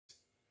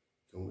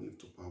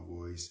lift up our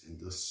voice and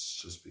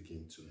just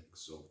begin to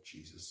exalt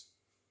Jesus.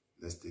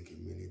 Let's take a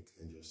minute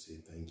and just say,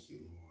 thank you,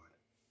 Lord.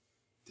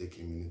 Take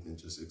a minute and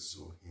just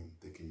exalt him.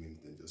 Take a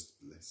minute and just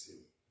bless him.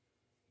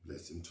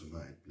 Bless him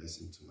tonight. Bless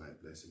him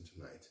tonight. Bless him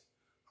tonight.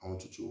 I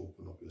want you to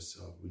open up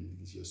yourself,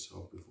 release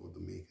yourself before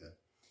the Maker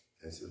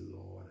and say,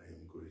 Lord, I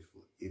am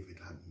grateful. If it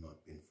had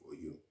not been for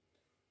you,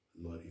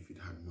 Lord, if it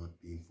had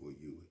not been for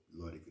you,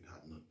 Lord, if it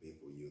had not been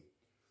for you,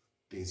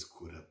 things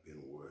could have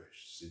been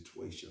worse.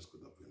 Situations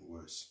could have been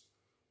worse.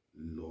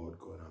 Lord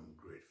God, I'm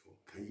grateful.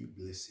 Can you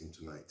bless him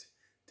tonight?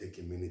 Take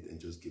a minute and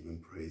just give him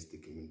praise.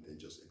 Take a minute and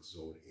just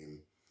exalt him.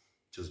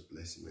 Just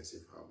bless him and say,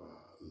 Father,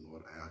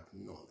 Lord, I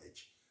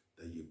acknowledge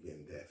that you've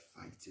been there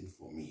fighting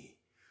for me.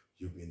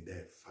 You've been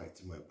there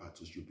fighting my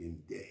battles. You've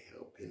been there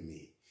helping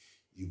me.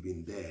 You've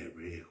been there.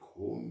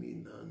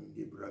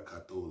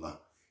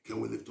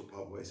 Can we lift up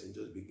our voice and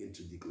just begin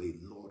to declare,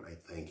 Lord, I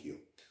thank you.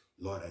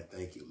 Lord, I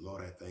thank you.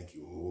 Lord, I thank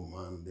you. Oh,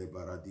 man, de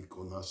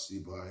baradikona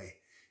sibai.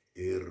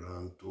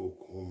 Eranto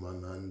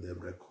komanande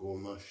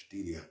brekona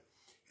stilia.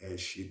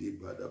 Eshidi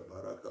bada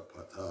baraka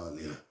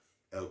patalia.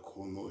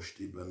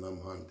 Elkonoshti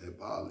benamante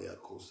balia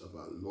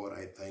kosava. Lord,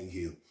 I thank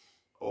you.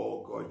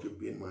 Oh God, you've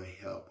been my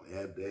help.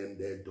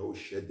 Edende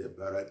doshe de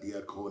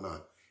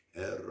baradiakona.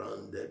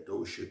 Erande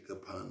doshe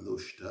kapando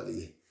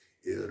stali.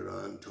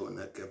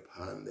 Erantona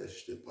kapande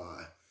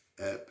stipa.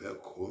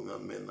 Epekona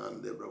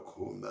menande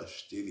brekona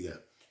stilia.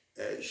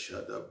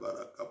 Eshada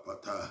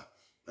barakapata.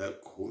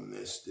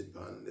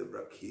 Ekunestibande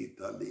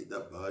brakita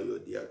lida bayo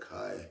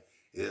diakai.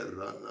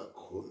 Erana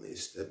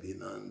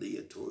kunestebinandi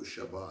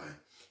etoshabai.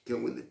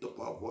 Can we lift up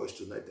our voice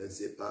tonight and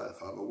say,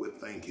 Father, we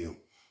thank you.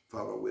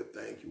 Father, we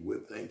thank you. We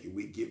thank you.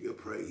 We give you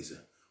praise.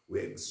 We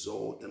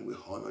exalt and we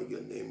honor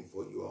your name,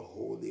 for you are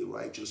holy,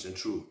 righteous, and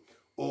true.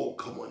 Oh,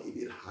 come on, if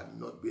it had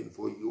not been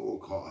for you, oh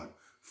God,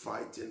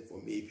 fighting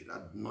for me, if it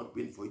had not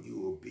been for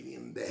you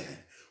being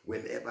there,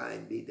 whenever I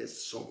needed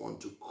someone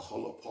to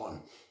call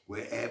upon,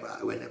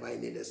 whenever I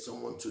needed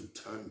someone to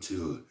turn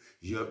to,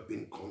 you have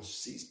been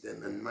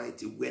consistent and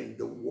mighty. When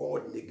the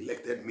world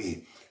neglected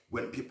me,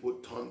 when people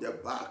turned their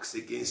backs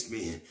against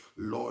me,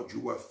 Lord,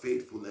 you are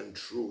faithful and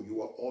true.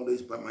 You are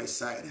always by my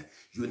side.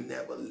 You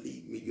never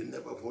leave me. You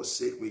never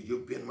forsake me.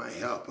 You've been my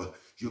helper.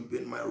 You've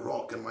been my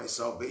rock and my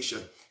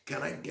salvation.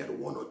 Can I get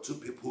one or two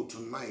people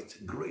tonight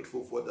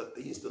grateful for the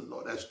things the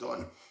Lord has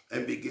done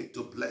and begin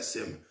to bless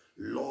him?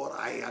 Lord,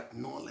 I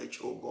acknowledge,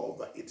 oh God,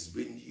 that it's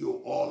been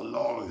you all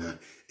along.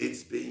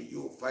 It's been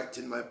you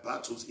fighting my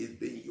battles. It's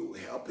been you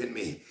helping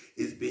me.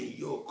 It's been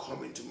you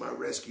coming to my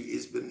rescue.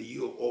 It's been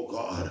you, oh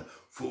God,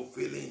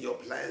 fulfilling your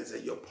plans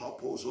and your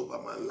purpose over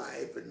my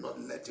life and not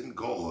letting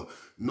go,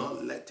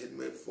 not letting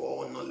me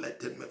fall, not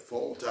letting me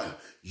falter.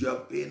 You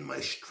have been my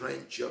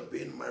strength. You have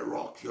been my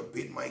rock. You have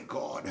been my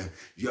God.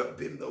 You have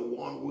been the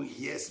one who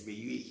hears me.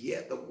 You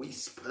hear the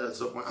whispers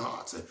of my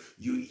heart.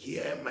 You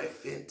hear my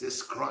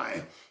faintest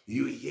cry.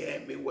 You hear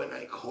me when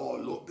I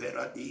call. There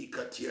are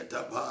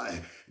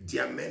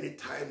many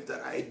times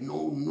that I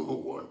know no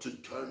one to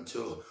turn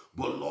to.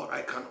 But Lord,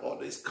 I can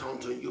always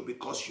count on you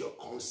because you're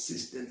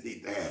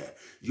consistently there.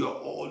 You're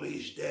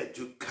always there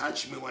to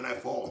catch me when I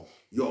fall.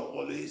 You're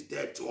always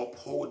there to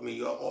uphold me.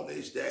 You're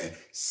always there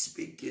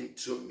speaking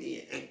to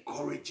me,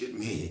 encouraging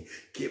me,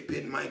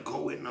 keeping my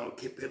going out,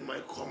 keeping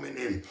my coming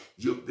in.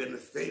 You've been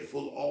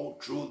faithful all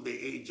through the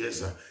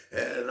ages.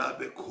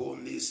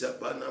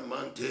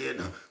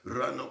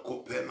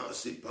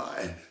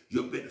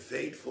 You've been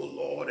faithful,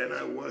 Lord, and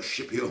I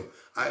worship you.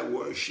 I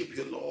worship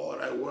you, Lord.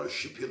 I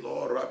worship you,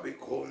 Lord.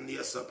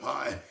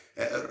 Sapai.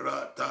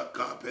 Erata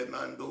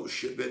kapenando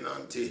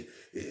shibenanti.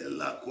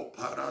 Ela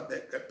kopara de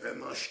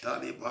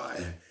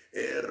kepenashtalibai.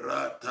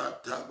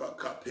 Erata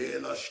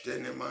tabakapela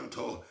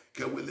stenemanto.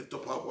 Can we lift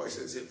up our voice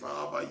and say,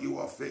 Father, you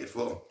are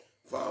faithful.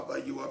 Father,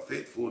 you are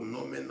faithful.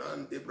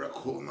 Nominande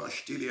brakona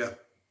stilia.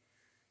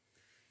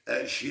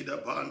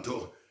 Eshida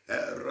banto.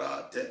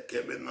 Erate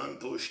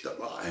kebenanto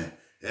shtabai.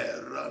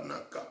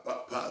 Erana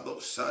kapapado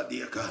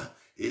sadiaka.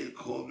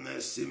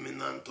 Ilkone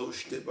siminanto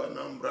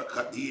shtebanambra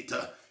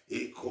kadita.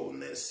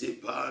 Ikone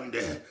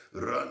sipande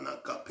rana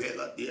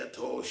kapela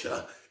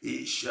diatosha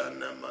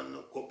ishana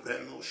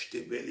manukopeno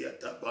shtibelia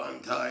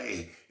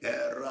tabantai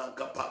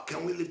erakapa.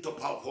 Can we lift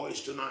up our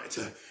voice tonight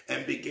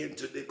and begin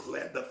to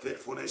declare the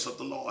faithfulness of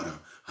the Lord?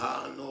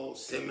 Hano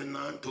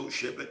seminanto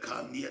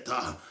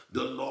shebekandiata.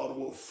 The Lord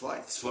will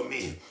fight for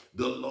me.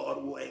 The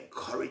Lord will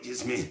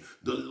encourages me.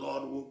 The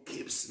Lord will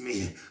keeps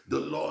me. The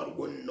Lord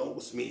will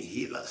knows me.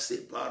 Hila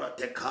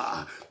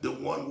separateka. The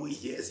one who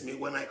hears me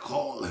when I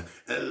call.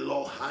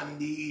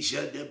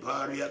 Elohandi de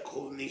baria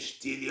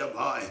konistilia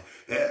bai.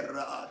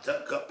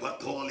 Erata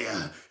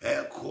kapatolia.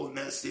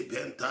 Ekonesi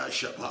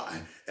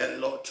pentashabai. And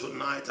Lord,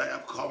 tonight I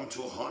have come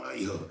to honor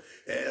you.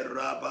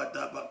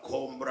 Erabadaba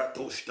kombra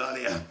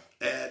tostalia.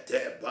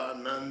 Ete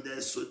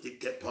banande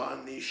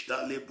sutikepani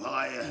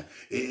stalibaya.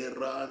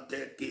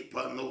 Irante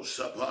kipano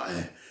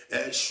sabai.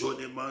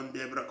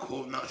 Eshodimande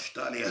brakona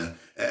stalia.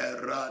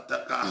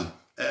 Erataka.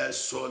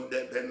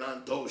 Sonde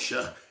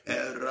benantosha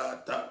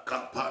erata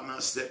kapana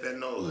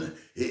sebeno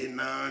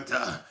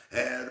inanta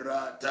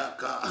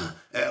erataka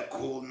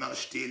ekuna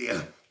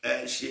stilia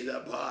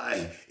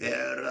Eshidabai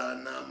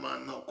erana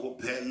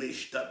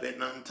manokupelista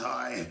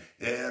benantai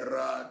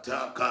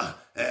erataka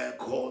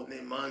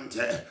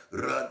ekonimante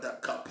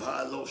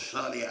radakapalo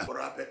shalia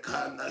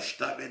rabekana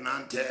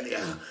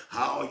stabinantelia.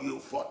 How you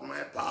fought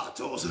my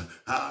battles,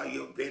 how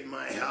you been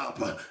my help,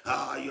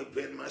 how you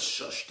been my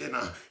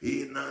sustainer.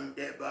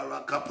 Inande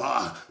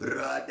barakapa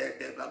rade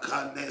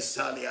debakane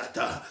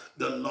saliata.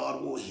 The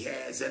Lord who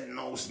hears and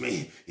knows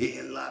me.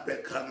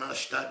 Ilabekana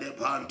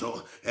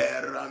stadebanto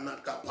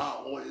erana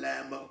kapa. O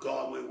Lamb of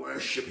God, we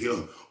worship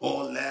you. O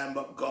Lamb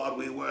of God,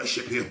 we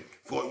worship you.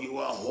 For you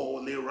are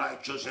holy,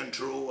 righteous, and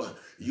true.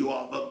 You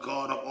are the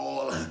God of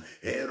all.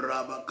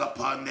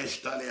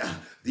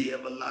 The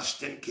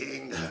everlasting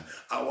King,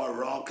 our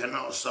rock and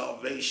our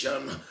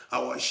salvation,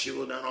 our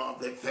shield and our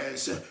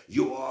defense.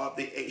 You are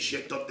the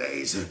Ancient of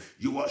Days.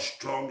 You are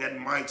strong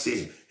and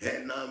mighty.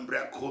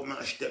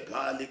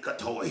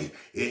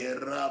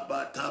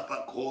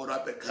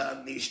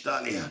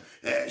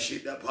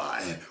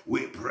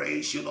 We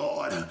praise you,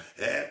 Lord.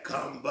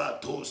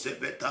 Ekambato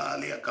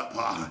sebetalia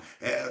kapa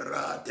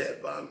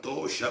erate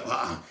banto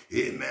shaba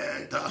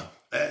imenta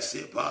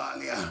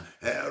esipalia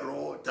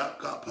erota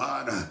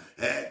kapana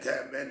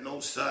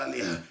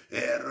ekemenosalia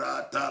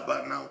erata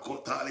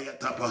banankotalia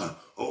tapa.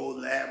 O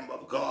Lamb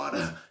of God,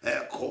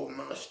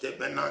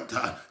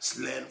 ekomastebenanta,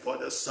 slain for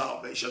the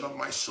salvation of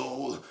my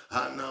soul.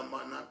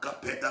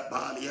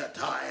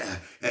 Anamanakapedabaliataya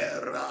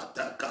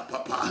erata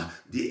kapapa,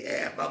 the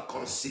ever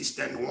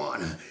consistent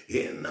one.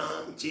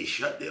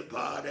 Inantisha de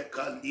bare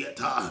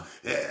candiata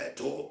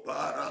eto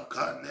para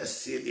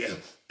canesilia.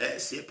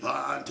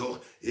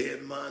 Esipanto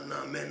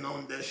emana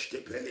menonde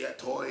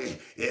stipeliatoi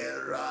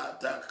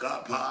erata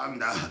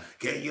kapanda.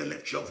 Can you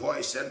lift your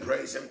voice and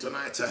praise him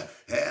tonight?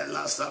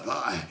 Ela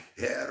sabai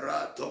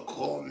erato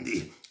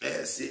kondi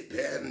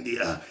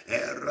esipendia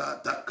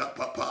erata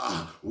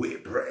kapapa. We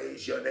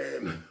praise your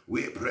name.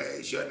 We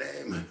praise your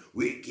name.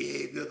 We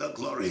give you the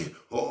glory.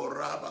 O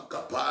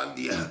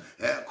rabakapandia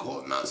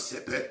ekona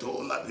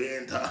sepetola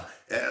venta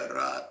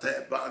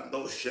erate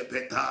bando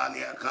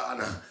shepetalia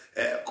kana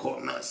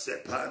ekona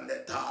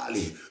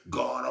sepandetali.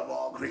 God of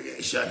all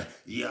creation,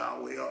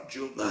 Yahweh of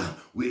Judah,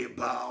 we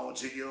bow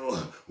to you.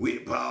 We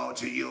bow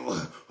to you.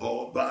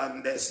 O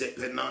bande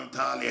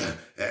sepenantalia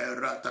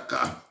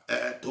erataka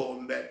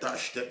etombe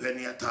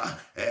tashtepeniata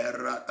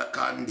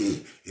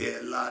eratakandi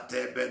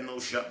elate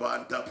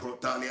benushabanta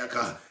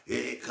protaliaka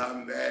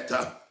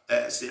ekambeta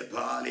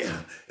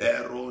Esipalia,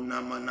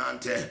 Eruna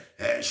Manante,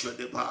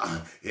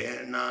 Eshudipa,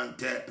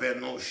 Enante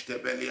Penushte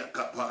Belia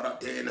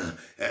Caparatena,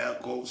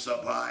 Ego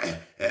Sabai,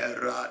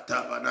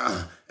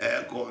 Eratabana,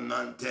 Ego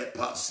Nante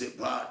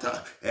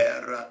Passipata,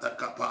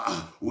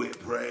 Eratakapa. We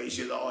praise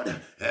you, Lord,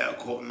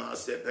 Ego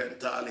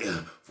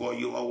Nasepentalia, for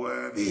you are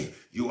worthy,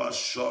 you are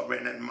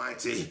sovereign and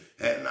mighty,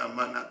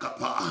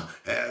 Enamanakapa,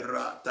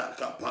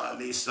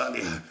 Eratakapali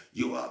Salia,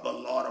 you are the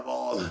Lord of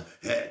all,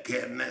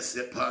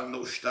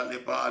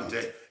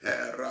 Ekenesepanushtalibante.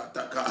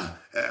 Erataka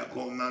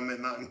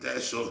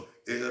ekonamenanteso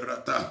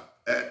erata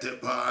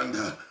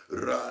etepanda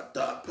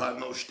rata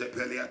panoste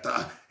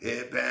peliata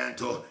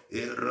ebento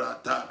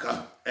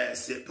erataka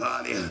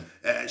esipalia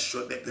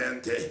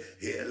eshodepente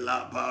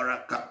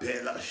elabara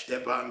capella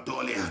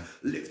stepantolia.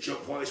 Lift your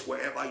voice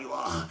wherever you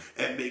are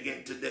and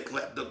begin to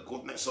declare the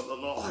goodness of the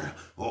Lord.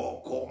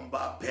 O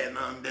comba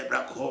penande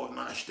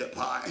bracona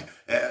stepai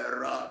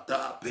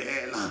erata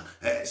pela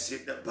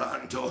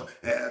esidepanto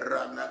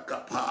erana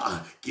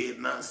capa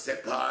kina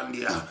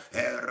sepandia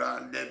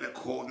erande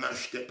becona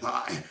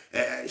stepai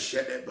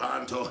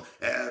eshedepanto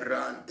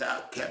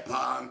eranta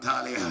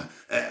kepantalia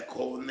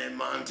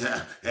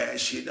ekonemanta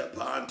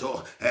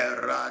eshidepanto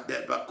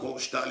erade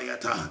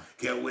bacostaliata.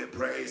 Can we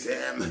praise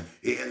him?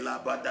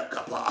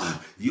 Elabadakapa.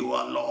 You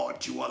are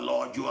Lord, you are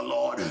Lord, you are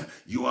Lord,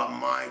 you are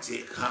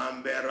mighty.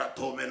 Canberra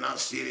Tomena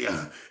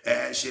Syria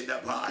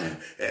eshidepai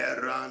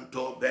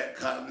eranto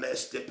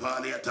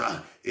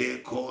becanestipaliata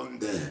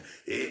ekonde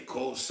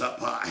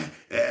ekosapai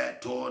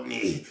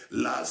etoni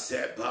la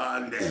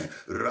sepande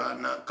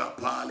rana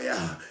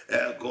kapalia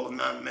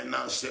egona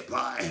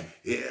menasepai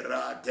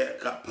erate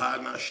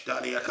kapana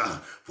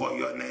staliaka. For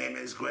your name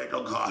is great,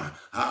 O God.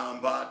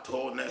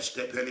 Ambatone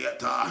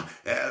stepeliata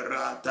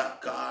erata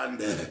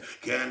kande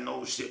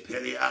keno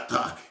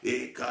sipeliata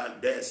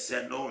ikande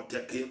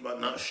senonte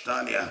kibana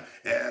stalia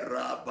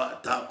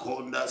erabata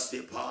konda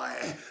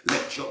sipai.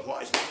 Let your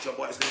voice, lift your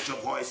voice, lift your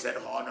voice and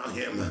honor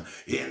him.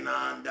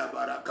 Inanda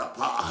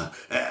barakapa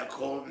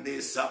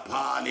ekondi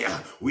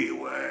sapalia. We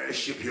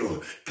worship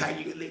you. Can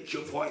you lift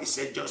your voice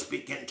and just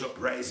begin to to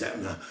praise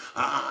him.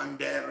 And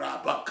the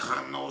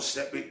Rabakano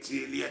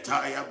Sebitilia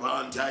Taya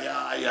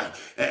Bantaya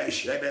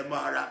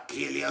Eshedemara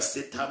Kilia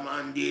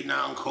Sitamandi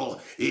Nanko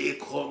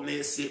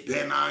Ikomisi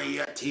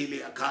Penaya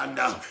Tilia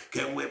Kanda.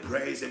 Can we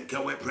praise him?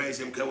 Can we praise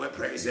him? Can we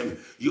praise him?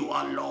 You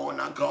alone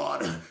are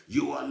God.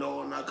 You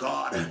alone are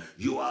God.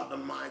 You are the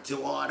mighty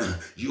one.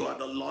 You are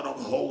the Lord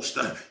of hosts.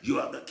 You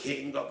are the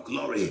King of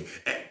glory.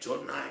 And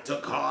tonight,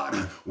 oh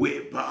God, we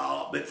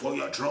bow before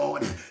your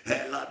throne.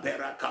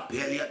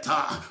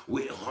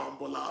 We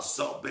humble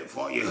ourselves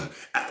before you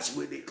as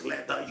we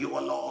declare that you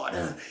are Lord.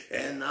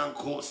 And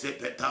Uncle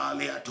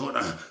Sepetalia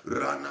Tona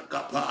Rana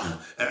Kapa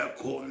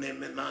Ekone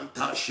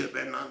Menanta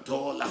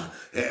Shibenantola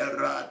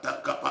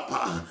Erata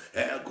Kapapa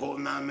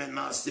Ekona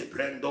Menasi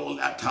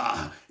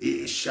Prendolata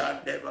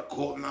Isha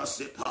Devakona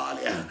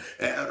Sipalia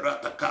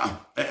Erataka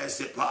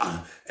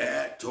Esipa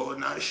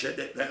Etona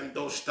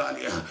Shedependo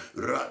Stalia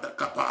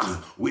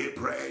Radakapa. We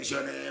praise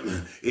your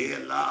name.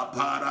 Ila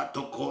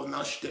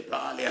Paratokona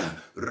Stepalia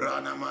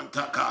Rana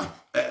Mantaka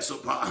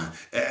Esupa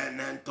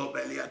Enento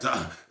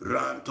Beliata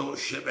Ranto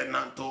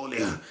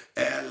Shebenantolia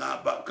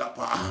Ela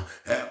Bakapa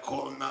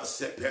Ekona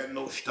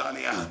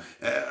Sepenostalia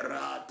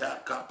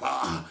Erata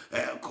Kapa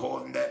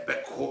Ekonde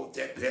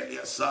Bekote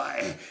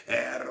Peliasai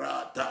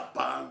Erata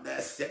Pande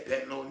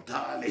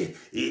Sepenuntali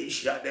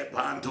Isha de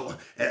Panto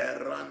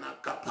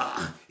Erana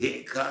Kapa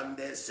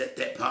Ikande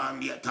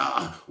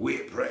Setepandiata. We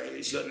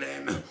praise your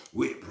name.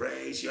 We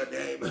praise your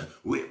name.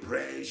 We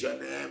praise your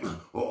name.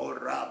 O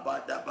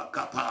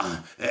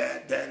Rabadabakapa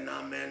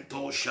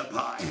Edenamento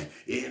Shabai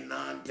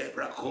Inante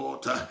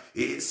Brakota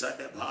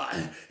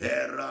Isadebai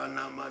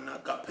Erana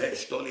Manaka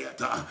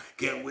Pestoliata.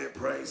 Can we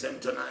praise him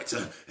tonight?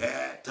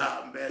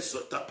 Etambe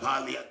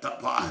Sutapalia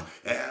Tapa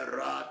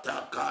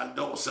Erata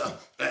Kandosa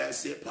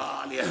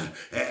Esipalia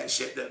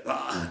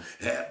Eshedeba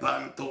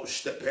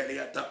Ebantos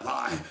Tepelia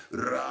Tapa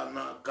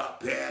Rana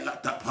Capella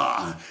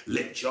Tapa.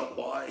 Lift your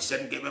voice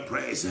and give him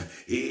praise.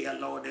 He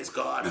alone is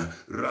God.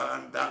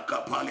 Randa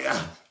Capalia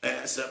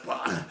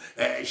Esepa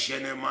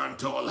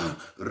Eshenemantola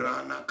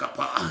Rana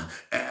Capa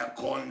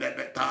Econde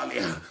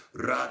Betalia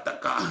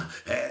Rataka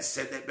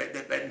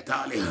Esedebede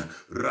Bentalia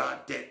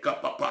Rate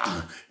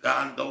Capapa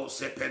Gando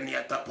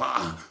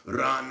Sepeniatapa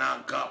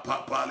Rana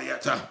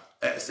Capapaliata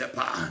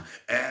Esepa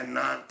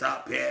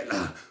Enanta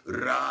Pela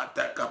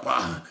Rata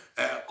Capa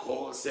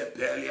Eko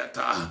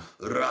Sepeliata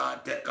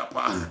Rate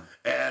Capa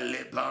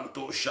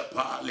Elepanto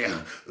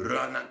Shapalia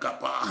Rana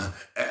Capa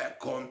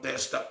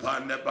Econtesta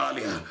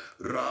Pandebalia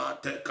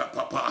Rate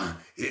Capapa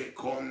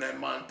Econe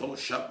Manto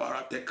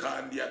Shabarate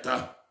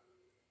Candiata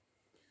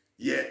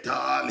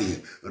Yetali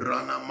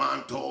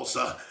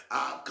Ranamantosa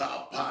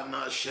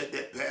Akapana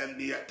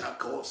Shedependia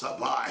Takosa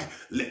Bai.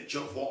 Lift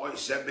your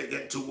voice and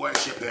begin to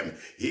worship him.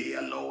 He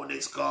alone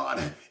is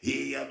God.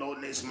 He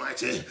alone is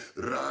mighty.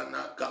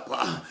 Rana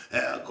Kapa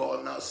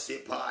Egona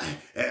Sipai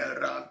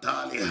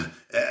Erantalia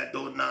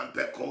Edonan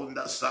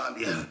Pekonda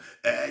Salia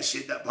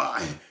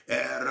Eshidabai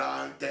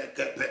Erante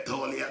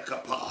Kepetolia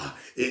Kapa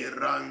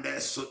Irande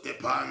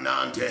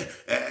Sutepanante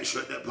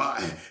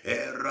Eshudebai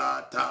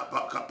Erata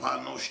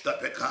Bakapanosta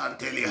Pekan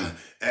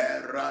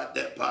Era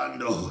de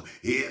Pando,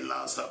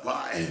 Ila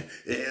Sapai,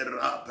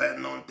 Era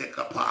Penonte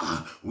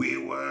Capa. We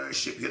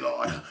worship you,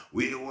 Lord.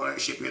 We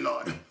worship you,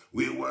 Lord.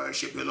 We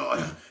worship you,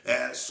 Lord.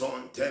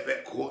 Son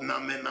tebe kuna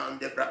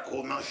menande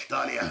brakuna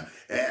stalia.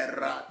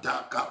 Era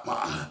da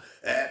capa.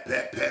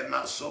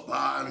 Pepena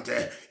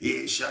sobante.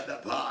 Isha da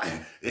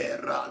pai.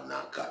 Era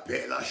na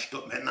capella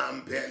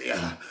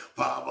stumenampelia.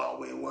 Father,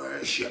 we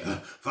worship.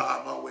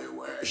 Father, we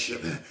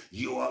worship.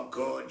 You are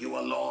good. You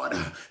are Lord.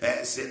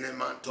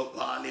 Sinemanto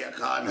palia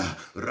kana.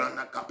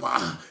 Rana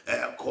capa.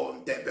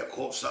 Conte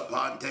becosa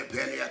pante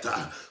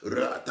peliata.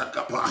 Rata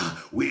capa.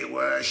 We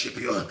worship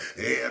you.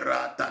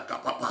 Erata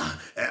capa.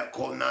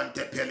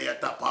 Econante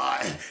peliata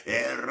pai,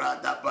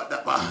 erada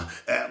badaba,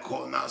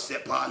 econa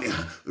sepalia,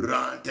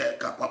 rante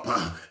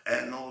capapa,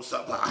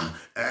 enosapa,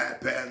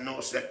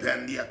 epeno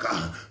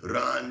sependiaca,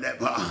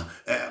 randeba,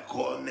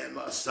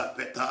 econema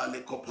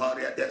sapetali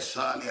coparia de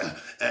salia,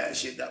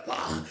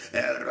 eshidapa,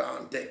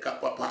 erante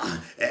capapa,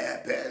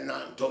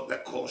 epenanto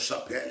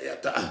becosa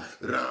peliata,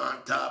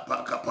 ranta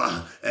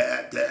pacapa,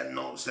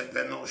 eteno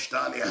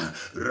sepenostalia,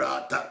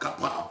 rata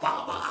capa.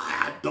 Father,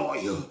 I adore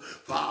you.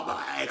 Father,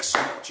 I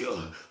exalt you.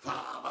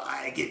 Father,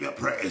 I give you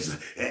praise.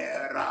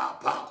 Era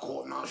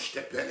pakona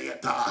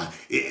stepeliata,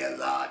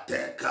 ela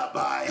te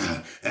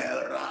kabaya,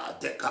 era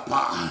te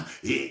kapa,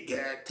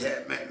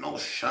 igete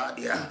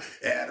menoshadia,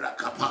 era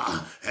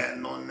kapa,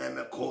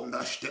 enoneme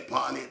konda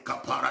stepali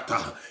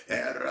kaparata,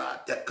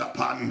 era te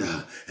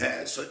kapanda,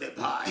 eso de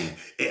pai,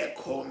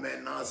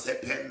 ekomena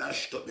sependa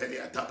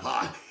stepeliata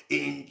pa.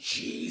 In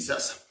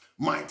Jesus'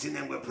 mighty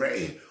name we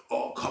pray.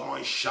 Oh, come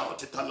on,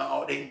 shout it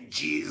aloud. In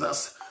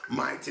Jesus'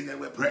 mighty name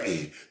we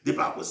pray. The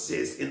Bible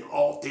says, in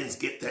all things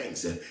give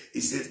thanks.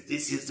 It says,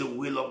 this is the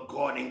will of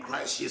God in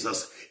Christ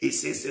Jesus. It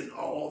says, in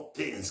all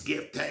things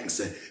give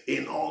thanks.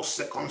 In all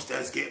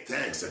circumstances give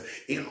thanks.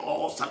 In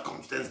all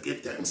circumstances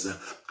give thanks.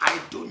 I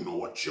don't know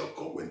what you're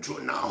going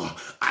through now.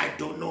 I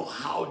don't know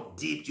how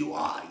deep you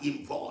are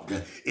involved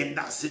in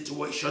that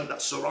situation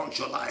that surrounds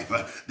your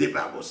life. The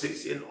Bible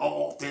says, in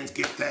all things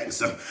give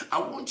thanks. I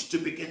want you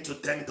to begin to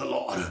thank the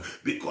Lord,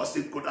 because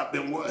it could have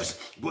been worse.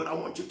 But I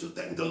want you to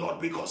thank the Lord,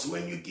 because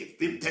when you give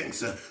him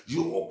thanks,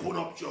 you open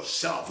up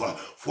yourself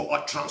for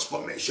a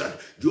transformation.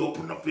 You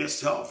open up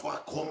yourself for a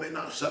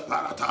covenant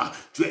separata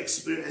to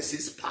experience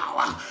his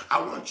power. I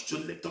want you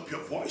to lift up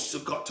your voice to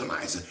God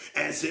tonight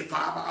and say,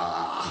 Father,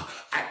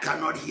 I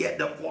cannot hear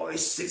the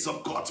voices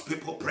of God's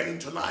people praying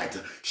tonight.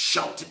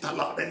 Shout it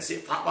aloud and say,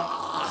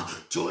 Father,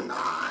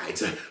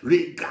 tonight,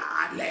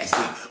 regardless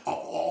of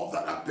all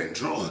that I've been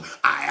through,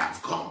 I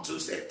have come to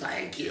say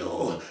thank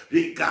you.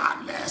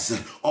 Regardless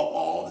of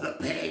all the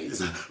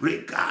pains,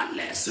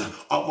 regardless of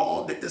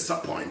all the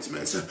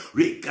disappointments,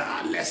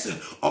 regardless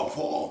of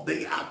all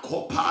the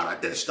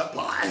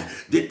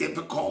the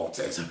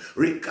difficulties,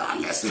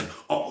 regardless of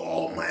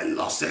all my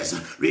losses,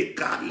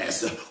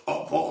 regardless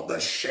of all the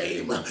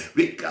shame,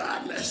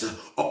 regardless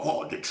of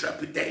all the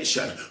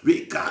trepidation,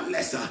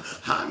 regardless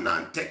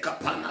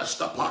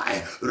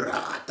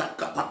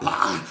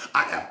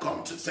I have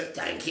come to say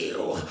thank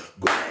you.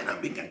 Go ahead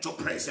and begin to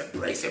praise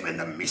him in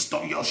the midst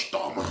of your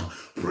storm.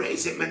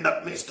 Praise him in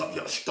the midst of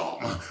your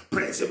storm.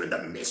 Praise him in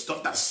the midst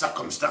of that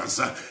circumstance.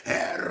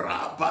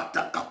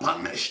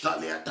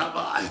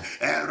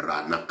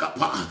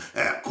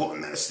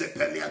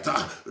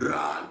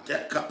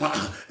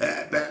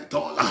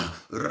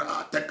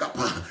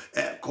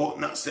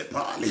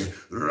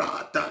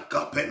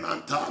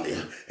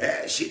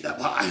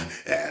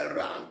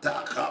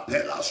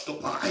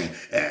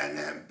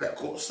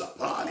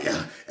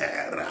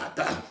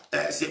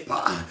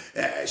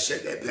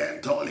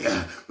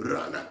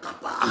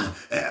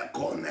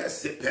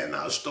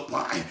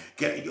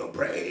 Can you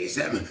praise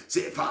him?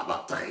 Say, Father,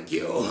 thank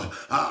you.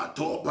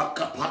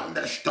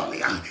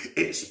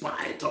 In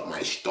spite of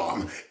my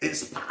storm, in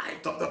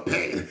spite of the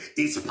pain,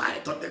 in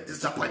spite of the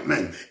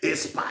disappointment, in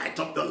spite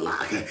of the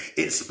lack,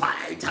 in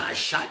spite of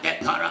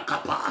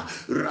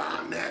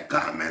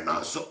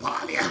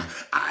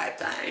I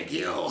thank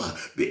you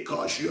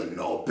because you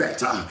know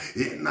better.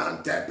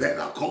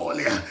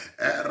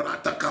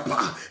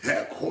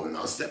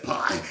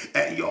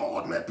 And your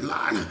ultimate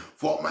plan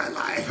for my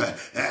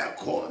life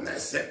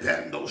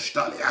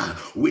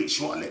will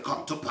surely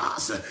come to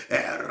pass.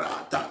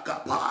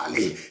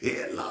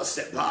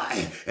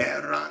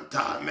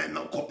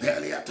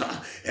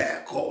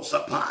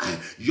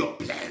 Your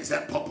plans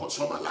and purpose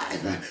for my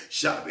life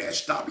shall be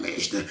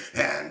established.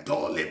 And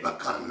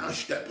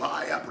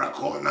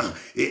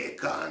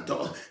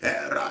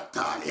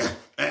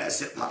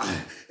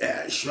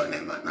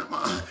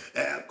Shonemanama,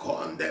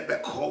 Conde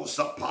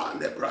Becosa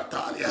Pande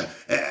Bratalia,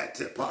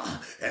 Etipa,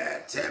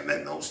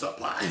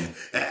 Temenosapai,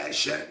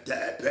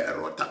 Shente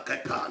Perota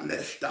Capande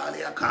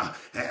Staliaka,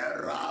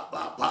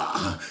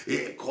 Rababa,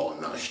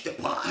 Econa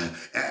Stepa,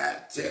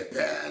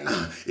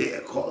 Etipena,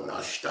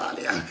 Econa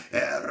Stalia,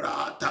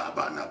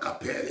 Ratabana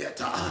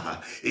Capeliata,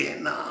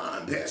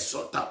 Inande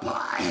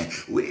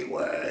Sotapai. We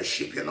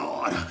worship you,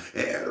 Lord,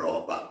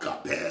 Eroba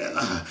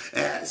Capella,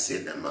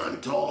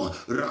 Cinemanto.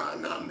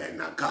 Rana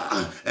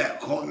Menaka,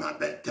 Ekona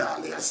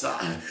Betaliasa,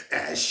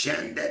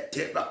 Eshende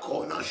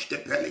Tebakona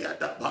Stepelia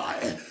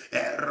Dabai,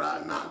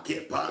 Erana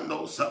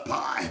Kipano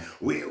Sapai.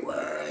 We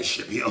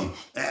worship you,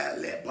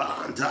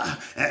 Elebanta,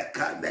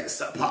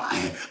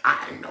 Ekanesapai.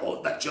 I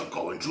know that you're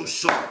going through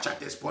so much at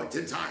this point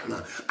in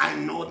time. I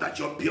know that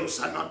your bills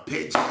are not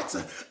paid yet.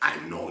 I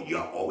know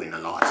you're owing a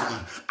lot.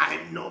 I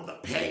know the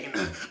pain.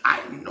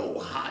 I know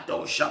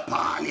Hado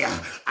Shapalia.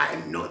 I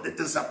know the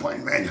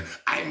disappointment.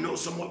 I know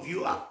some of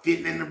you are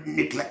feeling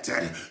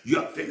neglected, you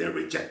are feeling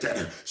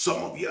rejected.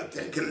 Some of you are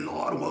thinking,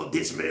 Lord, will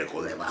this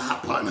miracle ever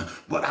happen?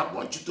 But I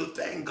want you to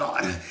thank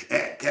God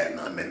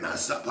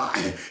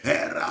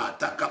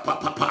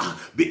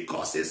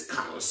because his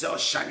counsel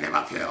shall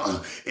never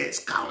fail. His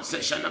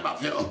counsel shall never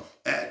fail.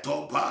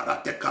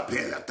 Etobara te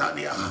capella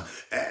tania,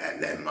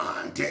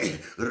 elemante,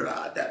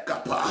 rada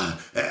capa,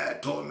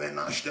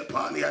 etomenaste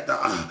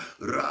paliada,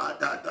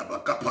 rada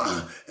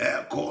tabacapa,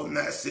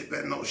 econesi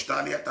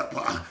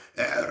benostaliatapa,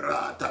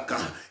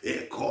 erataka,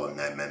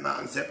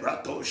 econemenanse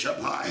prato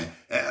shapai,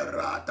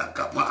 erata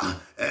capa,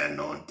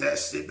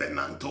 enontesi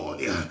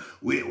benantolia.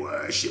 We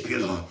worship you,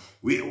 Lord.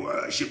 We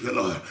worship you,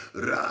 Lord.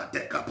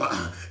 Rade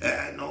capa,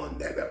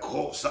 enonde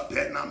cosa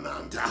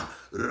penamanta,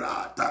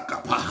 rata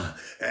capa,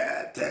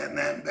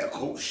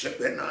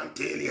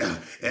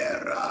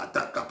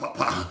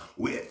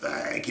 we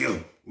thank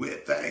you. We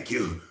thank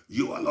you.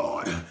 You are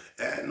Lord.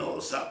 No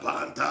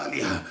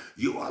sapantalia.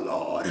 You are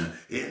Lord.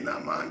 In a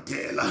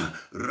mantela.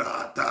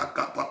 Rata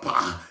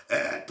kapapa.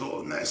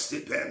 Etone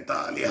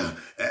sipentalia.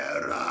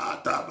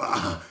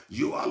 Rataba.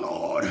 You are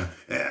Lord.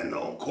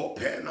 No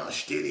copena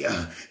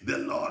The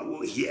Lord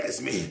will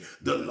hears me.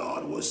 The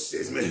Lord will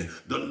sees me.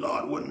 The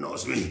Lord will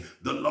knows me.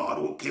 The Lord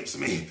will keeps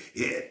me.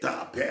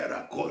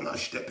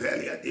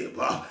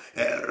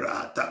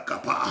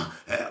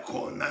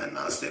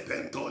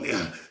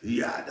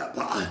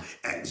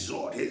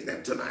 Exalt his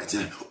name tonight.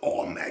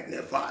 Oh,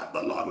 magnify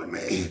the Lord with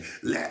me.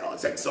 Let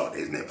us exalt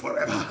his name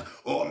forever.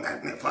 Oh,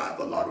 magnify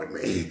the Lord with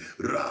me.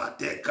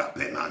 Rate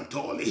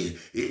kapenantoli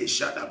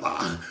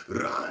ishadaba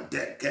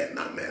rante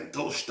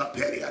kenamento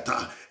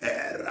stapeliata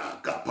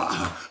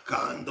erakapa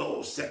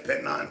kando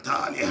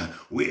sepenantalia.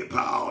 We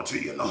bow to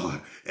you,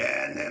 Lord.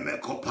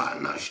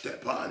 Enemekopana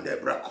stepande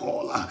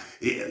bracola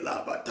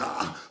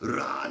ilabata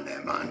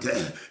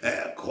ranemante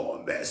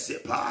ekombe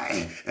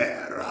sipai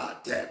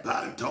erate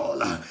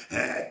pantola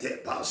ete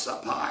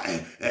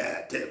pasapai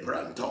ete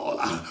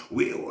brantola.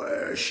 We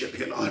worship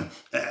you, Lord.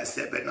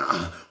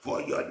 Sebena,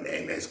 for your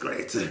name is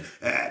great.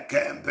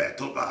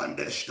 Kempeto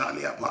bande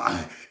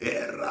staliapa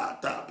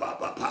erata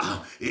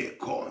papa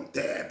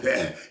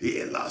ikontepe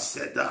ila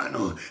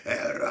sedano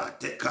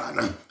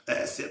eratekana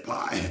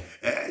esepai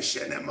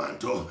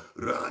eshenemanto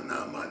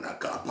rana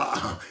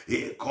manakapa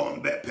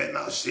ikombe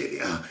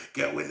penasilia.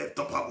 Can we lift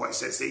up our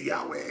voice and say,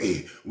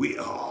 Yahweh, we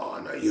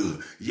honor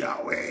you.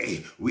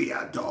 Yahweh, we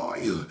adore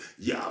you.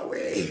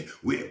 Yahweh,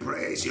 we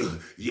praise you.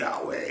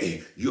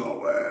 Yahweh, you're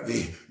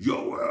worthy.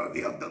 You're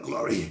worthy of the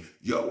glory.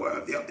 You're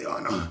worthy of the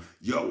honor.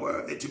 You're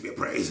worthy to be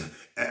praised.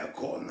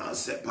 Ekona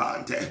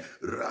sepante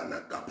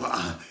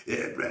ranakapa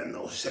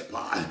ebreno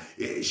sepa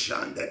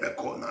eshande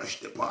bekona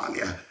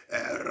stepalia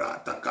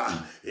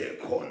erataka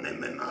ekone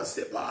mena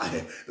sepa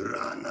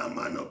rana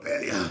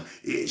manopelia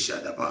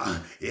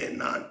eshadaba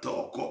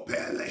enanto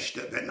kopele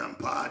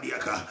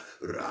stepenampadiaka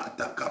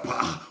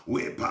ratakapa.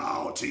 We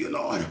bow to you,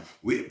 Lord.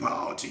 We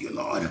bow to you,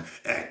 Lord.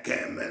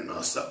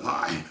 Ekemena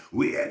sapai.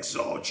 We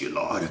exalt you,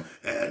 Lord.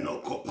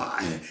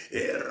 Enokopai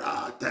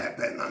erate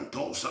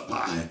benanto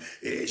sapai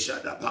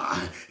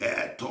eshadaba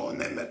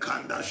etone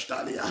mekanda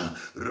stalia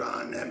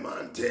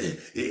ranemante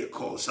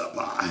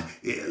ikosapai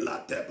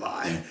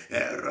elatepai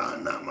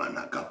erana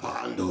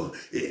manakapando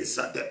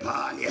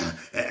isatepalia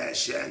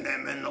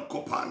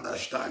eshenemenokopanda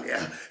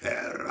stalia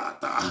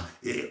erata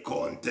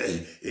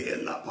ikonte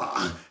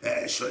elapa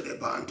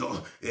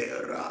eshodebanto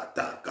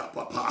erata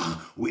kapapa.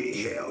 We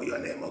hail your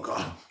name, O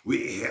God.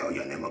 We hail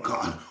your name, O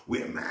God.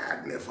 We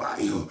magnify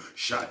you.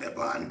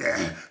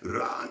 Shadebande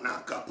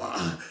rana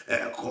kapa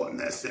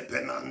ekone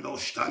sepenando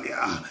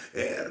stalia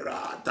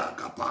erata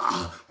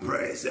kapa.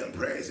 Praise him,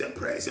 praise him,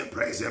 praise him,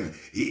 praise him.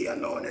 He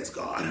alone is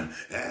God.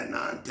 And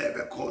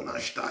antebe kona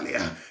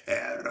stalia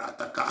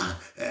erataka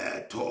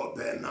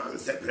etobe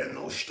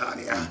nansepeno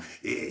stalia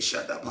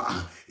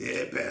ishadapa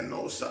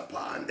ebeno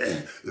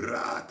sapande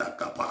rata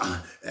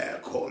kapa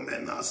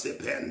ekomena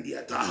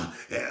sependiata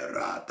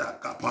erata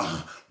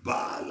kapa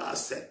bala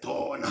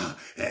setona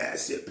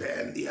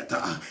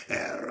esipendiata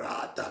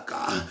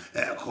erataka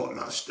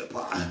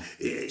ekonastepa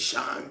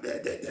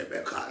ishande de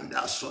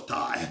bekanda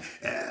sotai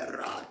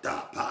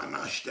erata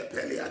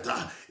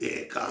panastepeliata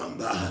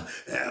ekamba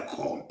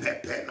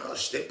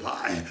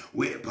ekompepenastepai.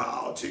 We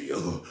bow to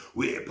you.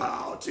 We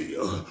bow to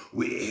you.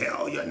 We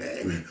hail your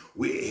name.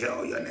 We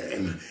hail your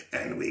name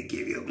and we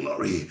give you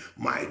glory.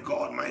 My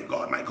God, my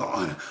God, my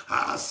God.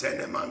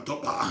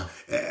 Asenemantopa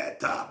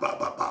eta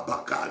baba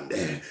baba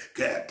kande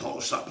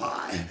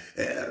ketosapai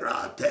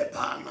erate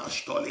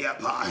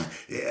panastoliapai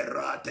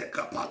erate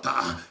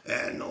kapata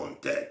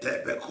enonte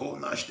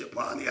tebekona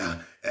stepalia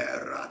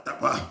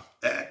eratapa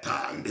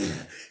etande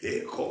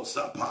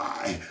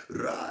ekosapai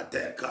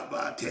rate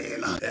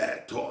kabatela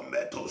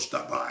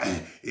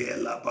etometostapai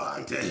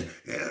elabante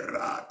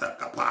erata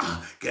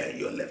kapa. Can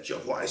you lift your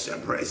voice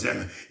and praise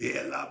him?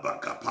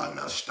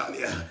 Elabakapana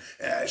stalia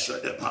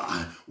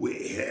eshodepa. We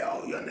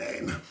hail your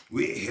name.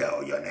 We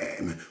hail your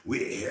name.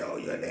 We hail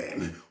your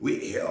name.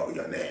 We hail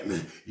your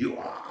name. You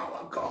are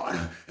our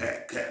God.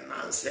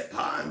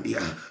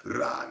 Ekenansepandia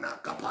rana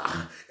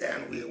kapa.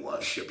 And we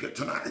worship you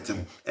tonight.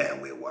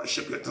 And we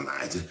worship you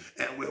tonight.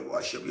 And we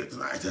worship you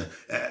tonight.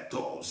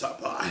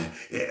 Etosapai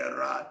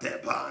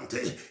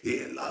eratepante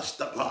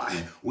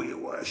elastapai. We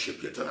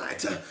worship you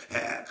tonight.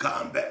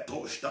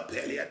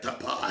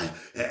 Ekambetostapeliatapai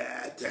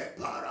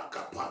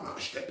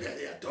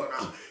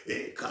eteparakapanaštepeliatona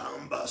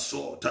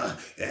ekambasota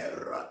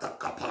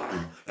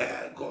eratakapa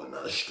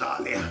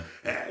egonastalia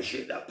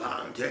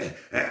eshidapante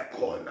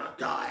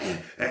ekonatai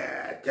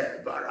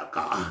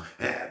etebaraka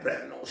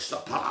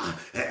ebrenosapa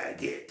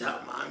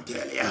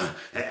egitamantelia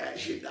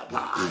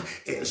eshidapa.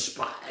 In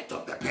spite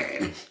of the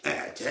pain,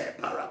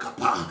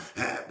 etebarakapa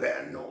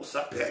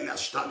ebenosapelia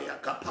stalia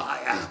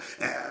kapaya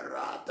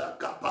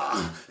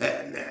eratakapa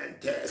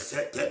enente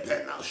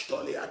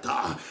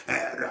setepenastoliata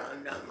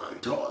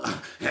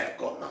eranamantola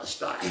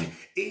egonastai.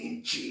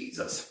 In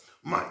Jesus'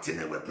 mighty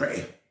name we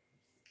pray.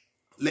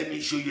 Let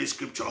me show you a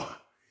scripture.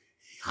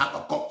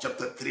 Habakkuk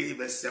chapter 3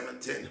 verse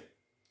 17.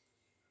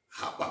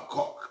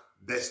 Habakkuk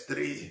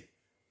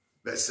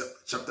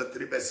chapter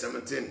 3 verse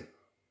 17.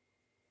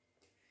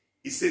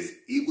 It says,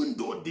 even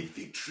though the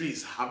fig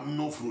trees have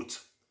no fruit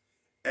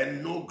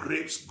and no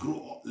grapes grow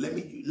up. Let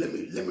me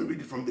read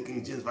it from the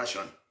King James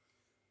Version.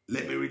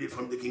 Let me read it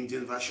from the King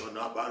James Version.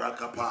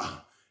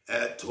 Abarakapa,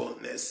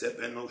 etone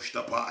sebeno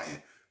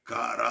shtapai,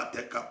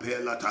 karate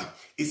kapelata.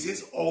 It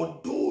says,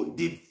 although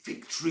the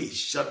fig tree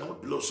shall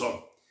not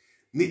blossom,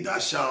 neither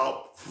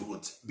shall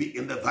fruit be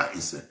in the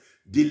vines,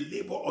 the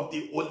labor of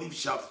the olive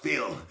shall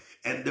fail,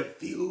 and the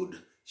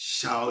field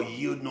shall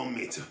yield no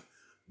meat.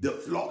 The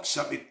flock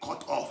shall be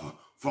cut off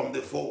from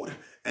the fold,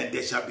 and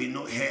there shall be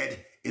no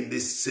head in the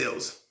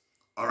sales.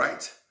 All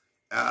right.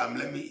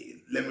 Let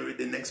me read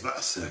the next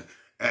verse.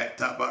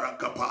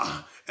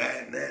 Tabarakapa,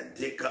 and then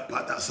take a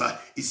padasa.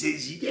 It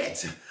says,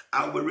 yet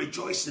I will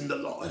rejoice in the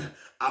Lord.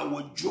 I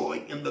will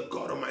joy in the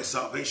God of my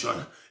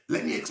salvation.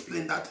 Let me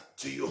explain that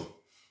to you.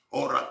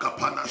 Now,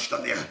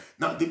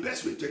 the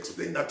best way to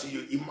explain that to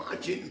you,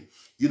 imagine,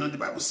 the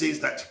Bible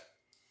says that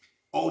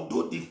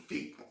although the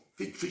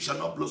fig tree shall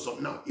not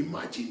blossom. Now,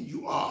 imagine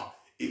you are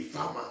a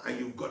farmer and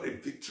you've got a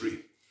fig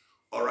tree.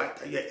 All right,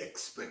 and you're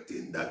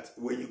expecting that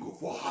when you go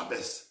for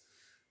harvest,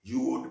 you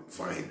would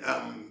find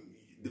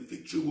the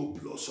fig tree will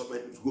blossom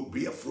and it will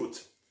bear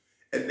fruit.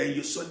 And then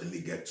you suddenly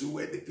get to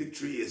where the fig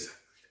tree is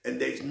and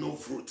there is no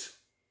fruit.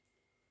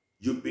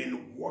 You've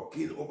been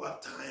working over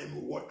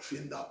time,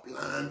 watering that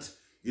plant,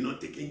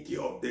 taking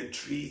care of the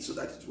tree so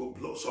that it will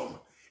blossom.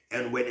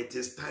 And when it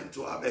is time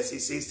to harvest,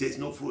 it says there's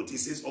no fruit. It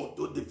says,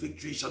 although the fig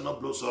tree shall not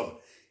blossom,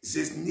 it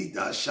says,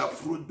 neither shall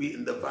fruit be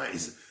in the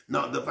vines.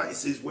 Now, the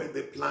vines is where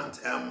they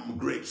plant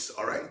grapes,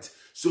 all right?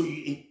 So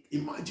you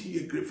imagine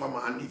a grape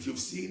farmer, and if you've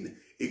seen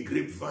a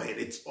grapevine,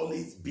 it's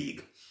always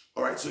big,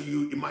 all right? So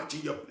you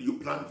imagine you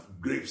plant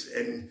grapes,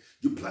 and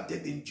you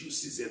planted in due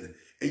season,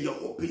 and you're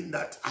hoping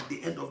that at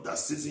the end of that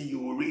season you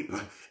will reap,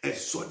 and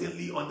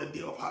suddenly on the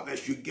day of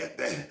harvest you get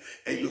there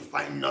and you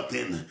find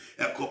nothing.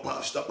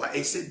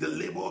 It said the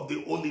labor of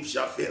the olive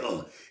shall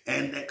fail,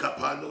 and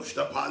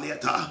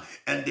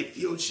the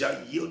field shall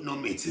yield no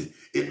meat.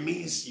 It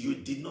means you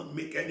did not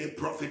make any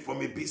profit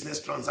from a business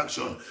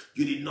transaction.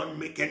 You did not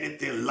make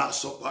anything.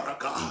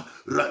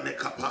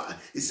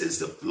 It says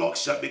the flock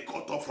shall be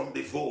cut off from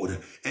the fold,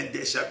 and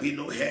there shall be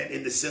no head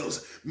in the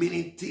sales.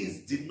 Meaning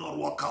things did not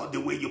work out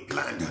the way you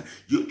planned.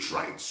 You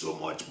tried so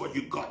much, but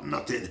you got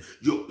nothing.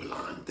 You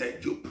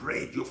planted, you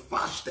prayed, you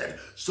fasted.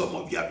 Some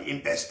of you have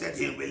invested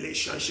in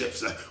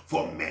relationships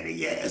for many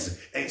years,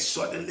 and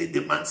suddenly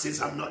the man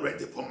says, I'm not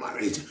ready for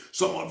marriage.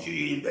 Some of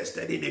you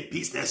invested in a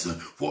business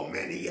for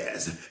many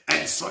years,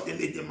 and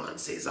suddenly the man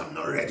says, I'm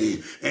not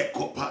ready.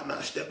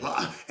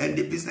 And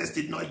the business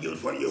did not yield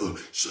for you.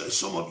 So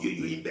some of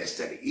you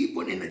invested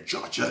even in a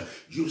church.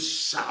 You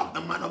served the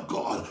man of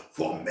God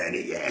for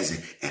many years,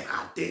 and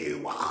after a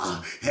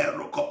while,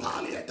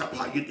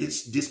 you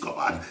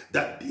discovered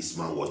that this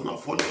man was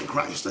not following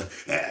Christ.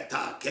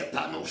 After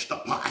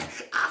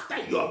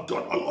you have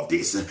done all of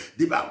this,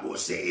 the Bible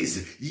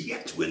says,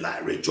 yet will I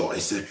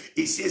rejoice.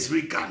 It says,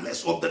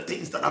 regardless of the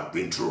things that I've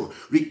been through,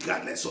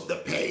 regardless of the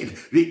pain,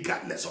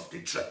 regardless of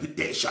the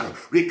trepidation,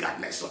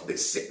 regardless of the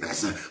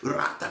sickness,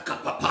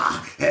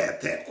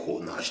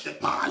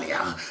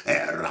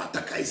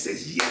 it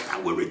says, yet I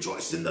will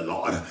rejoice in the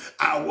Lord.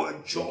 I will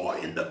joy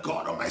in the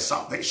God of my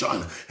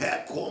salvation.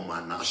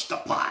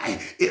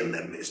 In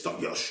the midst of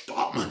your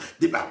storm,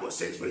 the Bible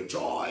says,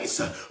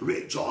 rejoice,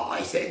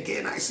 rejoice.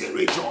 Again I say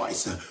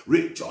rejoice,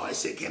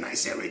 rejoice. Again I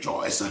say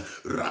rejoice. In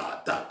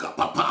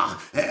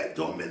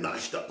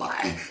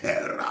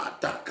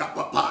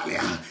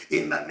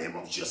the name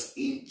of Jesus,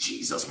 in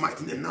Jesus'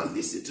 mighty name. Now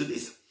listen to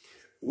this.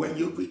 When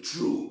you read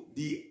through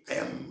the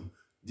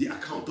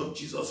account of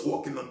Jesus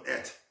walking on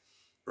earth,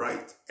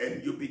 right,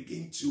 and you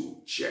begin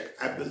to check,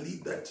 I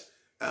believe that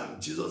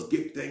Jesus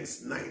gave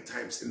thanks 9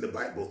 times in the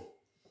Bible.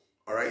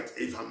 All right,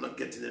 if I'm not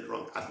getting it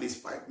wrong, at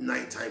least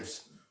 9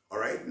 times. All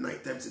right, 9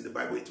 times in the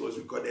Bible it was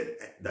recorded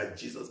that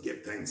Jesus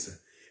gave thanks.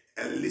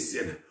 And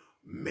listen,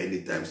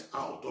 many times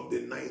out of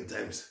the 9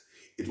 times,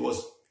 it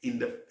was in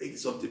the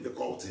face of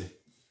difficulty.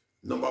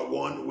 Number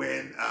one,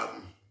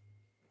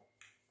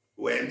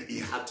 when he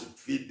had to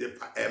feed the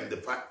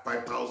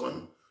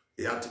 5,000,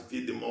 he had to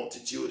feed the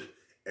multitude,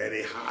 and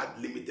he had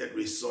limited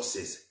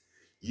resources.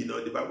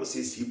 The Bible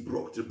says he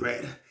broke the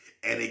bread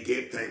and he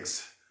gave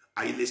thanks.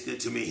 Are you listening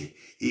to me?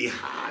 He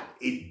had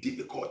a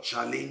difficult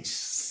challenge,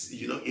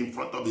 in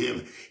front of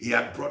him. He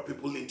had brought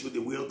people into the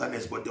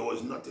wilderness, but there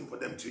was nothing for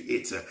them to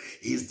eat.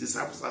 His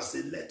disciples had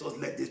said, let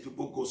these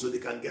people go so they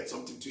can get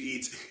something to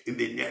eat in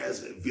the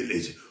nearest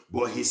village.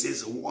 But he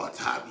says, what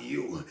have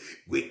you?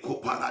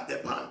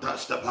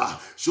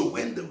 So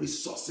when the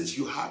resources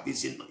you have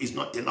is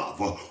not enough,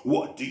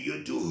 what do?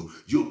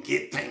 You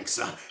give thanks.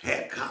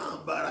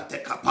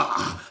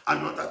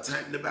 Another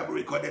time the Bible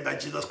recorded that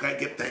Jesus Christ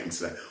gave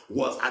thanks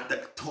was at the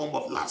tomb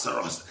of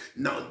Lazarus.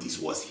 Now this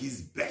was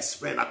his best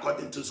friend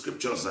according to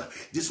scriptures.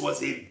 This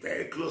was a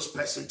very close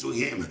person to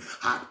him,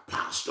 had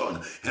passed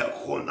on.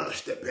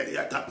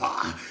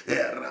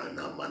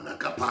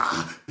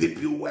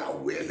 People were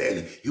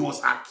wailing. He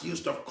was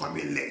accused of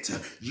coming late.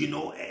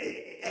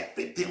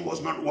 Everything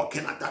was not working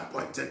nothing at that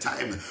point in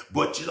time.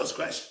 But Jesus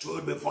Christ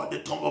stood before the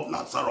tomb of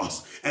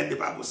Lazarus, and the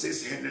Bible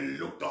says, and he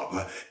looked up,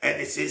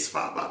 and it says,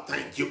 Father,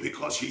 thank you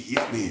because you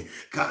hear me.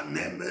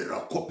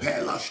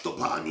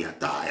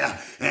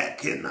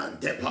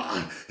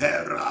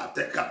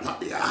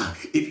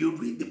 If you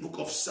read the book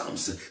of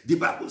Psalms, the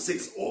Bible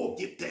says, oh,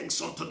 give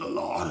thanks unto the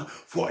Lord,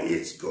 for he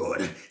is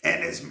good,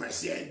 and his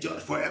mercy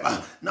endures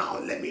forever. Now,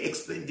 let me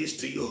explain this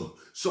to you.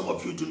 Some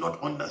of you do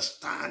not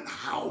understand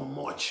how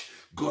much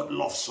God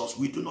loves us.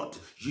 We do not,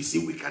 you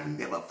see, we can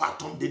never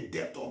fathom the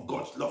depth of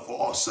God's love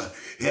for us.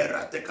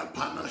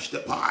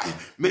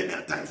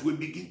 Many times we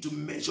begin to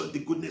measure the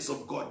goodness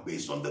of God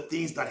based on the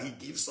things that he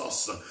gives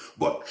us.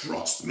 But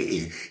trust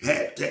me,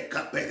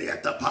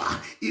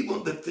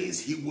 even the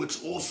things he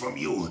withholds from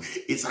you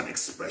is an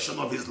expression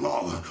of his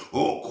love.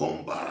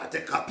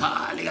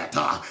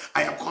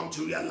 I have come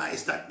to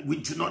realize that we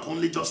do not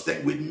only just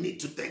thank, we need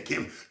to thank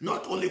him,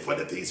 not only for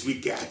the things we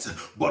get,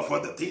 but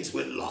for the things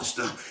we lost.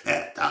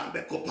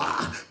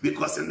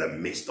 Because in the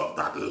midst of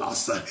that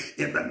loss,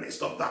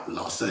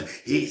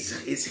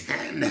 his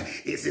hand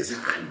is his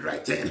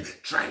handwriting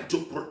trying to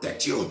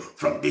protect you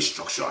from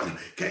destruction.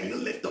 Can you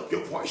lift up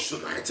your voice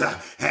tonight?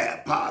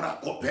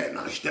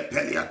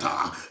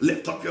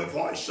 Lift up your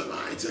voice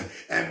tonight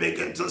and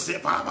begin to say,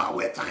 Father,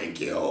 we thank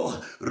you.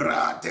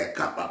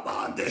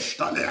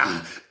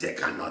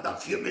 Take another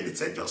few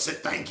minutes and just say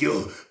thank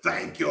you,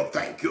 thank you,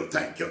 thank you,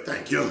 thank you,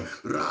 thank you.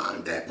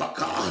 Rande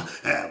baka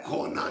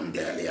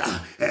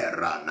konandelia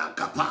erana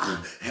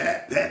kapa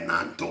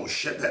penanto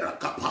shebera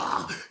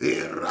kapa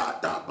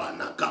irada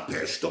bana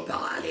kapesto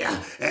palia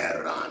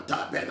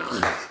eranta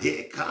bena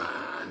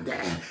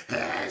ikande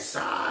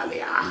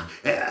esalia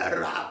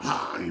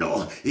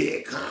erapando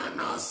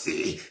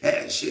ikanasi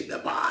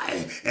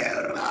eshidabai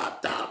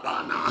erata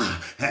bana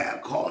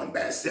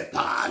ekonbese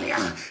palia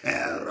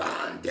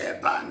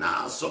erande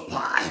bana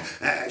sopai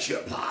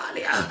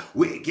eshipalia.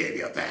 We give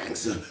you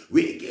thanks,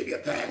 we give you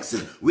thanks,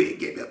 we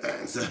give you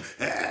thanks.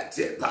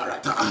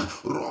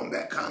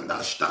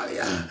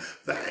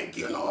 Thank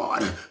you,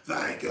 Lord.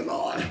 Thank you,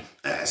 Lord.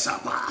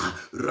 Esapa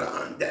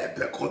rande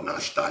pekona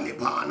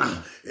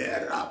stalibana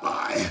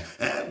erabai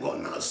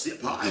egona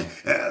sipai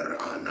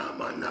erana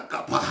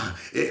manakapa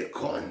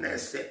ekone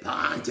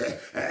sepante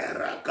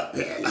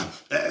erakapela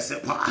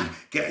esepai.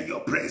 Can you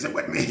praise it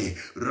with me?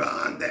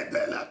 Rande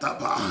bela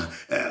tapa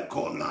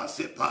ekona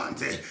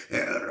sepante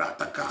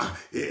erataka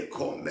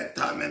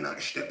ekometa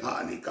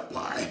menashtepali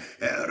kapai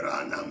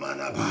erana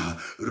manaba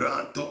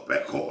ranto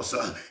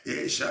pekosa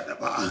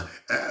ishadaba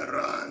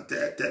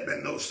erante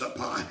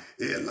tebenosapa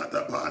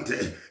elatapante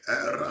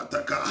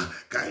erataka.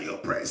 Can you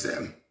praise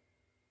him?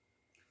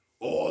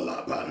 Oh,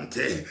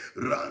 Labante,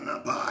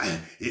 Ranabai,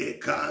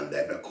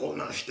 Ekande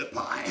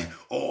Bekonashtepai.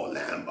 Oh,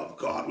 Lamb of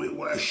God, we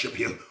worship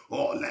you.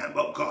 Oh, Lamb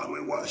of God, we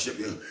worship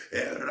you.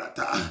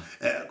 Erata,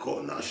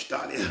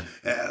 Ekonashtalia,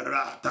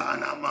 Erata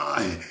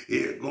Namai,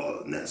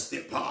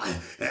 Egonestepai,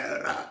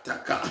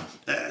 Erataka,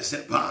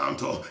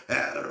 Esepanto,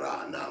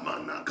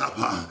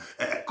 Eranamanakapa,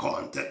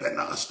 Ekonte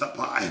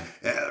Benastapai,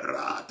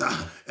 Erata,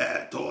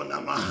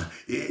 Etonama,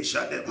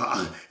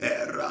 Ishadepa,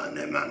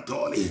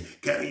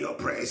 Eranemantoli. Can you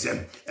praise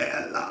him?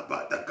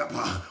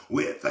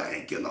 We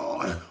thank you,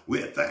 Lord.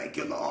 We thank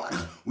you, Lord.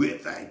 We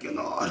thank you,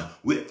 Lord.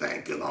 We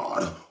thank you,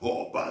 Lord.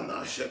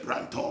 Obana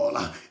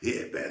Sheprantola,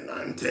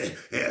 Ebenante,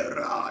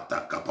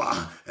 Erata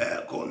Kapa,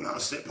 Ekona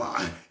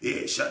Sepa,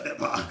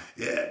 Eshadepa,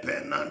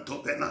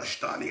 Ebenanto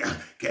Benastalia.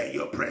 Can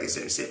you praise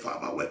him? Say,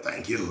 Father, we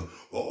thank you.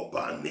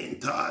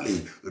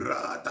 Obanintali,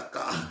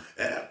 Rataka,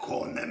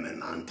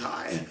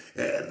 Ekonemenantai,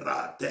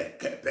 Erate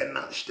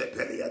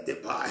Kepenastepelia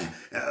Depai,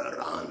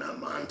 Erana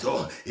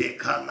Manto,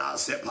 Ekana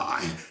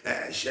Sepai,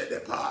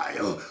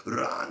 Eshedepayo,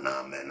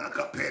 Rana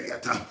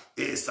Menakapeliata,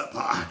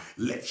 Isapa.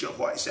 Lift your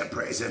voice and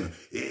praise him.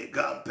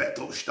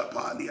 Egampeto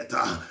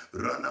Stapaliata,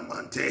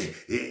 Ranamante,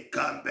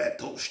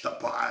 Egampeto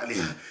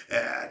Stapalia,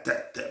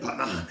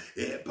 Etetepana,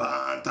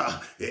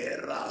 Ebanta,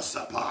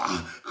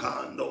 Erasapa,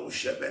 Kando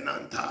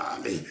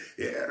Shebenantali,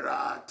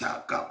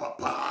 Erata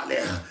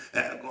Capapalia,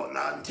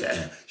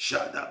 Ergonante,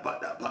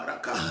 Shadabada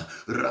Baraka,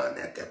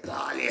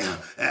 Ranekepalia,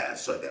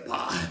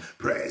 Esodepa.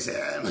 Praise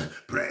him,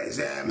 praise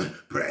him,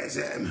 praise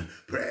him,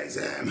 praise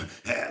him.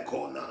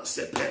 Ekona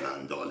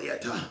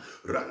sepenandolieta,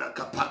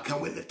 Ranakapa. Can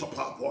we lift up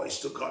our voice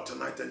to God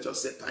tonight and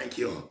just say thank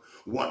you?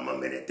 One more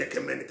minute, take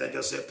a minute and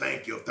just say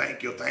thank you,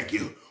 thank you, thank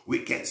you. We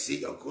can see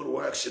your good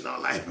works in our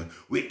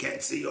life. We can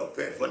see your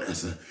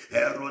faithfulness.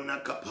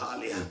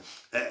 Eronakapalia,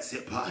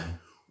 Esepai.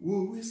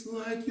 Who is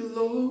like you,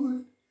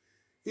 Lord,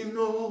 in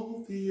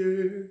all the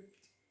earth?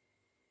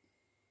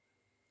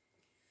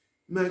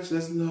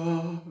 Matchless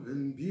love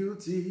and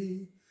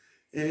beauty,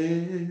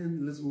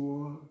 endless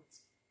words.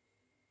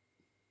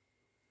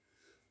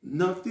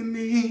 Nothing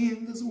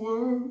in this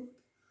world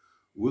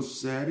will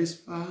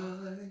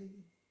satisfy.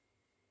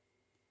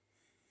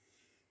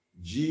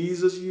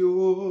 Jesus,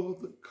 you're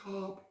the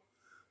cup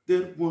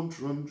that won't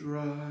run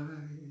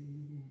dry.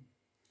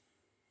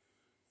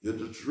 You're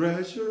the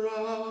treasure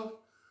of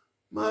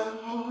my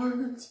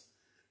heart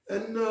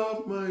and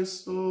of my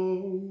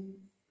soul.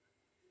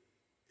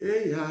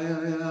 Hey, yeah,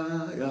 yeah,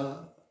 yeah, yeah.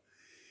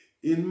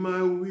 In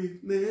my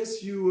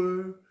weakness you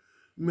were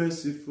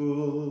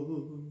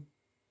merciful.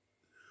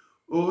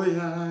 Oh,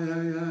 yeah,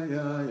 yeah, yeah,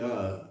 yeah,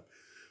 yeah.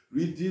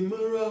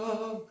 Redeemer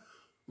of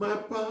my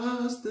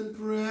past and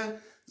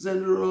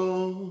present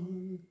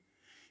wrong.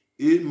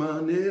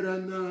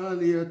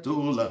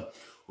 Imaneraniatola,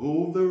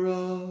 holder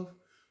of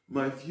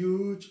my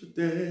future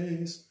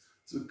days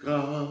to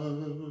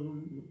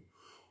come.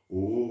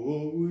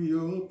 Oh,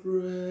 your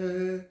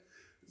presence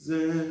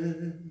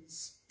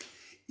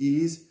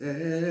is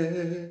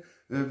heaven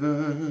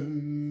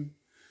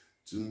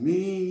to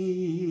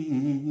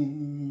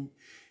me.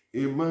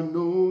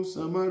 Emmanuel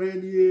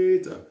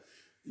Samarenieta,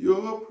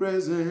 your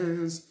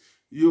presence,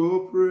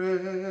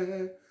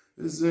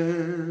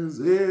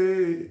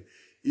 hey,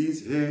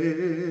 is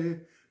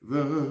heaven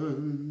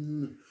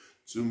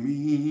to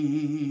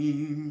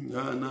me.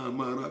 Ana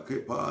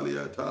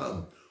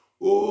Marakepaliata.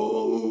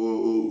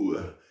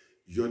 Oh,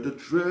 you're the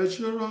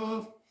treasure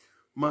of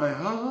my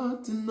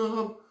heart and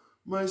of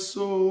my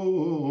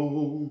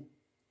soul.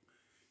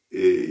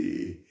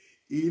 Hey,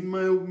 in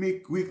my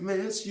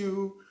weakness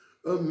you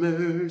are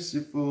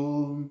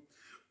merciful.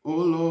 Oh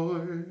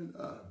Lord,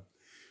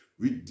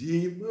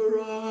 Redeemer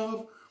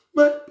of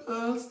my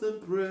past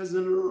and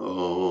present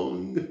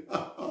wrong.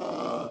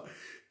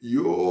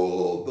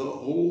 You're the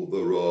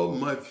holder of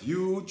my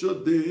future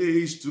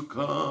days to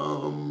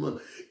come.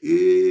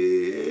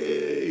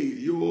 Hey,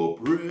 your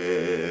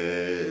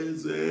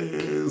presence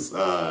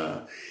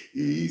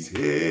is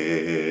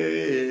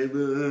heaven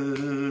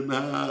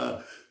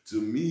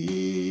to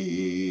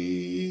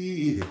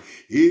me.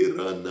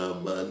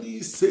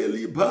 Iranamani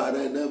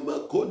selibarana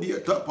makodia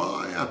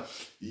tapaya.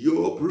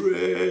 Your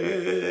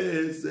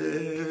presence,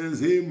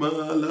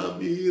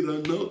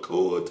 Himalamira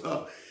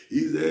Nakota,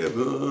 is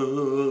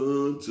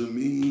heaven to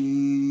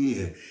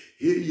me.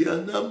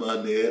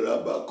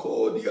 Hiyanamanera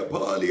bakodia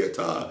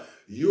paliata.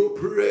 Your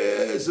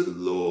presence,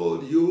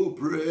 Lord, your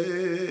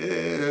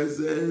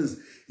presence.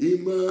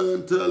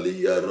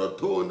 Imantalia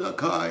rotona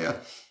kaya.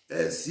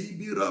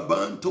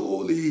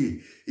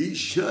 Esibirabantoli,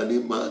 Ishani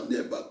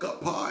mande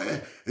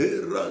bakapai,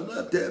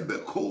 Irana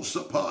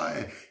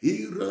debekosapai,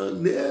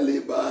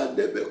 Iraneli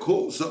bande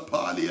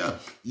bekosapalia.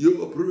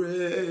 Your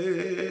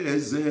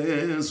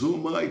presence, oh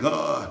my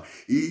God,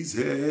 is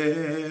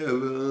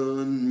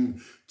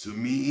heaven to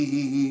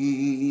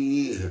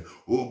me.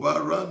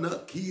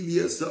 Obarana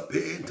kilia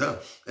sapenta,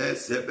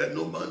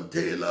 Esebeno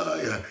mantela,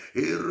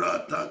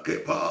 Irata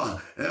kepa,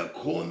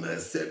 Ekone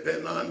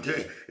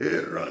sepenante,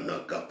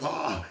 Irana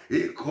kapa,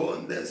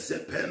 Ikone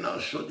sepena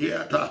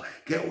shodiata.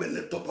 Can we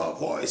lift up our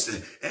voice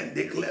and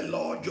declare,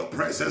 Lord, your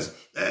presence?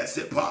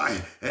 Esepai,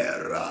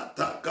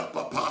 Erata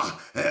kapapa,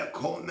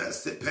 Ekone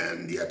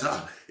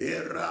sependiata,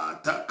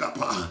 Irata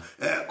kapa,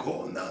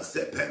 Ekona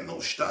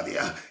sepeno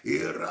stadia,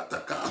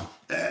 Irataka,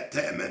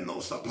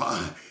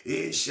 Etemenosapa,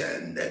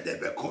 Ishende de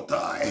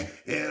Bekotai,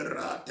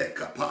 Erate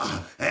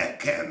kapa,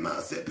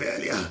 Ekema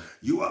sepelia.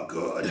 You are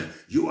good,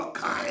 you are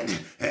kind,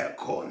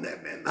 Ekone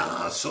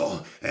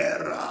menaso,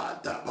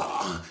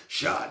 Erataba,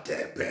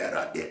 Shate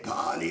pera de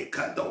pali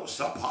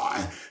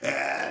kadosapai,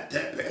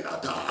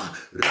 Etepelata,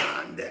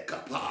 Rande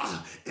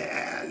kapa,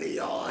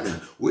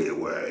 Elion. We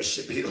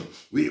worship you,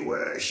 we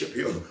worship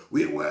you,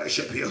 we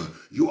worship you.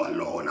 You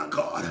alone are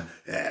God.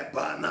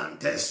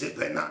 Ebanante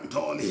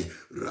sipenantoli,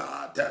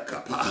 Rata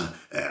kapa,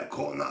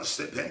 Ekona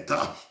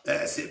sipenta,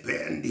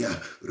 Esipendia,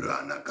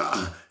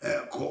 Ranaka,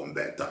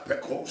 Ekombeta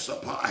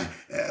pekosapai,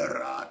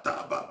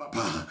 Erata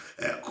babapa,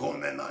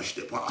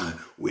 Ekomenashtipa.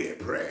 We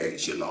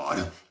praise you,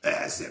 Lord.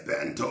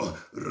 Esibento,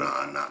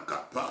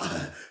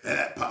 Ranakapa,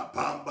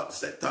 Epapamba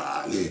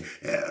setali,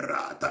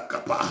 Erata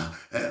kapa,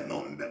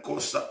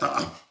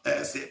 Enombekosata,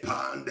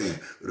 Esipande,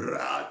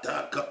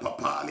 Rata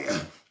kapapalia.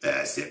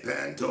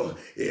 Esipento,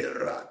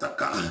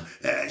 Irataka,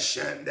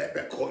 Eshende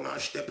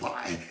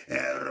Bekonashtepai,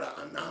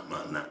 Erana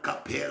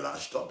Manakapela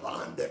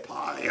Stopande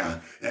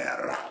Palia,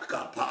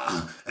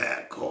 Erakapa,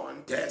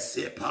 Econte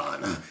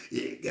Sipana,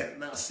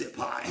 Igena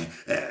Sipai,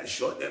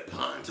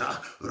 Eshodepanta,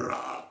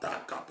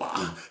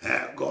 Ratakapa,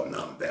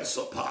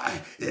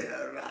 Egonambesopai,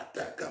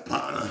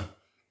 Eratakapana.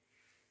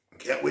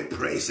 Can we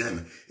praise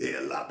him?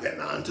 Ela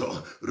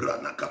penanto,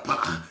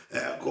 ranakapa,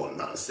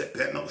 egonan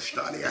sepeno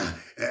stalia,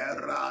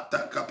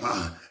 erata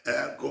kapa,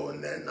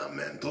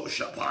 egonenamento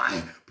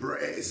shapai.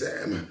 Praise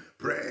him,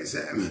 praise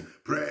him,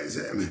 praise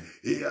him.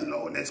 He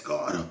alone is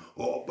God.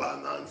 O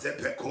bananze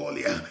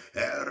pecolia,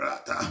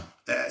 erata,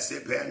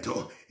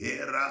 esipento,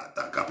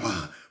 erata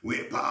kapa.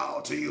 We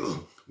bow to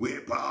you. We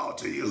bow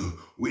to you.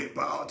 We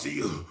bow to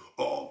you.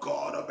 Oh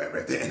God of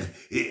everything.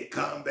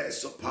 Ikambe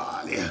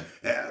sopalia.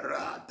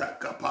 Erata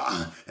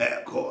kapa.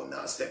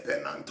 Ekona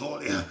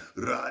sepenantolia.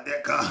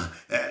 Radeka.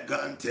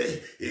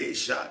 Egante.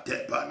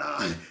 Ishate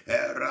panai.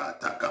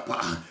 Erata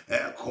kapa.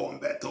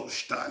 Ekombeto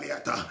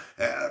staliata.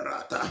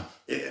 Erata.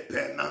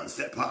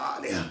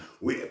 Epenansepalia.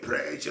 We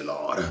praise you,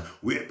 Lord.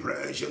 We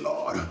praise you,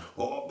 Lord.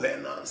 Oh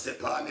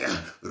penansepalia.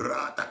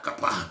 Rata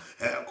kapa.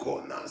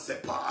 Ekona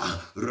sepa.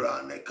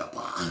 Rane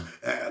kapa.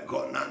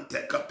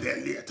 Egonante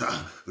kapelieta.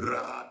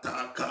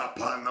 Rata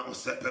kapana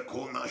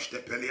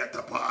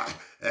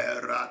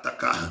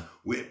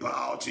We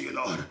bow to you,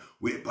 Lord.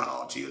 We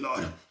bow to you,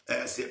 Lord.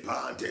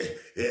 Esipante,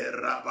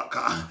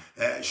 Erabaka,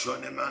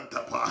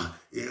 Eshonemantapa,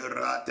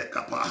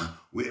 Iratekapa.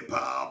 We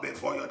bow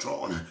before your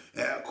throne.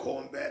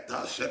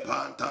 Ekombeta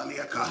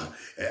Sepantaliaka,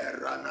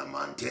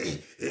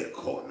 Eranamante,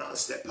 Ekona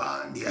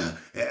Sepandia,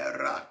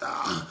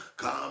 Erata,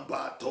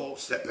 Kambato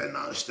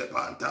Sepenan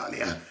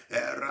Stepantalia,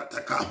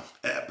 Erataka,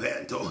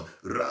 Ebento,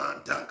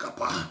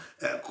 Rantakapa,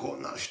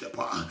 Ekona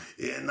Stepa,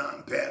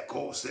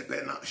 Inampeko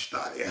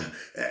Sepenastalia,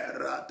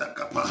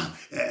 Eratakapa,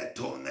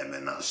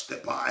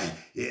 Etonemenastepai,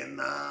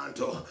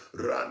 Inanto,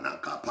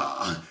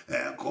 Ranakapa,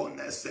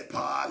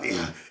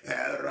 Ekonesepalia,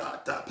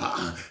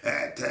 Eratapa,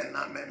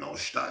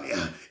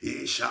 Etenamenostalia,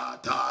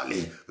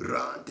 Ishatali,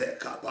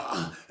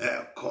 Rantekapa,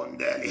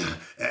 Ekondelia,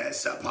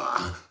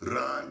 Esapa,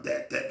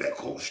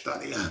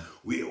 Randetebekostalia.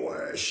 We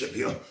worship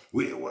you,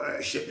 we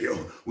worship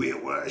you, we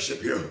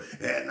worship you.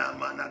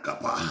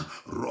 Enamanakapa,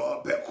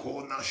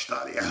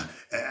 Robekonastalia,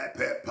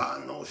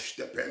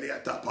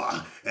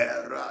 Epepanostepeliatapa,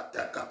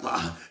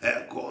 Eratakapa,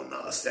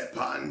 Egona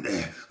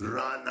Sepande,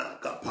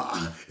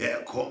 Ranakapa,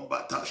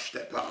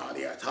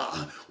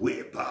 Ekombatastepaliata.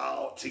 We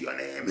bow to your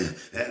name,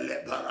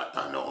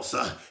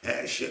 Elebaratanosa,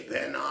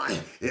 Eshipenai,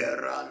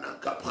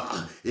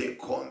 Eranakapa,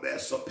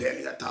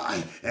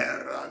 Ekombesopeliatai,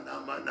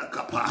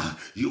 Eranamanakapa.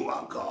 You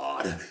are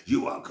God,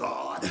 you are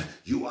God,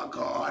 you are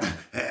God.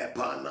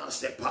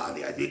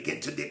 Epanasepalia, begin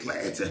to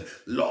declare it.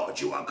 Lord,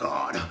 you are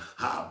God.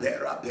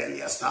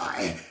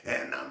 Haberabeliasai,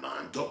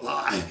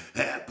 Enamantopai,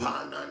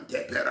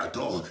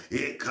 Epananteperato,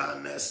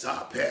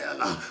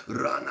 Ikanesapela,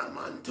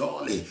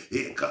 Ranamantoli,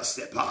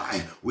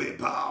 Ikasepai. We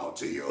bow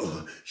to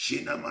you.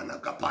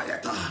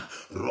 Shinamanakapayata,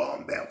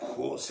 Rombe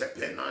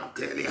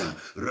Kosepenantelia,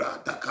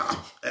 Rataka,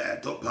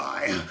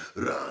 Etopai,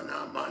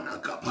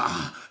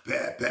 Ranamanakapa,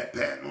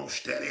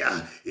 Pepepenustelia,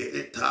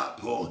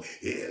 Itapo,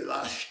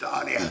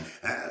 Ilastalia,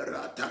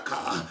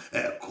 Rataka,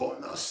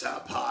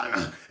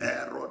 Ekonasapana,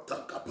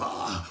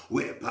 Erotakapa.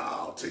 We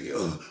bow to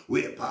you.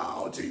 We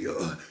bow to you.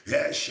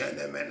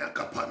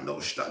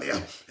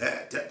 Eshenemenakapandostalia,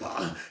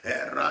 Etepa,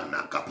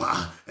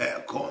 Eranakapa,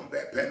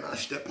 Ekombe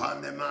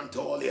Penastepane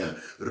Mantolia,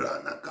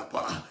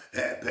 Ranakapa,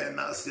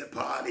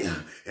 Epenasepalia,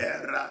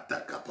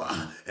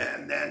 Eratakapa,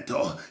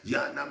 Enento,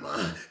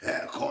 Yanama,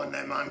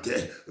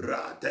 Ekonemante,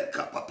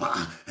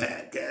 Ratekapapa,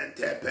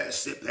 Egente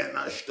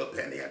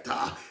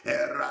Pesipenastopeniata,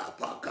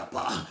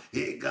 Erapakapa,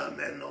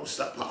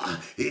 Igamenosapa,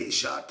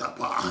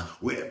 Ishatapa.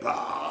 We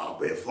bow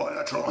before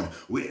your throne.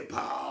 We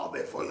bow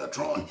before your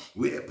throne.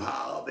 We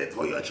bow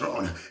before your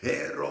throne.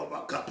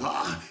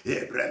 Erobakapa,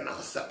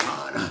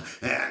 Ebrenasapana,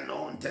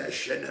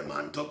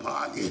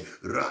 Anonteshenemantopali,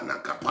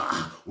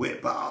 Ranakapa. We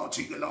bow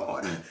to you,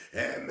 Lord.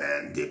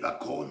 Amen.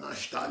 Dibakona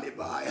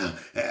Stalibaya,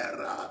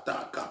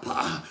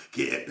 Eratakapa,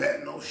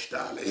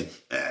 Kipenostali,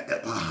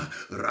 Edepa,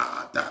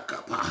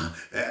 Ratakapa,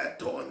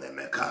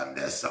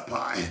 Etonemekande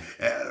Sapai,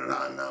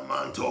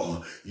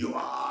 Eranamanto. You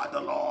are the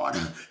Lord.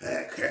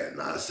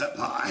 Ekena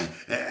Sapai,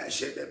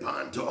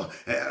 Eshedepanto,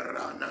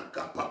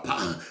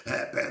 Eranakapapa,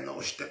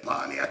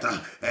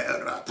 Epenostepaliata,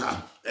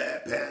 Erata,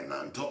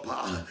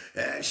 Epenantopa,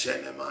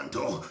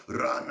 Eshenemanto,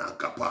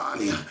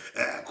 Ranakapalia,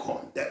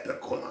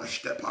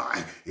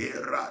 Ekontepekonastepai,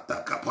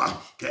 Iratakapa.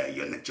 Can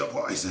you lift your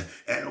voice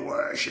and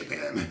worship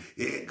him?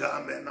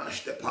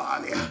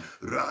 Igamenastepalia,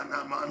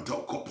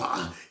 Ranamanto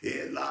Kopa,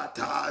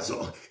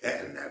 Ilatazo,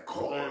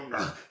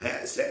 Enekonda,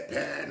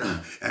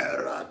 Esepena,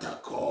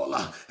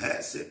 Eratakola,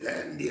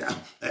 Esependia,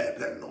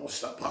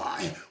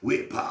 Epenosapai.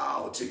 We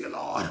bow to you,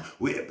 Lord.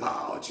 We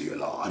bow to you,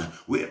 Lord.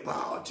 We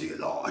bow to you,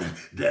 Lord.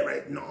 There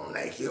is none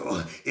like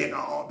you in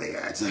all the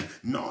earth,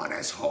 none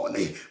as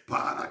holy,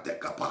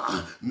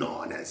 Paratekapa,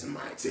 none as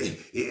mighty,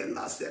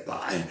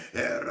 Ilasepai,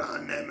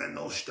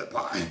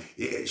 Eranemenostepai,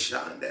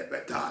 Ishande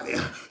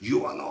Betalia.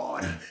 You are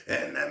Lord,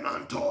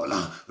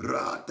 Enemantola,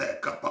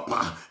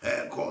 Ratekapapa,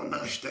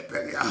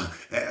 Ekonashtepelia,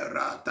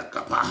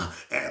 Eratakapa,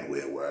 and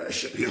we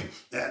worship you,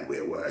 and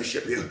we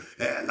worship you,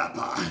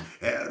 Elapa,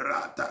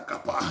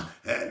 Eratakapa,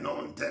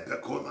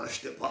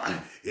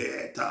 Enontepekonastepai,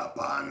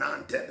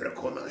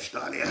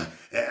 Etapanantepekonastalia,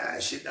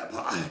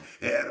 Eshidapai,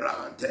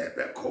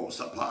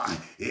 Erantepekosapai,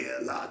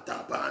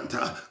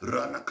 Elatabanta,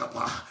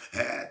 Ranakapa,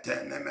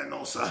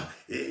 Etenemenosa,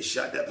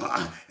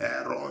 Ishadepai,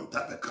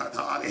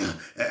 Erontapekatalia,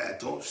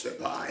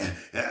 Etosepai,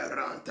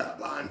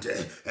 Erantabante,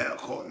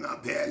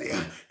 Ekonapelia.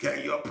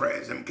 Can you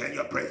praise him? Can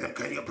you praise him?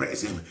 Can you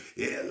praise him?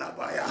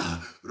 Elabaya,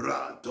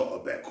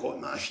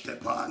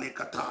 Rantobekonastepali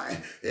Katai,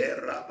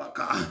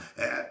 Erabaka,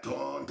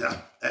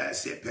 Etonda,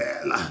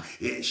 Esipela,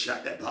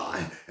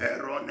 Ishadepai,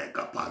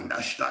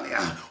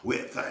 Eronekapandashtalia. We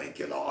thank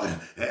you, Lord.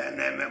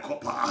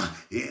 Enemekopa,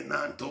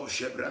 Inanto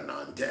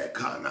Shebranante,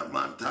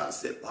 Kanamanta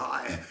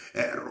Sepai,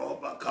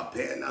 Eroba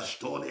Capela,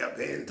 Stolia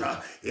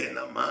Benta,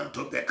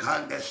 Inamanto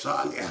Becande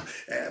Salia,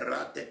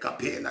 Erate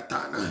Capela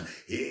Tana,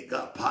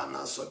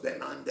 Igapana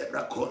sobenande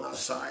brakona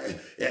sai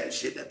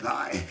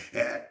shidepai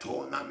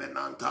tona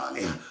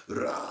menantali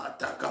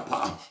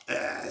ratakapa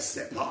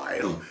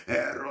sepayo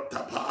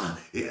rotapa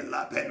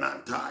la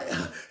penantaya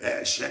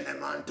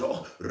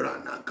shenemanto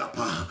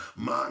ranakapa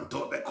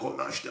manto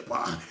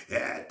bekonashtepa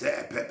te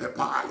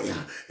pepepalia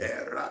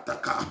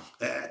rataka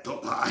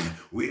topai.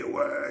 We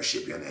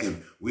worship your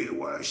name. We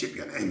worship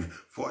your name,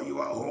 for you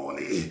are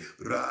holy.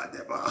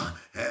 Radeba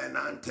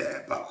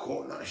enante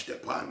bakona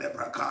shtepane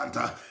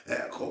brakanta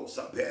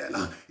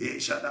kosapela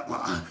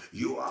ishadaba.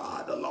 You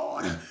are the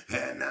Lord.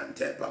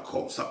 Enante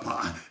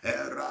bakosapa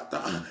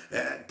erata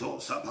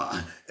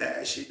etosapa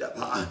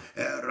eshidaba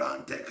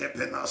erante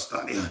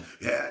kepenastalia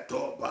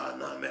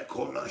etobana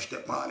mekona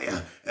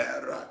shtepalia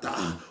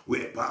erata.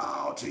 We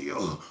bow to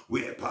you.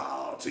 We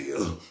bow to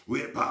you.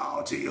 We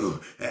bow to you.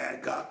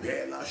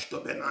 Egapela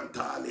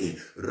stobenantali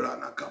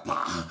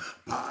ranakapa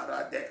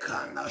para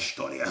dekana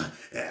storia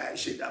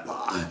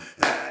eshidaba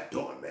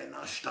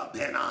domena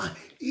stapena.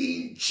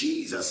 In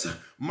Jesus'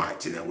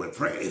 mighty name we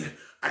pray.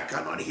 I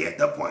cannot hear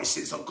the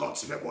voices of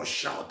God's people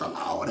shout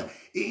aloud.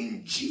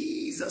 In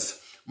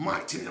Jesus'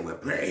 mighty name we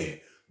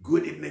pray.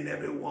 Good evening,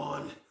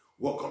 everyone.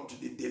 Welcome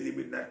to the Daily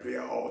Midnight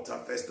Prayer Altar.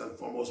 First and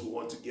foremost, we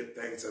want to give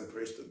thanks and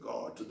praise to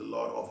God, to the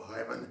Lord of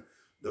heaven,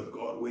 the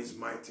God who is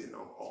mighty and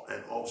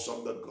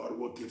awesome, the God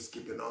who keeps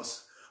keeping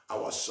us,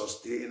 our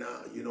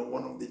sustainer. You know,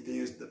 one of the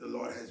things that the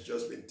Lord has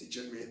just been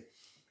teaching me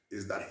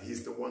is that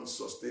He's the one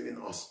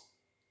sustaining us.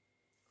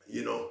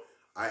 You know,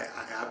 I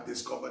have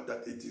discovered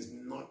that it is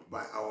not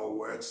by our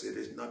works, it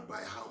is not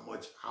by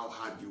how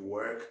hard you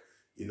work.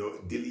 You know,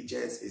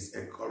 diligence is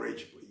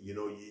encouraged. You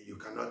know, you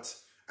cannot,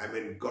 I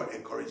mean, God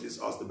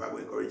encourages us, the Bible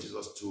encourages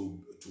us to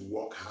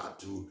work hard,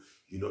 to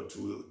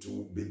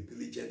be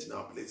diligent in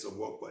our place of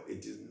work, but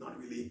it is not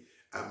really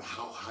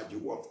how hard you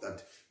work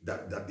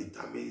that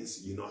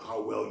determines, you know,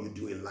 how well you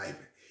do in life.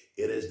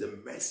 It is the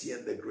mercy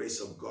and the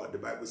grace of God. The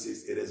Bible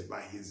says it is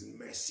by His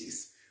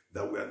mercies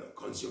that we are not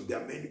consumed.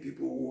 There are many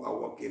people who are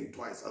working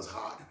twice as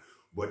hard,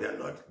 but they're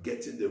not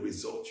getting the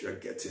results you're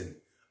getting.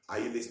 Are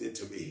you listening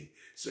to me?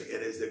 So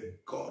it is the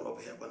God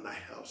of heaven that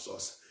helps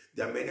us.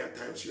 There are many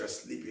times you are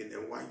sleeping,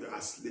 and while you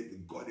are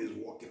sleeping, God is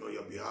working on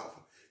your behalf.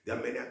 There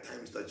are many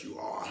times that you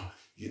are,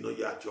 you know,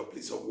 you're at your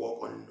place of work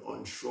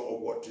unsure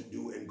of what to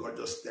do, and God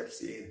just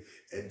steps in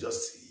and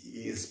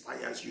He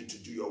inspires you to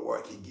do your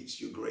work. He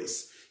gives you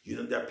grace. You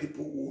know, there are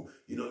people who,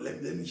 you know,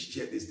 let me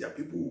share this. There are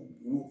people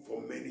who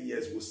for many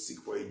years will seek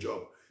for a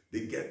job.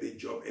 They get the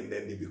job and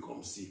then they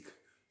become sick.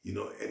 You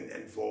know,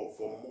 and for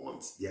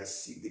months they are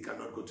sick. They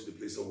cannot go to the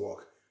place of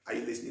work. Are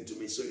you listening to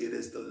me? So it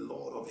is the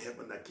Lord of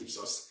heaven that keeps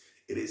us.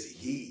 It is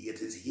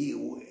He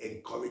who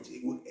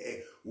encourages,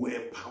 who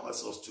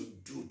empowers us to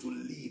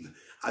live.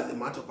 As a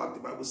matter of fact, the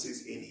Bible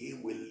says, in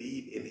Him we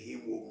live, in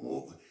Him we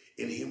move,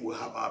 in Him we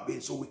have our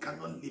being. So we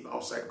cannot live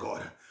outside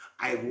God.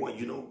 I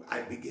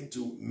begin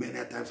to,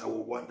 many times I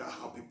will wonder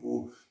how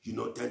people, you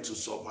know, tend to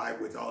survive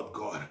without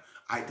God.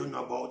 I don't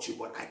know about you,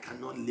 but I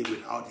cannot live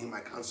without Him. I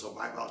can't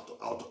survive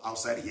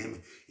outside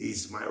Him.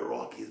 He's my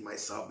rock. He's my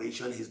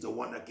salvation. He's the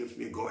one that keeps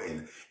me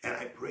going. And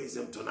I praise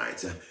Him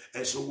tonight.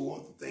 And so we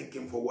want to thank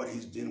Him for what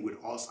He's doing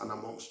with us and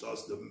amongst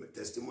us. The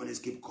testimonies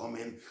keep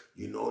coming,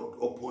 you know,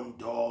 open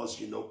doors,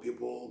 you know,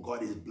 people,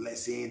 God is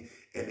blessing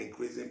and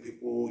increasing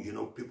people, you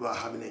know, people are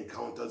having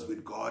encounters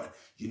with God.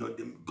 You know,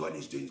 God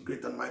is doing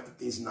great and mighty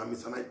things in our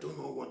midst, and I don't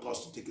want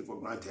us to take it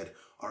for granted.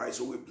 All right,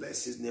 so we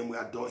bless His name. We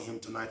adore Him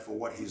tonight for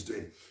what He's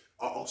doing.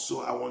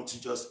 Also, I want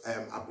to just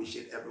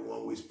appreciate everyone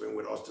who is praying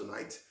with us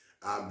tonight.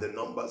 The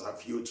numbers are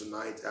few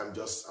tonight.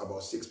 Just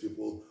about 6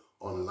 people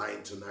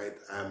online tonight.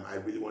 I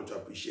really want to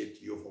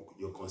appreciate you for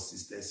your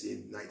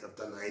consistency night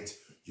after night.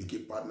 You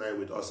keep partnering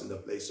with us in the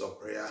place of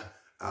prayer.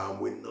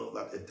 We know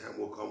that a time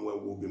will come where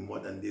we'll be more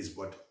than this,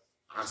 but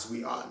as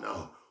we are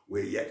now,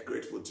 we're yet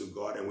grateful to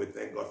God, and we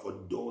thank God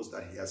for those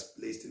that He has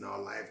placed in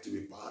our life to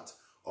be part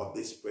of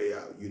this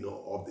prayer, you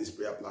know, of this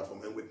prayer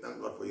platform. And we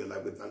thank God for your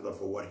life. We thank God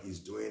for what He's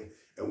doing.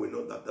 And we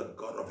know that the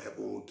God of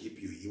heaven will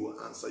keep you. He will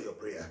answer your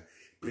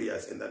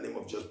prayers in the name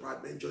of Jesus.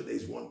 Peradventure, there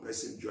is one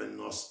person joining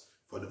us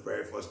for the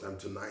very first time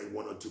tonight.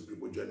 1 or 2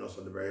 people joining us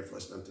for the very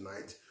first time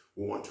tonight.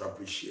 We want to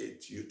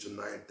appreciate you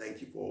tonight.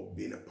 Thank you for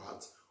being a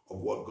part of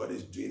what God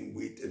is doing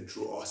with and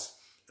through us.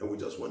 And we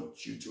just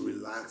want you to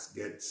relax,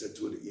 get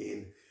settled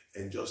in,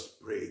 and just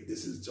pray.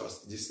 This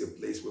is a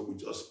place where we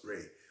just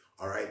pray.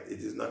 All right. It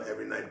is not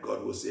every night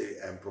God will say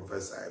and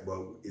prophesy, but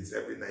it's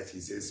every night He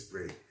says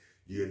pray.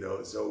 You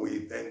know, so we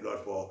thank God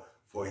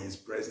for His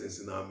presence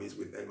in our midst.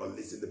 We thank God.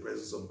 Listen, the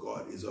presence of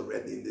God is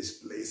already in this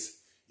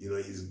place. You know,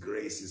 His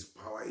grace, His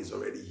power is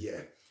already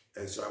here.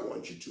 And so I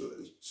want you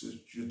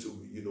to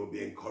you know,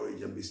 be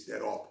encouraged and be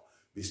stirred up.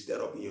 Be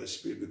stirred up in your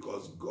spirit,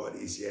 because God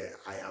is here.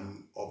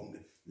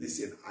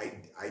 Listen,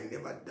 I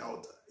never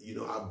doubt, you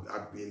know,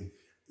 I've been,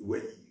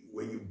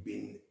 when you've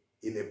been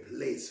in a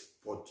place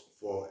for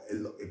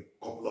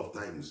a couple of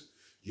times,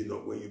 you know,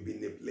 when you've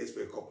been in a place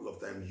for a couple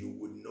of times, you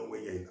would know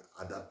when you're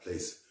at that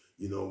place.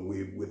 You know,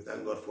 we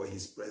thank God for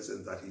His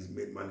presence that He's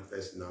made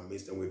manifest in our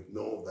midst, and we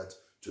know that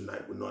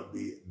tonight will not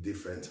be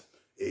different.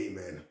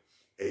 Amen.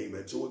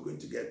 Amen. So we're going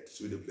to get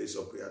to the place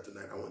of prayer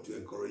tonight. I want to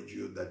encourage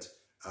you that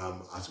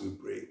as we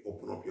pray,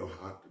 open up your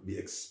heart, be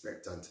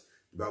expectant.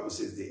 The Bible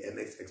says the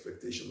earnest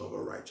expectation of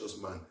a righteous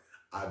man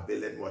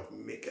availeth what?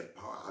 Maketh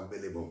power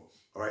available.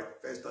 All right.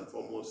 First and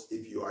foremost,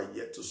 if you are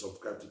yet to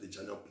subscribe to the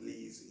channel,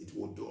 please, it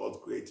will do us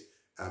great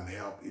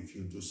help if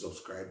you do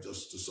subscribe,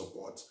 just to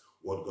support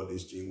what God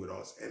is doing with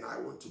us. And I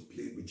want to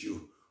plead with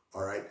you.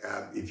 All right.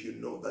 If you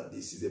know that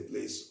this is a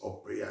place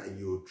of prayer and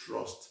you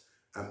trust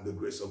the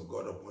grace of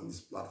God upon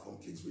this platform,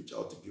 please reach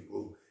out to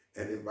people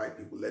and invite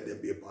people. Let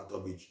them be a part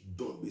of it.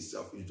 Don't be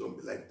selfish. Don't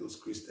be like those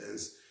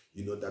Christians,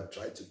 that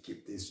try to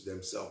keep things to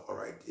themselves. All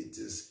right.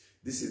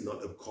 This is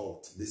not a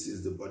cult. This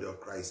is the body of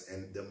Christ.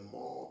 And the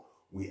more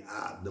we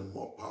are, the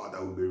more power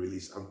that will be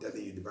released. I'm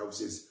telling you, the Bible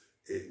says,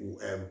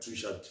 two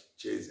shall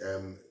chase,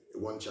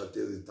 one shall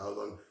chase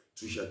 1,000,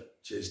 two shall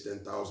chase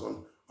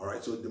 10,000. All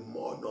right. So the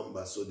more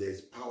numbers, so there's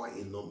power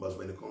in numbers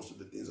when it comes to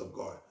the things of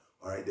God.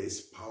 All right, there's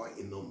power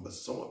in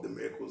numbers. Some of the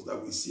miracles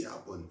that we see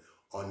happen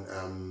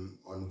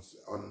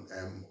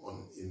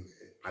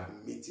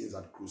at meetings,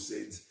 at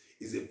crusades,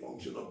 is a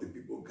function of the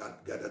people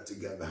gathered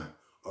together.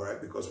 All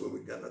right, because when we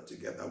gather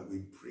together,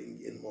 we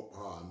bring in more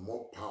power,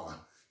 more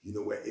power.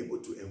 We're able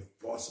to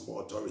enforce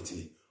more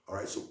authority. All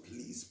right, so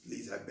please,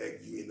 I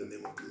beg you in the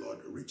name of the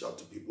Lord, reach out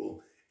to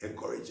people,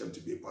 encourage them to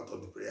be a part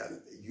of the prayer.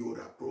 You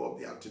would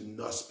probably have to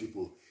nurse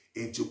people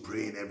into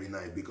praying every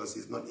night, because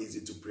it's not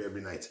easy to pray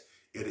every night.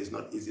 It is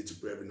not easy to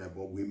pray every night,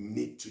 but we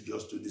need to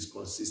just do this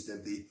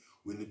consistently.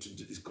 We need to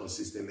do this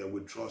consistently, and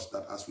we trust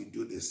that as we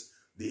do this,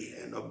 the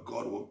hand of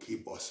God will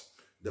keep us.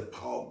 The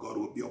power of God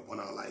will be upon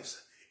our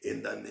lives.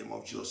 In the name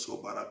of Jesus,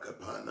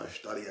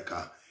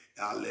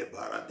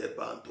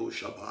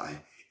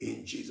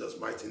 in Jesus'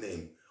 mighty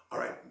name. All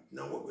right,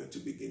 now we're going to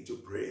begin to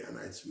pray, and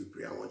as we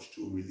pray, I want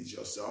you to release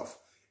yourself.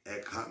 I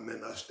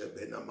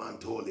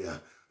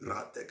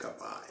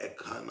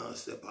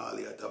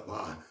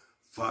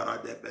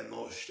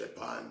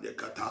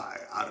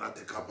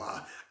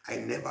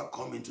never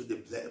come into the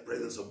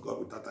presence of God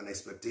without an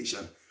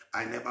expectation.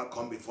 I never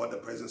come before the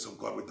presence of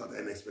God without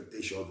an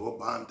expectation.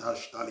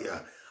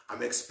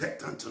 I'm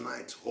expectant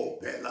tonight. I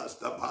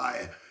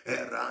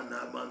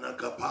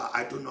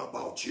don't know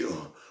about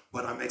you,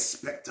 but I'm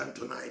expectant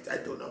tonight. I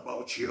don't know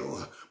about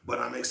you, but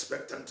I'm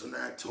expectant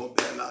tonight.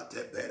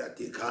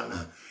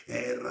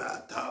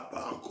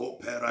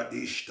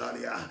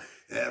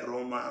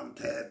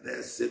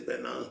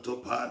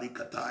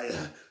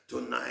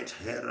 Tonight,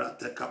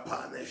 Herate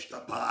Kapane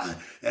Stapa,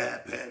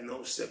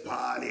 Epeno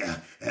Sepalia,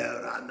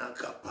 Erana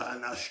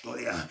Kapana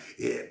Storia,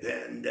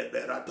 Eben de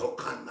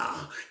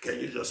Beratokana. Can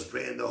you just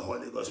pray in the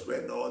Holy Ghost? Pray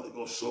in the Holy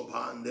Ghost.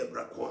 Sopan de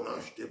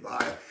Bracona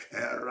Stibai,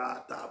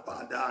 Erata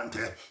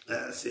Padante,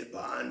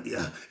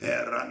 Sipandia,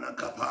 Erana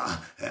Kapa,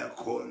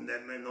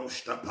 Ekonde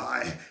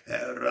Menostapai,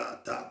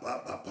 Erata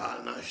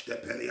Papana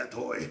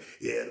Stepeliatoi,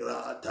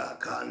 Erata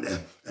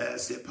Kande,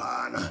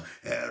 Sipana,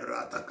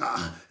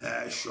 Erataka,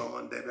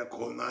 Shon de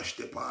Becona.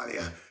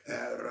 Stepalia,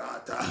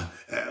 Erata,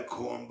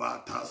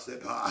 Combata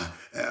Sepa,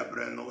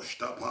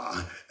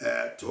 Ebrenostapa,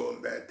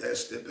 Tombe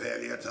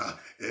Testepeliata,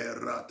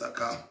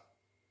 Erataka.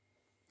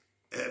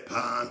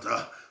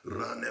 Epanta,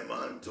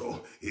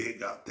 Ranemanto,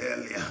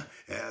 Igatelia,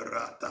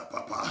 Erata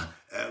Papa,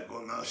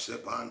 Egonase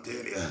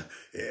Pantelia,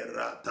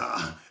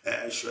 Erata,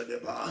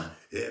 Eshodeba,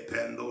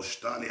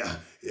 Ependostalia,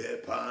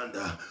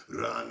 Epanda,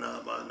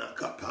 Ranamana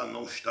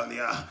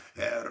Capanostalia,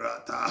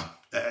 Erata,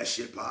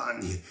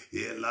 Eshipani,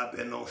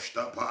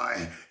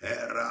 Elabenostapai,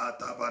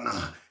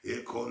 Eratabana,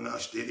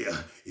 Econastilia,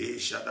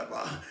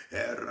 Ishadaba,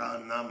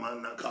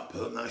 Eranamana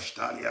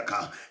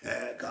Caponastaliaka,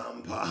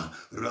 Egampa,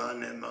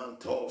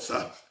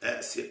 Ranemantosa,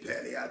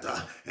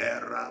 Esipeliata,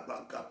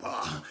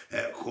 Erabakapa,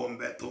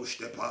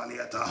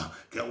 Ecombetostepaliata.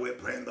 Can we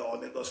pray in the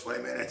Holy Ghost for a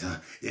minute?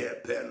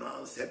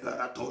 Epenan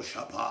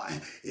separatoshapai,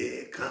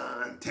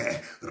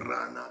 Ekante,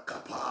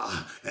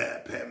 Ranakapa,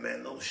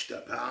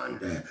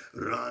 Epemenostepande,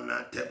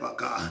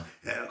 Ranatebaka.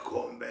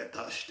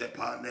 Combeta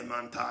Stepane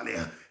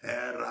Mantalia,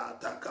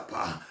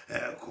 Eratakapa,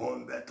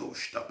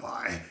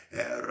 Combetustapai,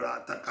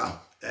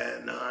 Erataka,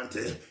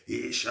 Enante,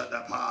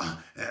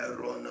 Ishadapa,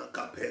 Erona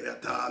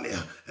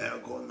Capelatalia,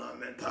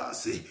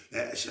 Ergonamentasi,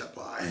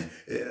 Eshapai,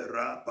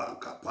 Erapa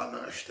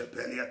Capanaste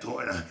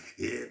Peliatona,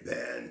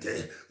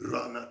 Ebente,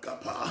 Rona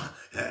Capa,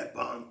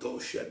 Ebanto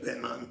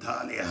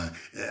Shepenantalia,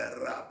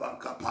 Erapa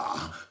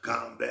Capa,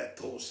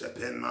 Cambeto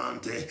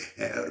Sepenante,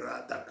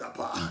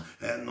 Eratakapa,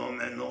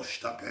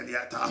 Enomenosta Peliata.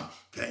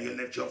 Can you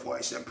lift your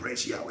voice and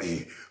praise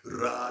Yahweh?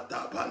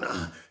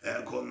 Ratapana,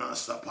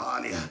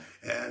 Egonasapalia,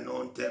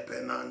 Enonte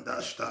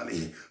Penanda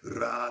Stali,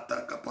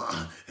 Rata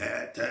Kapa,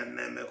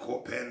 Eteneme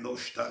Copendo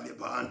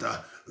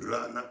Stalibanta,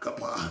 Rana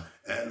Kapa,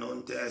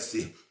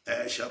 Enontesi,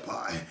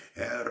 Eshapai,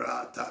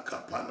 Erata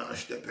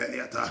Kapanaste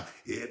Peliata,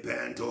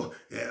 Ebento,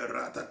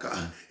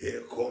 Erataka,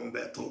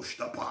 Ecombeto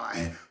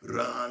Stapai,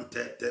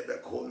 Rante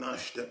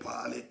Tebeconaste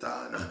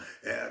Palitana,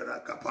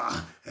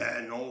 Erakapa,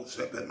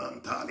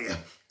 Enosepenantalia,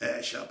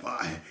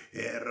 Eshapai,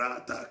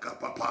 Erata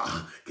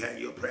Kapapa. Can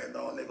you pray the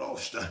Holy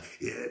Ghost?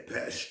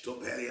 Epesto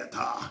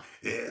Peliata,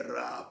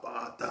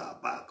 Erapata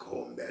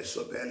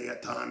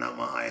sobeliatana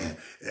mai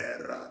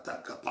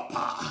erata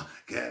kapapa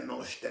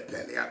kenoste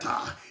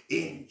peliata.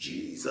 In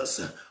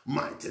Jesus'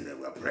 mighty name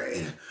we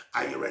pray.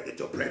 Are you ready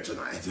to pray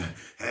tonight?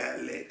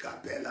 Hele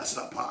kapela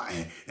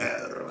sapai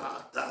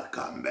erata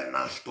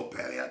kambenasto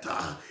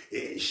peliata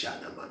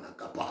ishana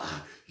manakapa.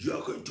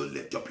 You're going to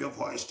lift up your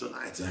voice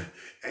tonight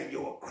and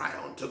you will cry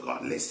unto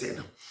God.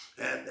 Listen,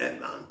 and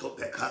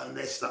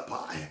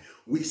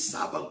we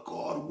serve a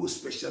God who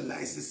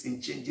specializes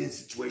in changing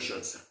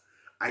situations.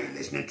 Are you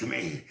listening to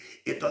me?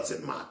 It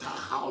doesn't matter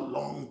how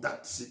long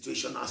that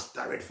situation has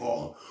tarried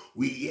for.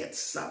 We yet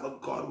serve a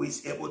God who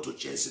is able to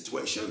change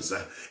situations.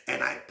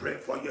 And I pray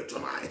for you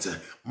tonight.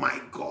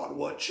 My God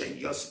will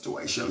change your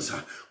situations.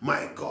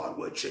 My God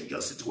will change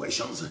your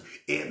situations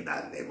in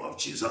the name of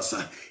Jesus.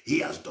 He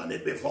has done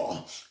it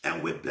before.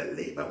 And we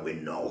believe and we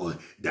know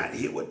that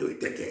he will do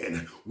it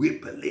again. We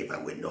believe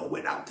and we know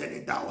without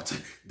any doubt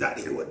that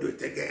he will do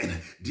it again.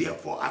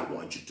 Therefore, I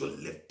want you to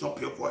lift up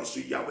your voice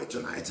to Yahweh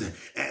tonight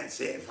and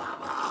say,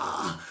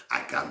 Father,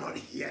 I cannot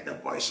hear the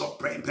voice of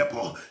praying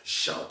people.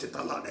 Shout it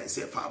aloud and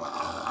say,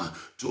 Father,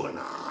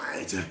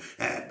 tonight,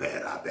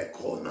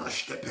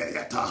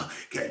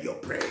 can you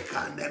pray?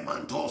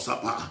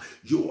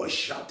 You will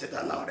shout it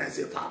aloud and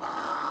say,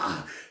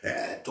 Father.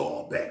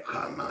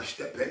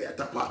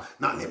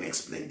 Now let me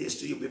explain this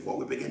to you before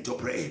we begin to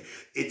pray.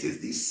 It is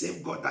the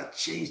same God that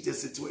changed the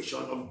situation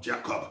of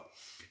Jacob.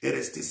 It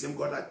is the same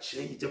God that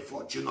changed the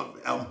fortune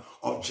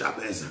of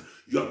Jabez.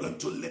 You're going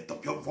to lift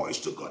up your voice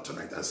to God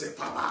tonight and say,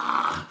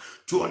 Father,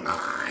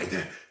 tonight,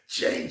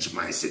 change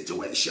my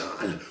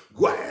situation.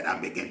 Go ahead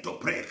and begin to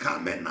pray.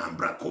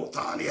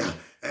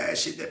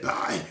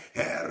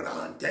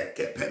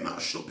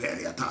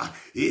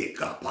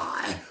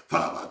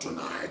 Father,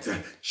 tonight,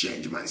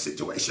 change my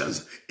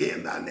situations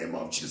in the name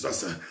of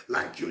Jesus.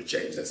 Like you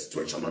changed the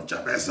situation of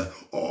Jabez,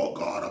 oh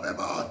God of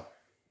heaven.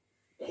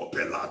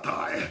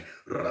 Kopelatai,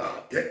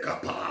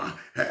 Ratekapa,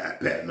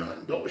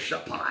 Penando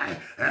Shapai,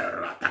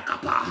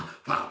 Ratakapa.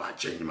 Father,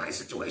 change my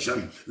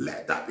situation.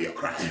 Let that be a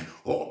cry.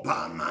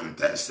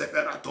 Obanante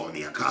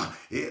Seperatoniaka,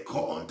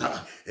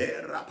 Ekonta,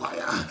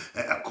 Erapaya,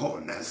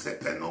 Ekone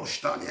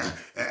Sepenostalia,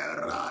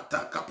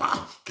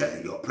 Ratakapa.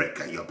 Can you pray?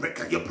 Can you pray?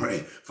 Can you pray?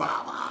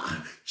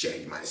 Father,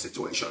 change my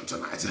situation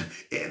tonight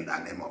in the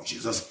name of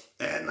Jesus.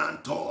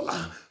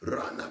 Enantola,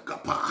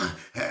 Ranakapa,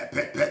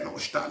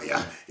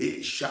 Pepenostalia,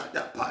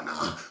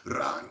 Ishadapana,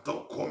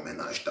 Ranto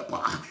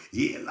Comenastapa,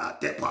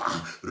 Ilatepa,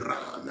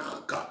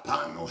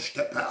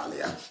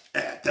 Ranakapanostepalia,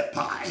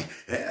 Etepai,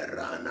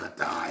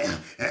 Eranatai,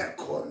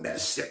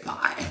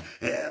 Econesepai,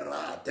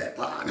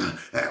 Eratepana,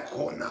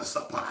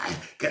 Econasapai.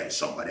 Can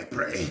somebody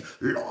pray?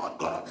 Lord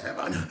God of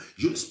heaven,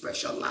 you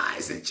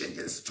specialize in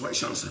changing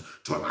situations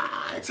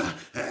tonight.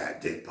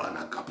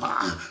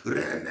 Etepanakapa,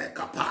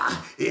 Renekapa,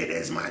 it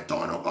is my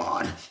turn, oh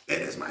God.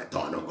 It is my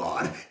turn, oh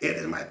God. It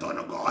is my turn,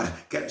 oh God.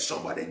 Can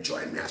somebody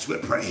join me as we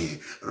pray?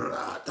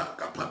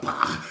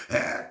 Ratakapapa,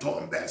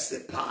 Tombe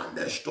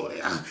Sepande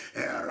Storia,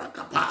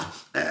 Rakapa,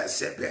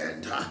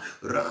 Sepenta,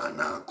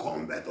 Rana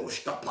Combedo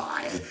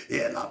Stapai,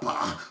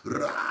 Elapa,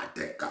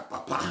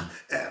 Ratekapapa,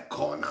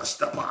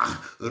 Econastapa,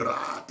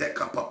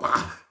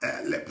 Ratekapapa,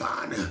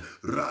 Elepan,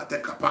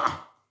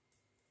 Ratekapa,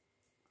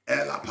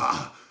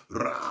 Elapa,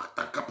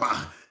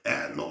 Ratakapa,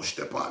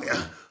 Enostepalia,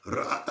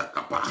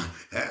 Ratakapa,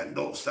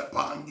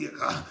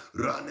 Endosepandica,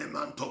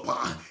 Ranemantopa,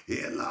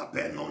 Ela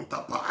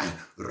Benontapa,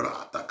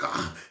 Rataka,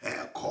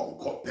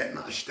 Conco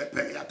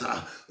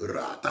Penastepeliata,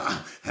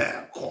 Rata,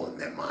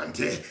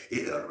 Conemante,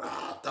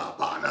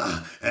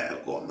 Iratabana,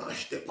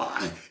 Gonastepa,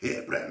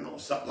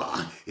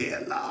 Ebrenosapa,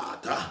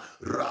 Elata,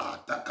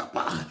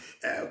 Ratakapa,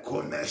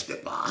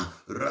 Conestepa,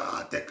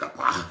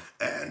 Ratekapa,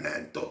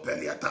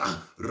 Enentopeliata,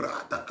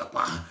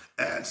 Ratakapa,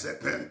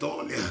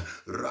 Elsepentolia,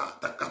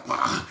 Ratakapa.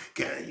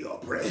 Can you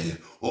pray?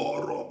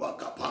 Oroba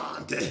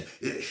Capante,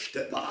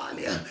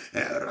 Ishtabalia,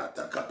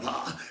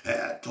 Ratakapa,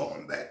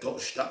 Tombeto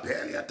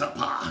Stapelia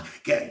Tapa.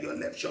 Can you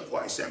lift your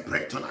voice and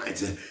pray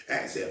tonight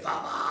and say,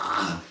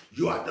 Father,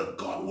 you are the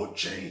God who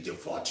changed the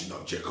fortune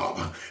of Jacob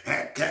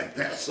and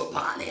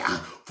Kempesopalia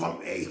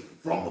from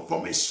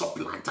a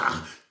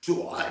supplanter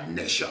to a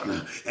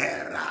nation.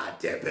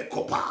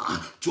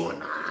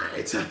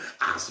 Tonight,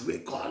 as we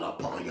call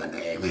upon your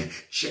name,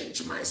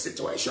 change my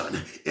situation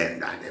in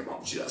the name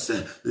of Jesus.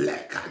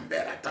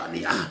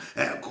 Lekamberatania,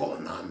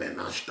 Ekona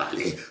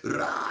Menastali,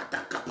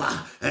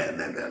 Ratakapa,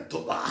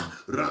 Emementoba,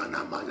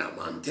 Rana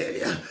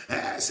Manamantelia,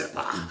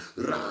 Sepa,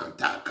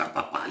 Ranta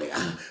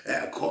Capapalia,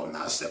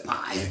 Ekona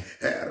Sepai,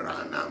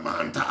 Rana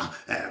Manta,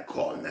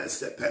 Ekone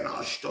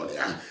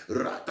Sepenastolia,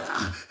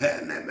 Rata,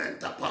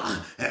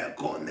 Enementapa,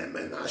 Ekone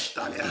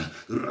Menastalia,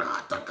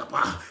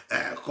 Ratakapa,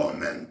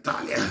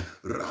 Ekomentalia,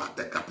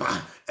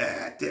 Ratakapa,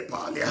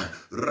 Etepalia,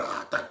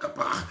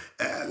 Ratakapa,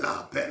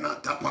 Ela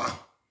Penatapa,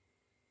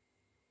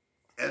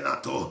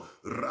 Enato,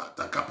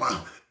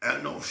 Ratakapa,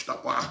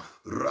 Enostapa,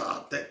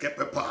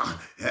 Ratekepepa,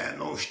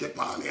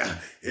 Enostepalia,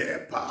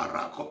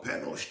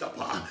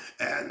 Eparacopenostapa,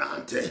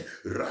 Enante,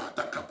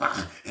 Ratakapa,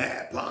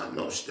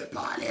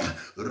 Epanostepalia,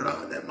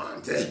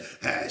 Ranemante,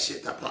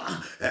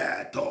 Esitapa,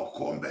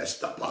 Etocombe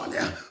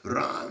Estapalia,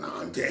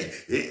 Ranante,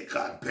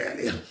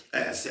 Ekapelia,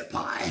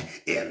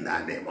 Esepai, in the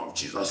name of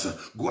Jesus.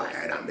 Go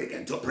ahead and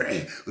begin to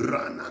pray.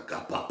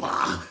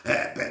 Ranakapapa,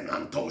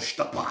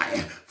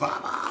 Ebenantoshtapai.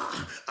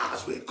 Father,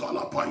 as we call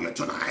upon you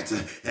tonight,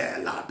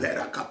 Ela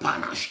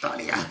Berakapana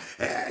Stalia,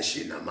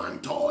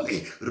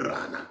 Shinamantoli,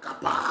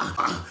 Ranakapa,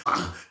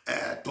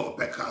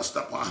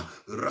 Topekastapa,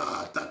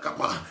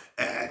 Ratakapa,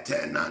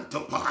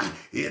 Tenantopai,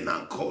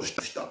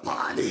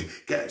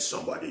 Inankostapali. Can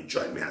somebody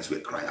join me as we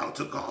cry out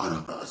to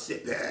God?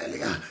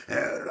 Sibelia,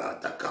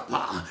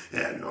 Ratakapa,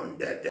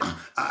 Enonded.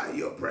 Are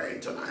you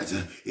praying tonight?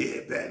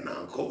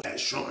 Ibenanko,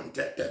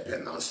 Shonte,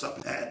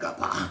 Penasap,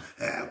 Egapa,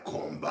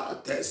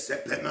 Combate,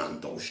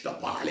 Sepenanto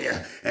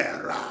Stapalia,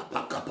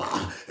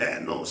 Rapakapa,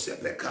 no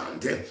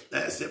Sepecante,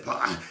 Sepa,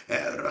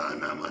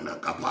 Rana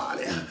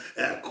Manacapalia,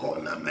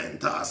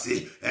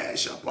 Conamentasi,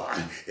 Eshapa,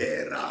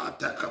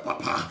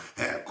 Eratakapa,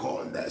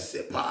 Conde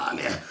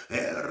Sepalia,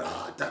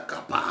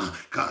 Eratakapa,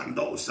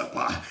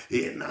 Candosapa,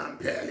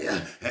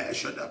 Inampelia,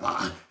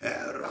 Eshadaba,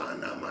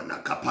 Rana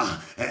Manacapa,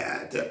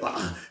 Eteba,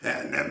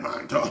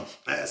 Enemanto,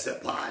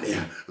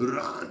 Sepalia,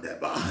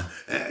 Randeba,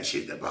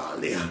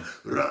 Eshidabalia,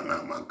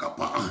 Rana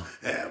Mancapa,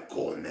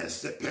 Cone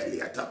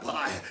Sepelia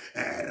Tapai,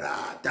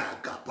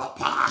 Eratakapa.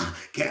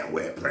 Can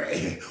we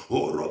pray?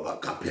 Oroba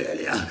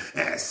Capelia,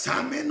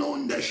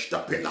 Saminon de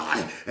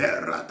Stapilai,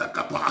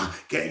 Eratakapa.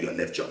 Can you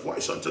lift your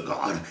voice unto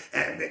God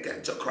and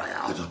begin to cry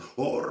out?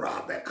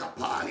 Orabe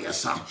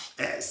Capalias,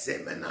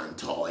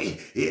 Semenantoi,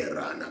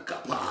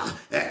 Iranakapa,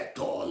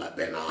 Etola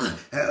Bena,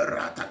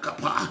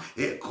 Eratakapa,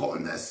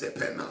 Econa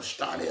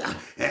Sepenastalia,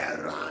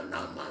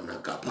 Erana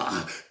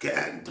Manakapa,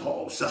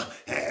 Kentosa,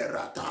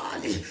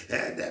 Eratali,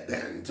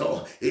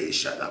 Edebento,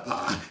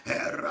 Ishadapa,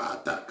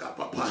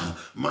 Eratakapa.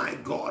 My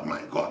God,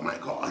 my God, my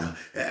God,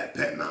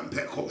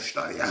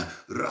 Penampecostalia,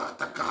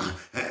 Rataka,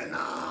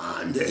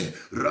 Enande,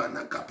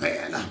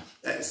 Ranacapela,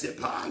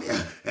 Esipalia,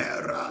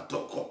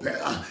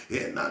 Eratocopela,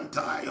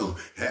 Enantayo,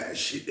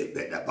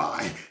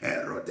 Eshidebedabai,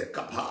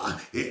 Erodecapa,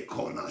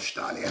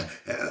 Econastalia,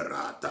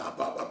 Erata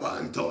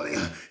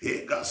Babantolia,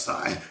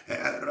 Egasai,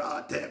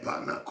 Erate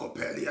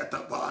Panacopelia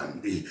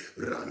Tabandi,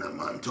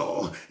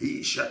 Ranamanto,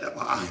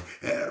 Ishadabai,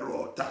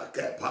 Erota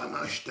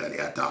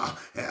Kepanasteliata,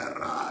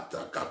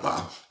 Erata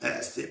Capa,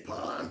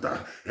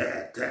 Estipanda,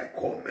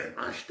 Etecome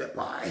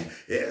Astepai,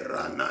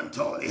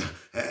 Eranantolia,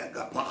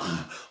 Egapa,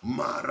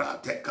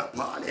 Marate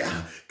Capalia.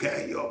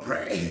 Can you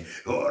pray?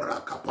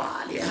 Ora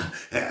Capalia,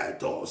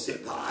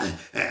 Etosipai,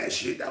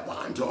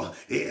 Eshidabanto,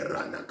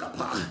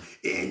 Eranacapa.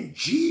 In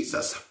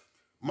Jesus'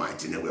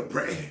 mighty name we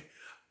pray.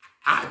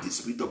 The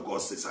Spirit of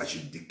God says I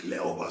should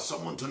declare over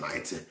someone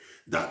tonight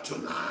that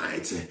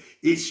tonight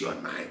is your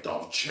night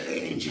of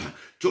change.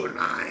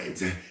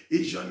 Tonight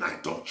is your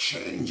night of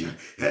change.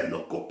 I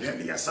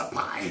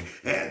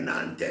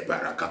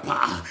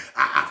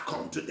have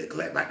come to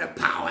declare by the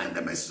power and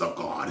the message of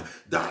God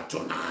that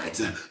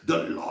tonight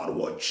the Lord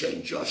will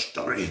change your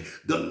story.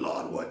 The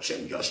Lord will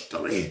change your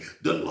story.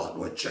 The Lord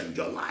will change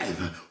your life.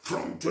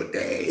 From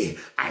today,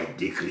 I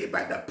decree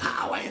by the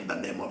power in the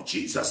name of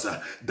Jesus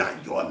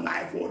that your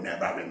life will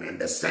never remain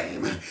the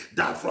same.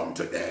 That from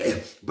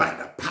today, by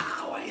the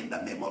power in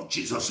the name of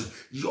Jesus,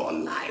 your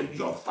life,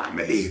 your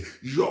family,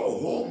 your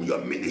home, your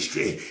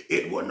ministry,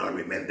 it will not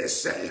remain the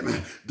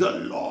same. The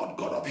Lord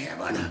God of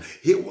heaven,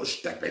 He will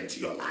step into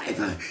your life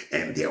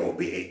and there will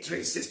be a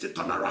 360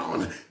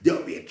 turnaround. There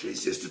will be a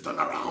 360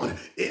 turnaround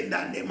in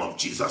the name of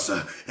Jesus.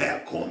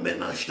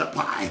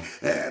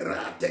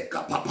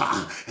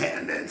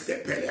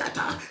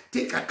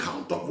 Take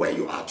account of where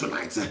you are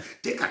tonight.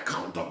 Take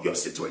account of your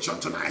situation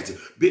tonight,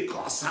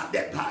 because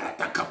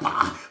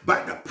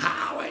by the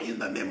power in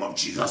the name of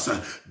Jesus,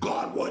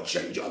 God will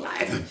change your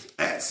life.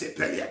 The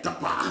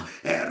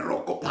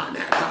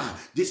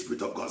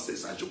Spirit of God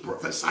says I should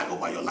prophesy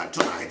over your life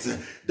tonight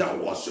that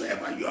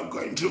whatsoever you are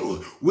going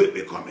through will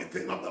become a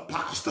thing of the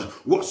past.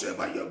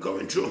 Whatsoever you're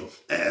going through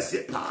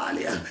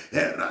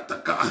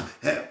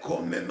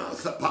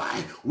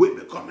will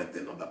become a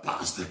thing of the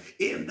past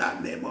in the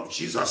name of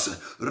Jesus.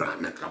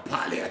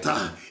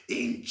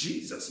 In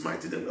Jesus'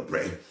 mighty name we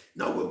pray.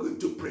 Now we're going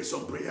to pray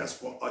some prayers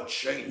for a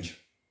change.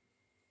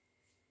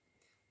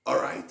 All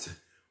right,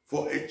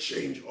 for a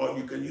change, or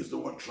you can use the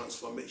word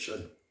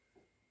transformation.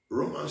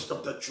 Romans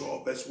chapter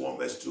 12, verse 1,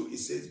 verse 2, it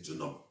says, do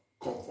not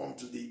conform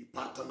to the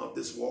pattern of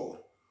this world,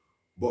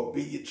 but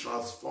be ye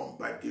transformed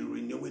by the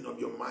renewing of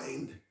your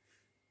mind.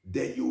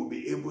 Then you will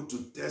be able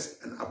to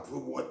test and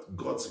approve what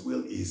God's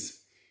will is.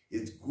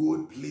 It's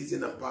good,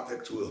 pleasing, and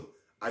perfect will.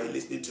 Are you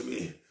listening to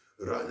me?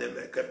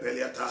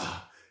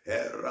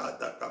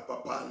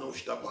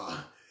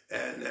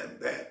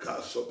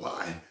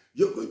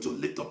 You're going to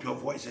lift up your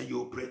voice and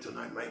you'll pray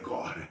tonight, my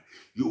God.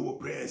 You will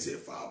pray and say,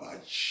 Father,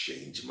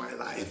 change my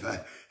life.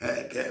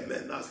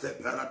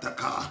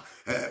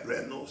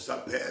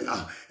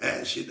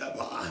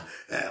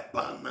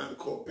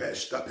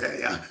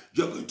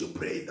 You're going to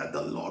pray that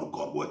the Lord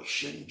God will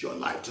change your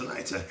life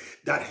tonight,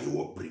 that He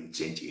will bring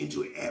change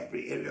into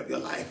every area of your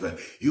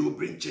life. He will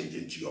bring change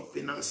into your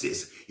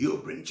finances. He will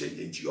bring change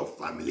into your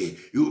family.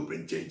 He will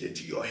bring change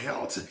into your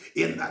health.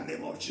 In the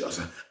name of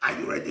Jesus. Are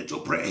you ready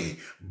to pray?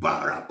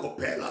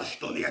 Barakopela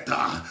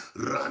stoliata,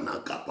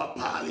 rana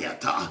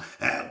kapapaliata,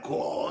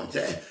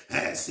 konte,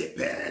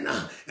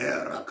 sipena,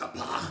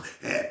 rakapa,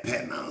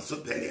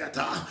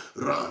 penansupeliata,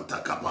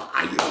 ranta kapa.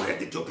 Are you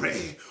ready to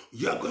pray?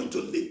 You're going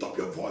to lift up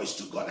your voice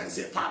to God and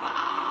say, Father,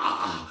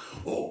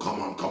 oh,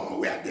 come on,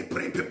 we are the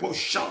praying people.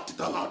 Shout it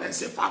aloud and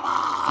say,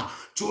 Father,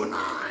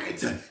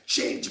 tonight,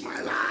 change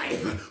my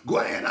life. Go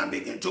ahead and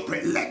begin to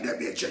pray. Let there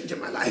be a change in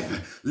my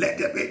life. Let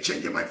there be a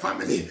change in my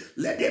family.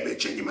 Let there be a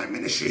change in my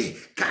ministry.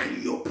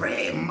 Can you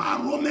pray?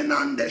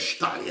 Maromenande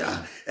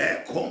stalia,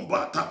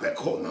 combata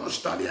pecona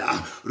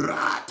stalia,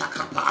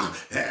 ratakapa,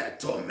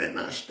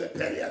 tomenaste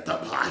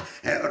peliatapa,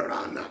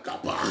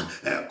 ranakapa,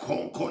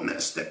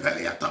 conconeste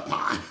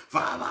peliatapa.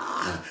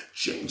 Father,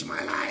 change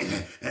my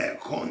life.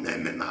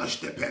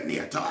 Conemenaste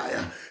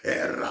peniataya,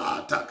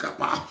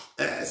 ratakapa,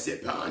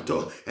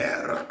 sepanto,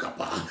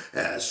 rakapa,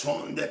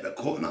 sonde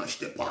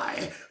beconaste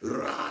pae,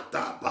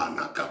 rata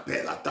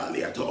banacapela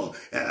taliato,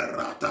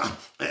 rata,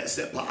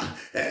 sepa,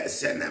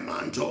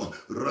 senemanto,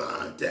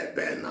 rante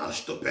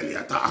benasto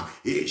peliata,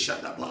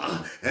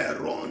 ishadaba,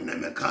 ronne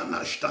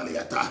mecana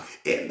staliata.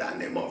 In the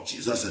name of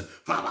Jesus,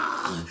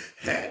 Father,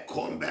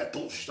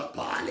 combeto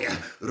stapalia,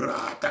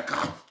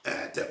 rataka,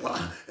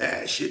 tepa,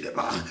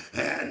 shideba,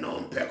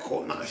 non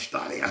pecona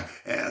stalia,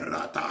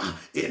 rata.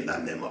 In the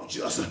name of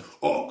Jesus,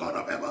 oh God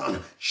of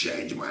heaven,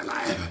 change my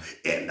life.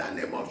 In the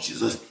name of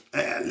Jesus,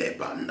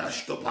 lebanda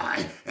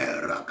stopai,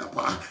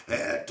 rakapa,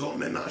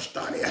 tomena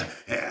stalia,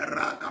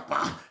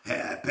 rakapa,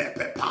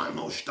 pepe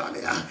pano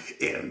stalia.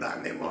 In the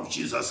name of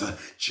Jesus,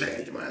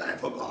 change my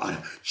life, oh God.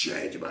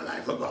 Change my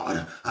life, oh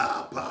God.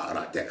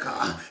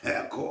 Aparateka,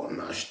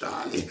 kona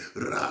stali,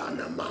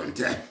 rana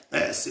mante,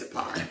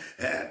 sipai,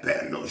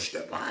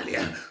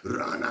 penostepalia,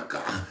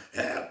 ranaka,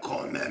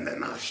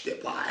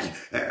 konemenastepai,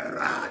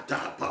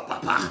 rata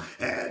papa,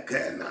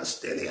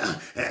 kenastelia,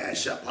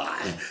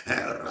 shapai,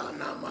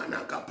 rana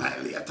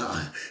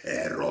manakapeliata,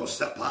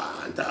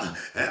 rosapanta,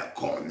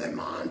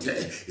 konemante,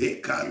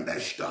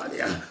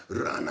 ikandestalia,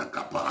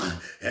 ranakapa,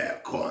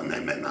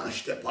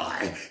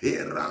 konemenastepai,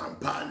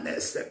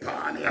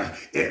 irampanesepalia.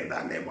 In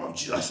the name of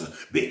Jesus,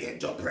 begin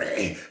to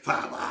pray.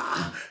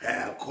 Father,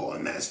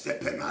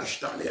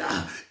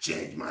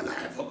 change my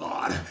life, oh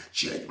God.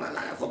 Change my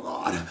life, oh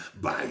God.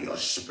 By your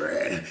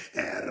spirit,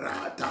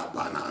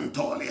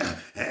 Ratabanantolia,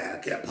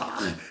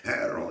 Kepa,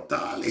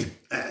 Rotali,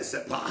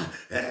 Sepa,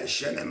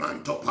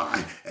 Shenemantopa,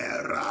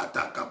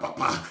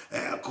 Ratakapapa,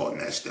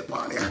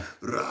 Conestepalia,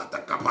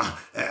 Ratakapa,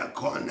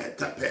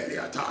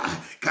 Conetapeliata.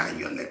 Can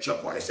you lift your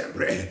voice and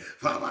pray?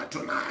 Father,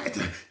 tonight,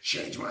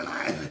 change my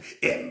life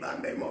in the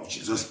name of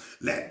Jesus.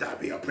 Let that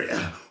be a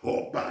prayer.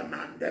 Oh,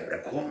 Banande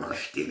Brecona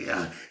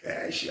Stilia,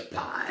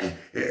 Shepai,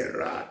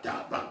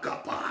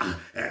 Ratabakapa,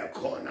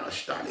 Kona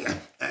Stalia,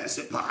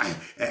 Sepai,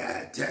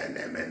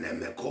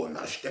 Tenemeneme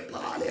Kona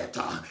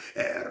Stepaliata,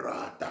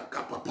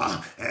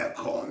 Ratakapapa,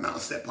 Kona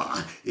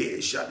Sepa,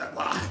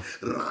 Ishadaba,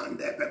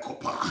 Rande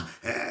Becopa,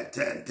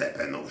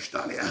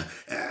 Tentepenostalia,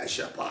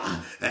 Shapa,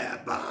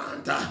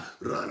 Banta,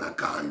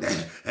 Ranakande,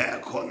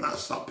 Kona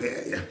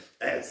Sapelia,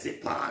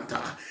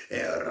 Sipanta,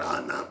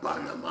 Rana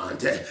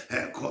Panamante,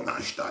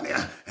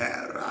 Konastalia,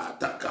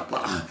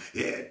 Ratakapa,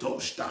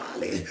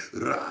 Tostali,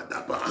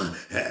 Radaba,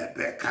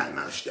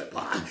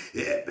 Bekanastepa,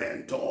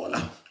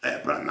 Bentola,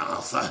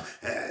 Branasa,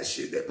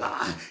 Shidepa,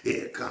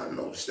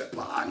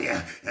 Ekanostepalia,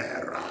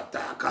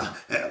 Rataka,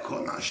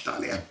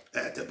 Konastalia,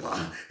 Etepa,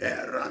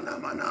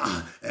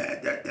 Ranamana,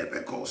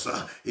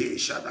 Debecosa,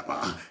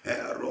 Ishadapa,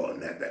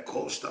 Rone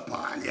Becosta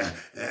Palia,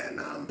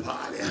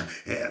 Nampalia,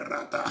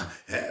 Rata,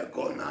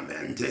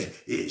 Gonamente,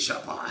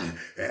 Ishapa,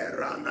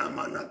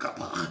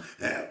 Ranamanakapa,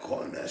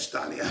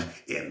 Conestalia.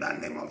 In the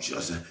name of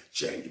Jesus,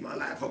 change my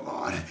life, oh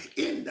God.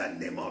 In the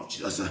name of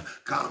Jesus,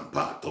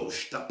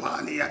 Campatosta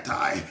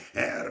Paliatai,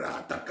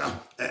 Rataka,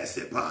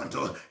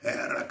 Sepanto,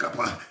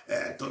 Rakapa,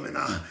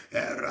 Tomina,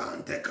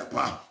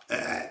 Rantecapa,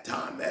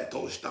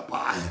 Tametosta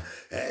Pai,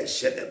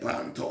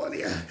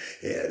 Shedepantolia,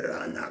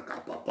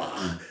 Ranakapapa,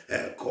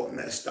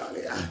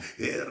 Conestalia,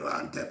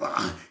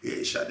 Rantepa,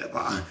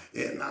 Ishadepa,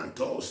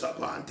 Enantosa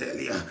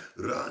Pantelia,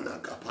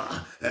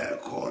 Ranakapa,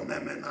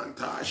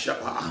 Conemenanta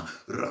Shapa,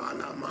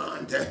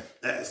 Ranamante,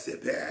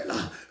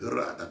 Sipela,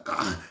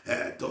 Radaka,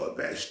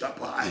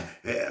 Tobestapai,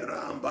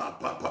 Ramba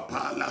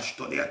Papa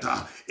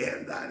Lastoliata,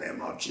 in the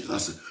name of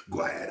Jesus.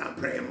 Go ahead and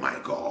pray, my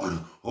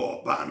God.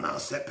 Obana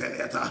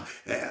Sepeleta,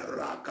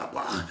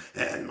 Rakapa,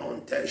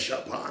 Enonte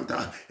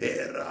Shapanta,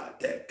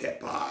 Erate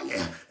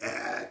Kepalia,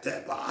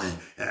 Etebai,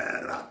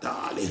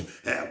 Eratali,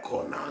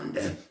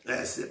 Ekonande,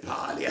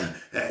 Esipalia,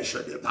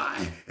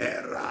 Eshodibai,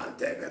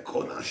 Erante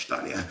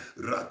Bekonastalia,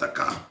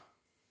 Rataka.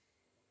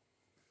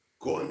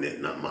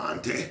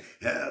 Koninamante,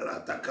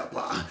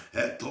 Eratakapa,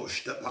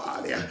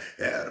 Etoshtepalia,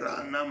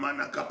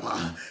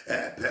 Eranamanakapa,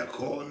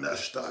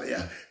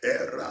 Epekonastalia,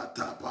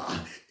 Eratapa.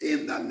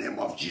 In the name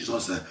of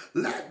Jesus,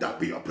 let that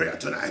be your prayer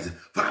tonight.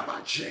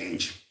 Father,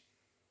 change.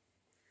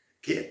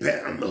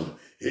 Keperno,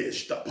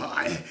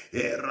 Istapai,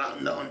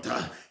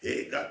 Eranonta,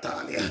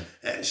 Egatalia,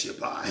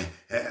 Eshipai,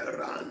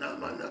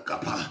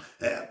 Eranamanakapa,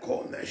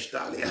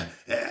 Ekonestalia,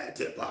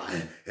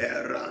 Etipai,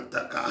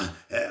 Erantaka,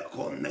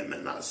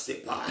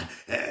 Ekonemenasipai,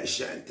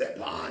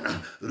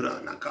 Eshentepana,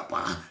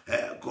 Ranakapa,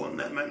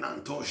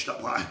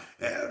 Ekonemenantostapai,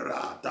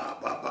 Erata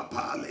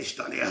Papa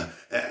Listalia,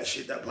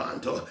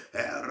 Eshidapanto,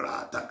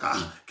 Erataka.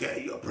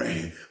 Can you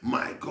pray?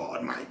 My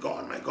God, my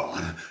God, my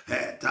God.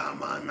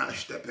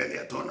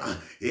 Etamanashtepeliatona,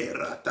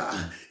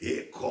 Erata,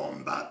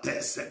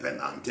 Combate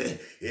sepenante,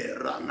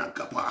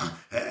 Ranakapa,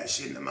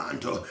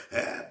 Shinamanto,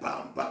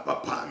 Bamba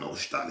Papano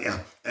Stalia,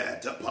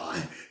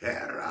 Etapai,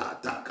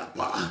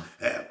 Eratakapa,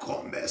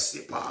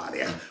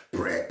 Combesipalia.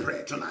 Pray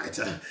tonight.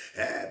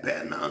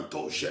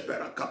 Benanto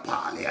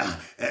Sheberacapalia,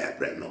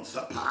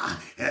 Brenosapa,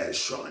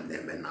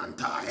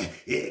 Shonemenantai,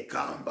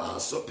 Ekamba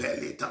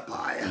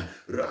Sopelitapaya,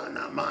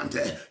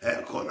 Ranamante,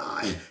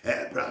 Econai,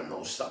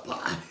 Ebranosapa,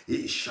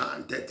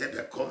 Ishante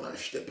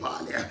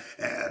Tebeconashtapalia,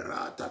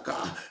 Erataka,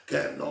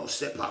 Keno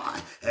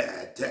Sepai,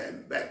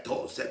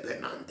 Tembeto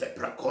Sepenante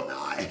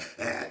Praconai,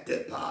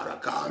 De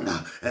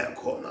Paracana,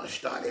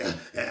 Econastalia,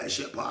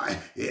 Eshepai,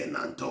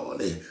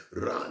 Inantoli,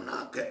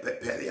 Rana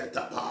Kepepelia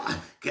Tapai.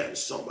 Can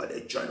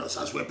somebody join us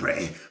as we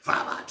pray?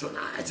 Father,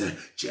 tonight,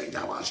 change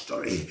our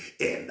story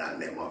in the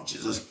name of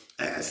Jesus.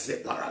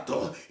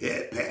 Separato,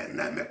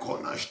 Pename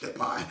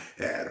Conastepai,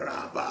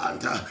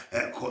 Rabanta,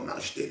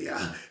 Conastilia,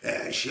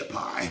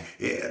 Shepai,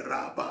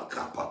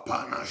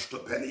 Rabacapapana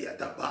Stopelia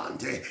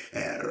Dabante,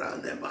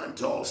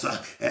 Ranemantosa,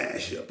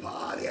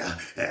 Shepalia,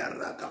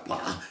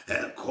 Rakapa,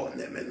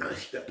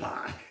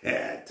 Conemenastepai,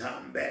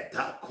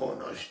 Tambeta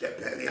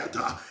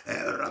Conastepeliata,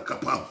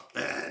 Rakapa,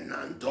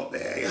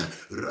 Nantobea,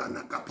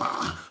 Ranakapa,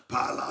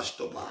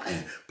 Palastobai,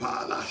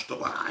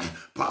 Palastobai,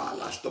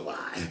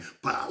 Palastobai,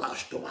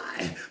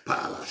 Palastobai,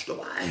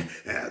 Palastobai,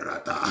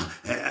 Erata,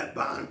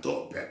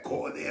 Ebanto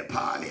Pecone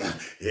Palia,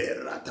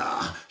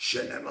 Erata,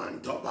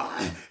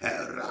 Shenemantobai,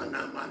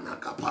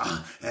 Eranamanakapa,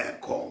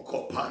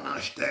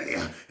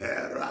 Econcopanastelia,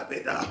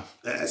 Erabida,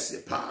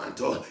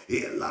 Esipanto,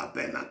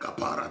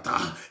 Ilabenacaparata,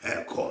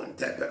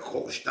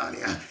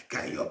 Econtepecostalia.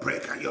 Can you pray?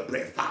 Can you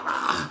pray?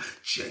 Father,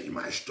 change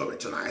my story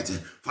tonight.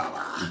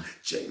 Father,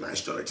 change my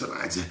story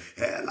tonight.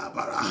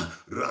 Elabara,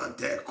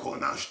 Rante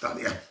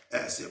Conastalia,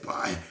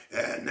 Esipai,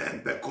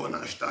 Enembe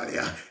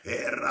Conastalia.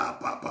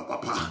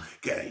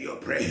 Can you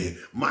pray?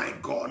 My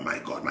God, my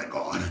God, my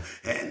God.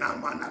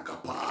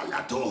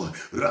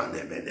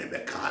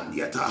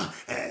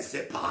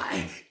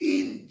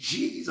 In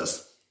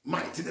Jesus'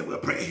 mighty name we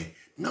pray.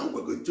 Now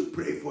we're going to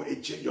pray for a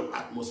change of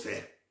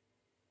atmosphere.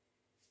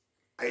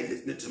 Are you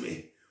listening to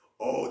me?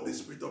 Oh, the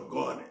Spirit of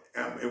God,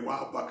 a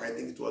while back, I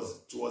think it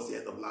was towards the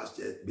end of last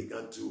year,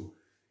 began to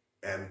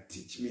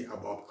teach me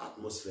about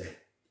atmosphere.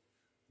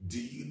 Do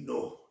you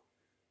know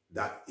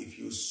that if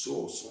you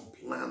sow some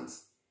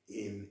plants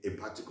in a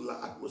particular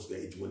atmosphere,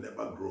 it will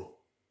never grow?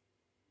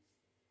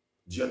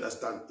 Do you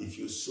understand? If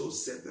you sow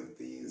certain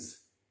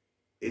things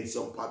in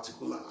some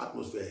particular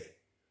atmosphere,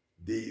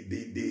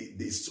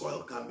 the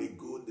soil can be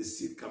good, the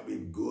seed can be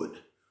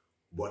good,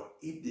 but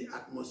if the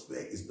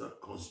atmosphere is not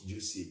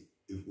conducive,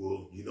 it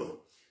will, you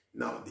know.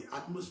 Now, the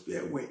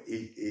atmosphere where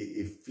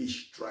a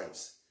fish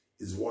thrives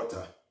is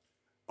water.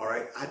 All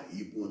right, and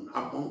even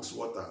amongst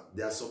water,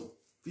 there are some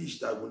fish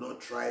that will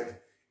not thrive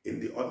in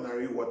the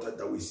ordinary water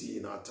that we see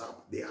in our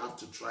tap. They have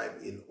to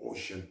thrive in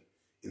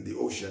the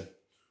ocean.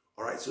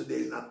 All right, so there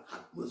is an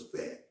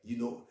atmosphere, you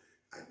know,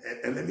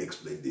 and let me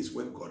explain this.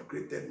 When God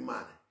created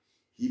man,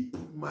 he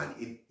put man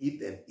in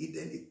Eden.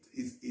 Eden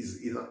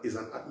is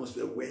an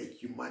atmosphere where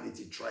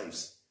humanity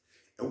thrives.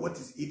 And what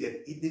is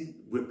Eden?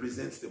 Eden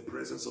represents the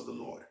presence of the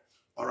Lord.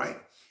 All right,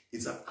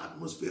 it's an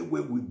atmosphere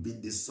where we've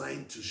been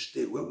designed to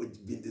stay, where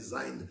we've been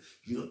designed,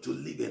 you know, to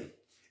live in.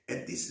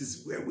 And this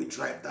is where we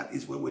thrive. That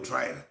is where we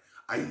thrive.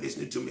 Are you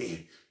listening to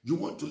me? You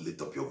want to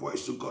lift up your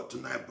voice to God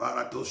tonight.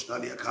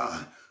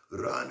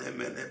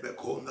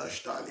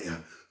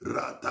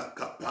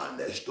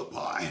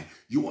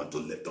 You want to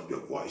lift up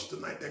your voice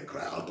tonight and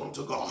cry out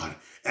unto God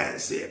and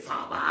say,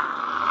 Father,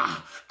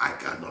 I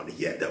cannot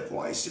hear the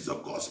voices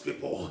of God's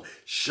people.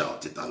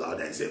 Shout it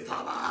aloud and say,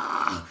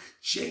 Father,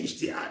 change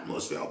the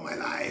atmosphere of my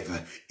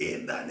life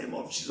in the name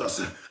of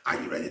Jesus.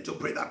 Are you ready to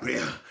pray that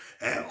prayer?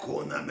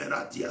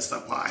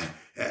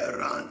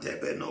 erante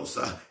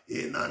benosa,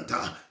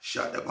 inanta,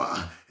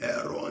 shadaba,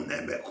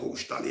 eroneme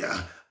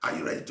kushtalia. Are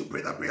you ready to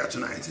pray that prayer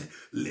tonight?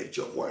 Lift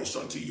your voice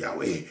unto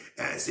Yahweh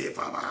and say,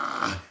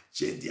 Father,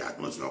 change the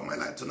atmosphere of my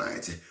life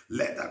tonight.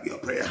 Let that be your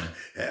prayer.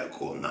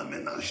 Ekona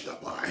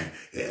menashtapai,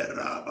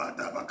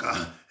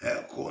 erabadabaka,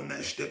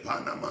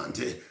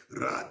 ekoneshtepanamante,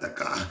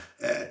 rataka,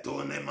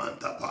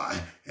 etonemantapai,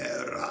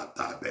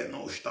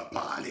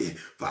 eratabenoshtapali.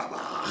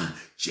 Father,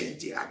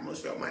 change the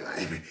atmosphere of my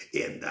life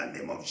in the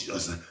name of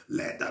Jesus.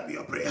 Let that be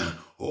your prayer.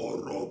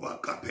 Oroba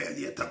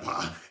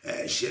kapelietapa,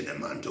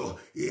 shenemanto,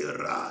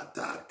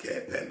 irata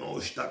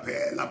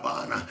kepenoshtapela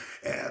bana,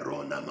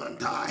 erona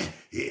mantai,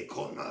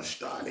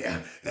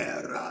 ikonashtalia,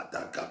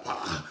 erata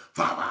kapa.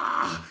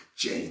 Father,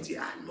 change the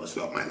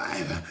atmosphere of my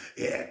life.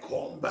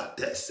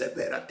 Combate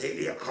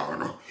severatelia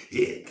carno,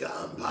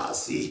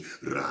 campasi,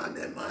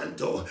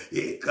 ranemanto,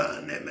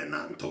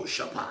 canemenanto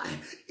shapai.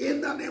 In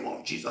the name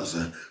of Jesus,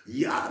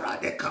 Yara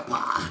de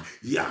Kapa,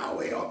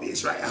 Yahweh of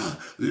Israel,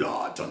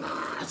 Lord,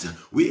 tonight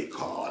we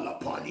call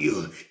upon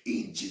you.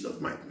 In Jesus'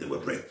 mighty name we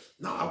pray.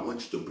 Now I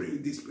want you to pray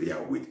this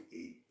prayer with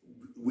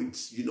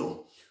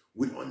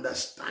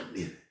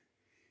understanding.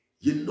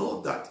 You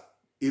know that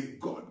if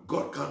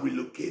God can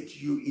relocate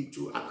you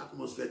into an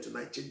atmosphere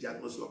tonight, change the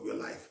atmosphere of your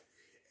life,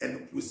 and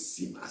it will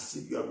seem as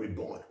if you are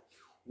reborn.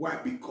 Why?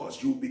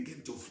 Because you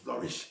begin to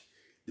flourish.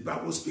 The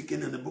Bible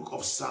speaking in the book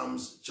of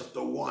Psalms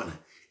chapter 1,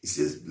 it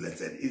says,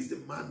 blessed is the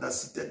man that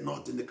sitteth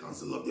not in the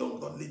counsel of the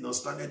ungodly, nor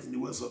standeth in the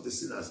ways of the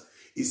sinners.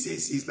 It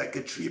says he's like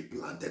a tree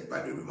planted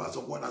by the rivers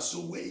of water. So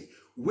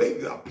where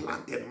you are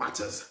planted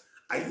matters.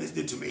 Are you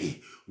listening to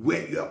me?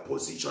 Where your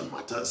position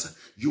matters.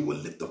 You will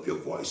lift up your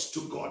voice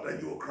to God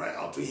and you will cry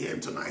out to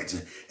him tonight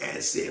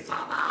and say,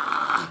 Father,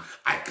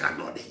 I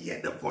cannot hear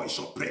the voice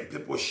of prayer.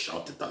 People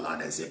shout it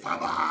aloud and say,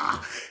 Father,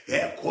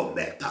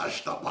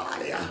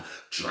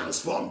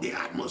 transform the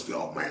atmosphere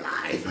of my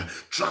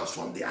life.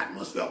 Transform the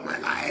atmosphere of my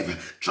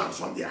life.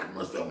 Transform the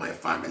atmosphere of my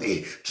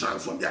family.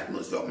 Transform the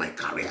atmosphere of my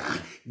career.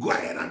 Go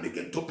ahead and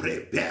begin to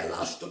pray.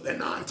 Belas to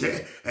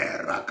benante,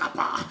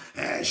 rakapa,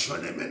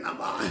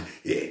 shonemenama,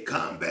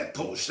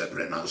 ekambeto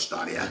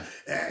sebrenastalia,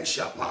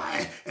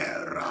 shapai,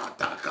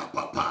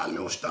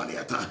 ratakapapalo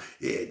staliata,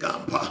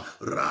 egampa,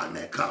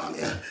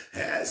 ranekalia,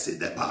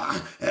 sideba,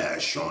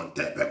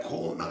 shonte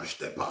pekona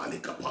stepali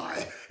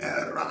kapai,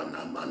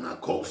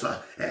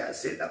 ranamanakosa,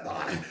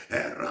 sideba,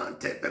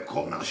 rante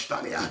pekona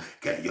stalia.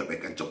 Can you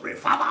begin to pray?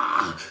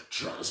 Father,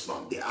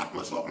 transform the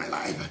atmosphere of my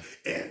life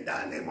in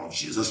the name of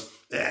Jesus.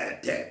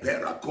 Te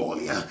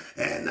peracolia,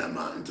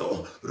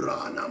 enamanto,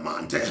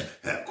 ranamante,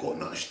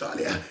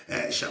 conastalia,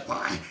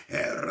 shapai,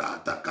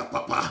 rata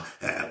capapa,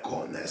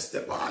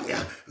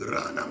 conestepalia,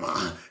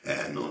 ranama,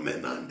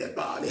 nomenande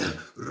balia,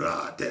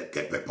 rate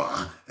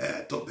kepepa,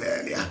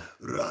 topelia,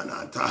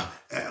 ranata,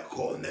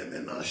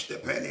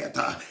 conemenaste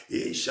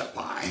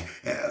ishapai,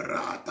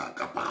 rata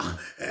capa,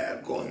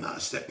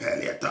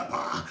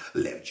 gonastepeliata.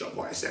 Lift your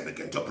voice and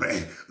begin to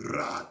pray.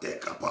 Rate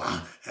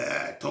capa,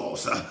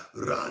 tosa,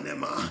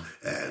 ranema,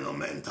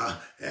 Enomenta,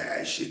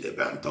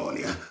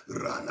 Shidebantolia,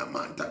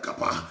 Ranamanta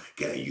Kapa.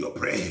 Can you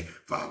pray?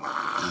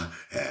 Father,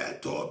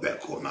 Tobe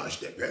Konash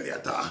de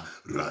Peliata,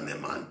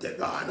 Ranemante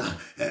Bana,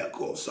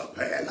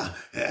 Kosapela,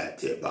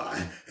 Tibai,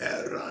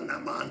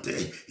 Ranamante,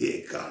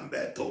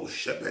 Ikambeto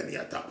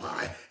Shepeniata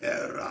Pai,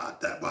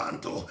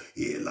 Ratabanto,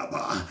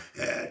 Ilaba,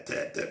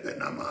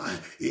 Tetepenama,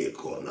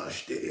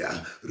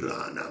 Ikonashtia,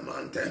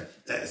 Ranamante,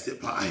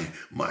 Esipai.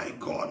 My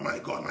God, my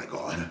God, my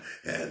God,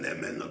 and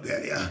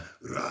Emenobelia,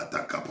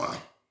 Ratakapa,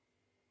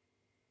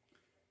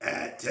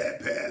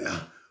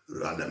 Etepela,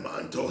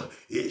 Ranemanto,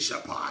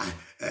 Ishapai,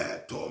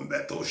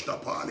 Tombeto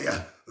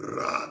Stapalia,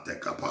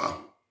 Ratekapa.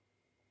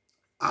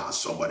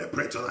 Somebody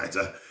pray tonight.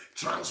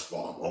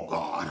 Transform, oh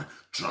God,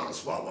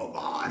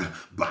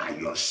 by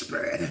your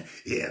spirit.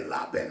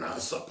 Elabena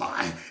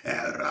sapai,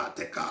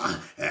 erateka,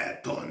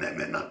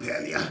 etonemena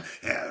pelia,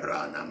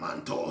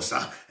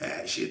 eranamantosa,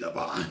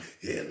 shidaba,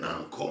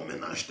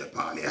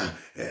 enankomenashtepalia,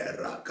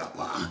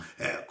 erakapa,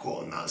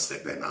 ekona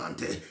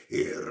sepenante,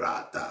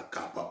 erata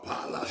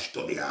kapapala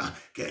stolia.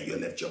 Can you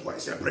lift your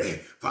voice and pray?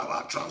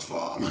 Father,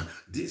 transform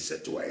these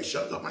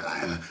situations of my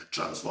life.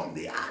 Transform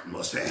the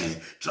atmosphere.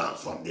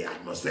 Transform the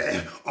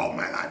atmosphere of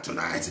my life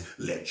tonight.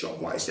 Lift your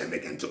voice and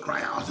begin to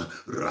cry out.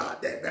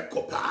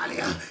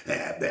 Radebekopalia,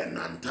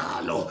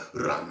 Ebenantalo,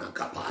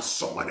 Ranakapa.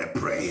 Somebody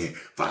pray.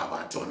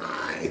 Father,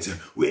 tonight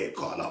we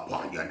call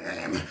upon your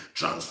name.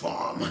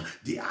 Transform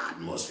the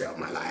atmosphere of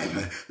my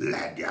life.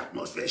 Let the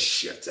atmosphere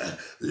shift.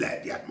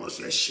 Let the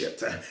atmosphere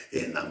shift.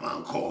 In the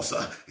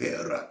Mancosa,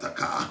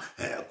 Erataka,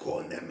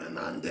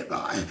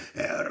 Ekonemenandebai,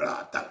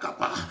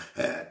 Eratakapa,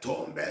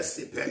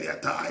 Tombesi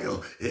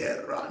Peliatayo,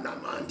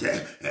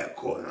 Eranamante,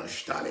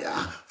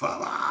 Ekonashtalia.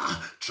 Father,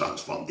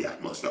 transform the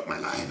atmosphere of my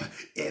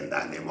life. In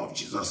the name of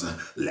Jesus,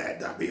 let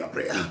that be a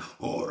prayer.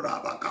 Oh,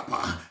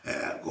 Rabakapa,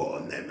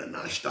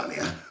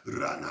 Gonemenashtalia,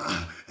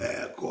 Rana,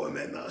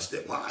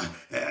 Comenastepa,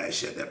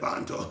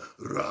 Shedebanto,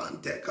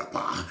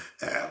 Rantekapa,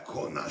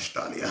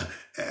 Konashtalia,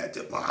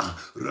 Etepa,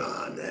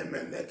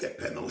 Ranemeneke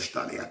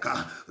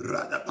Penostaliaka,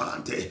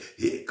 Radapante,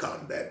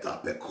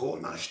 Hikambeta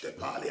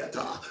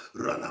Pekonashtepaliata,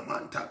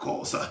 Ranamanta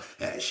Cosa,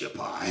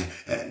 Eshepai,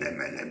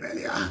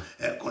 Enemenemelia,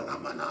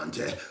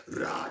 Ekonamanante,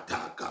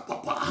 Rataka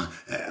Papa,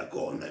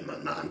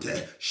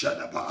 Ekonemanante,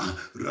 Shadapa,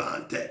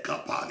 Rante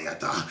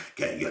Kapaliata.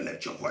 Can you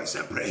lift your voice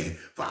and pray?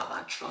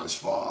 Father,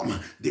 transform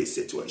this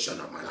situation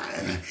of my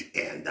life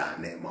in the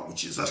name of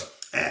Jesus.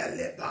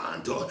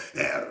 Elebanto,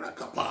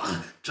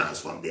 Erakapa,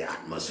 transform the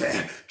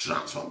atmosphere,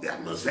 transform the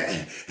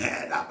atmosphere,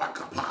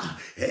 Erabakapa,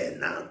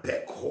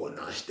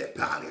 Enampekona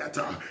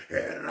Stepaliata,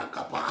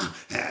 Erakapa,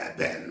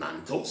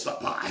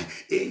 Benantosapai.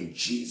 In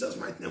Jesus'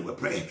 mighty name we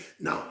pray.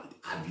 Now,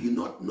 have you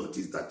not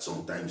noticed that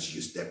sometimes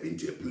you step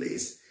into a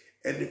place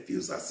and it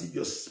feels as if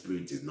your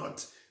spirit is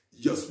not,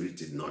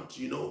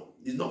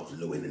 is not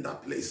flowing in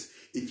that place?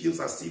 It feels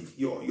as if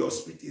your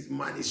spirit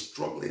mind is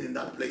struggling in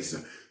that place.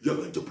 You're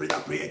going to pray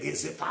that prayer again.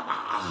 Say, Father,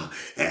 I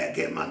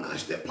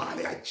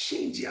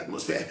change the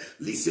atmosphere.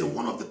 Listen,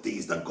 one of the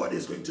things that God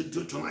is going to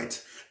do tonight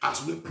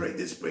as we pray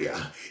this prayer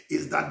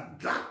is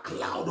that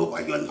cloud over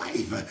your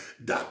life,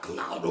 that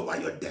cloud over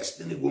your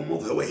destiny will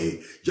move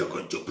away. You're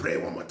going to pray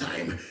one more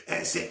time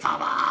and say,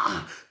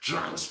 Father,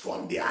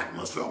 transform the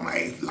atmosphere of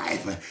my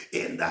life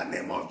in the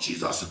name of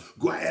Jesus.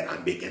 Go ahead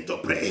and begin to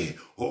pray.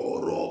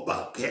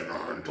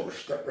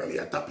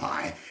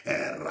 Tapai,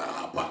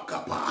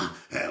 Rabakapa,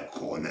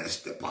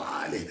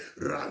 Conestepali,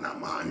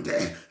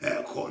 Ranamande,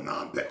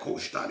 Conampe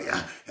Costalia,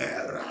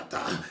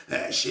 Rata,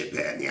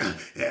 Shipenia,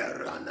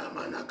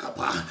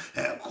 Ranamanakapa,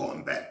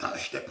 Combeta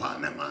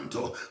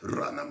Stepanemanto,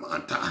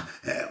 Ranamanta,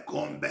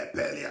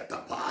 Combepelia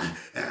Tapai,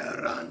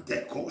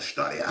 Rante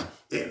Costalia.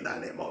 In the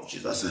name of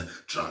Jesus,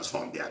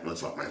 transform the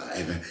atmosphere of my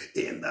life.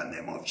 In the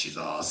name of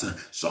Jesus,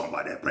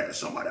 somebody pray,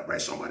 somebody pray,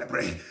 somebody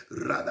pray.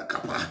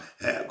 Radakapa,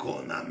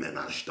 Kona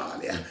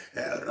Menashtalia,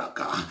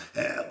 Raka,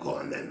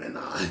 Kone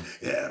Mena,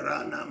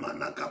 Rana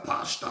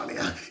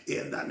Manakapastalia.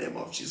 In the name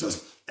of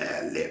Jesus.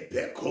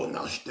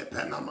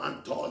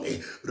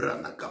 Lepekonashtepenamantoli,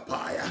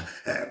 Ranakapaya,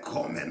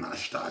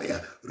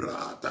 Comenashtalia,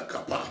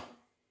 Ratakapa,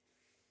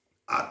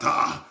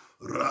 Ata.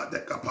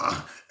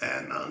 Radekapa,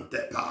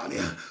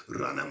 Enantepalia,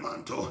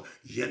 Ranemanto,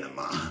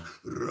 Yenema,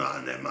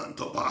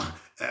 Ranemantopa,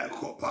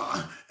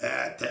 Ekopa,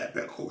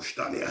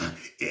 Etepekostalia.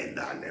 In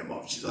the name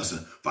of Jesus,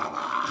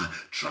 Father,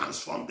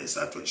 transform the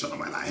situation of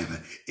my life.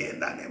 In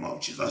the name of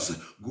Jesus,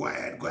 go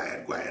ahead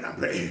and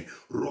pray.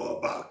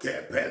 Roba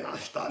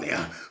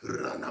Kepenastalia,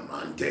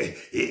 Ranamante,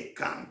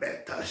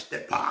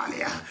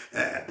 Ikambetastepalia,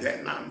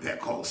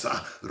 Penampecosa,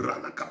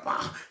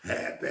 Ranakapa,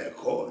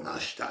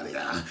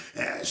 Epeconastalia,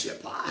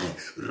 Eshepai,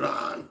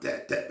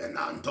 Rante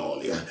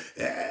Tebenantolia,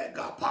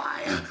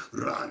 Egapaya,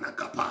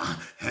 Ranakapa,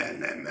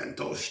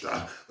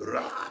 Enementosta,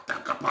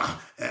 Ratakapa,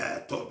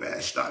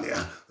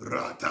 Etobestalia,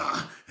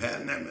 Rata,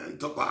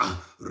 Enementopa,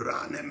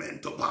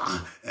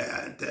 Ranementopa,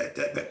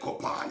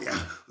 Tetebecopalia,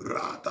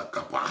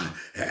 Ratakapa,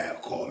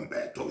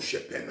 Combeto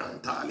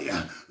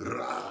Shepenantalia,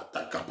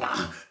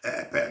 Ratakapa,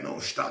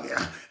 Epenostalia,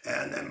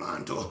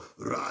 Enemanto,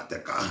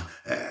 Rateka,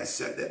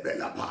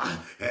 Sedebelapa,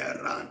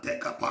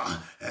 Rantekapa,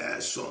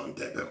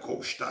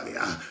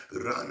 Sontebecostalia,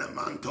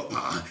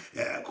 Ranamantopa,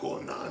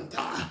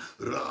 Conanta,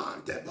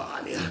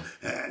 Rantepalia,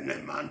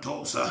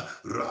 Nemantosa,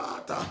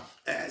 Rata,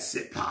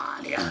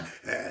 Esipalia,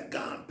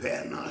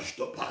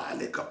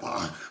 Gampenastopalica,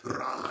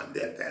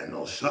 Rande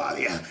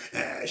Penosalia,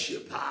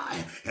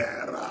 Eshipai,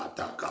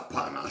 Rata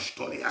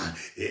Capanastolia,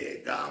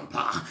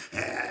 Egampa,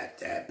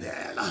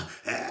 Etepela,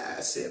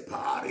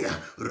 Esiparia,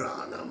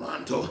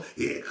 Ranamanto,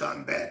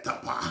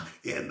 Ecambetapa.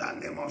 In the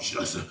name of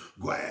Jesus,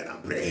 go ahead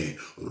and pray.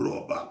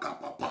 Roba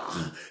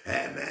Capapa,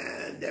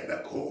 Amen. De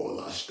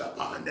Becola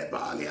Stapan de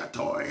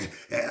Baliatoy,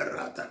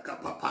 Erata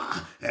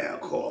Capapa,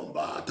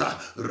 Ecombata,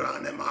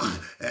 Ranema,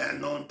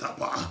 non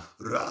tapa,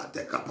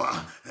 rate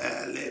kapa,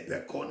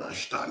 lebekona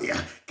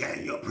stalia.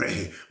 Can you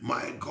pray?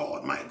 My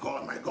God, my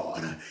God, my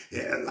God.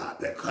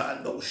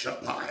 Elabekando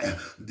shapai,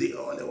 the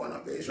only one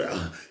of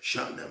Israel.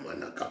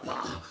 Shanemana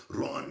kapa,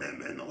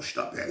 ronemeno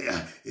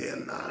stapelia,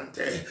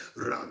 enante,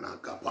 rana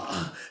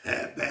kapa,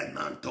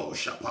 benanto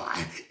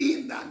shapai.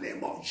 In the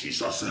name of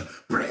Jesus,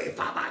 pray,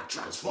 Father,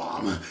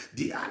 transform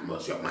the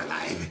atmosphere of my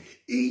life.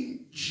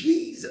 In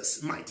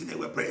Jesus' mighty name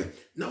we pray.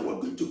 Now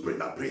we're going to pray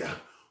that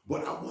prayer.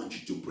 But I want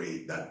you to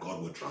pray that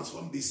God will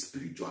transform the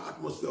spiritual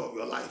atmosphere of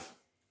your life.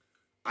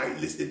 Are you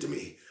listening to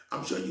me?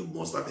 I'm sure you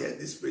must have heard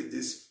this phrase,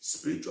 this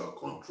spiritual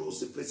controls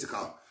the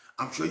physical.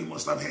 I'm sure you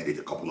must have heard it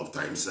a couple of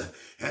times.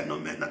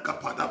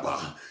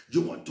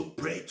 You want to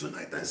pray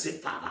tonight and say,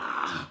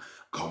 Father,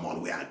 Come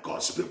on, we are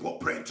God's people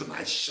praying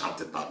tonight.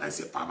 Shout it out and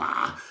say,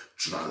 Father,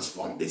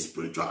 transform this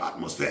spiritual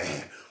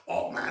atmosphere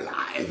of my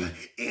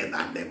life. In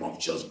the name of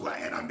Jesus, go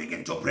ahead and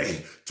begin to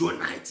pray.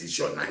 Tonight is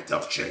your night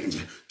of change.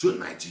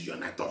 Tonight is your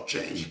night of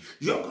change.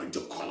 You're going to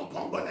call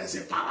upon God and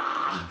say,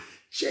 Father,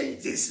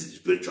 change this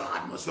spiritual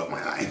atmosphere of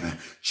my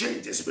life.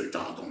 Change the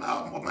spiritual atmosphere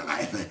of my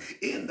life.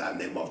 In the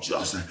name of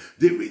Jesus.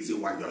 The reason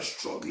why you're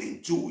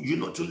struggling to,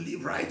 to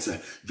live right,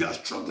 you're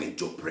struggling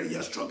to pray,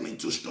 you're struggling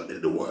to study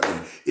the word,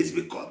 is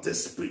because the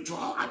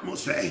spiritual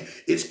atmosphere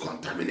is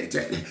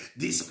contaminated.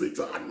 The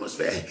spiritual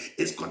atmosphere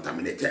is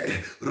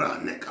contaminated.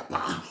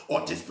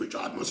 Or the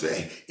spiritual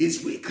atmosphere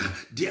is weak.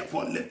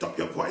 Therefore, lift up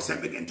your voice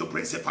and begin to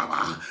pray. Say,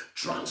 Father,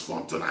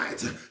 transform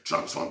tonight.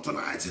 Transform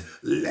tonight.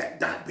 Let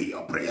that be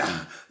your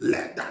prayer.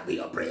 Let that be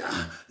your prayer.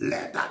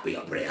 Let that be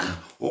your prayer.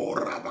 Oh,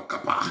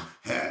 Rabakapa,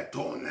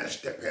 Tones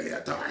de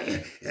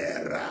Peliatai,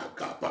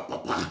 Rakapa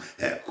Papa,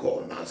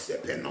 Ekona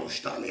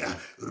Sepenostalia,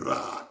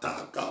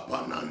 Rata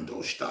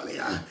Kapanando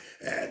Stalia,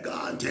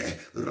 Egante,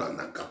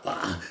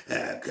 Ranakapa,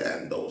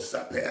 Ekendo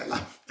Sapela,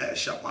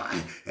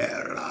 Eshapai,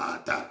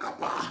 Rata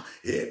Kapa,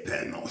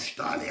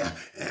 Epenostalia,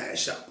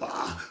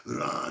 Eshapa,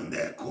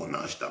 Rande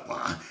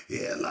Konastapa,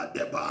 Ela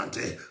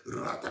Debante,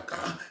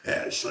 Rataka,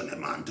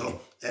 Eshonemanto,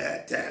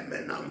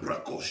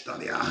 Etemenambra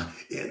Costalia,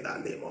 in the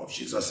name of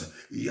Jesus,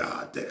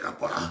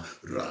 Yatekapa,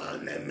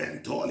 Rane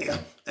Mentolia,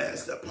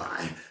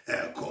 Estepai,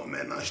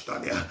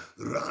 Ecomenastalia,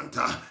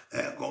 Ranta,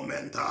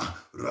 Egomenta,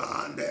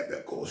 Rande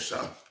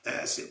Becosa,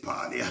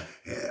 Esipalia,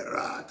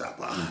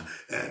 Eratapa,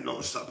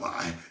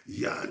 Enosapai,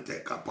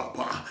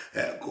 Yantekapapa,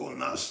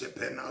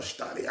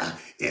 Econasepenastalia,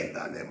 in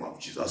the name of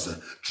Jesus,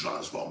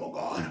 transform, O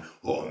God,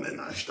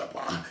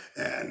 Omenastapa,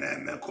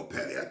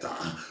 Enemecopeliata,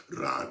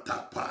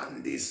 Ranta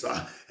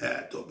Pandisa,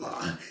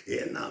 Topa,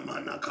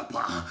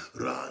 Enamanakapa,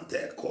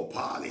 Rante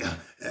Copalia,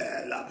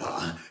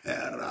 Elapa,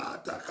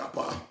 Erata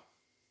Capa,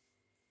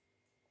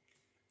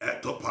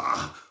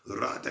 Etopa,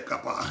 Rate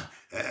Capa,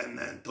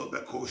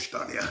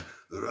 Enentobecostalia,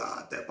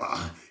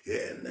 Ratepa,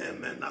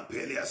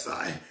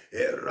 Enemenapeliasai,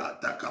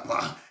 Erata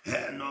Capa,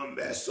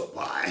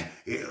 Enombesopai,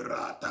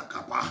 Erata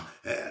Capa,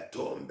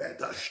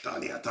 Etombeta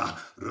Staliata,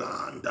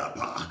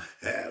 Randapa,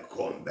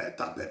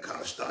 Ecombeta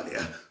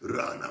Pecastalia,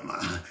 Ranama,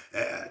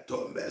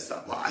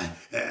 Etombesapai,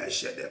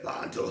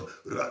 Eshedebanto,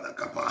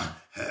 Radacapa,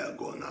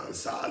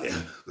 Egonansalia,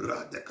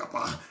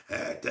 Radecapa,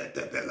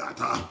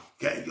 Etetepelata.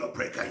 Can you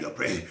pray? Can you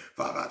pray?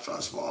 Father,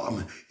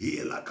 transform.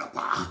 Hila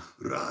Capa,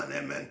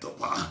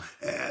 Ranementopa,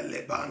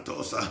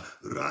 Elebantosa,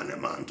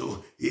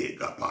 Ranemanto,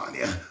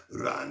 Igapalia,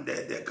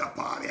 Rande de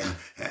Capalia,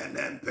 and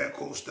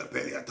Empecosta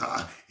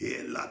Peliata,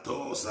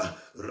 Ilatosa,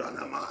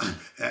 Ranama,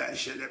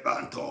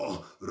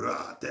 Eshelebanto,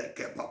 Rate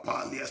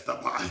Kepapalia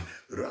Stapai,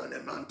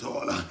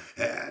 Ranemantola,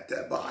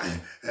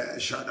 Etebai,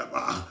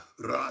 Shadaba,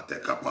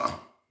 Rate Capa.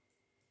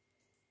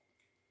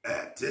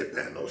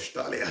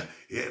 Etepenostalia,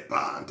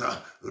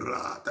 Ebanta,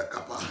 Rata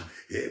Capa,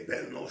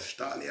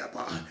 Ebenostalia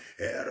Pa,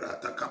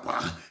 Erata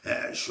Capa,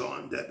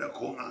 Eshon de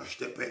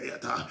Beconaste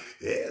Peliata,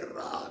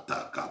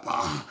 Erata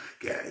Capa.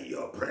 Can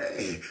you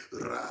pray?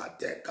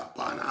 Rate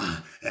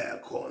Capana,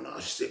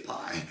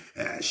 Econasipai,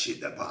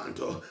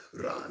 Eshidebanto,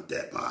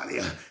 Rante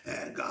Palia,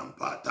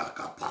 Egampata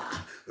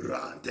Capa,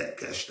 Rante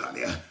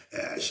Kestalia,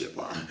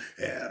 Eshipa,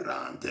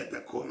 Erante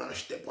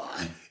Beconaste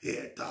Pai,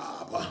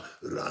 Etapa,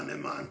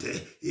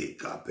 Ranemante,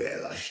 Ika.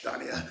 Bela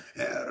Stalia,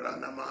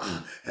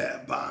 Ranama,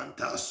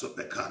 Banta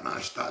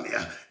Supekana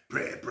Stalia.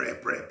 Pray, pray,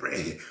 pray,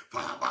 pray.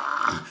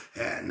 Father,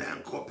 and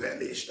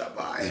Enkopelista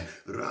by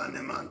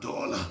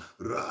Ranemantola,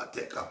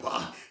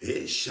 Ratekapa,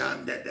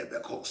 Ishande de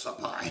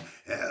Becosapai,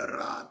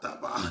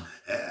 Rataba,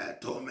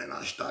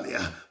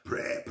 Tomenastalia.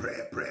 Pray,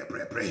 pray, pray,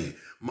 pray, pray.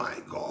 My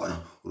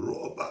God,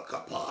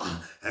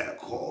 Robakapa,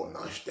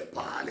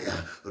 Econastepalia,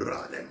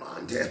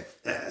 Ranemante,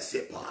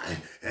 Esipai,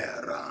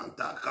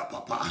 Ranta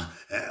Capapa,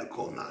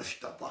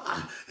 Econastapa,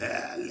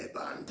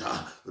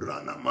 Lebanta,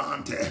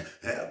 Ranamante,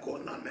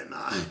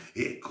 Econamenai,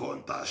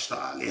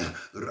 Contastalia,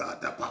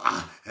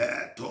 Ratapa,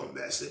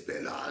 Tombesi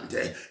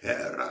Pelante,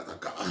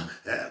 Rataka,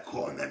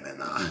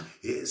 Conemena,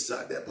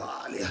 Isa de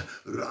Palia,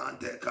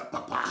 Rante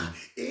Capapa.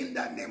 In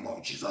the name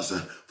of Jesus,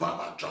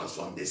 Father,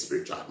 transform the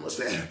spiritual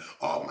atmosphere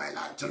of my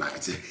life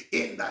tonight.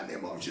 In the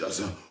name of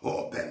Jesus,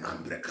 open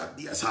and break up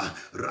this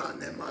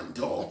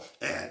Ranemanto,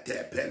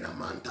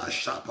 Etepenamanta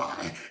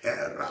Shapai,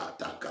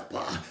 Erata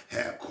Capa,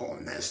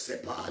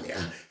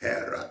 Econesepalia,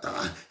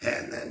 Erata,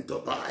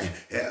 Enentopai,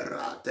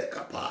 Erate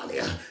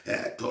Capalia.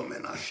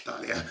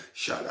 Tomenastalia,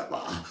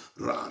 Shalaba,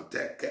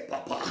 Rante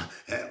Kepapa,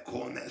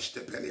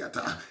 Coneste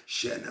Peliata,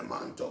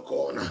 Shenemanto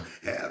Cona,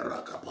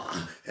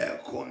 Erakapa,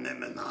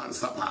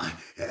 Conemenansapa,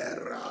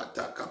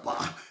 Erata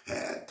Capa,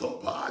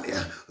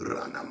 Topalia,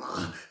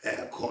 Ranama,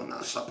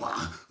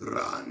 Conasapa,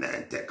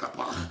 Ranente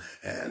Capa,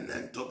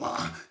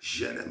 Enentopa,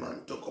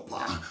 Shenemanto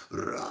Copa,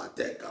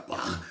 Rate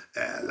Capa,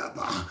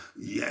 Elaba,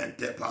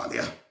 Yente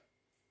Palia,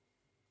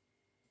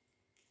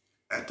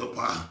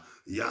 Etopa,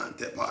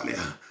 Yante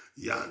Palia.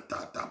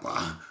 Yanta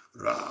tapa,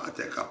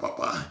 rate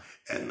kapapa,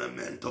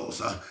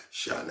 enementosa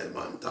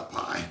shanemanta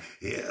pai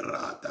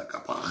erata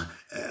kapa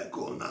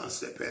egona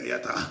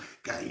sepeliata.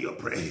 Can you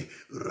pray?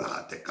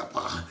 Rate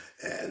kapa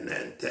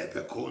enente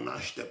pekuna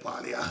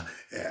stepalia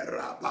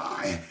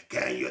erabai.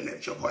 Can you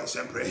lift your voice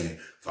and pray?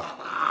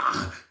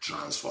 Father,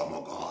 transform,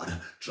 oh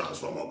God,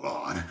 transform, oh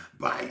God,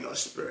 by your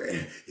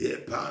spirit.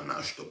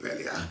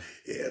 Ipanastopelia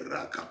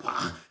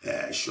erakapa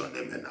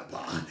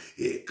shonemenapa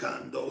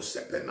ikando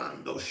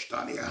sepenando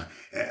stalia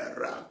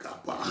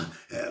erakapa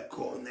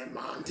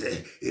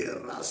konemante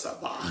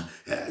irasapa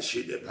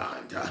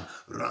shidepanta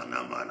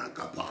ranamana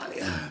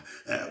kapalia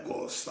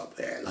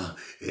egosapela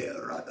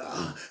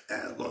erada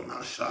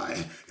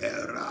egonashai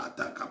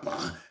erata kapa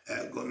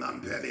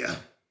egonampelia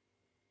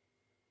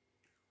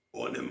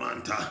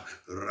onemanta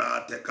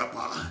rate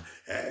kapa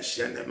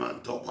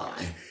shenemanto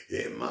pai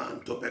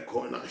emanto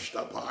pekona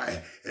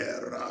shtapai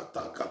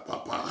erata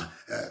kapapa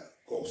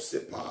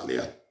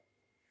kosepalia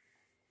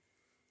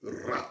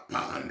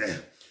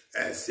rapande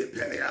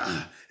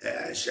Sipelia,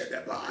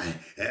 Shedebai,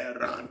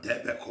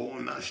 Erante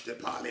Becona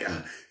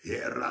Stepalia,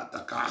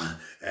 Erataka,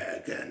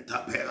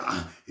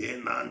 Gentapela,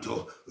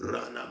 Inanto,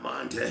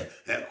 Ranamante,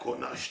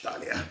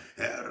 Econastalia,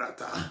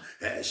 Erata,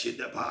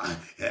 Shidebai,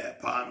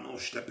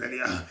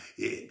 Panostepelia,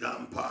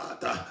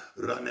 Igampata,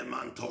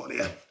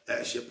 Ranemantolia,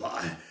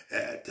 Eshipai,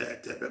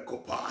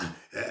 Tetebecopa,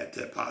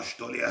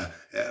 Tepastolia,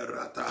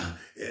 Erata,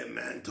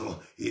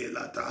 Emento,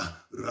 Ilata,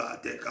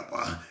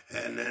 Ratekapa,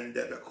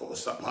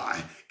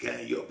 Enendebecosapai.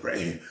 Can you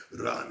pray?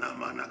 Rana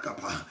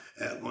manakapa,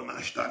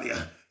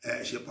 Egonastalia,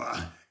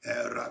 Eshipa,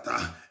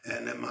 Erata,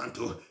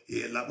 Enemanto,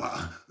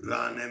 Ilaba,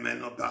 Rane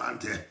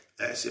menobante.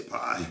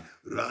 Esipai,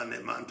 Rane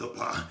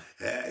Mantopa,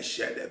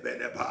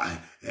 Shedebedepai,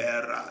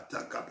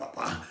 Erata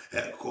Kapapa,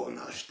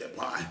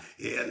 Ekonastepai,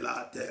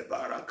 Elate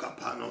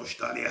Barakapano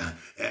Stalia,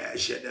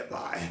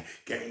 Shedepai.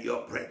 Can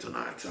you pray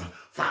tonight?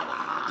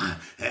 Father,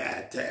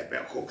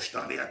 Tebeko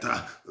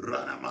Staliata,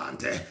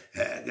 Ranamante,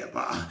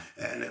 Egepa,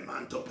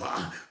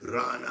 Enemantopa,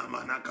 Rana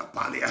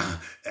Manakapalia,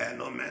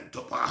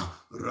 Enomentopa,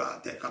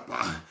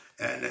 Ratekapa,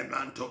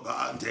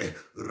 Enemantobante,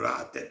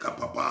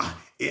 Ratekapapa,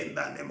 in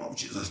the name of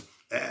Jesus.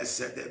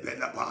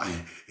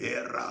 Esedebelapai,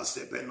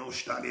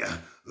 Erasepenostalia,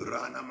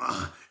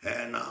 Ranama,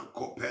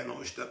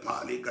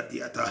 Enankopenoštepali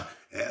Gadiata,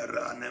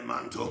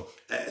 Eranemanto,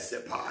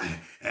 Esepai,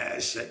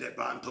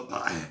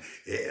 Esedebantopai,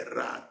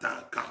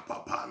 Erata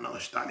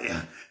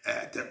Kapapanostalia,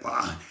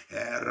 Etepa,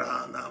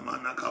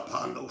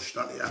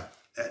 Eranamanakapanostalia.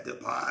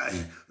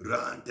 Etepai,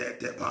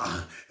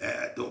 Rantetepa,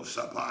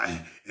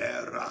 Edosapai,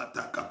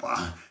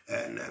 Eratakapa,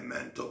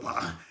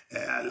 Enementopa,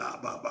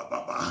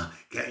 Elabababa.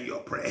 Can you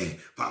pray?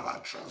 Father,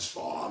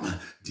 transform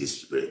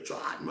this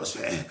spiritual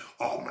atmosphere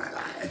of my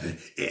life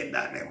in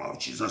the name of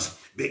Jesus.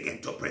 Begin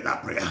to pray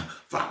that prayer.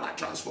 Father,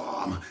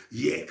 transform.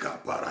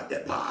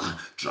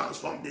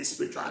 Transform this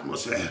spiritual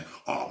atmosphere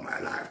of my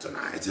life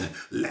tonight.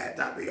 Let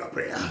that be your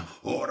prayer.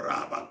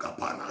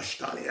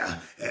 Orabakapanashtalia,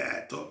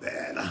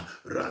 Etobela,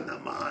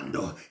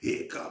 Ranamando.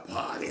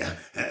 Ikapalia,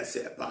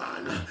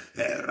 Esebana,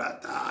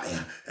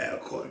 Erataya,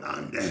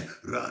 Ekonande,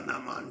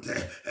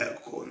 Ranamante,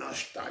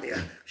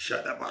 Ekonastalia,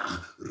 Shadaba,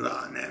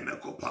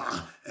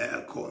 Ranemekopa,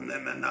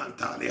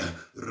 Ekonemenantalia,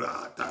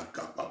 Rata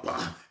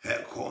Kapapa,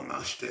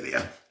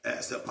 Ekonastelia,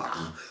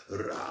 Esepa,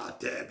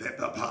 Rate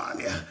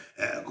Pepapalia,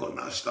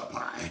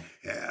 Ekonastapai,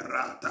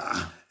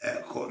 Erata,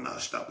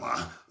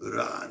 Ekonastapa,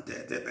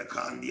 Rante de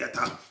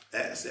Becandiata,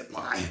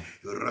 Esepai,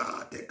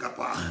 Rate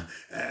Kapa,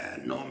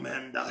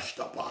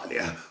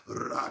 Nomendastapalia,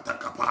 Rata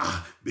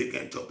Kapa.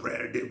 Begin to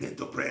pray, begin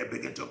to pray,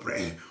 begin to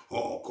pray.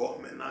 O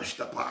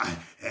Comenastapai,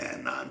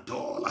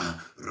 Enantola,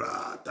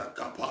 Rata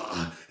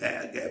Kapa,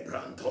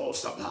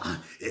 Egebrantosapa,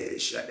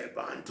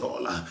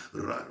 Eshedebantola,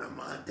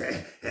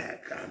 Ranamante,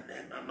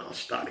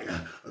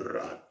 Ekanenanastalia,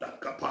 Rata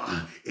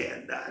Kapa.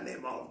 In the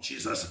name of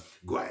Jesus,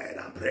 go ahead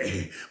and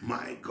pray.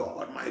 My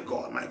God, my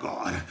God, my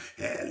God.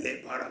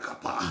 Ele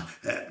Barakapa,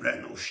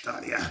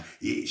 Ebrenustalia,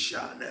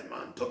 Ishane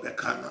Manto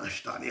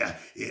Bekanastalia,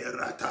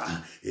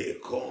 Irata,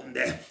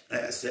 Ekonde,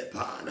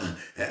 Esepana,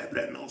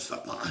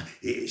 Ebrenosapa,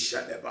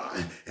 Ishadeba,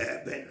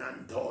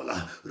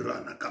 Ebenantola,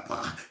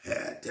 Ranakapa,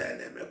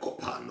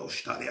 Etenemekopano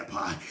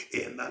Staliapa,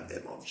 in the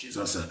name of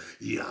Jesus,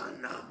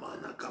 Yana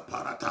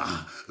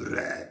Manakaparata,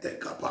 Rete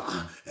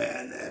Kapa,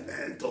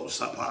 Elemento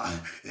Sapa,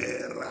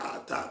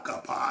 Erata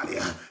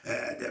Kapalia,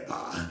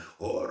 Edeba,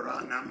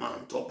 Orana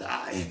Manto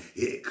Pai,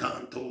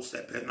 Ecanto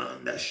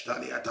Sepenanda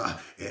Staliata,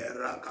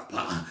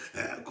 Erakapa,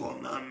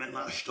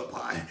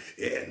 Econamenastopai,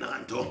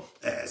 Enanto,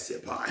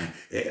 Esepai,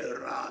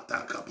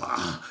 Erata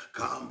Kapa,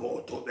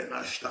 Camboto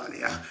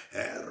Benastalia,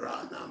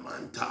 Erana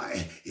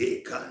Mantai,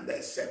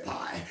 Ecande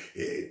Sepai,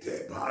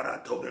 Ete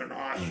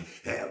Baratobenai,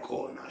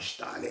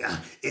 Econastalia,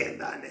 in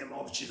the name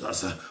of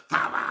Jesus,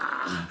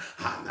 Father,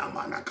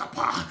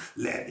 Hanamanakapa,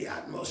 let the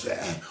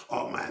atmosphere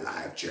of my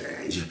life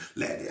change,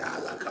 let the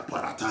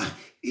Alakaparata,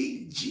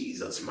 in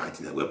Jesus'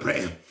 mighty name we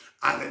pray.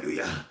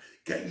 Hallelujah.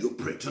 Can you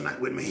pray tonight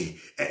with me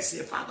and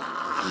say,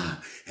 Father,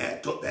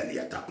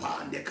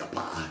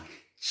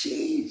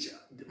 change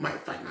my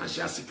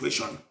financial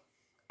situation.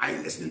 Are you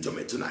listening to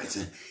me tonight?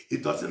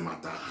 It doesn't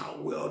matter how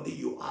wealthy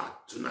you are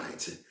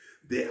tonight.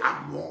 There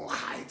are more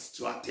heights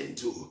to attain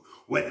to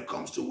when it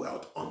comes to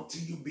wealth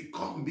until you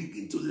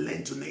begin to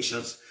lend to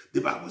nations.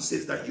 The Bible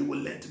says that you will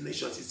lend to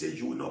nations. It says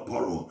you will not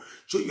borrow.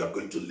 So you are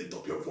going to lift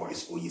up your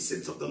voice, O ye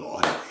saints of the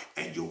Lord,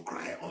 and you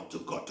cry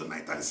unto God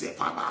tonight and say,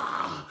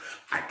 Father,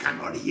 I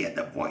cannot hear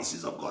the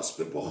voices of God's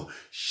people.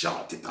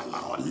 Shout it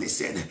aloud.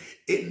 Listen,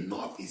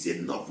 enough is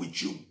enough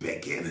with you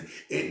begging.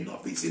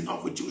 Enough is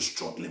enough with you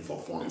struggling for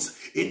funds.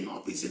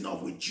 Enough is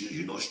enough with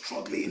you,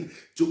 struggling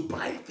to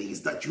buy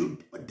things that you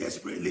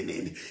desperately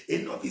need.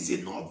 Enough is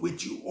enough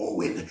with you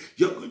owing.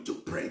 You're going to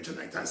pray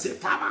tonight and say,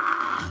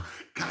 Father,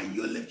 can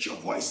you lift your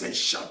voice and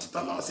shout it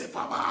aloud? Say,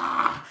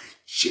 Father,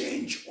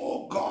 change,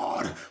 oh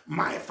God,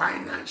 my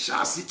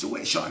financial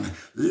situation.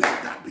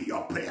 Let that be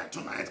your prayer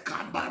tonight.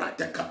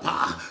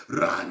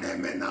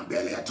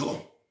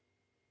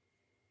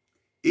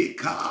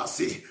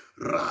 Ikasi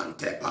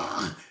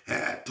rantepa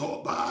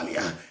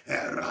tobalia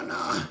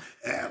rana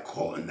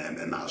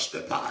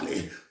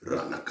konemenastepali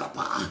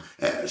ranakapa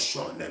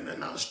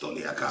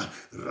shonemenastoliaka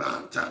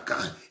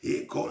rantaka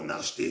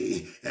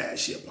ikonasti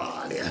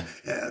shepalia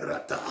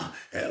rata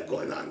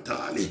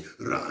gonantali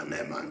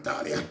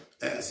ranemantalia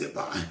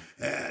Sepa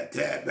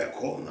tebe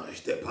kona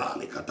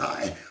stepali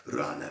katai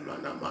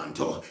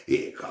ranemanamanto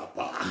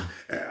ikapa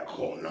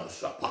kona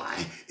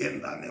sapai.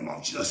 In the name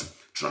of Jesus,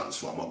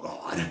 transform, oh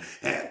God,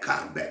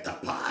 come better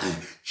pie,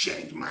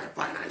 change my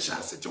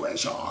financial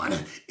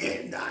situation.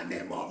 In the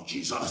name of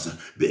Jesus,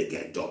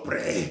 begin to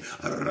pray.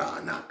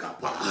 Rana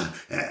kapa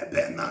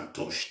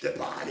benanto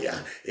stepalia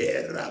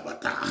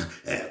rabata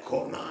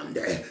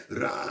konande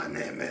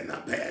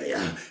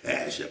ranemenapelia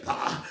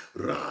sepa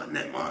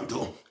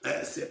ranemanto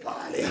sepa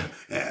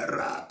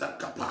rata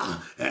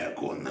kapa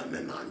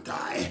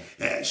konamenantai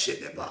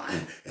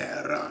shedebai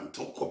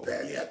ranto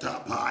copelia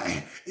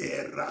tapai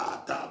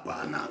rata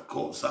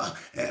banacosa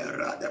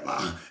radeba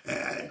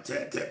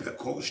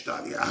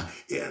tetepecostalia.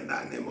 In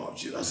the name of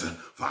Jesus,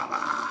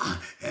 Father,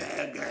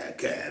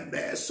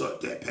 kembe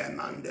sote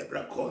penande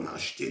bracona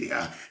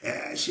stilia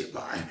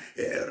shebai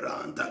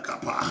ranta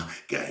kapa.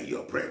 Can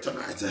you pray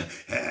tonight?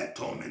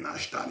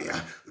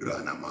 Tominastalia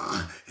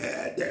ranama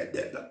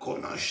de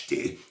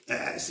conasti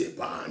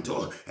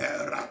Sibanto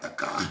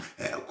rataka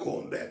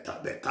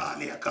combeta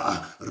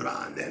betaliaka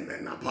rande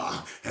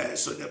menapa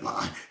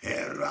sodeba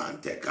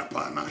rante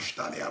kapana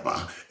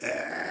staliaba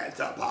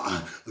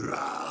taba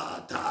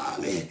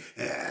ratali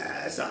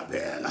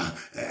Isabella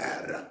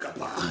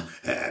rakapa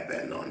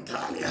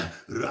benontalia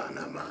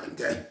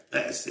ranamante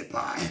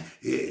sipai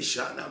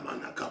ishana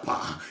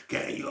manakapa.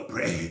 Can you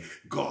pray?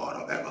 God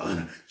of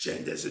heaven,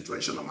 change the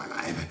situation of my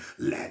life.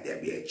 Let there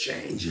be a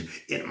change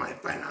in my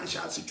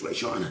financial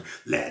situation.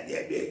 Let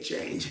there be a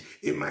change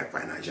in my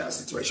financial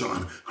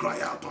situation.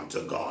 Cry out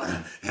unto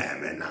God.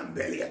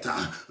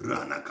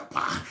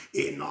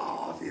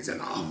 Enough is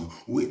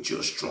enough with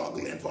you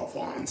struggling for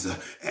funds.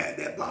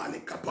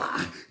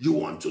 You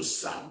want to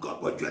serve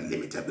God, but you are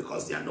limited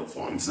because there are no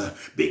funds.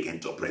 Begin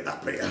to pray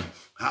that prayer.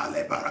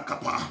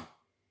 Halebarakapa.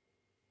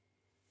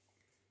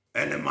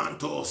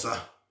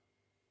 Elemantosa.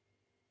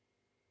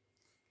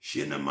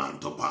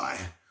 Shinemantopai.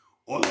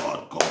 Oh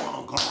Lord, come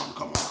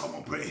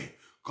on, pray.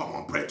 Come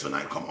on, pray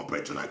tonight. Come on,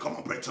 pray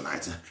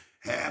tonight.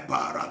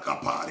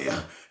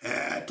 Barakapalia,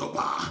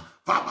 Toba.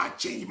 Father,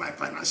 change my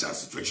financial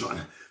situation.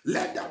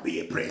 Let that be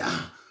a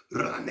prayer.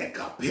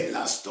 Raneka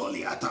Pela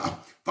Stoliata.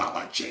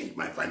 Father, change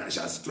my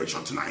financial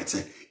situation tonight.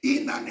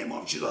 In the name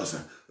of Jesus.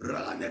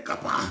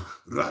 Ranekapa,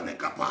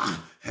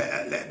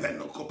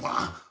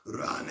 Helebenokopa,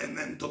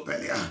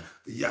 Ranementopelia,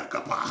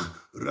 Yakapa,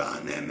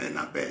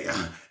 Ranemenabelia,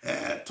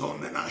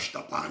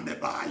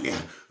 Tomenashtapandebalia,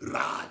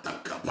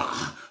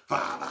 Ratakapa.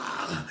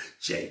 Father,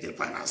 change the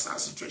financial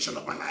situation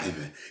of my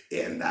life.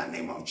 In the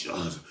name of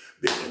Jesus,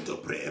 begin to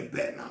pray.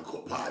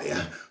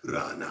 Benakopalia,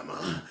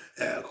 Ranama,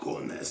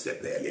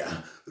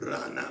 Konesepelia,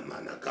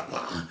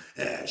 Ranamanakapa,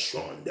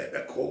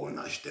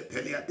 Shondebekona,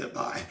 Stepelia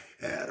debai,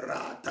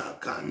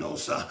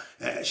 Ratakanosa,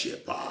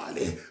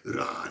 Shepali,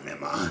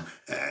 Ranema,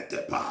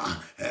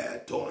 Tepa,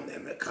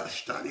 Toneme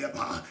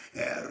Castaliapa,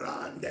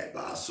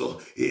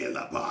 Randebaso,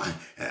 Ilaba,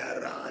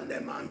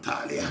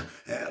 Randemantalia,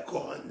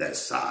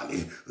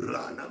 Condesali,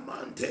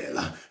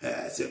 Ranamantela,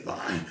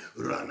 Sepai,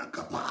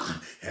 Ranakapa,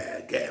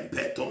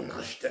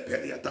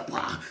 Gempetonastepelia.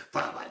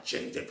 Father,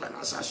 change the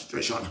financial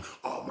situation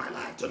of my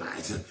life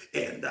tonight.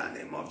 In the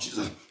name of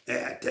Jesus,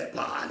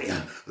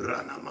 Tepalia,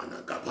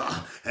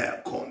 Ranamanakapa,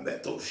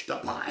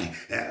 Combetostapai,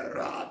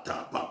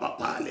 Rata Papa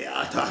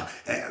Paliata,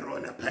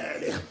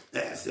 Eronapelia,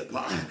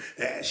 Sepai,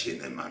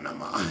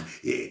 Shinemanama,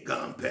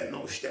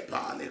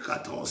 Igampenostepali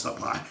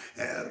Catosapa,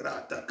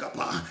 Rata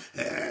Capa,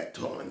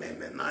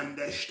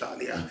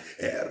 Tonemenandestalia,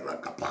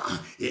 Rakapa,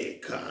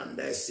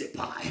 Ikande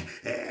Sipai,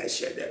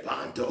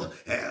 Shedepanto,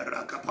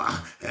 Rakapa,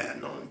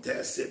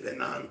 Nonte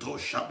Sibenanto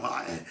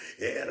Shapai,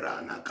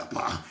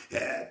 Ranakapa,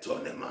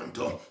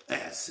 Tonemanto,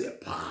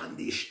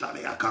 Sepandi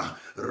Staliaka,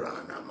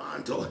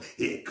 Ranamanto,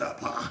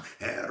 Ikapa,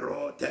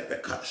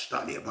 Erotebeka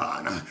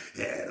Stalibana,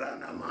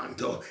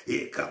 Eranamanto,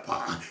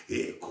 Ikapa,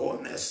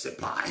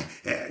 Ikonesepai,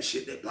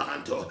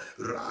 Eshidipanto,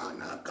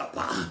 Rana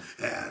Kapa,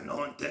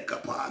 Enonte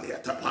Kapalia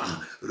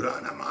Tapa,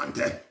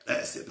 Ranamante,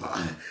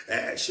 Esipai,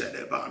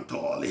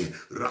 Eshidibantoli,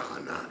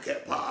 Rana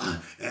Kepa,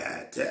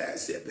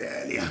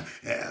 Etesibelia,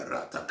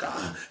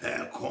 Erataka,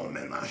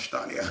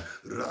 Ekomenastalia,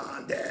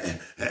 Rande,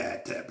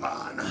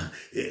 Etepana,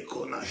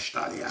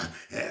 Ikonastalia,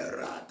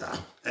 Erata,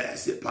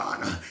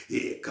 Esipana,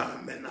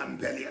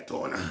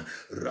 Ikamenambeliatona,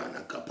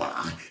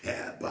 Ranakapa,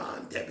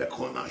 Ebante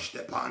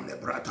Bekonastepane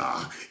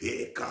Brata,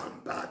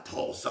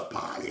 Ikambato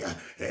Sapalia,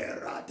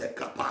 Erate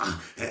Kapa,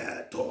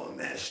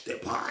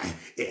 Tomestepai,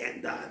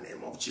 in the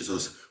name of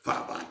Jesus.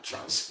 Father,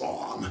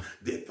 transform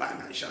the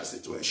financial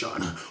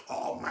situation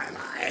of my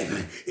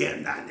life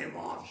in the name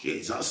of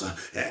Jesus.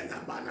 And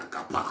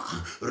Manakapa,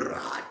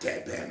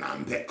 Rate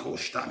Benambe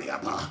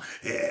Kostaliaba,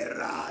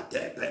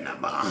 Rate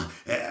Benama,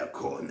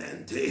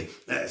 Konenti,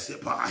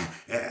 Esipai,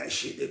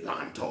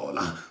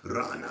 Shidipantola,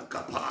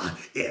 Ranakapa,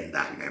 in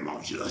the name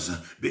of Jesus.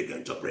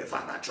 Begin to pray,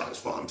 Father,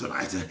 transform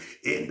tonight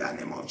in the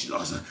name of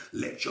Jesus.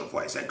 Lift your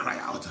voice and cry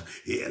out.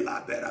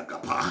 Ela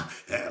Berakapa,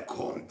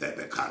 Conte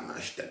Becana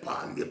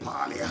Stepan de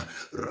Palia,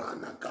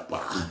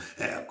 Ranakapa,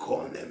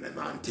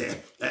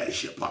 Conemante,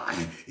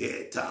 Eshipai,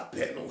 Eta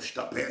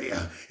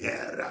Penustapelia,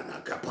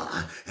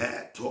 Ranakapa,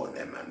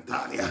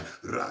 Tonementalia,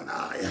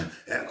 Ranaya,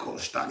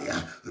 Costalia,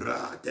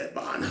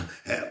 Rateban,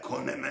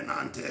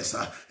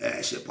 Conemenantesa,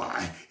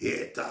 Eshipai,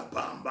 Eta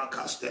Bamba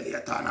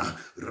Castelliatana,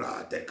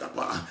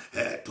 Ratekapa,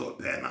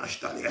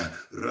 Topenastalia,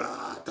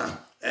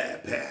 Rata.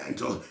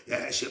 Epento,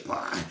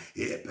 Eshipai,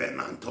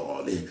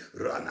 Epenantoli,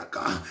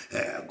 Ranaka,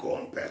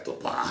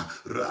 Gompetopa,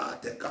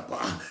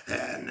 Ratekapa,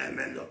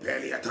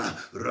 Nemenopeliata,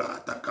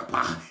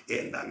 Ratakapa,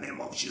 in the name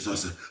of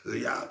Jesus,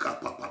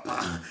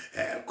 Yakapapa,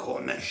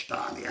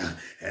 Konestalia,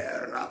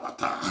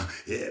 Rabata,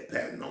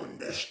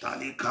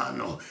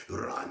 Epenondestalicano,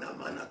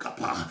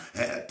 Ranamanakapa,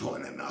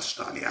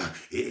 Tonemastalia,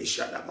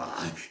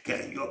 Ishadabai.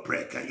 Can you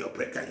pray? Can you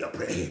pray? Can you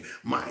pray?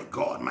 My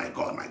God, my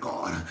God, my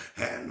God,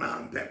 and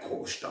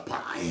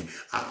Nambekostapai.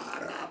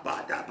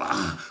 Arabadaba,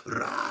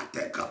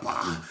 Ratekapa,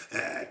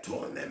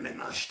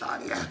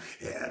 Tonemenastalia,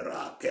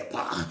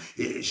 Rakepa,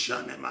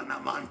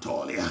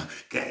 Ishanemanamantolia.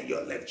 Can you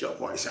lift your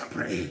voice and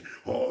pray?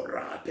 Oh,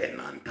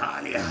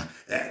 Ratenantalia,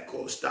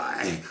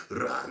 Ekostai,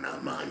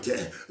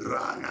 Ranamante,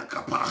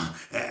 Ranakapa,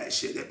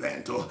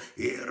 Shidibento,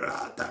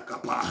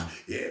 Iratakapa,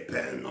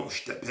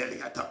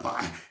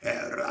 Epenostepeliatapa,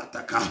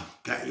 Erataka.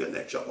 Can you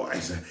lift your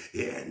voice?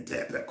 In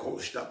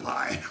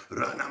Tepekostapai,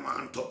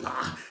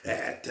 Ranamantopa,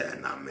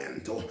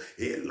 Etenamento.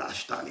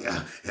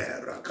 Ilastalia,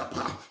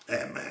 Erakapa,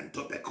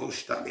 Emento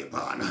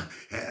Becostalibana,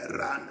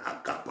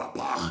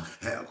 Eranakapapa,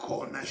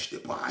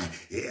 Econestipai,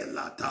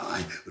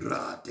 Elatai,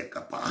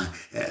 Ratekapa,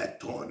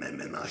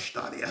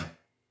 Etonemenastalia.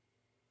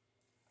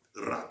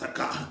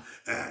 Rataka,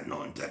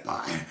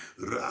 Enontepai,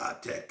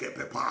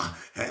 Ratekepepa,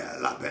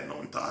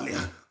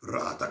 Elabenontalia,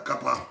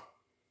 Ratakapa,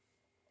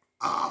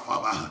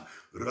 Afaba,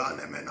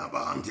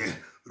 Ranemenabante,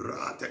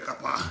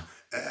 Ratekapa,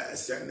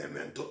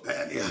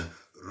 Senementopelia,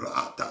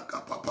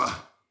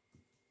 Ratakapapa.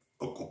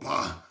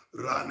 Ocupa,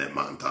 Rane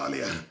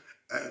Mantalia,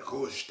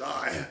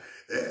 Ekostai,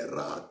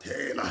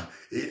 Eratela,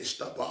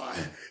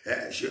 Istabai,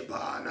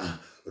 Eshibana,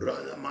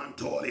 Rana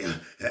Mantolia,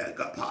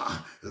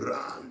 Egapa,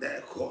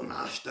 Rande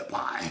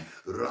Konastepai,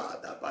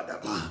 Rada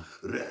Badaba,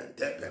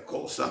 Rente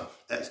Pecosa,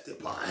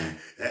 Estepai,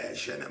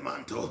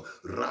 Eshenemanto,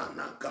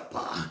 Rana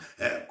Kapa,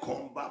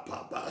 Ekomba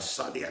Papa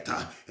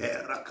Sadiata,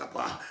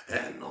 Erakapa,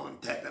 Enon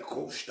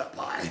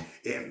Tepecostapai,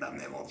 in the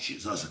name of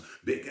Jesus,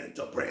 begin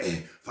to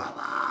pray,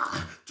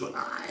 Father,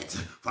 tonight,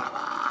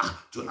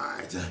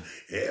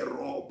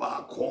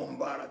 Eroba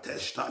Comba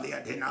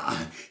Testalia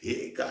Dina,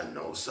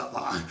 Igano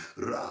Saba,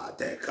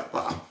 Rade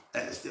Kapa.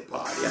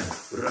 Estipalia,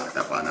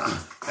 Radabana,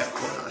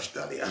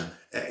 Econastalia,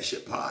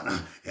 Eshipana,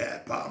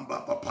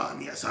 Ebamba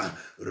Papaniasa,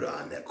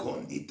 Rane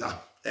Condita,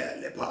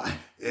 Elepai,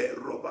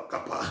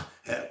 Erobacapa,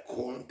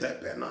 Econte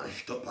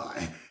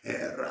Penastopai,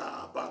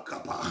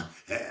 Erabacapa,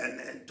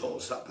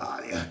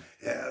 Enentosapalia,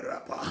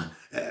 Erapa,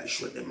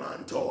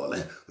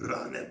 Eshudimantole,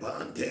 Rane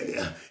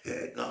Bantelia,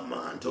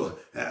 Egamanto,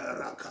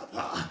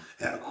 Erakapa,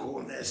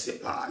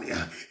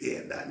 Econesipalia,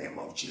 in the name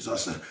of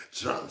Jesus,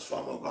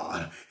 transform, O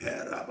God,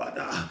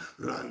 Erabada,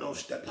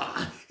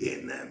 Ranostepa,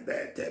 in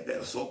Embete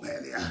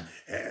Besopelia,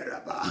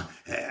 Eraba,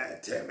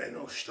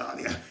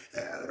 Temenostalia,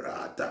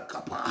 Erata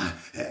Capa,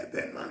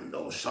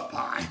 Ebenando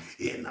Sapai,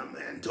 in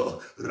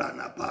Amento,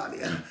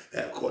 Ranapalia,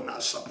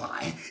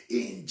 Econasapai,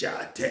 in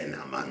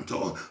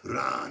Jatenamanto,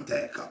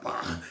 Rante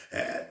Capa,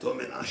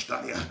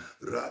 Tomenastalia,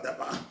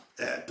 Radaba,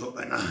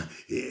 Tobena,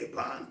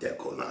 Ibante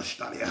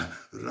Conastalia,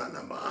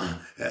 Ranama,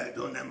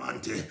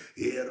 Donemante,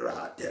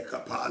 Irate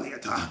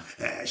Capaliata,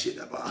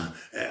 Shidaba,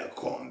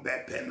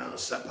 Combe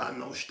Penasa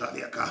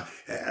Panostaliaka,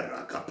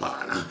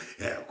 Erakapana,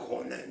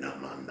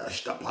 Conenamanda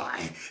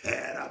Stapai,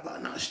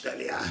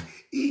 Erabanastalia,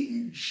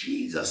 in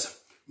Jesus'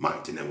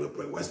 mighty name we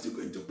pray. We're still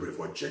going to pray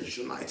for change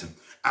tonight.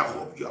 I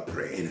hope you are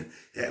praying.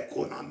 You're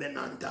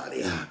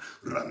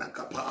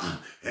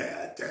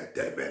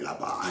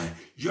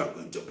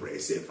going to pray,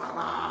 say,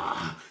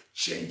 Father,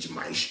 change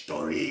my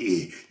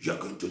story. You're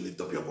going to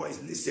lift up your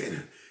voice.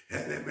 Listen.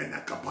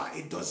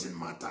 It doesn't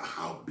matter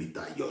how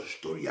bitter your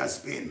story has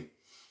been.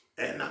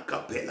 It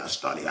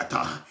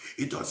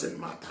doesn't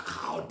matter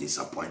how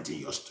disappointing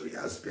your story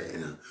has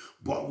been,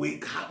 but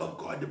we have a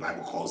God. The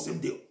Bible calls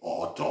him the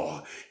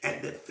author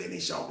and the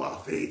finisher of our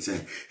faith.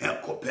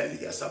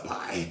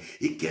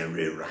 He can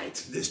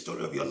rewrite the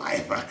story of your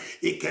life.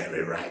 He can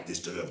rewrite the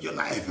story of your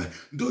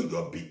life. Do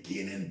your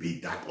beginning be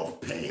that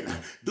of pain?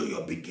 Do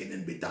your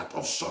beginning be that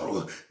of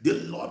sorrow? The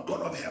Lord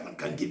God of heaven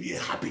can give you a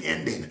happy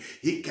ending.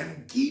 He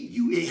can give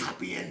you a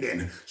happy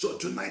ending. So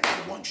tonight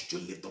I want you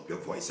to lift up your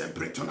voice and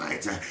pray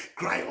tonight.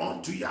 Cry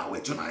on to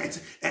Yahweh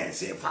tonight and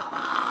say,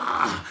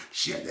 Father,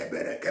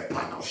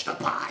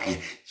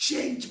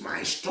 change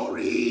my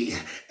story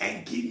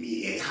and give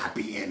me a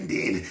happy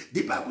ending.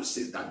 The Bible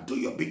says that do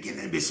your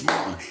beginning be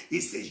small.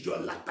 It says your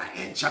latter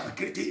end shall be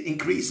greatly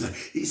increase.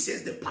 It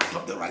says the path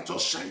of the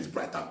righteous shines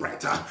brighter,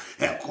 brighter.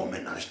 Therefore,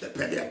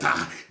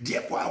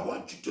 I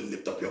want you to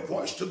lift up your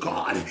voice to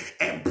God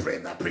and pray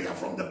that prayer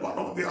from the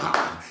bottom of your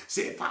heart.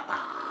 Say, Father,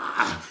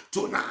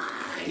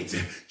 tonight,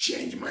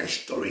 change my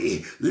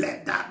story.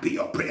 Let that be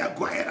your prayer.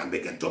 Go ahead and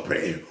begin to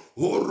pray.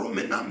 O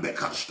Romanambe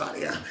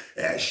Castaria,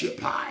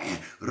 Shipai,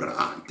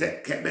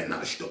 Rante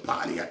Kemenash to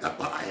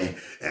Paliatapai,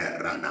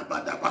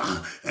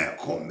 Ranabadaba,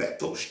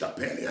 Combeto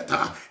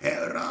Stapeliata,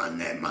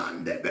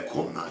 Ranemande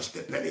Beconas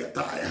de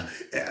Peliataya,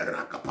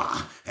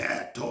 Rakapa,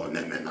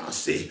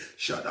 Tonemenasi,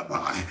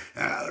 Shadabai,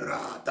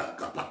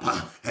 Radakapapa,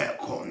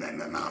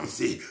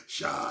 Konemenansi,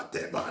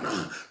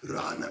 Shatebana,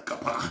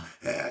 Ranakapa,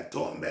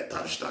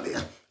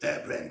 Tombetastalia,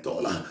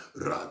 Brentola,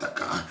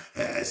 Radaka,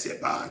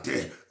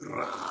 Sebante,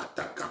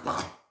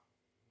 Ratakapa.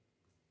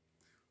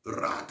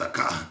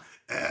 Rataka,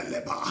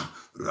 Eleba,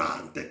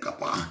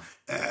 Rantekapa,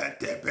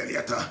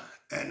 Tepeliata,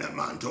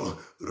 Enemanto,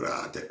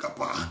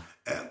 Ratekapa,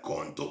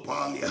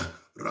 Contopalia,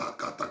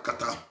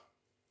 Rakatakata,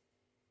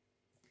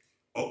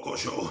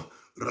 Okosho,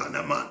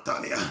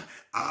 Ranemantalia,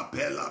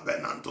 Apela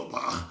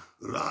Benantopa,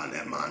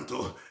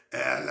 Ranemanto,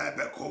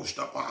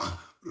 Elebekostapa,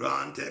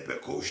 Rante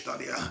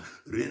Bekostalia,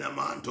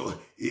 Rinamanto,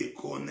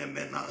 Icone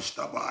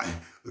Menastabai,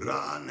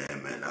 Rane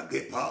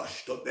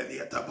Menagepasto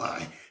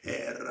Beliatabai,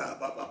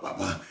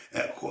 Erababa,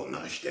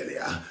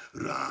 Econastelia,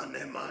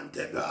 Rane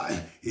Mantebai,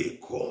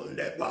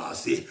 Iconde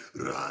Basi,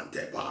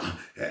 Ranteba,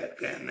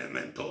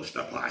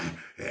 Ekenementostabai,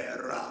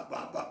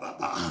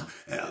 Erababa,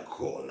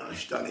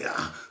 Econastalia,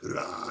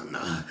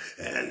 Rana,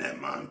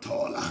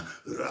 Enemantola,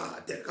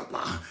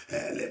 Radekapa,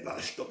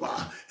 Elebastoba,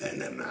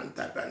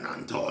 Enemanta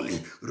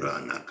Benantoli,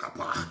 Rana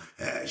Capa.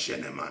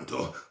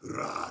 Shenemanto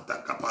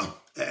Rada Kapa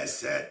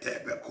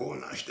Esete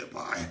Bekona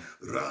Stepai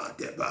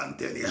Rade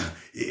Bantelia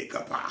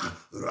Ikapa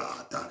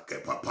Rata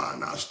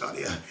Kepapana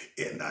Stalia.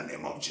 In the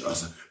name of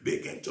Jesus,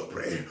 begin to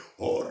pray.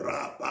 O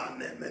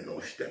Rabane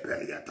Menoste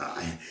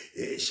Peliatai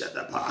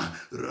Ishadapa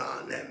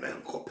Rane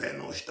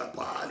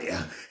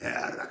Menkopenostapalia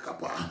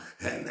Erakapa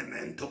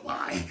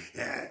Enementopai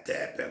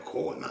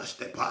Etepekona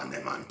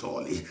Stepane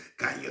Mantoli.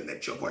 Can you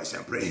lift your voice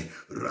and pray?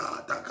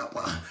 Rada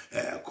Kapa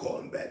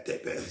Combete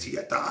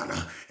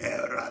Siatana,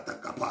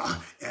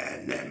 Eratakapa,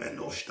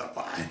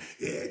 Nemenostapa,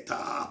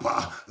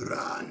 Etapa,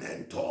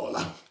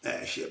 Ranentola,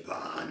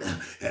 Eshipan,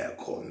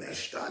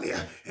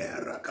 Comestalia,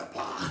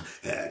 Erakapa,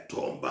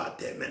 Tomba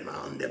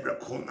Temenande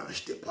Bracona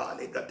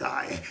Stipali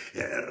Gatai,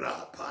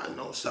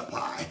 Erapano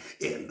Sapai.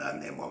 In the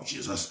name of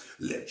Jesus,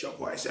 lift your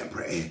voice and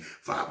pray.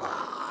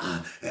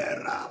 Father,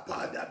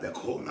 Erapada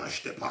Becona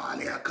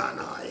Stipalia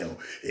Canayo,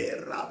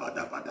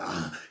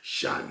 Erabadabada,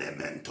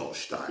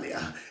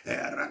 Shanementostalia,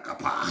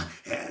 Erakapa.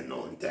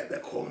 Non debe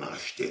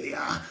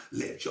conastelia.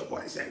 Lift your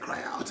voice and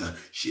cry out.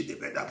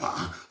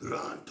 Shidibedapa,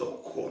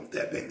 Ranto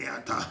Conte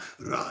Beniata,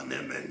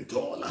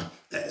 Ranementola,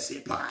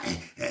 Esipai,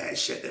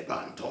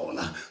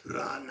 Eshedebantola,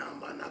 Rana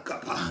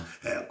Manakapa,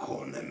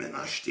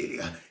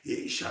 Conemenastilia,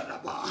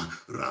 Ishadaba,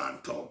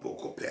 Ranto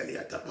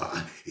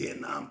Bocopeliatapa,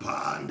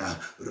 Inampanda,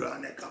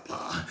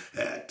 Ranekapa,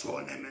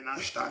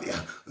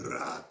 Tonemenastalia,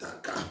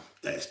 Rataka.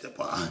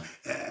 Estepa,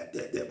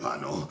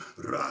 Dedepano,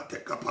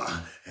 Ratekapa,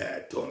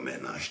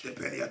 Tomenash de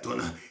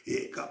Peliatona,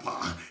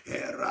 Ekapa,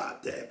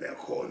 Erate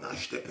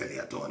Beconash de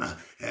Peliatona,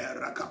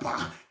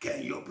 Erakapa.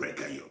 Can you pray?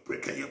 Can you pray?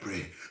 Can you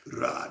pray?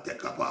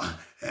 Ratekapa,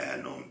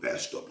 non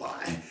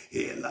Vestopai,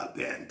 Ela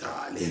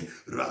Bentali,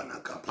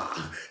 Ranakapa,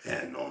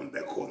 non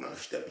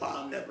Beconash de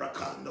Pane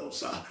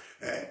Bracandosa,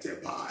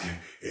 Etepai,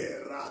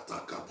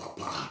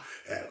 Eratakapapa,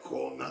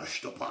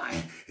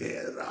 Econastopai,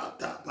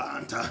 Erata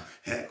Banta,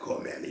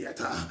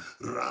 Ecomeliata.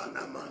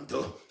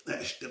 Ranamanto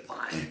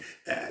Estepai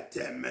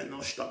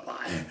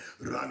Etemenostapai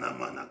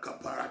Ranamana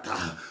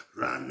Caparata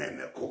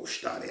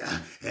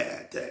Ranemecostaria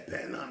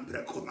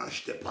Etepenambre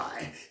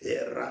Conastepai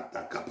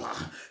Erata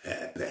Capa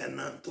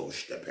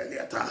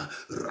Epenantostepeliata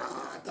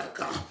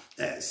Rataka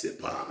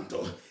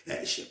Esipanto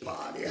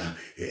Eshipalia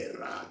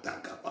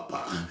Erata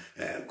Capapa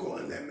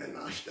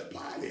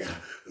Econemenastepalia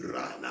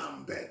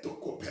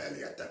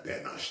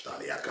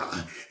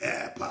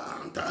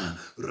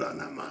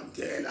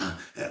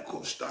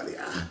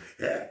stalia,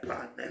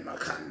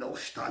 panemakando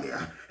stalia,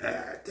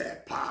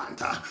 te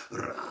panta,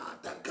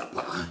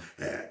 radakapa,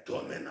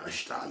 tomena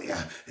stalia,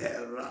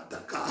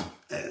 radaka,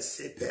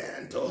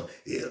 sipento,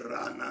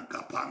 irana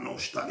kapano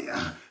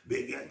stalia.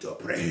 Begin to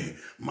pray,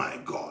 my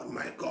God,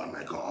 my God,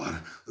 my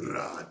God,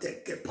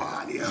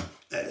 radekepalia,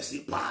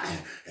 sipai,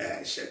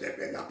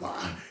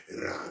 shedebenapa,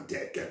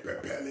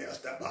 radekepepelia,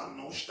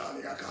 stabano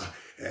staliaka,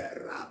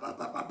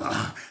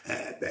 rabababa,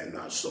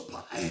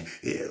 benasopai,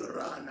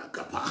 irana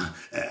kapa,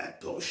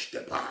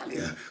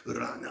 tostepalia,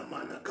 rana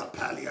mana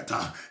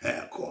kapaliata,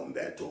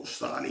 combeto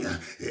salia,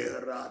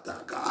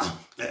 irataka,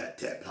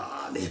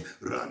 tepali,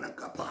 rana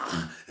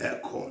kapa,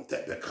 conte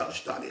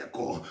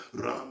pecastaliaco,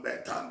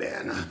 rambeta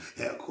bena,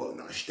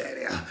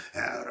 conasteria,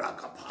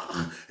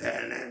 rakapa,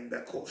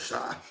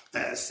 enembecosa,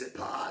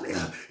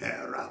 sipalia,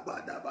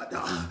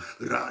 rabadabada,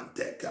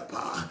 rante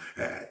capa,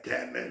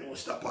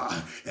 temenustapa,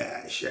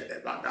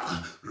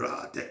 shedebada,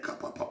 rate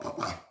capa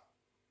papa.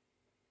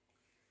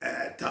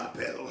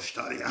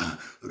 Tapelostaria,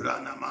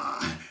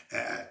 Ranama,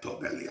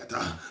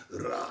 Tobeliata,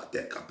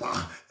 Rate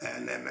Capa,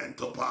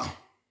 Elementopa,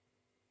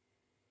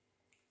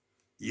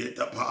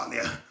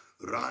 Yetapalia,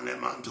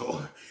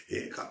 Ranemanto,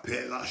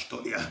 Ecapela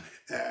Stodia,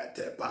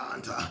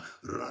 Etebanta,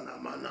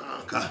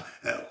 Ranamanaka,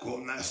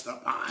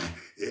 Conestapa,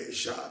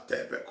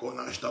 Eshate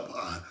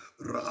Beconastapa,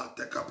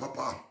 Rate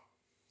Capapa.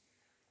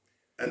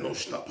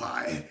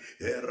 Enostapai,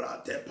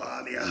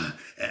 Eratepalia,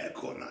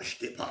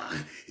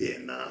 Econastipai,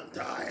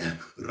 Inantai,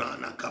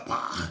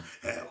 Ranakapa,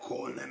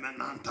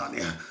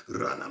 Econemenantalia,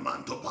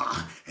 Ranamantopa,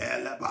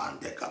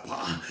 Elebante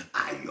Capa.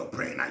 You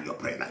pray,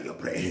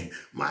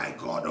 my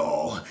God,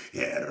 oh,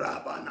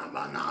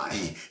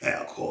 Erabanamanai,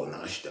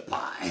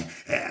 Econastipai,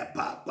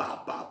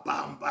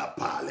 Ebababamba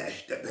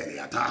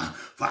Palestebeliata.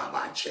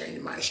 Father,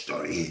 change my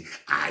story.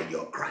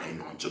 You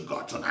crying unto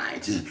God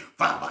tonight.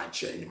 Father,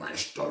 change my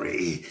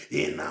story.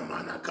 In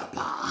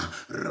Amanakapa,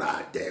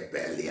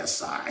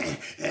 Radebeliasai,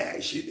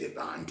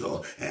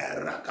 Shidibanto,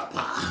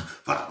 Rakapa.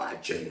 Father,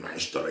 change my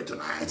story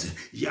tonight.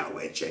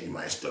 Yahweh, change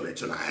my story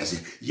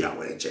tonight.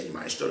 Yahweh, change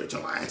my story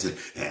tonight.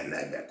 And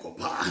then the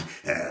Copa,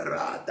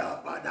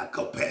 Radabada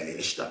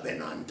Copelista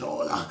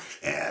Benantola,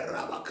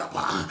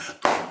 Rabakapa.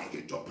 I need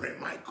you to pray,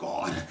 my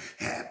God.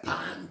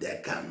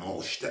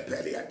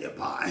 Pandekanostepelia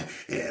Depai,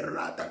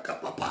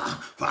 Radakapa.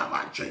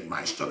 Father, change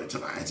my story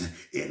tonight.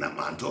 In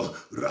Amanto,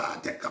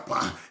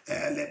 Radekapa,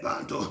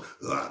 Elebanto,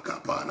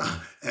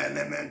 Rakapana,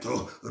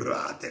 Elemento,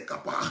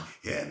 Ratekapa,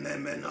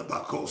 Enemena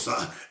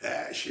Bacosa,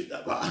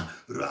 Shidaba,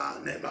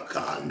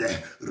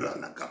 Ranemakande,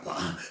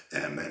 Ranakapa,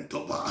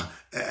 Ementoba,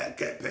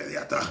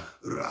 Kepeliata,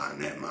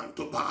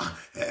 Ranemantoba,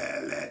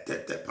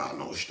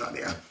 Eletepano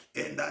Stadia.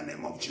 In the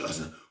name of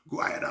Jesus,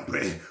 go ahead and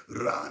pray.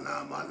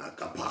 Rana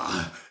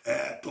Manakapa,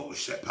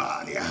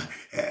 Toshepalia,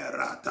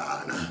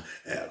 Ratana,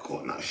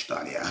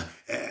 Konastalia,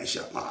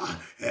 Shapa,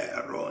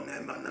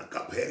 Rone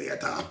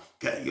Manakapeliata.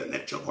 Can you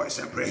lift your voice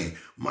and pray?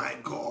 My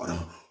God,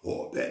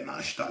 open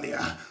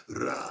Nastalia,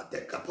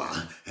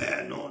 Radekapa,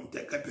 Non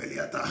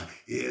Tekapeliata,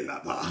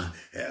 Ilapa,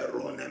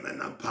 Rone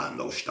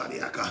Menampando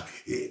Staliaka,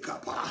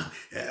 Ikapa,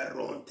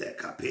 Ronte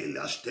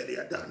Capilla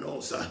Stelia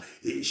Danosa,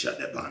 Isha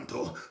de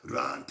Banto,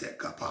 Rante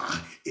Kapa.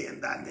 In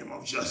the name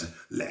of Jesus,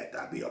 let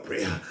that be your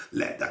prayer.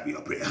 Let that be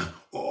your prayer.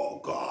 Oh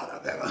God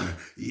of heaven,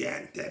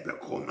 Yente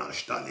Becona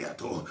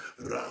Staliato,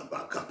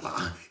 Ramba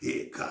Kapa,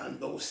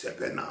 Ikando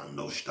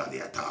Sepenando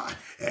Staliata,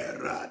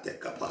 Erate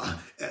Kapa,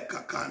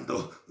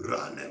 Ekakando,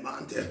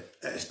 Ranemante,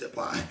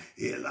 Estepa,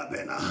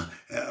 Ilabena,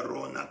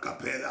 Erona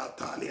Capella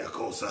Talia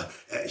Cosa,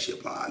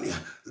 Eshipalia,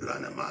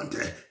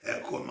 Ranemante,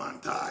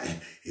 Ecomantai,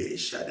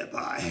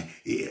 Ishadepai,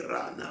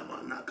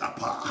 Iranamana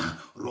Kapa,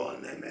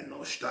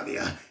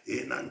 Ronemenostalia,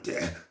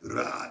 Inante,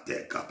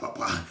 Rate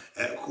Kapapa,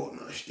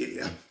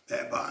 Econastilia,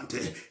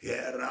 Ebante,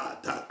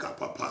 Erata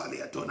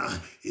Kapapalia Tona,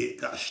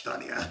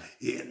 Ikastalia,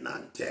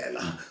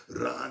 Inantela,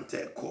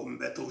 Rante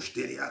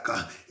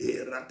Combetustiliaka,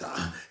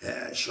 Irata,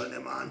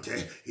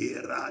 Shonemante,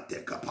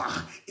 Irate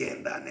Kapa.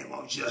 In the name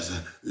of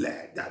Jesus,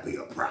 let that be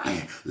your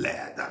cry,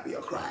 let that be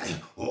your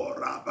cry. O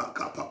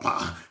Rabaka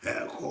Papa,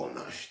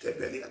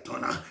 Econastebelia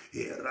Tona,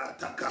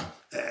 Irataka,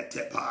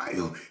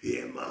 Etepayo,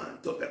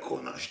 Imanto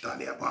Becona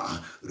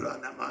Staliaba,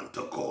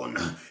 Ranamanto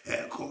Kona,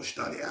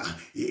 Ecostalia,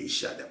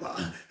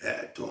 Ishadeba,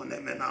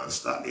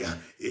 Etonemenanstalia,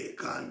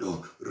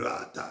 Ikando,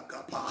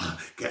 Ratakapa.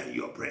 Can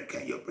you pray?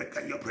 Can you pray?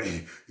 Can you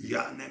pray?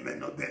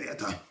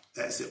 Yanemenobeliata.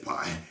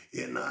 Esipai,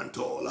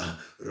 Inantola,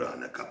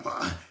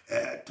 Ranakapa,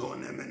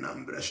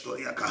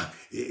 Etonemenambrestoriaka,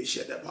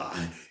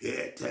 Ishedepai,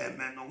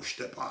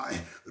 Etemenostepai,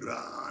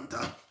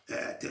 Ranta.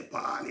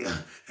 Etepalia,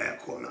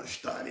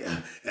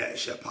 Econastalia,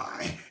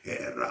 Eshepai,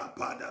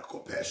 Erapada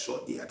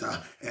Copeso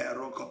Dieta,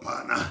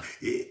 Erocopana,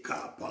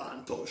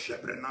 Icapanto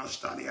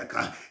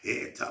Shebrenastaliaca,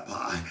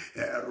 Etapai,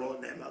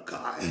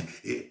 Eronemakai,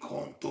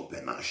 Iconto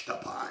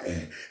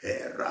Penastapai,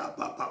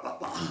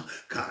 Erabapapa,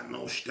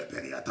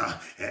 Canosteperiata,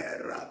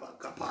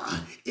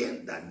 Erabacapa.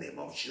 In the name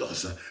of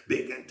Jesus,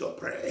 begin to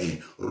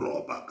pray.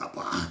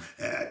 Robacapa,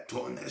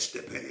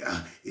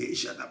 Tonesteperia,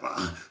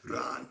 Ishadaba,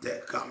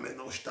 Rante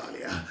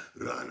Kamenostalia,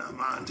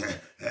 Ranamante,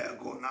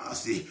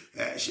 Gonasi,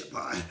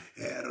 Shepai,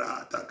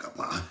 Rata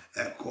Kapa,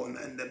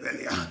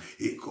 Konendebelia,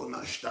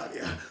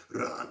 Ikonastalia,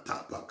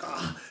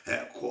 Rantapaka,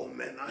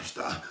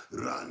 Komenasta,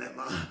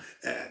 Ranema,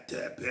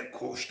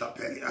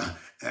 Tepekostapelia,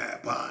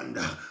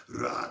 Banda,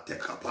 Rate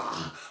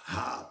Kapa,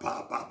 Ha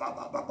Papa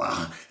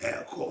Baba,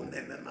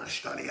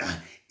 Konemenastalia.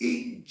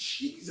 In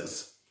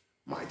Jesus'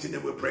 mighty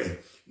name we pray.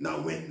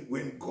 Now,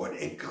 when God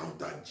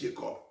encountered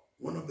Jacob,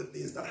 one of the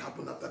things that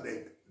happened after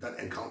that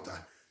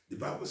encounter, the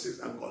Bible says,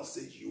 and God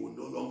says, you will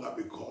no longer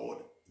be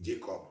called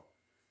Jacob.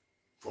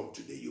 From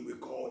today, you will be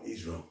called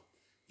Israel.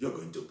 You're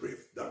going to pray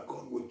that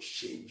God will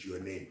change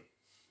your name.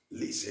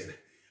 Listen,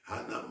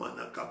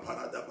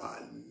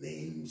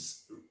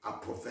 names are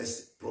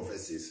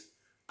prophecies.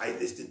 I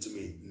listen to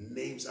me.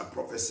 Names are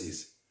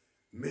prophecies.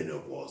 Many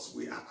of us,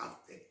 we are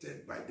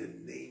affected by the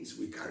names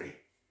we carry.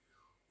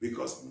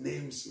 Because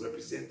names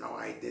represent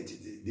our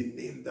identity. The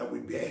name that we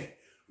bear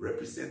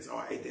represents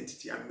our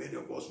identity, and many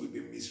of us will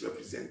be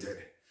misrepresented.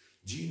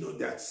 Do you know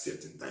that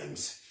certain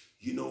times,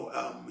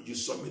 you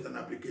submit an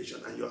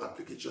application and your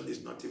application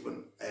is not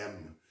even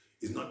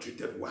is not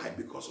treated? Why?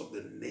 Because of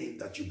the name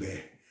that you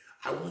bear.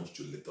 I want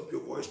you to lift up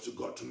your voice to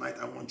God tonight.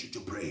 I want you to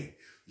pray.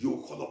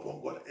 You call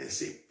upon God and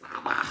say,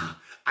 Father,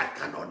 I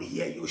cannot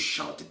hear you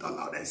shout it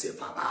aloud and say,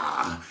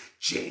 Father,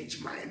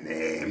 change my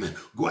name.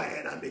 Go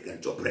ahead and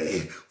begin to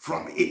pray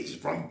from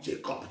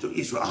Jacob to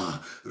Israel.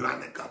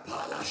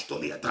 Ranekapala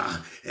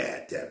stoliata,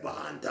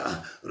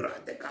 etebanda,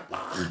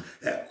 radekapa,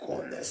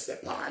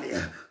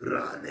 ekonesepalia,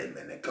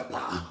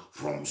 ranemenekapa.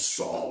 From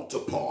Saul to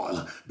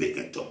Paul,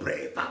 begin to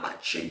pray. Father,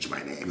 change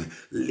my name.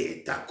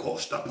 Leta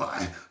costa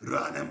pai,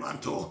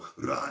 ranemanto,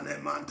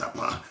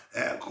 ranemantapa,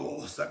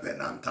 eko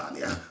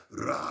sepenantalia.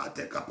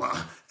 Rate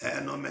kapa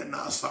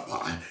enomena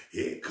sapa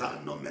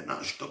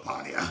ekanomena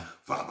stopalia.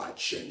 Father,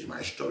 change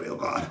my story, O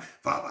God.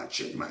 Father,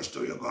 change my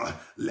story, O God.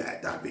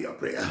 Let that be your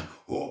prayer.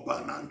 O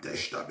banante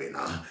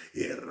stabina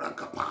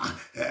irakapa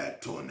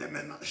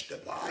etonemena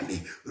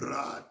stepali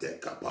rate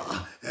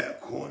kapa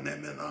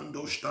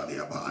ekonemenando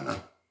staliabana.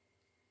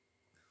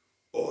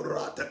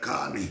 Orate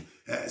kani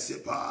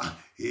sepa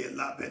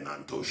ila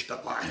benanto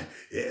stapai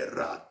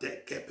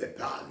erate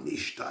kepepani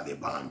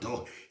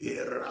stalibanto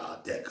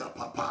erate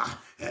kapapa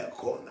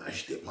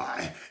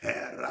ekonashtipai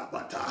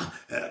erabata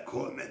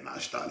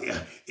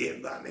ekomenastalia.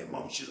 In the name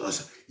of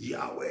Jesus,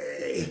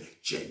 Yahweh,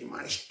 change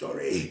my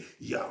story.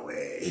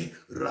 Yahweh,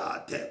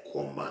 rate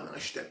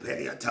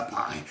komanashtepelia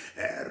tapai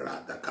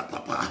erada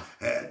kapapa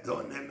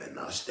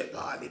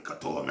edonemenastepali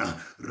katona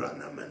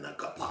ranamena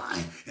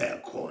kapai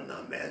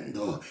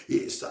ekonamendo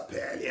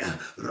isapelia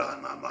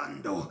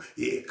ranamando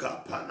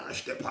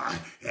ikapanashtepai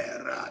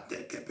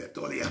erate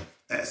kepetolia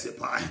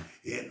esipai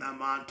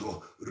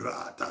inamanto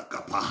rata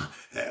kapa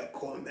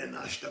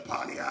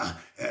ekomenashtapalia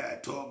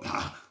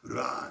etoba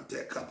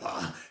rante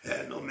kapa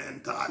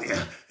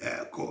enomentalia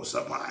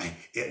ekosapai.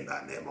 In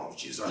the name of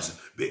Jesus,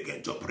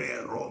 begin to pray.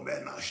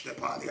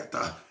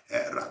 Romenashtepaliata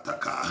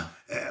erataka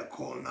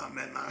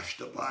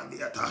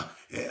ekonamenashtepaniata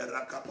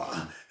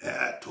erakapa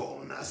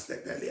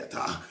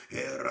etonastepeliata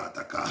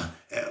erataka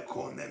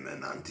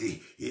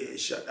ekonemenanti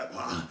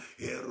ishadapa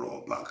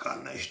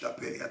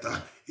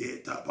erobakanashtepeliata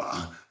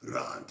itapa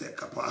rante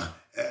kapa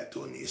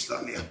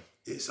etonistalia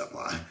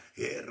isapa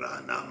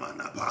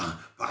eranamanapa.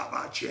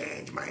 Baba,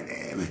 change my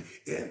name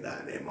in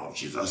the name of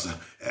Jesus.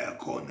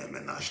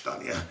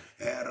 Ekonemenashtalia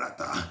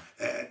erata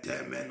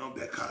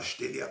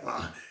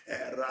etemenobekashtiliapa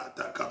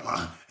erata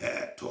kapa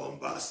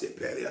etomba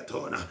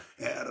sipeliatona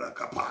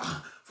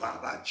erakapa.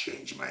 Father,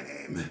 change my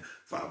name.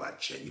 Father,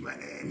 change my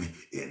name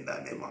in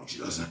the name of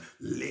Jesus.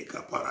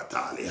 Leka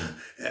paratalia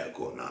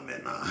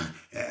ekonamena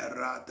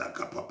erata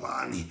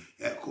kapapani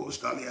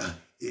ekostalia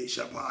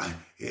ishapa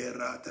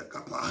erata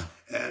kapa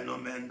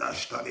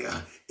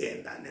enomendashtalia.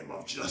 In the name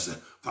of Jesus,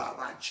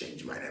 Father,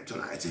 change my name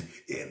tonight.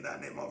 In the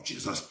name of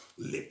Jesus,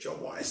 lift your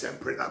voice and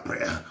pray that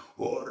prayer.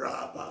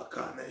 Oraba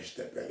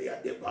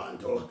kaneshtepelia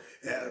debanto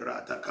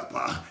erata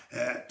kapa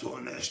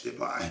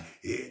etoneshtipai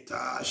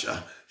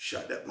itasha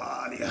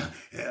shadepalia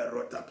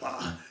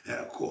erotapa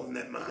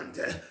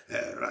ekonemante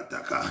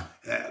erataka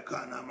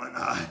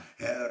ekanamana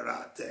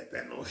erate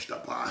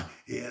penoshtapa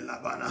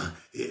elabana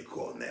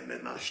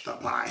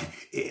ekonemenashtapai.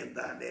 In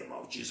the name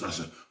of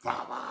Jesus,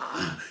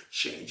 Father,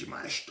 change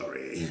my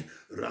story.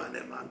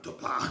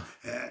 Ranemantopa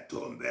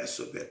etombe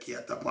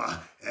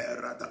subekiatapa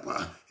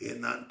eratapa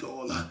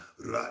inantola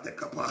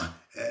radekapa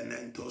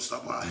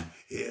enentosapa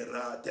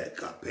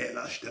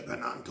eradekapela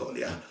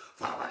stepenantolia.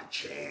 Father,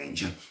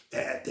 change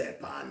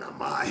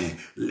etepanamai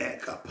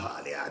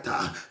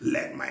lekapaliata.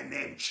 Let my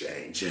name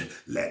change.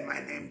 Let my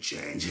name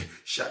change.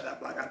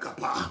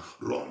 Shadabadakapa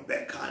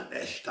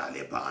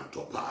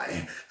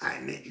rombekanestalibantopai. I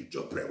need you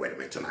to pray with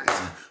me tonight.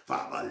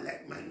 Father,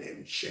 let my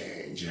name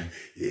change.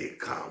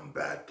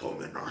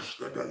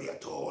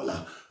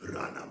 Ikambetomenoshkodoliatola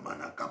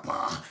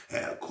ranamanakapa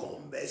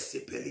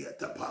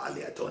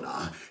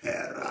ekombesipeliatapaliatona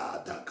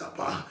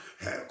eradakapa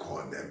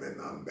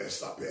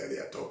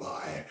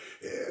ekonemenambesapeliatobai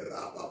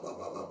erababa.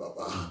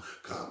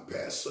 Come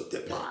peso te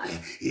pai,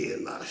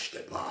 ilash te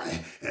pai,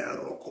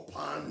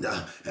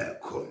 erokopanda,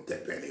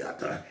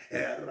 contepeliata,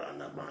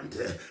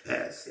 eranamante,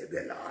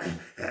 sebelai,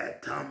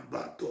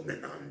 tambato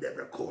menande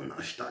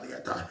brecona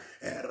stadiata,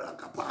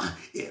 erakapa,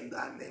 in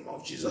the name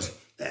of Jesus.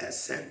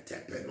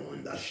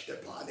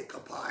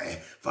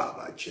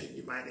 Father,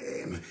 change my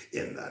name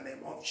in the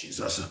name of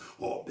Jesus.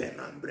 Open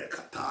and break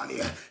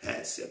Atalia,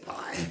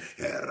 Sepai,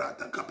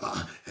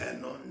 Eratakapa,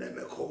 and non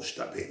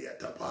nemecosta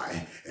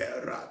pediatapai,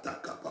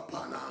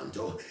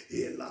 Eratakapanando,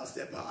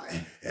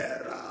 Ilastepai,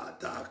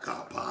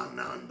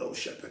 Eratakapanando,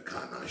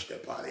 Shepekana,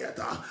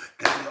 Stepaliata.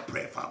 Can you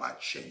pray, Father,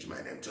 change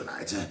my name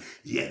tonight?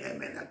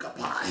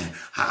 Yenemenakapai,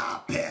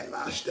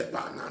 Apela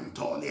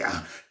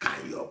Stepanantolia.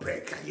 Can you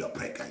pray? Can you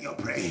pray? Can you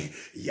pray?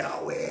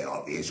 Yahweh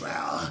of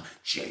Israel,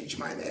 change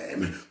my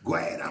name. Go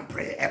ahead and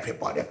pray.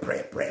 Everybody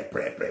pray, pray,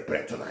 pray, pray,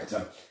 pray tonight.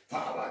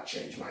 Father,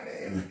 change my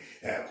name.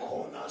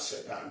 Ekona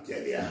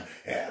sepantelia,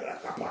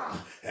 erakapa,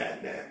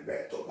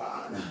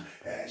 enembetoban,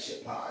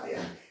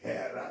 eshipalia,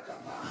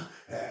 erakapa,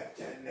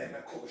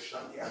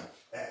 tenemekoshalia,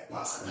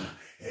 epana,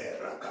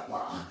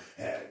 erakapa,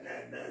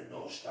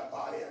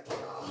 enenostapalia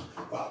tona.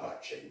 Father,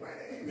 change my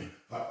name.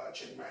 Father,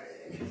 change my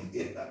name.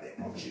 In the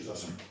name of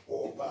Jesus.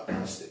 Oh,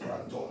 Baba,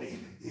 Stepantoni,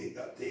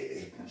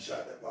 Igatili,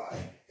 Shadabai,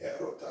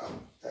 Erota,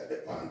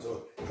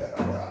 Edepanto,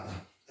 Eradana,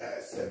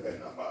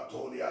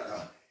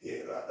 Sevenabatoliaka,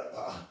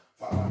 Iradapa.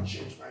 Father,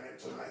 change my name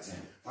tonight.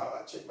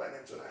 Father, change my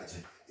name tonight.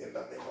 In the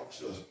name of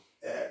Jesus.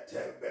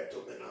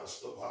 Etebeto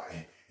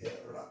Menastopai,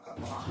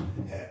 Erakapa,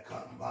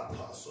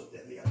 Ekambata,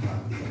 Sodelia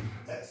Kandi,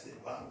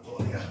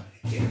 Estipantolia,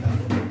 in the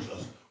name of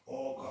Jesus.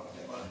 Oh God,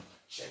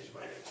 change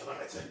my name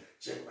tonight.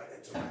 Change my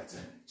name tonight.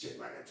 Change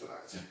my name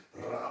tonight.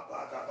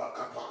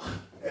 Rabagabakapa,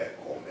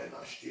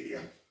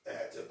 Ekomenastiria,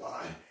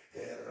 Etebai,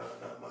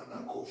 Erana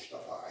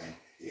Manakostafai,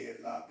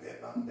 Ela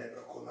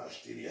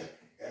Penandebraconastiria,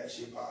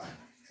 Eshibai,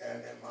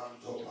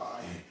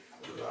 Enemantobai,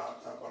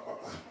 Rata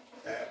Papa,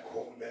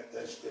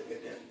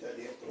 Ekometestepidente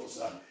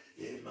Lietrosa,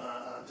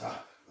 Imanta,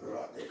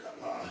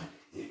 Radekapa,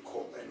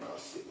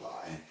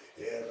 Ikomenasibai,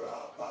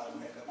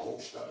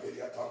 Erabanecosta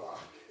Biliatava.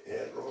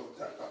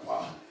 Erotakapa,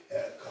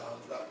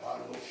 Ekanda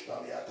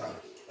Palushaliata,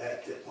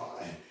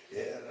 Etepai,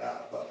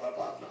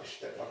 Erababana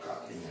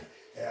Stepakani,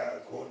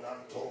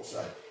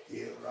 Ergonantosa,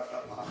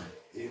 Iradapa,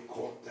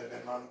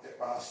 Icontenante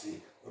Basi,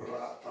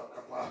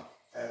 Ratakapa,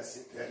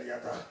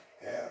 Esiperiata,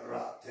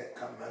 Erate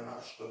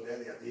Kamanasto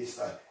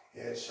Veliadista,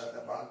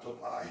 Eshadabanto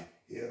Pai,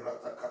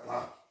 Iratakapa,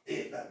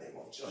 in the name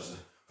of Jesus.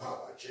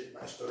 Father, change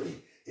my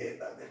story. In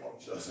the name of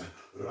Jesus,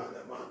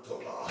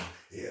 Ranemantola,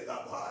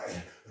 Elabai,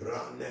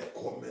 Rane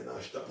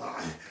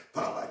Komenashtapai.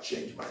 Father,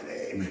 change my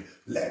name.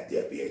 Let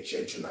there be a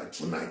change tonight.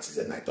 Tonight is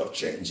the night of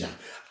change.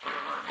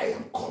 I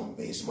am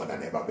convinced more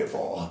than ever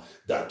before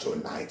that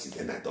tonight is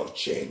the night of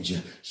change.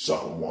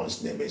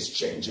 Someone's name is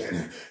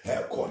changing.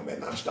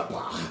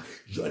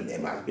 Your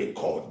name has been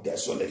called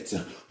desolate,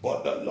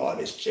 but the Lord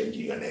is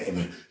changing your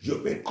name.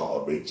 You've been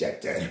called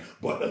rejected,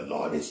 but the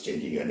Lord is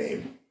changing your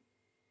name.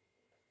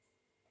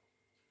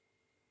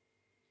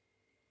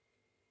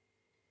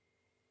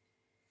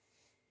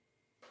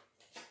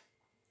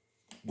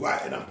 Go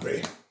ahead and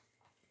pray.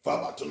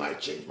 Father,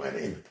 tonight change my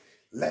name.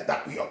 Let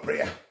that be your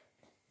prayer.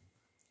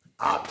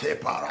 Ate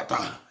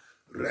parata,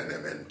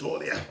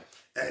 renementolia,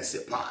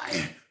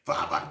 esipai.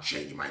 Father,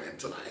 change my name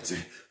tonight.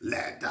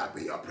 Let that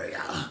be your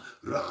prayer.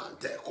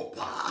 Rante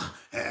kopa,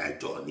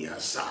 etonia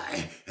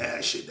sai,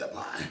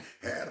 eshidepai,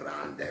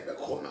 erande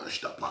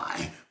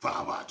bekonashtapai.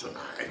 Father,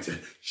 tonight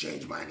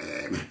change my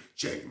name.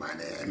 Change my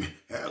name.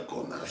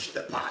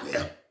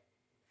 Ekonashtapalia.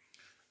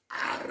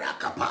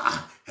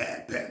 Arakapa,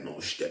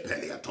 Penoste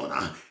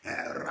Peliatona,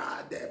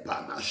 Rade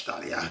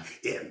Panastalia,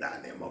 in the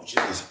name of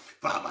Jesus.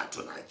 Father,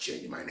 tonight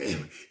change my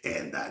name.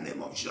 In the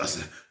name of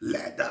Jesus,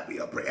 let that be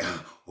a prayer.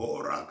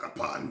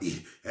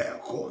 Orakapandi,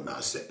 Kona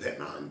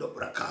Sepenando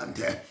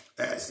Bracante,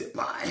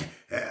 Sipai,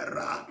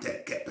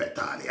 Rate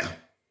Kepetalia.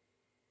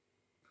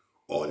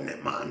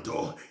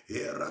 Onemanto,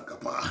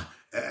 Irakapa,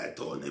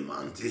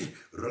 Etonimanti,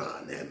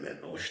 Rane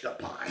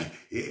Menostapai,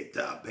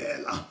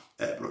 Itabella,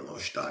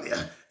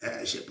 Ebronostalia,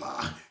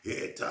 Eshipa,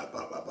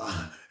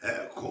 Itababa,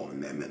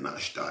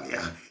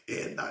 Konemenastalia,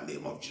 in the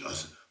name of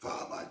Jesus.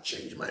 Father,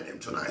 change my name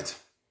tonight.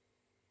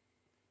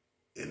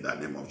 In the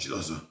name of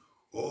Jesus.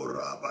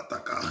 Ora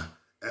Bataka,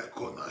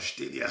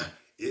 Ekonastilia,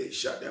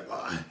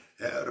 Ishadeba,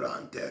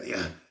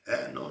 Eranteria,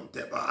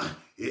 Enonteba,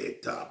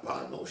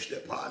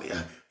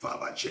 Itapanostepalia.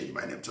 Father, change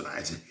my name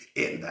tonight.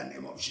 In the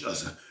name of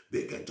Jesus.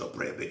 Begin to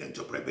pray, begin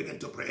to pray, begin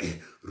to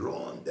pray.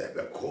 Ronde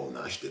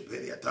Becona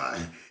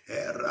Stepeliatai,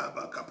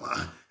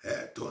 Erabakapa,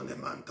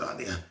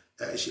 Etonemantalia,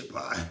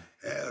 Eshipai,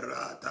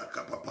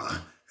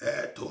 Eratakapapa,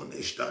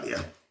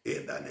 Etonistalia.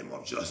 In the name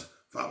of Jesus.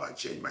 Father,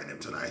 change my name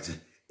tonight.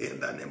 In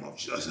the name of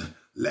Jesus.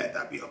 Let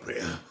that be your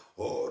prayer.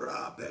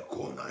 Ora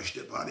Becona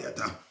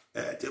Stepaliata,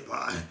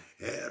 Etipai,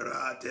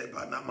 Erate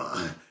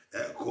Panama,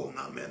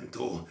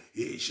 Econamento,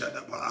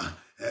 Ishadaba,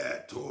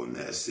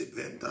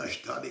 Etonesipenta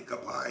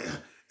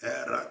Stadicapaya,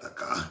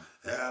 Erataka,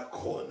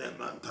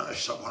 Ekonemanta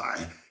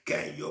Shabai,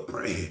 Can you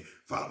pray?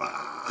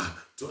 Father,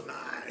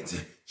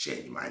 tonight,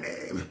 change my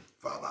name.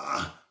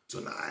 Father,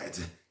 tonight,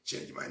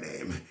 change my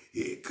name.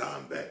 He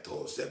come back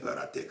to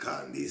separate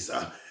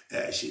Candice,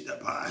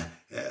 Shidaba,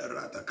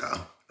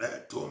 Rataka,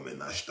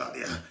 Tomina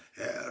Stadia,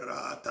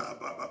 Rata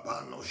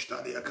Babano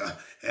Stadiaka,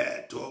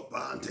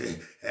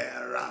 Tobante,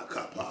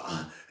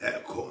 Rakapa,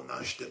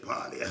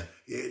 Konashtapalia,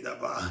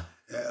 Idaba,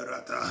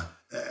 Rata,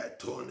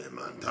 Tone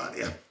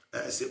Mantalia,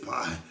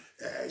 Sipa,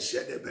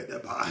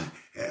 Shedebedaba,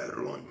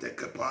 Ronte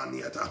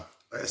Capaniata,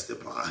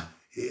 Estepa,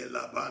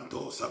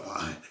 Hilabanto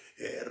Sapa,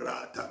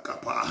 Rata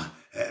Capa,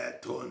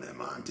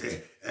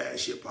 Tonemante,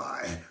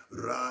 Shipai,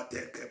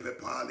 Rate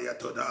Kepepalia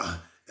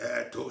Toda,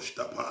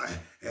 Tostapai,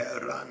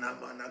 Rana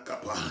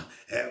Manakapa,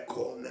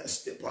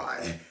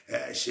 Conestipai,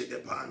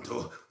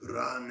 Shidepanto,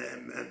 Rane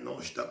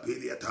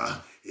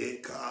Menostapiliata,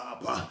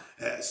 Ekapa,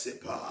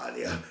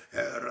 Sipalia,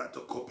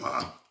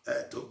 Ratocopa,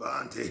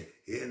 Tubante,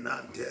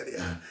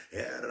 Inanteria,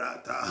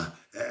 Erata,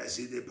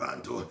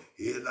 Sidipanto,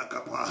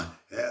 Ilacapa,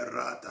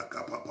 Erata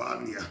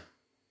Capapania,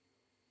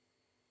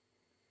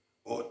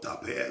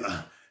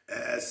 Otapela,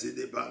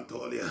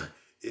 Sidipantolia,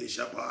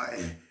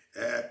 Ishapai,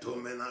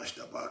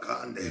 Tomenashta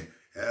Bacande,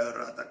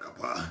 Erata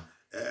Capa,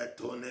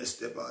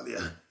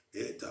 Tonestebalia,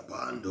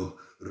 Etabando,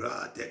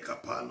 Rate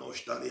Capano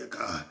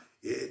Staliaca,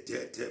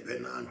 Ete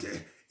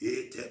Benante,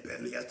 Ete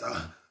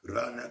Beliata,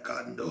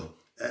 Ranacando,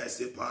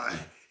 Esipai,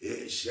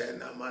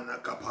 Ishena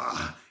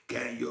Manakapa.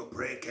 Can you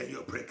pray? Can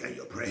you pray? Can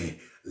you pray?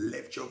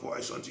 Lift your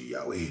voice unto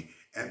Yahweh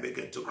and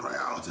begin to cry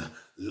out,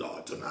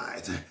 Lord,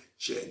 tonight,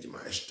 change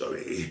my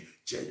story,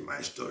 change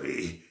my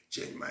story,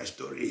 change my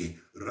story.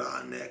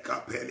 Rane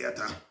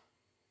Capeliata,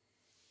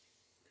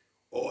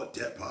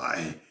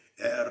 Otepai,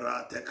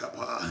 Erate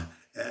Capa,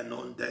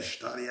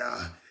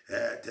 Enondestaria,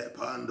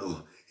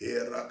 Etepando,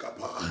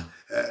 Irakapa,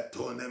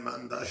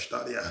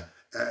 Etonemandastaria,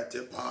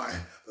 Etepai,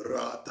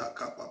 Rata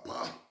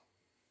Capapa,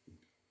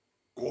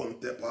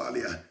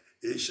 Contepalia,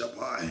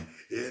 Ishapai,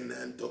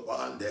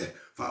 Inentobande.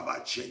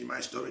 Father, change my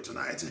story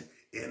tonight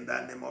in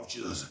the name of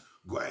Jesus.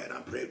 Go ahead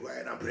and pray, go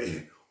ahead and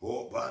pray.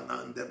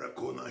 Obanande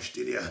Brakona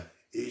Stilia,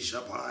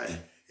 Ishapai,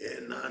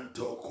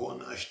 Enanto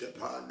Kona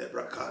Stepan de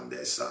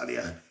Brakande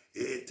Salia.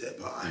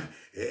 Etepai,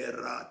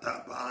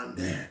 Erata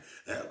Bande,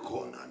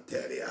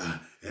 Conantelia,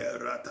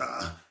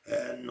 Erata,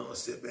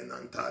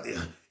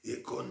 Enosebenantalia,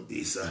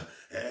 Econdisa,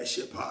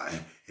 Eshepai,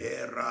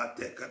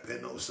 Erate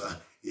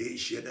Capenosa,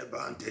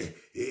 Ishedebante,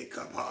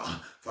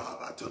 Ekapa.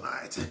 Father,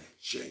 tonight,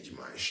 change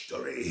my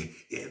story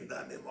in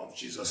the name of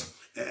Jesus.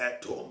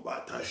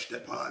 Etombata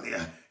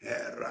Stepalia,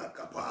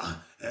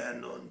 Erakapa,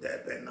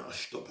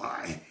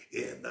 Enondebenastopai,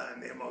 in the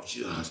name of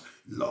Jesus.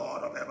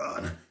 Lord of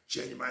heaven,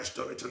 change my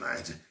story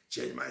tonight.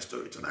 Change my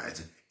story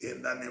tonight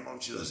in the name of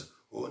Jesus.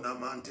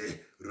 Onamante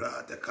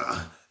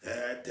Radeka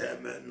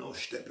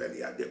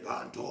Etemenostepelia de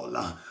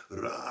Pantola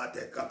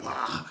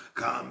Radekapa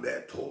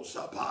Cambeto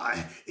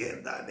Sapai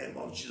in the name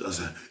of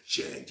Jesus.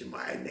 Change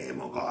my name,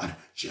 oh God.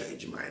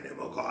 Change my name,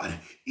 oh God.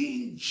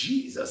 In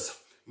Jesus'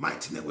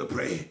 mighty name we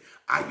pray.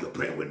 Are you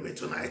praying with me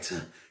tonight?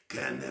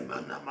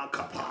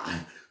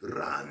 Kenemanamakapa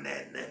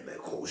Ranene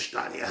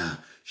Kostalia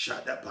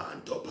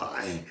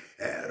Shadapantopai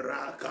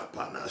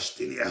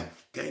Erakapanastilia.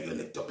 Can you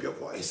lift up your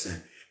voice?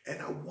 And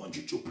I want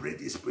you to pray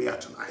this prayer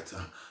tonight.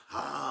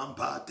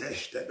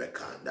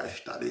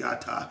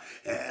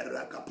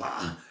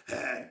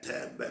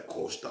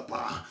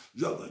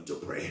 You're going to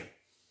pray.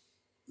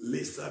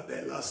 Lisa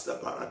Bella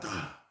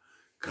Staparata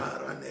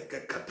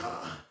Karaneke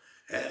Kata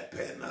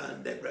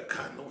Epenande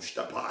Brecano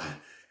Stapa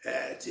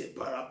Eti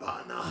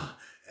Parabana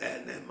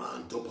and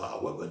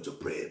Emantopa. We're going to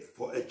pray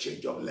for a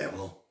change of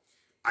level.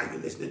 Are you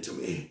listening to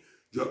me?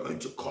 You're going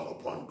to call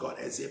upon God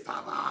and say,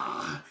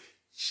 Father,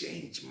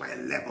 change my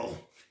level.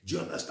 Do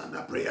you understand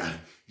that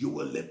prayer? You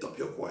will lift up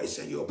your voice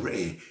and you'll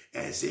pray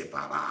and say,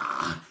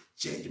 Father,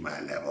 change my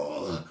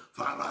level.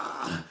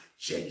 Father,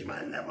 change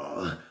my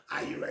level.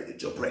 Are you ready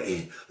to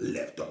pray?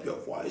 Lift up your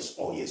voice,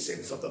 all ye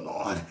saints of the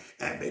Lord,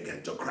 and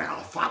begin to cry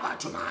out, Father,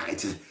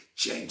 tonight,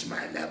 change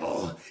my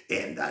level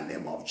in the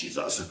name of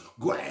Jesus.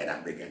 Go ahead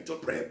and begin to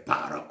pray.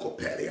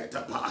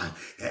 Parakopeliatapa,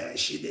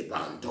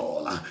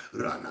 Shidibantola,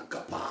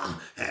 Ranakapa,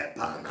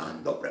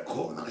 Panando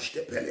Brecona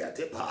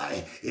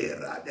Stepeliatipai,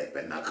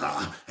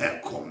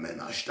 Iradepenaka,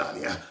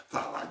 Comenastalia.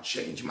 Father,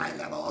 change my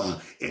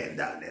level in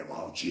the name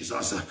of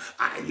Jesus.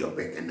 Are you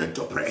beginning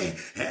to pray?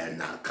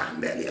 And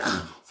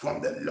Candelia,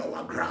 from the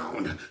lower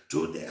ground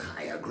to the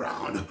higher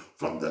ground,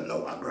 from the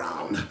lower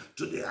ground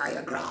to the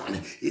higher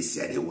ground. He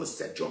said he will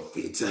set your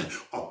feet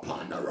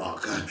upon the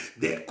rock.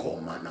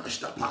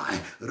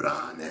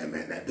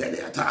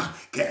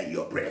 Can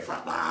you pray,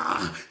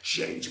 Father?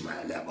 Change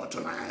my level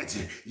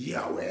tonight.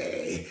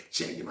 Yahweh,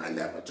 change my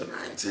level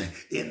tonight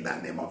in the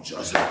name of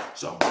Jesus.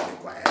 Somebody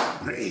go ahead and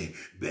pray.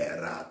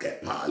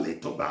 Berake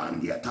palito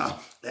bandiata,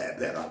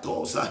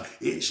 beratosa,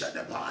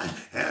 ishadepai,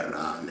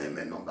 erane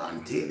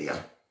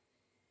menobantilia.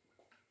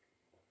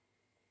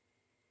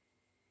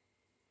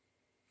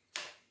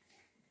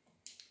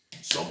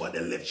 Somebody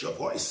lift your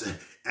voice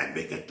and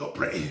begin to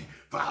pray.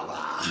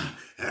 Father,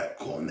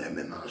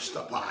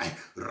 konemenastapai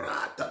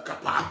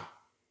ratakapa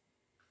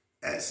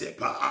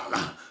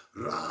esepala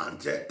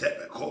rante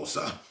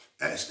tebekosa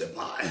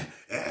estepai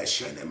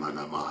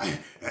eshenemanamai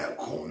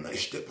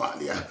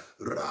konestepalia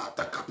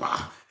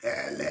ratakapa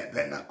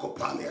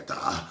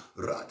elebenakopaliata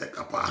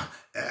ratakapa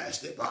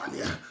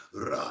estepalia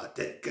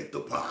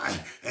rateketupai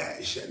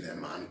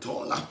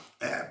eshenemantola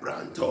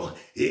ebranto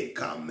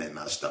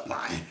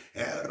ikamenastapai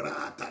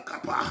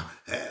ratakapa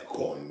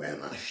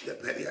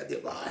komenastepelia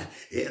dibai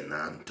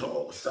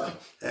inantosa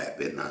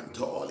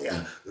ebinantolia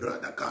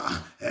radaka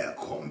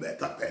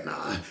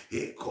kombetapena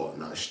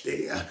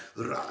ikonastia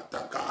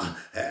rataka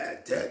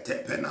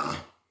tetepena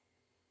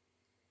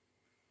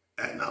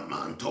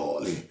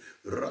enamantoli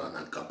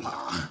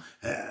ranakapa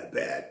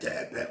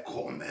betepe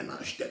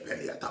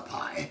komenastepelia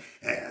tapai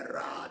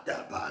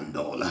rada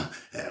bandola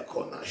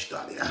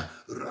konastalia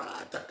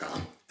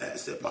rataka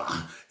esepa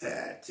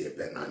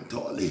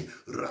tibenantoli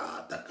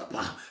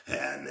ratakapa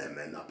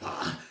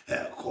enemenapa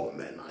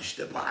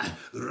komenastepa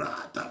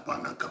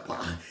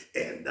ratapanakapa.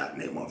 In the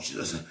name of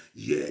Jesus,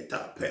 yeta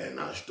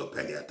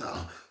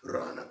penastopeliata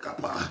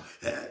ranakapa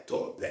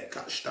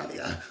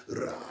topekastalia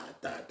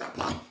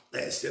ratatapa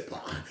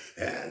esepa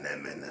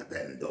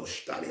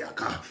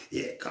enemenabendostaliaka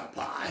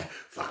yekapa.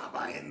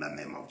 Father, in the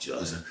name of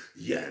Jesus,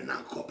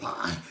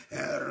 yenakopa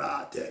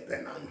rate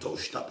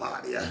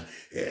penantostapalia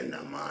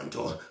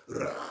enamanto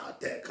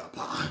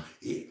ratekapa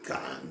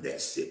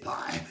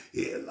ikandesipai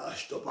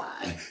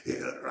ilastopai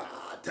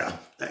irata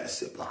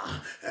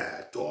esipa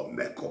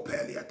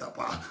tomekopelia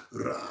tapa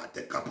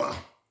ratekapa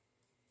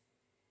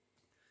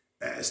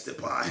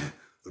estepai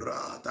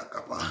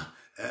ratakapa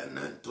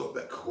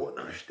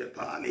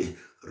enentobekonastepali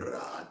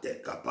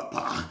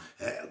ratekapapa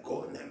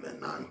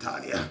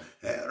gonemenantalia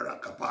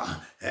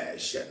rakapa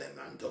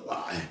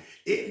shenemantobai.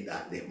 In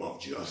the name of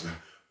Jesus,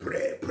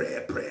 pray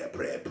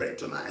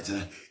tonight.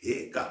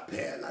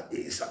 Ikapela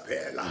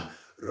disapela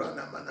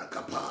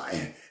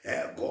ranamanakapai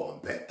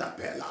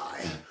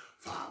gompetapelai.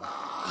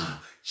 Father,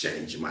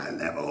 change my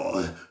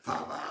level.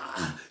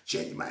 Father,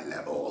 change my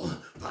level.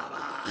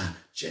 Father,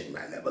 change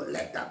my level.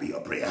 Let that be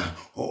your prayer.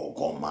 Oh,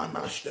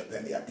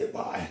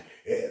 gomanastepeliatipai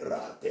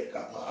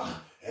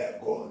eratekapa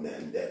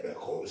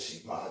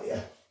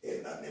gonendebekosipalia.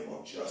 In the name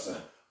of Jesus,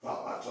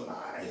 Father,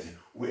 tonight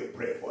we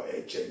pray for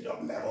a change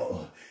of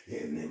level.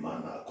 In the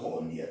mana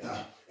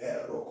konieta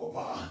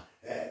erokopa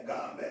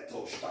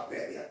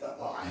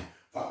egametoshapeliatapai.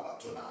 Father,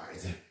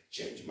 tonight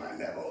change my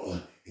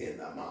level. In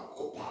the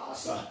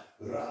mankopasa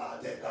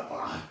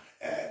ratekapa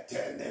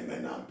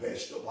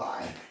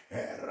etenemenampestopai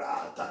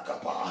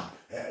ratakapa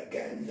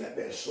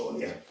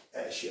gendebesolia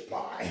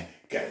eshipai.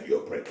 Can you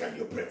pray? Can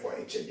you pray for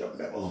a change of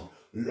level?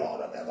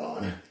 Lord of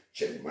heaven,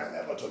 change my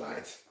level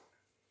tonight.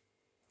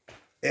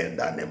 In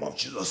the name of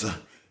Jesus,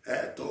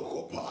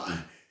 etokopa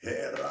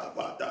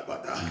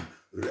erabadabada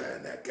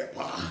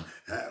renekepa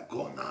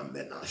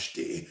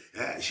konamenasti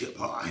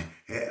eshipai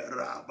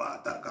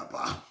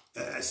erabadagapa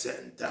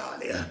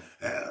Sentalia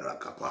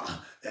Rakapa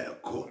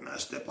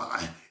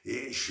Konastepai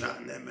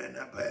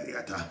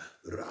Ishanemenapeliata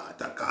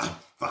Rataka.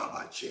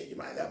 Father, change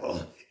my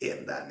level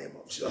in the name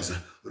of Jesus.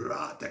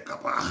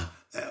 Ratakapa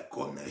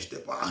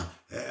Konestepa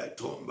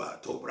Tomba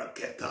Tobra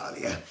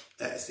Ketalia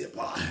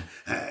Sepa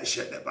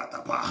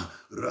Shedebatapa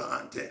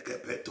Rante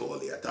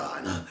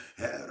Petoliatana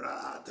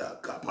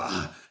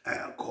Ratakapa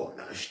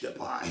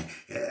Konastepai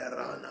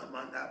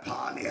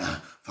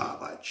Ranamanapalia.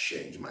 Father,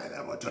 change my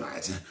level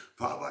tonight.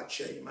 Father,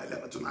 change my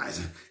level tonight.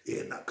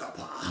 In a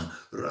kapa,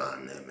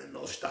 run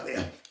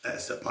menostalia,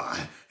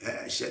 esepai,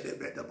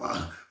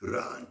 shedebetapa,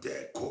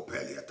 rante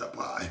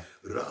copeliatapai,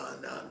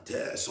 run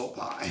ante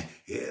sopai,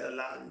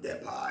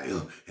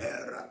 elandepaio,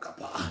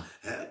 erakapa,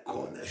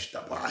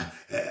 conestapai,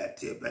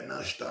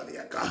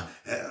 tibenastaliaka,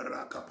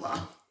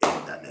 erakapa.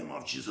 In the name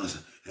of Jesus,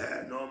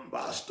 non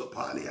basto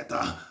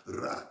paliata,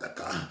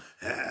 rataka,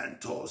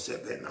 and tose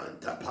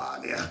benanta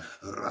palia,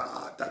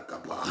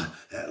 ratakapa,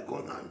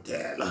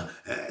 gonantela,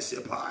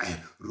 sepai,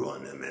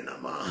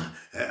 ronemenama,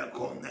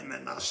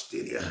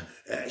 conemenastilia,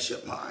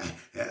 sepai,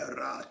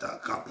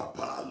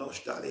 ratakapa,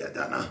 lostalia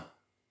dana.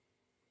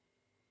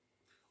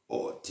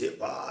 O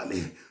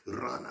tibali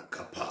rana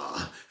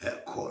kapa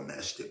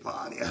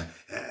conestipalia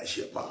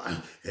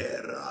shepa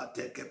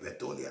erate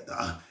kepetolia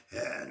da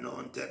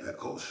non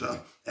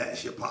tebekosa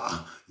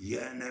shepa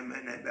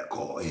yenemene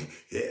bekoi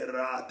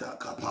erata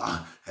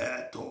kapa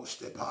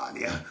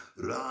tostepalia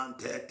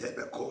rante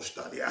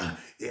tebekostalia.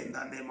 In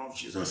the name of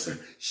Jesus,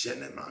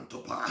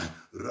 shenemantopa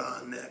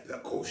rane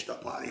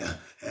bekostapalia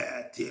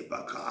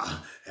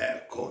tibaka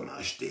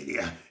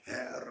conastilia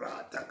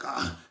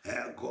rataka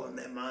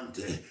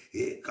gonemante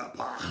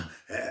Ikapa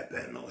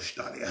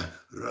benostalia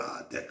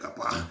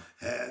ratekapa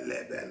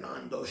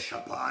lebenando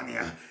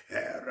shapania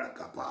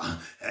rakapa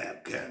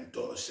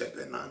kento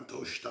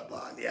sepenanto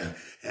stabalia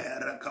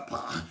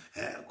rakapa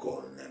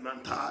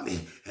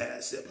konemantali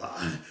sepa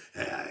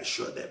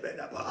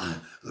shodebedaba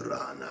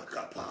rana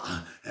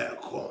kapa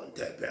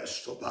konte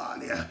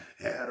bestobalia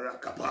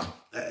rakapa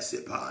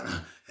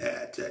sepana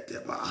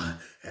Ateteba,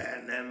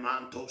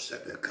 Enemanto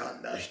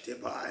Sepekanda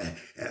Stibai,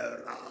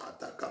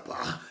 Erata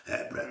Kapa,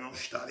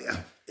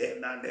 Ebrenostalia.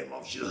 In the name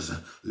of Jesus,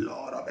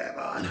 Lord of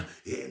heaven,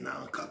 in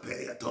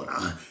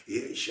Caperiatona,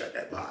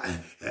 Ishadebai,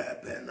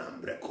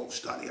 Penambre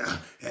Costalia,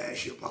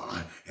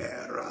 Eshipa,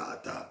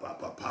 Erata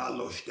Papa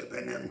Palos de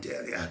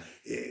Penentelia,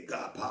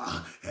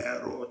 Igapa,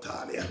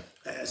 Erotalia,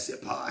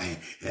 Esipai,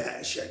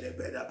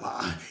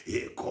 Eshedebedapa,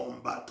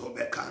 Ecombato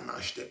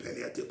Becanash de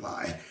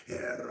Peliatipai,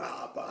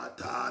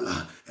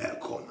 Erabatala,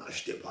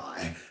 Econash de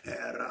Pai,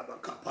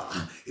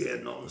 Erabacapa,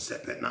 Enon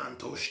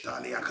Sepenanto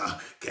Staliaka.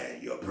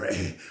 Can you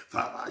pray?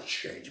 Father,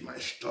 change my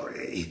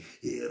story.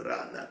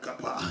 Irana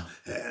Kapa,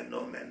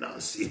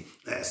 Enomenansi,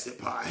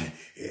 Esipai,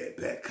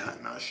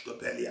 Ebecanash de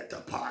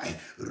Peliatapai,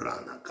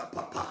 Rana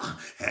Kapapa,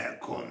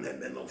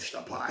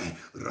 Econemenostapai,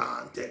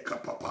 Rante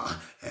Kapapa,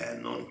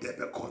 Enon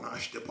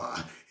Tebeconash de Pai.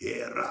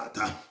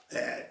 Erata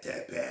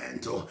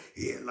etepento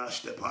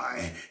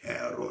ilastepai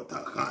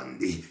erota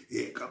kandi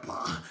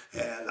ikapa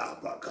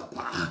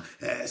elabakapa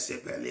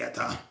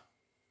esepeliata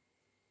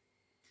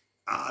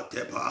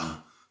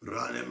atepa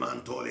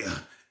ranemantolia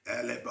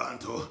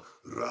elebanto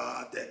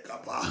rate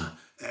kapa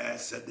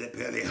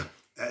esedepelia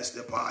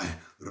estepai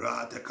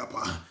rate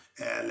kapa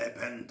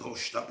Elemento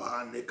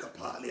stabane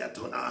kapalia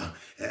tona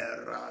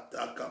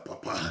erata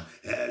kapapa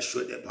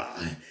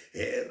eshudepai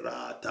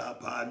erata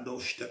pando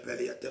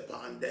stepelia te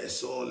pande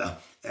sola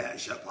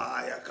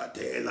eshapaya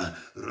katela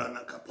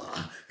rana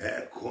kapa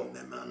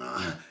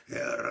ekonemana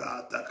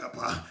erata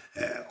kapa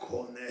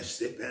ekone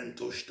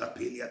stepento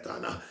stapilia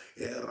tana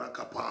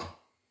erakapa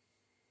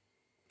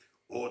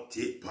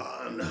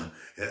Otipan,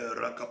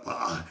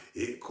 Rakapa,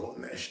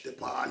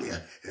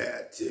 Iconestepalia,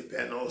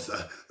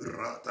 Etipenosa,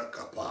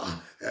 Ratakapa,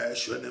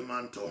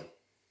 Eshunemanto,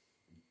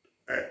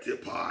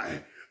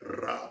 Etipai,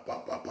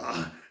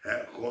 Rapapapa,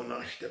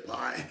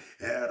 Econastepai,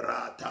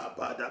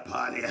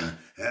 Eratabadapalia,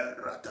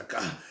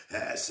 Erataka,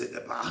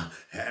 Esideba,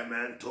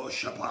 Emento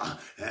Shapa,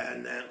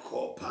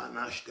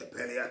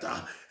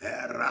 Enencopanastepeliata,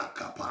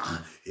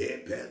 Erakapa,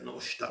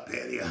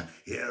 Epenostapelia,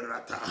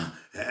 Erata,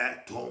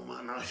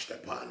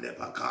 Etomanastepan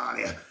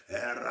Bacalia,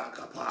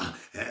 Erakapa,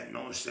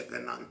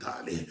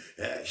 Enosepenantali,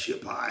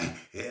 Eshipai,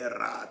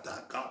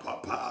 Erata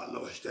Capapa,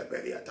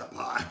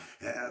 Lostepeliatapai,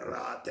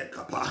 Erate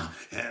Capa,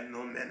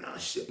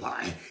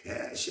 Enomenasipai,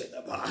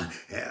 Eshedaba,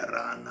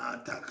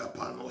 Erana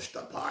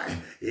Takapanostapai,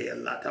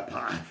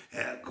 Elatapai,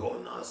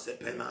 Ekona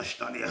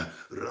Sepenastalia,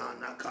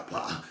 Rana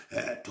Capa,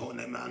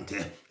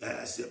 Etonemante,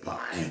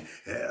 Esipai,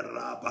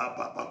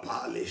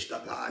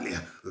 Erabapapalistapalia,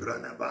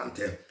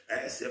 Ranabante,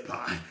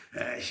 Esipai,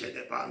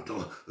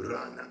 Eshedebanto,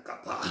 Rana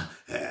Capa,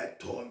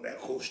 Etombe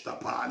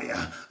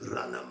Costapalia,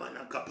 Rana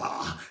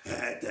Manacapa,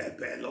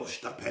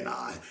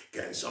 Etebelostapenai.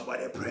 Can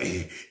somebody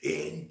pray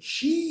in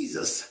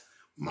Jesus'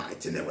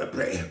 mighty name? We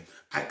pray.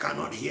 I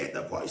cannot hear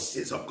the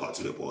voices of God's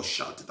people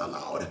shout it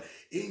aloud.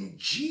 In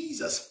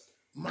Jesus'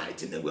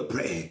 mighty name we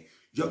pray.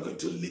 You're going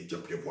to lift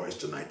up your voice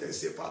tonight and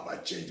say, Father,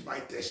 change my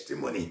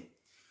testimony.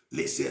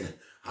 Listen.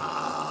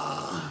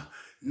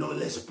 No,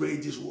 let's pray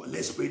this way.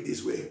 Let's pray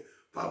this way.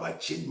 Father,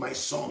 change my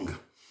song.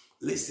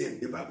 Listen,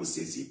 the Bible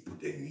says he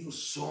put a new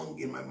song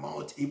in my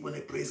mouth, even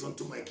a praise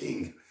unto my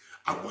King.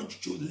 I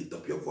want you to lift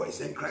up your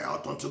voice and cry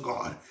out unto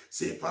God.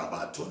 Say,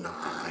 Father,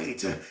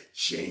 tonight,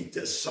 change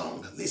the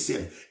song.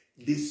 Listen,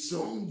 the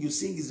song you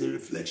sing is a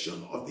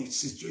reflection of the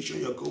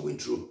situation you're going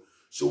through.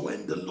 So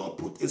when the Lord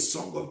put a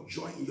song of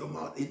joy in your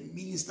mouth, it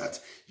means that,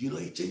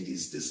 it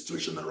changes the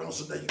situation around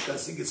so that you can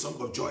sing a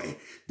song of joy.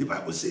 The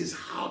Bible says,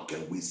 how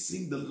can we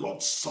sing the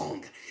Lord's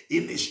song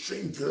in a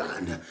strange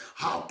land?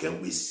 How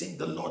can we sing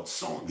the Lord's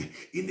song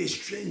in a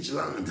strange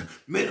land?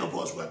 Many of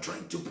us were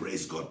trying to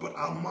praise God, but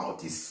our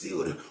mouth is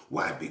sealed.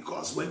 Why?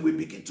 Because when we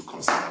begin to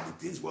consider the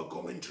things we're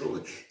going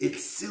through, it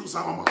seals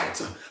our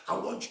mouth. I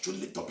want you to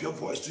lift up your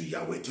voice to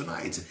Yahweh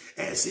tonight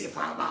and say,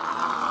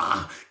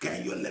 Father,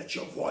 can you lift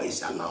your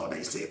voice aloud?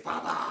 Say,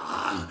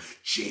 Father,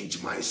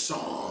 change my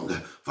song.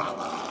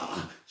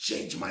 Father,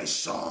 change my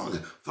song.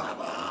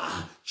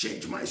 Father,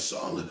 change my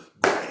song.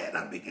 Go ahead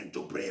and begin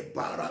to pray.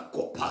 Father,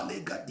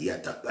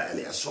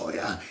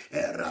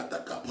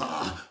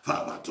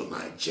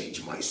 tonight,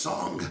 change my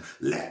song.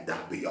 Let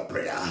that be your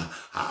prayer.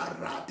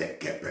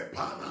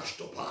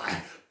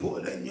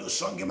 Put a new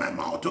song in my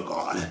mouth to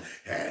God.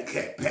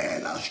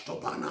 Ekepela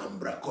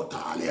stopanambra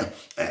kotalia.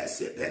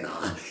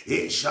 Esepena.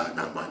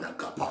 Ishana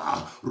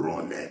manakapa.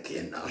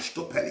 Ronekina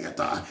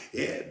stopeliata.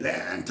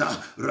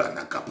 Ebenta.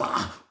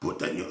 Ranakapa.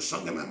 Put a new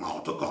song in my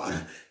mouth to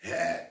God.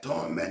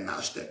 Etomena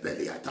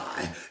stepeliata.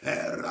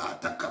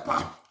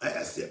 Eratakapa.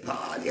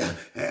 Esepalia.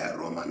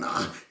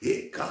 Eromana.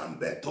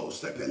 Ikambeto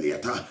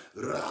stepeliata.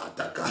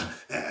 Rataka.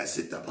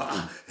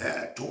 Esitapa.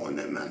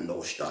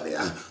 Etonemendo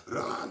stalia.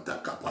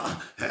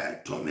 Rantakapa.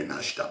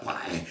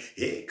 Etominashtapai.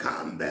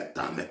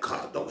 Ikambeta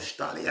mekado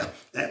stalia.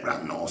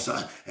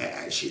 Ebranosa.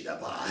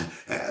 Eshidabai.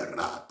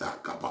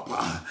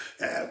 Eratakapapa.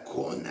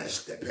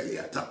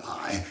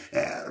 Ekonestepeliatapai.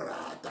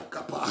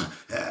 Eratakapa.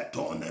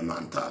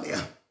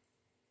 Etonemantalia.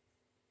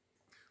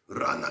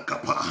 Rana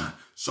kapa.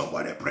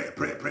 Somebody pray.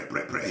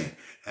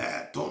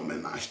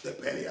 naste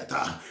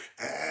peliata,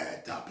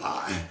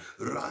 etapai,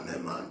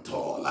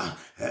 ranemantola,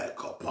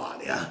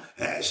 copalia,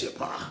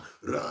 esipa,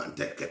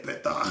 rante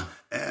kepeta,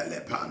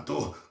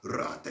 elepanto,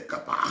 rate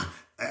capa,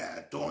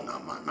 tona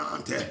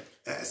manante,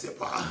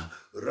 esipa,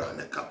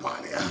 rane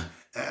capalia,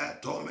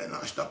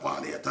 tomenasta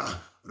paliata,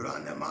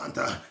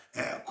 ranemanta,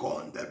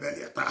 conde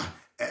beliata,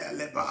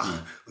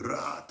 eleba,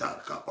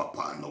 rata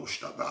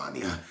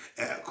capapanostabania,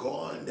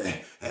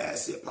 conde,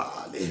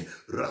 esipali,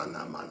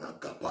 ranamana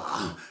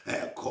capa,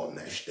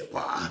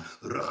 conestepa,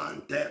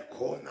 rante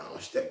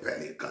conaste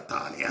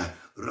pelicatalia,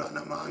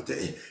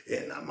 ranamante,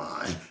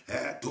 enamai,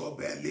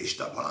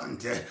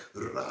 tobelistabante,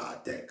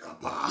 rate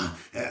capa,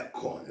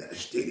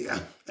 conestilia,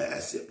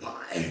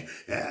 esipai,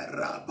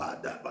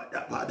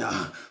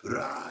 rabadabadabada,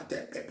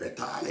 rate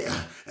pepetalia,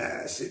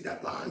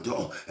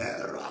 sidabanto,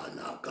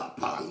 rana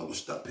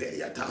capalos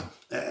taperiata,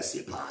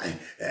 esipai,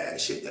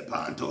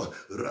 sidabanto,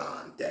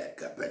 rante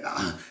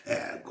capella,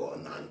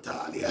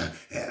 gonantalia,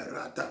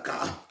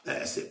 rataka,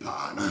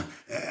 esipana,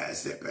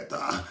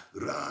 esipeta,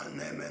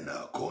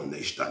 ranemena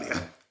conestalia,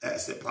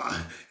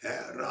 esipai,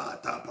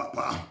 rata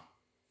papa,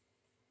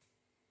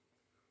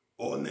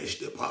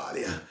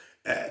 onestepalia,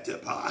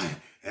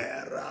 etepai,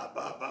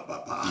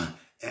 rabababa,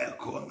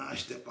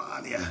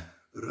 econastepalia,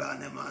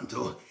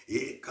 ranemanto,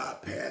 e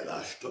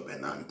capella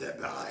stobenante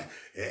pai,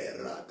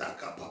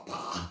 rataka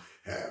papa,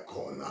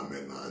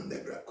 econamenande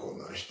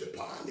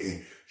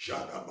braconastepali,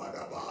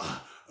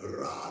 shadabadaba,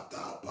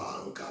 rata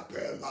pan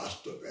capella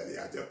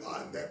stobelia de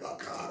pande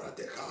bacara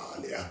de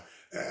calia,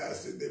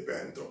 es de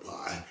bento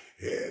pai,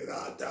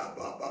 rata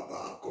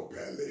bababa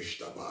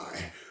copelista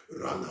pai,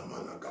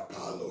 ranamana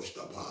capalo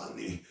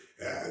stapani,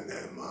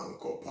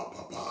 nemanco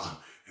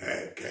papapa,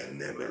 che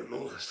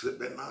nemeno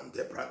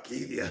sebenante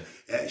prachilia,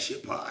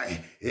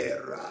 escipai,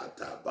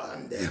 rata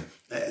bande,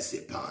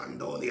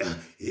 esipandolia,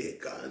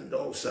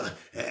 candosa,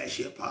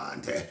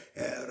 escipante,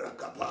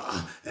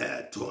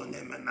 racapa,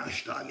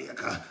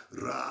 tonemenastaliaca,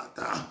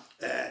 rata,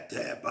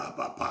 te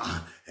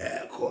babapa,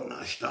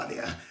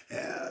 conastalia,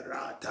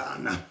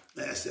 ratana,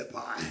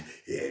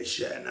 esipai,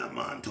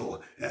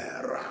 escenamanto,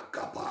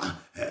 racapa,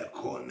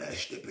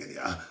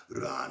 conestipilia,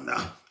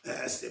 rana,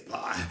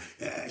 esipai,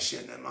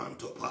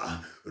 escenamanto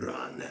pa,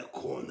 rane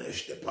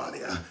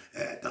conestipalia,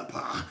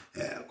 etapa,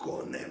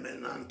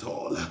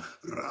 conemenantola,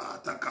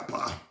 rata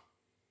capa.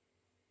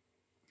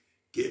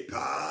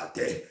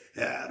 Kipate,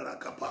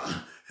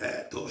 rakapa,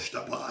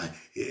 tostapa,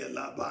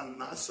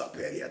 ilabanna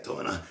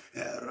sapeliatona,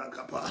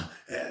 rakapa,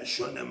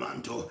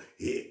 shonemanto,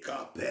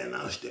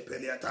 ikapena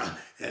stepeliata,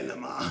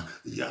 enema,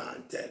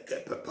 yante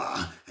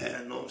kepepa,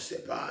 non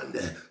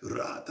sepande,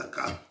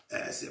 rataka,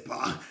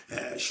 sepa,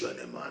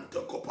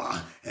 shonemanto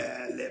copa,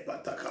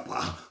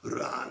 lebatakapa,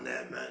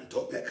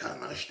 ranemento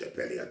pecana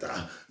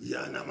stepeliata,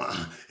 yanama,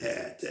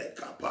 te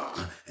capa,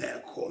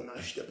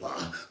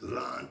 conastepa,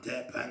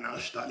 rante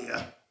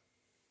penastalia.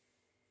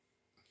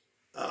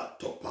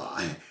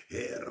 Atopai,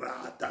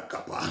 rata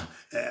capa,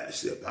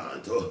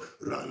 sepanto,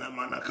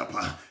 ranamana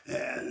capa,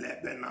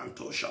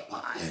 lebenanto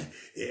shapai,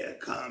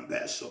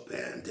 cambe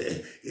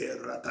sopente,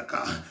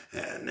 rataka,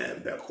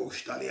 nembe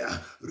custalia,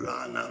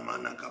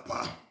 ranamana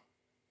capa.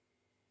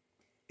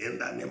 In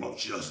the name of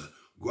Jesus,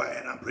 go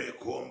ahead and pray.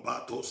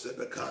 Combato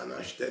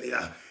sebekana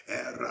stelia,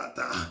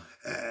 rata,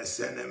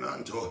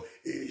 senemanto,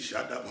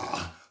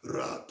 ishadaba,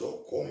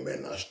 rato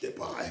combena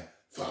stepai.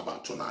 Father,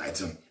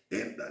 tonight,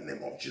 in the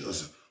name of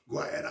Jesus, go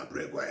ahead and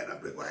pray, go ahead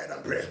and pray, go ahead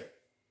and pray.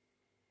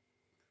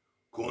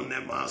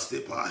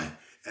 Konemastipai,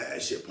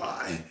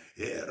 eshipai,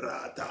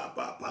 erata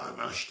papa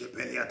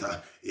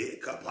nashtepeliata,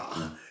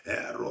 ekapa,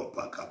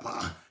 eropa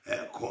kapa,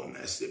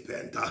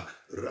 ekonestipenta,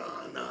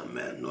 rana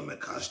menome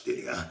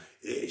castilia,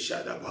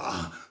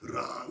 eshadaba,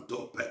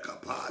 ranto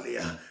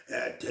pecapalia,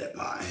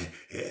 etepai,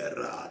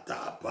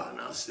 erata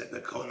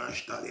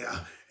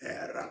panastepeconastalia,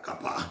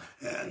 erakapa,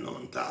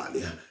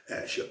 enontalia,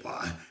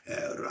 eshipai,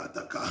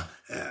 erataka,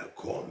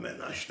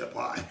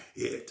 comenastepai,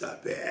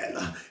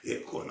 etabela,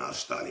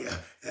 econastalia,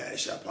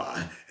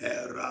 eshapai,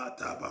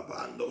 erata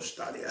babando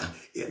stalia.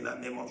 In the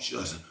name of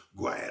Jesus,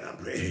 go ahead and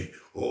pray.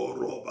 O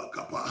roba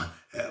kapa,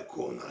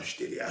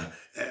 conastilia,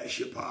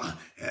 eshipa,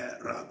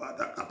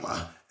 rabada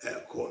kapa,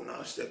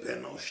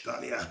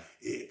 conastepenostalia,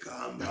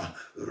 ekamba,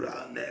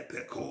 rane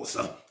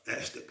pecosa,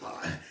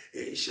 estepai,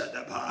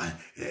 eshadapai,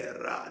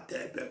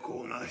 erate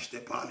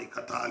peconastepali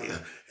catalia,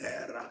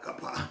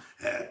 erakapa,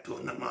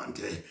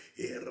 etonamante,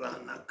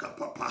 erana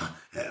capapa,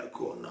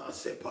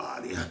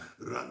 conasepalia,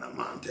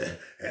 ranamante,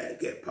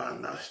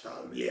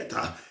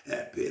 egepanastalieta,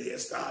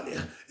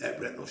 epiliestalia,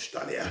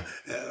 ebrenostalia,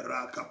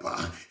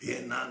 erakapa,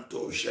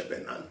 enanto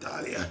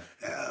shebenantalia,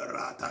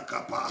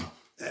 eratacapa,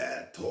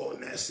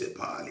 tone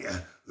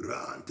sepalia,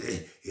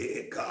 rante,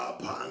 e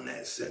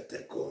capane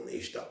sete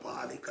conista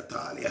pali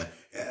catalia,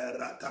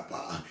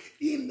 eratapa.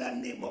 In the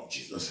name of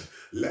Jesus,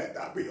 let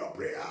that be your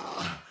prayer.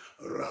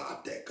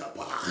 Rate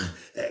capa,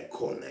 e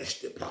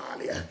coneste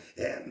palia,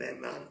 e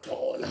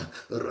memantola,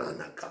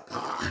 rana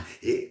capa,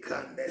 e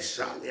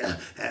candesalia,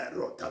 e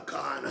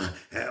rotacana,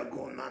 e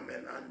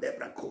gonamenande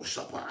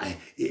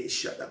bracosapai, e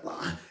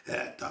shadaba,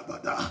 e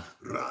tabada,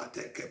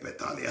 rate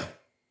kepetalia,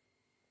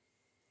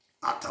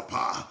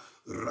 atapa,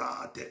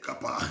 rate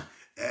kapa,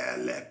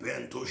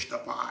 elebento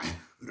shtapai,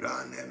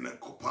 rane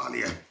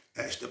mekopalia,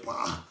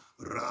 estepa,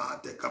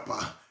 rate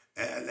kapa,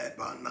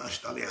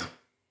 elebanashtalia,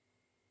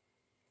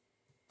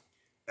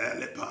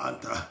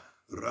 elepanta,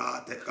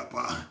 rate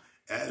kapa,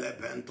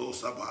 elebento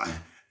sabai,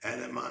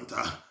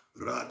 elemanta,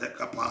 rate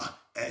kapa,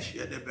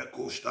 eshe de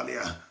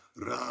bekoshtalia,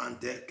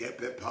 rante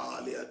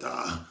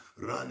kepepaliata,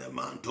 rane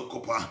manto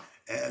kopa,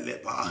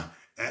 elepa,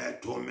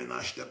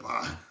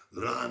 etominashtepa,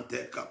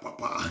 rante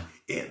kapapa.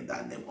 In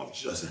the name of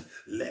Jesus,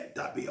 let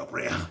that be a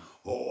prayer.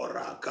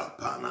 Ora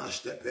kapana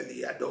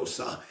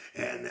stepeliadosa,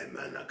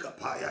 enemana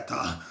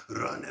kapayata,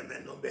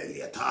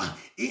 ranemenobeliata.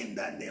 In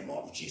the name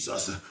of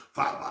Jesus,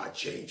 Father,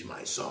 change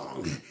my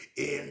song.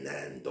 In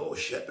endo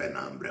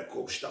shepenambre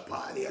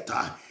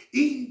kostapaliata.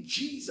 In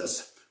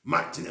Jesus'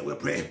 mighty name we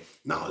pray.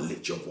 Now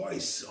lift your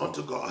voice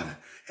unto God.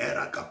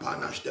 Era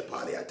kapana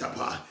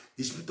stepaliatapa.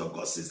 The Spirit of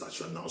God says that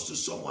you announce to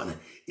someone.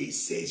 It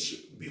says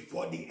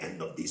before the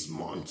end of this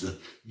month,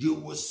 you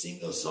will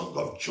sing a song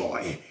of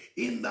joy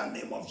in the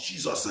name of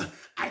Jesus.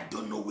 I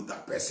don't know who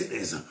that person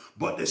is,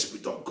 but the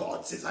Spirit of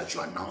God says I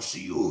should announce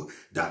to you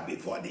that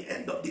before the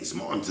end of this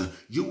month,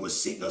 you will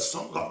sing a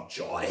song of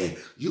joy.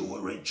 You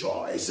will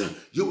rejoice.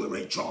 You will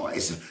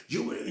rejoice.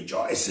 You will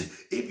rejoice.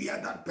 If you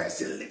are that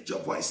person, lift your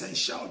voice and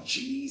shout,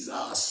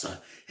 Jesus.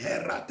 The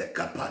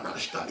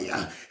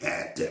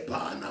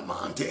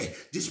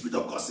Spirit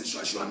of God says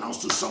I should announce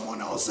to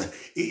someone else.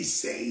 He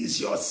says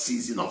your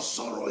season of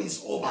sorrow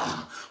is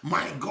over.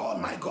 My God,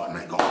 my God,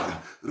 my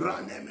God.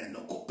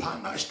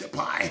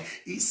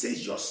 He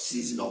says your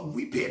season of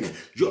weeping,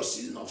 your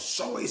season of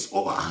sorrow is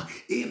over.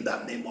 In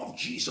the name of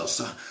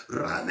Jesus.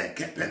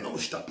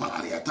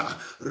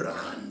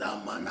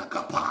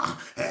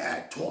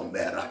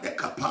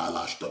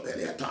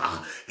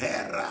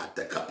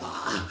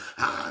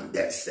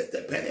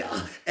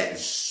 And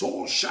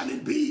so shall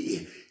it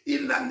be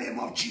in the name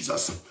of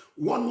Jesus.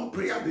 One more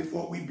prayer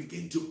before we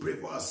begin to pray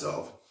for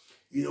ourselves.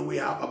 You know, we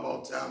have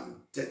about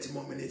 30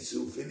 more minutes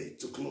to finish,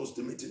 to close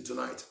the meeting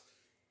tonight.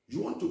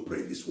 You want to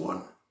pray this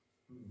one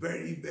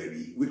very,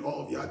 very with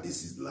all of you.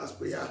 This is the last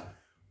prayer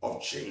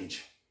of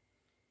change.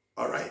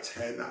 All right.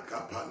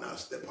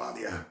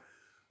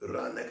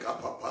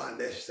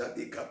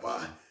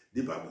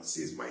 The Bible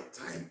says, my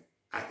time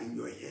are in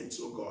your hands,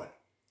 O God.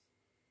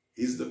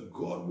 He's the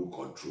God who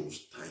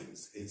controls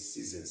times and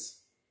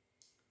seasons.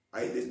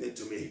 Are you listening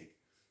to me?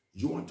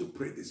 You want to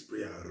pray this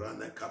prayer.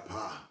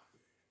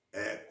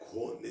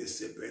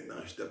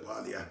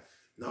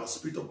 Now,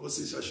 Spirit of God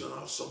says, I shall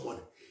have someone.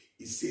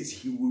 He says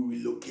he will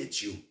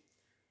relocate you.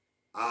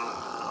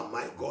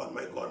 My God,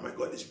 my God, my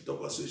God. The Spirit of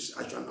God says,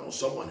 I shall know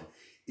someone.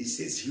 He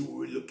says he will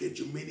relocate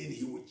you, meaning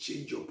he will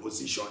change your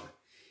position.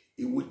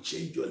 He will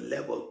change your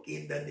level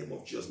in the name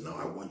of Jesus. Now,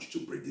 I want you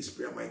to pray this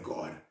prayer, my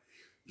God.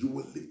 You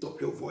will lift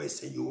up your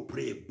voice and you will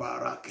pray.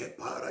 Barake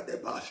para de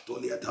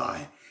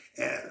bastoliatai.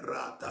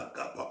 Erata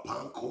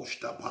kapapanko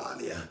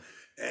shtapalia.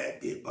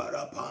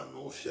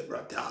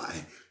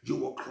 You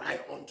will cry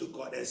unto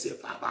God and say,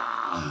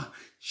 Father,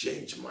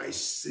 change my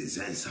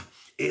seasons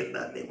in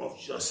the name of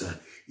Jesus.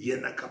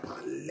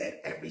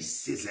 Let every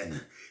season.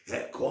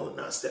 I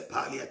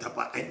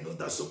know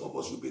that some of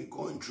us have been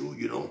going through,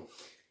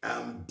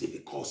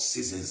 difficult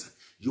seasons.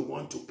 You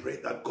want to pray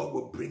that God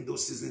will bring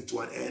those seasons to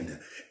an end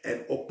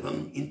and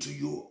open unto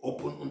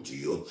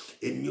you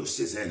a new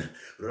season.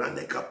 You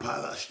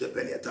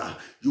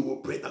will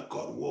pray that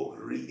God will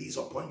release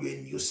upon you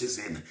a new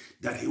season,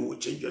 that he will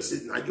change your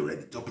season. Are you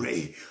ready to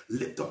pray?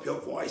 Lift up your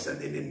voice and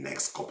in the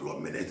next couple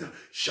of minutes,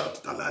 shout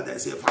to the Lord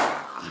and say,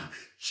 Father,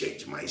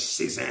 change my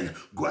season.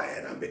 Go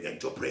ahead and begin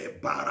to pray.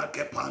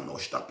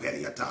 Barakepanoshta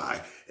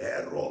periata,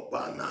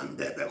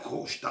 erobanande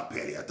bekoshta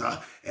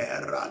periata,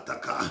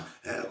 erataka,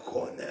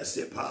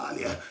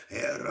 konesepalia,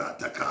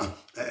 erataka,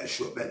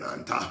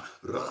 shubenanta,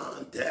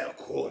 rante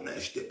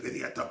koneshte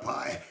periata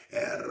pai,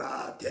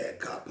 erate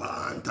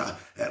kapanta,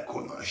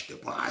 konashte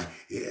pai,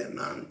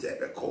 enante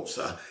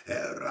bekosa,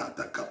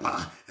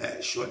 eratakapa,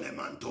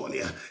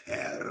 shonemantolia,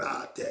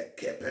 erate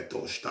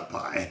kepetoshta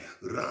pai,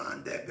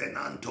 rande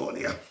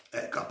benantolia.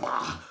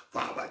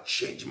 Father,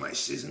 change my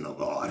season, oh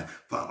God.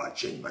 Father,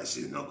 change my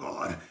season, oh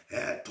God.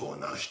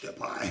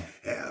 Tonashtepai,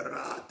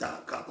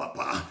 Rata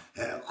Kapapa,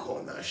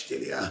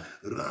 Konashtilia,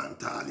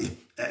 Rantali,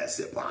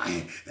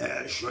 Sepai,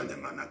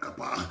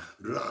 Shonemanakapa,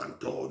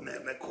 Ranto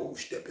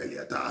Nemekoste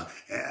Peliata,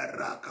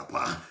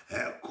 Rakapa,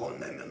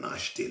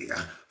 Konemanashtilia.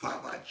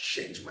 Father,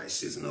 change my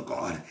season, oh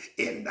God.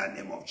 In the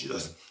name of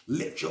Jesus,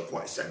 lift your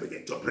voice and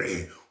begin to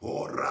pray.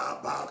 Oh,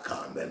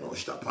 Rabaka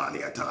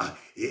Menoshtapaliata,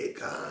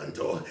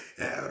 Ekanto,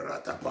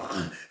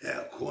 Ratapa,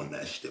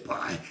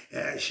 Konestepai,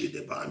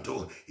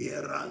 Shidebanto,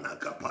 Irana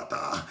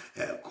Kapata,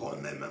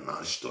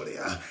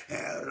 Konemanastoria,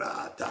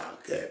 Rata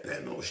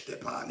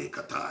Kepenostepali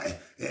Katai,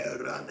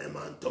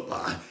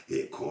 Ranemantopa,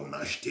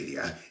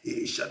 Ekonashtilia,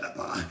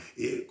 Ishadapa,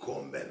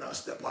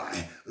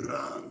 Ekombenastepai,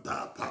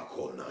 Ranta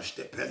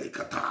Pakonastepeli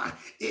Katai.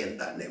 In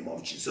the name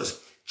of Jesus,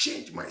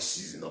 Change my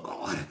season, oh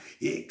God.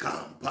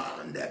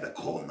 Ikampande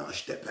bekona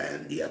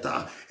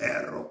stependiata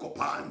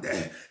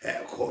erokopande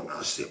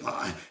ekona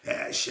sipa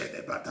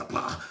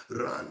eshedebatapa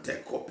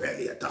rante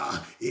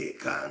kopeliata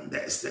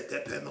ikande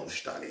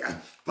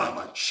setepenostalia.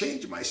 Father,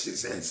 change my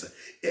seasons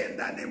in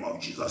the name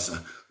of Jesus.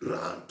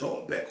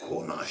 Ranto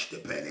bekona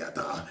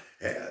stepeliata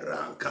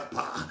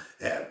rankapa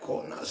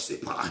ekona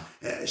sipa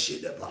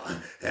eshedepa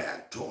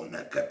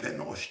etone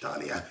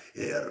kepenostalia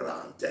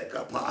rante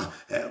kapa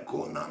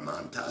ekona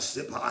manta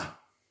sipa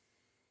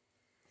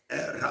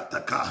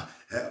Rataka,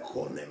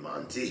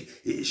 Konemanti,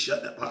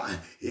 Ishadapa,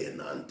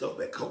 Inanto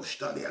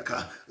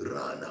Bekostaliaka,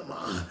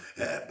 Ranama,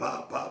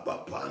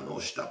 Baba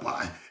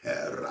Panostapa,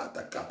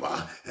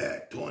 Ratakapa,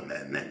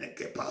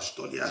 Toneneke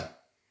Pastolia.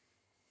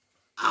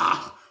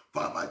 Ah,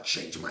 Father,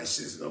 change my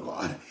season, oh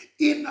God.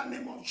 In the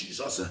name of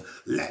Jesus,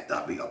 let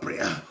that be your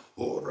prayer.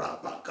 O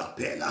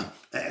Rabakapela,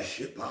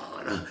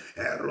 Eshipana,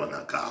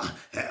 Eronaka,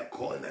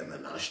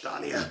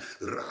 Ekonemenastalia,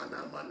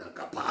 Rana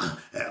Manakapa,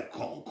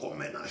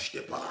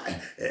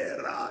 Ekonkomenashtipai,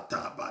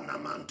 Erata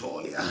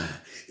Banamantolia,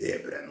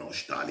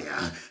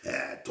 Ebrenostalia,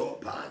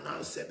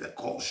 Etopana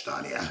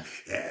Sebekostalia,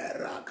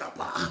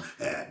 Erakapa,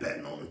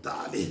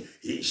 Ebenontali,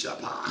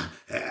 Ishapa,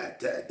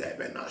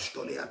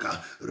 Etedebenastoliaka,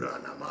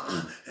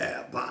 Ranama,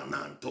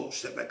 Ebananto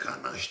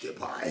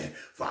Sebekanashtipai.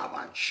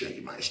 Father,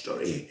 change my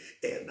story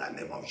in the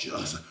name of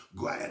Jesus.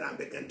 Go ahead and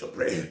begin to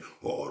pray.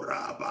 Oh,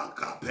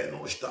 Rabaka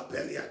Penosta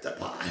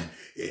Peliatapai,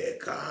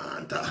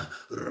 Ekanta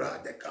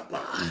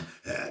Radekapai,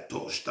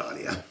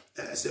 Tostalia,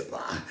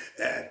 Esepa,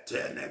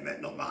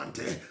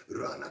 Tenemenomante,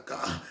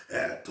 Ranaka,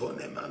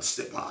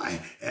 Tonemansepai,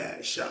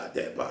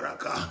 Shade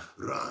Baraka,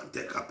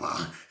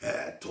 Rantekapa,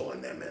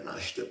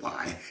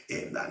 Tonemenastepai,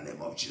 in the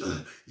name of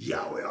Jesus,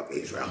 Yahweh of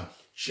Israel,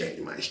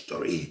 change my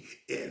story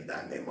in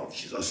the name of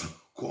Jesus.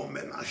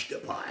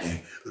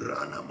 Komenashtepai,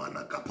 Rana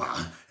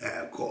Manakapa,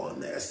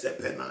 Kone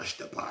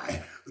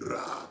Sepenashtepai,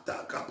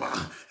 Rata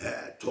Kapa,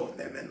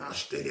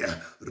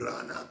 Tonemenastelia,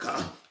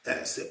 Ranaka,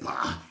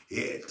 Esepa,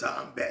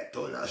 Etam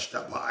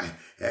Betonashtapai,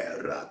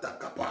 Rata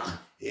Kapa,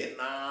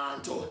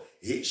 Inanto,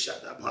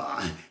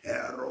 Ishadapai,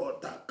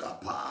 Erota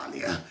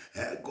Kapalia,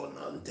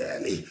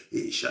 Egonanteli,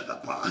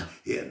 Ishadapai,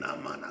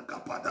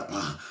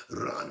 Inamanakapadapa,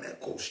 Rane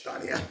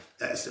Costalia,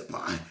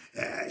 Esepai,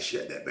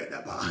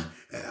 Eshedebedaba,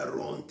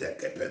 Eronte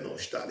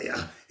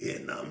Kepenostalia,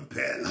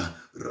 Inampela,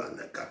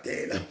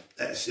 Ranakatela,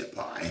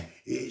 Esepai,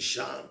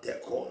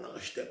 Ishante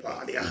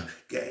Konastepalia.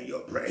 Can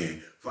you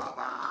pray,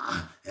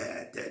 Father?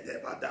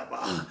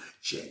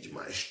 Change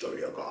my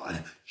story, O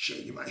God.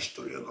 Change my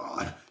story, O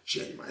God.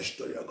 Change my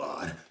story, O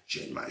God.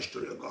 Change my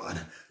story, O God.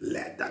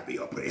 Let that be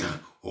your prayer.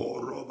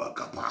 O Roba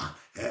Kapa,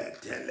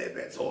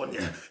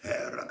 Telebetonia,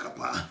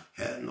 Rakapa,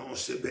 Non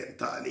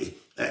Sebentali,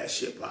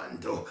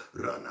 Shepanto,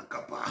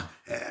 Ranakapa,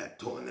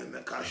 Tone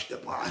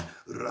Mekashtepa,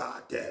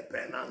 Rate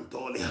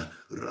Penantolia,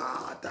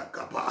 Rata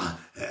Kapa,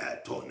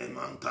 Tone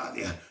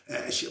Mantalia,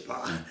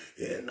 Shepa,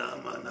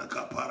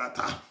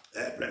 Enamanakaparata.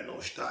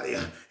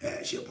 Ebrenostalia,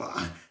 Shepa,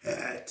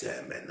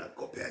 Temena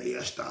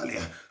Copelia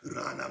Stalia,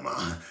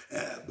 Ranama,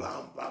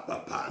 Bamba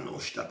Papano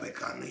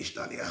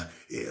Stapecanistalia,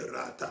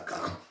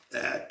 Irataka,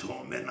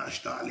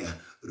 Tomenastalia,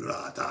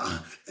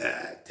 Rata,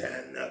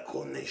 Ten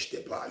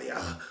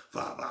Conestepalia,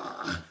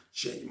 Faba.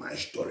 Change my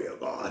story, O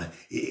God.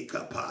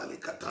 Ikapali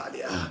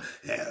Katalia,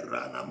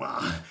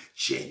 Ranama.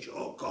 Change,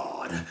 O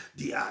God,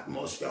 the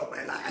atmosphere of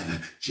my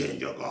life.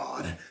 Change, O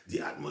God, the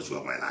atmosphere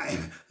of my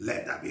life.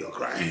 Let that be your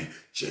cry.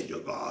 Change,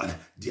 O God,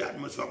 the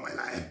atmosphere of my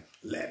life.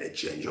 Let it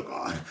change, O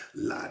God.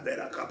 La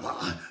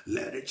Berakapa,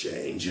 let it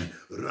change.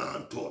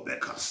 Ranto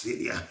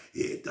Becasilia,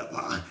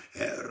 Itapa,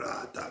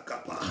 Erata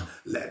Kapa,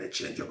 let it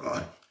change, O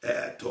God.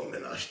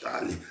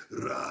 Tomenastali,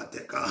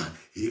 Rateka,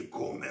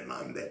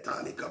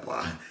 Ikomenambetali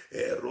Kapa,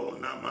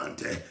 Erona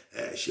Mante,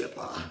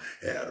 Shepa,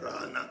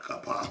 Erana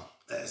Kapa.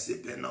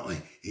 Sipenoi,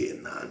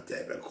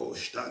 Inante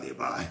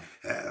Becostalibai,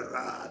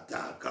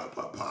 Erata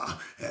Kapapa,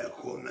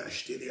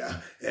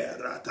 Econestilia,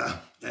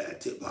 Erata,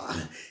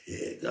 Etibai,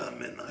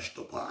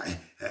 Egamenastopai,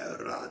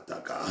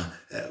 Erataka,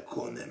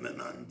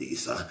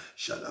 Econemenandisa,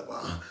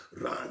 Shadaba,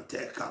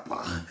 Rante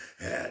Kapa,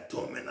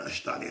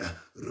 Tomenastalia,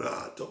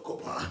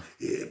 Ratokopa,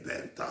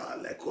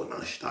 Ebentale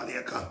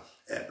Conastaliaka.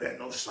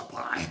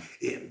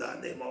 In the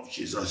name of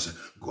Jesus,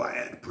 go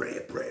ahead, pray.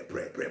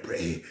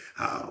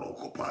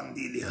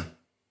 Harokopandilia.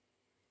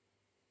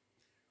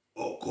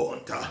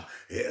 Okonta,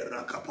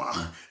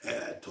 Erakapa,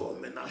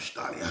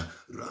 Tomenastalia,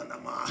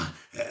 Ranama,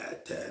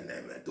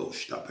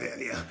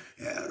 Tenemedostapelia,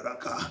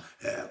 Eraka,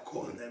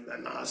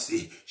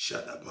 Konemenasi,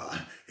 Shadaba,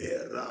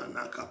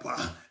 Eranakapa,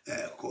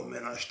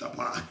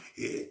 Komenastapa,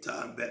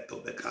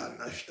 Etambeto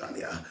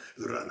Bekanastalia,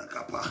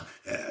 Ranakapa,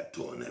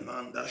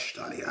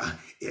 Tonemandastalia.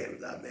 In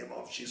the name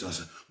of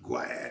Jesus, go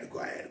ahead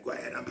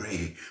and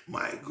pray.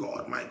 My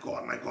God,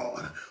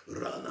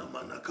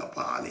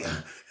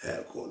 Ranamanakapalia,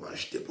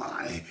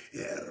 Konastipai,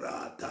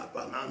 Rata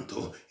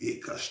Bananto,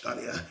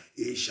 Ikastalia,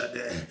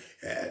 ishade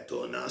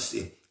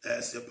tonasi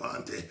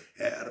Sepante,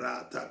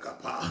 Rata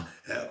Kapa,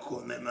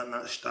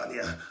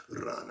 Konemanastadia,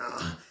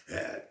 Rana,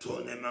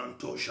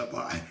 Tonemanto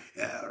Shapai,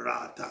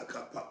 Rata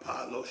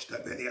Kapa,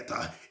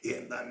 Lostaberiata,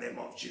 in the name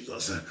of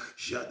Jesus,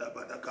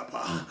 Shadabada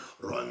Kapa,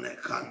 Rone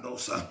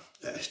Kandosa,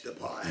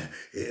 Estepai,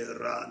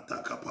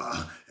 Rata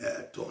Kapa,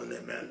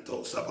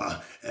 Tonemento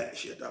Sapa,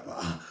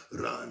 Shedaba,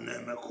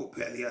 Rane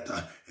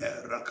Cupeliata,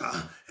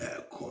 Raka,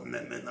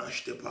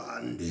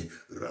 Konemenastepandi,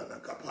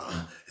 Rana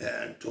Kapa,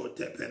 and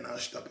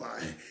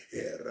Totepenastapai,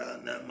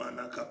 Rana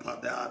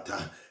Manakapadata,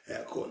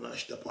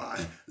 Ekonashtapai.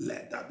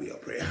 Let that be a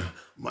prayer.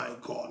 My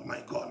God, my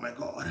God, my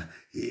God.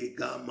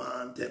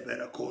 Higamante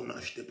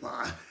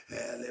Berakonashtapai,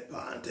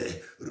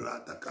 Elepante,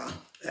 Rataka,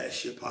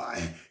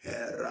 Eshipai,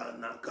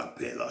 Rana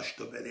Capella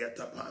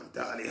Stobeliata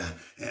Pantalia,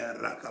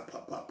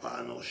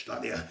 Rakapapano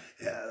Stadia,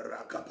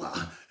 Rakapa,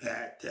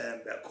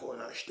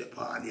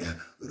 Etembekonashtapalia,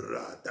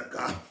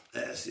 Rataka,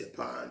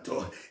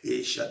 Esipanto,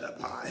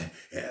 Ishadapai,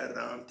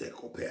 Erante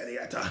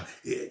Coperiata,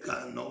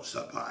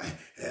 Ikanosapai,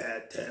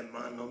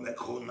 Etemano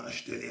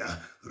Mekonastilia,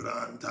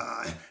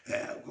 Rantai,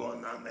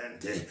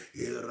 Egonamente,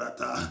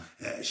 Irata,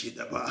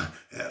 Shidaba,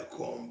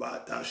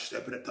 Combata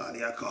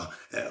Sepretariaco,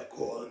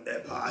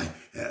 Condepai,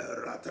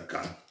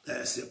 Rataka,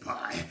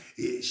 Esipai,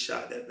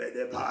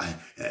 Ishadebedepai,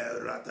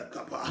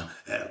 Ratakapa,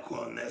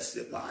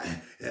 Conesipai,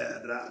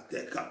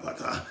 Rate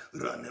Capata,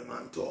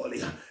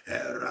 Ranemantolia,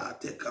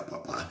 Rate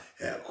Capapa,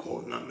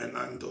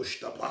 Conamenando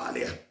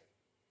Stapalia,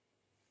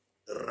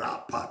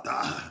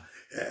 Rapata,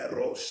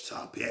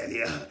 Rosta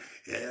Pelia,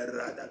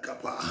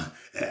 Radakapa,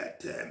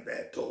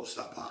 Tembeto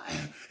Sapai,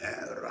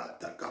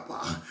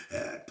 Ratakapa,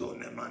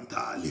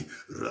 Tonemantali,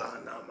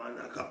 Rana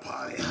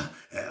Manacapalia,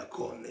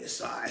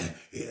 Conisai,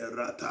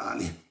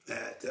 Ratali,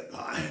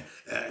 Tepai,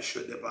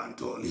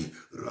 Shudebantoli,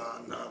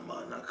 Rana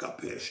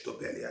Manacapesto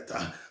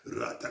Beliata,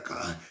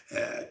 Rataka,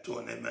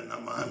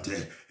 Tonemenamante,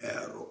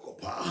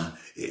 Rocopa,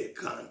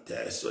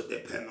 Canteso de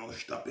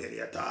Penosta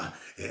Beliata,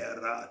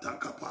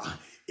 Ratakapa.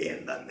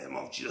 In the name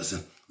of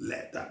Jesus,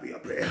 let that be a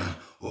prayer.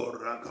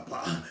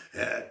 Orakapa,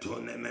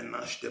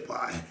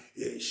 Tonemenastepai,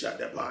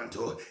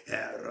 Shadebanto,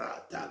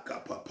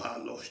 Ratakapa,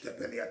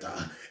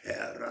 Lostepeliata,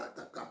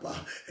 Ratakapa,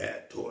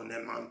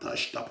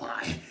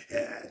 Tonemantastapai,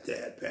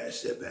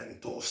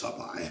 Tepesebento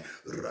Sapai,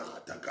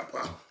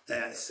 Ratakapa,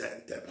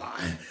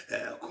 Sentepai,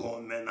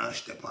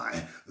 Comenastepai,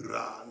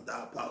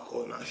 Randa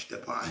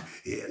Paconastepai,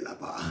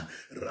 Elaba,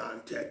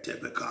 Rante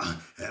Tebeka,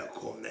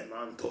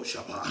 Conemanto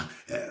Shapa,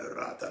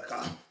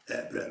 Rataka,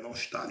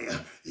 Ebrenostalia,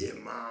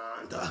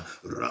 Imanda,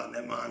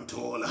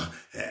 Ranemantola,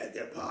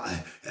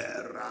 Edepai,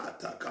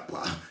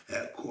 Ratakapa,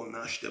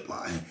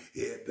 Ekonashtepai,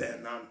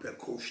 Ebenan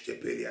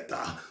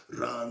Pekushtepiliata,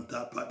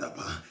 Ranta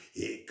Padapa,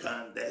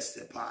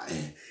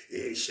 Ekandestepai,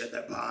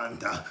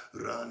 Eshedebanda,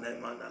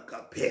 Ranemanaka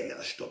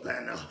Pelia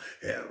Stopena,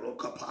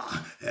 Erokapa,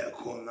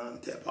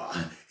 Ekonantepa,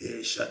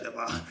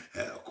 Eshedeba,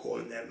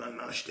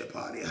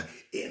 Ekonemanashtepalia.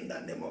 In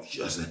the name of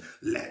Jesus,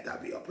 let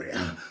that be a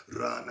prayer.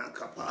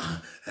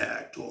 Ranakapa,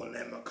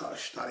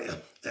 Tonemakashtalia,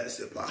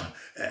 Esepa,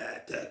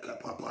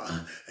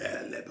 Tekapapa,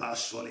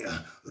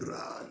 Lepasolia,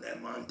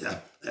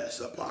 Ranemanta,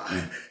 Esepa,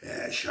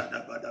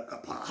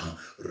 Shadabadakapa,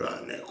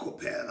 Rane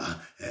Copela,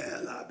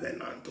 Ela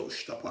Benanto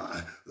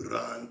Stapa,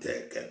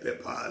 Rante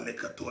Kepepa,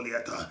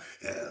 Lecatoliata,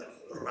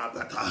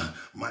 Rabata,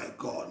 my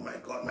God, my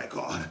God, my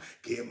God,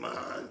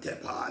 Kemante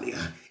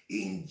Palia.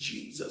 In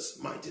Jesus'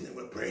 mighty name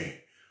we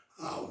pray.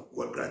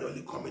 We're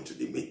gradually coming to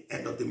the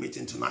end of the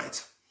meeting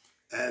tonight.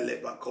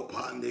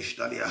 Elebakopande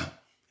Stalia,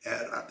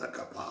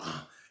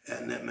 Ratakapa,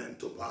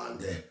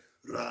 Enementopande,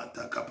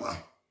 Ratakapa.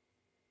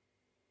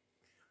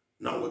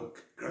 Now we're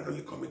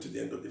gradually coming to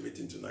the end of the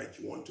meeting tonight.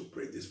 You want to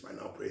pray this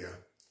final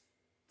prayer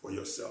for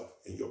yourself,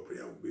 and your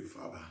prayer will be,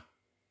 Father,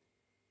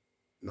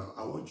 now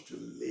I want you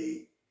to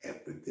lay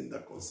everything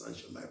that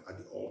concerns your life at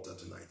the altar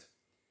tonight.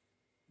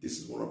 This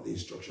is one of the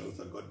instructions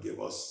that God gave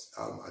us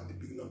at the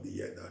beginning of the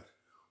year, that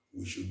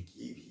we should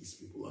give his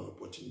people an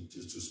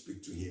opportunity to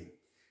speak to him.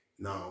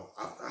 Now,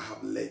 after I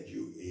have led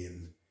you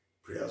in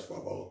prayers for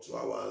about 2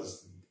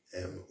 hours,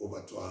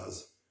 over 2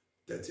 hours,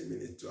 30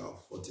 minutes,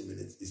 12, 40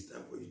 minutes, it's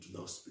time for you to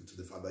now speak to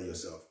the Father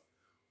yourself.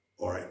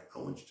 All right, I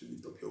want you to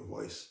lift up your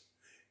voice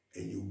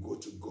and you go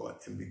to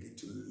God and begin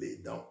to lay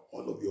down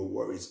all of your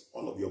worries,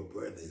 all of your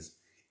burdens,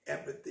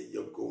 everything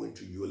you're going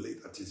to, you lay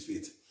at his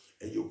feet,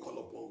 and you call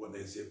upon God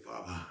and say,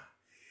 Father,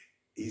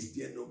 is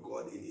there no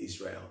God in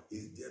Israel?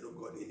 Is there no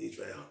God in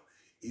Israel?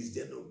 Is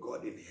there no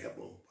God in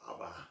heaven,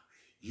 Father?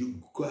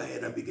 You go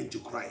ahead and begin to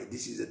cry.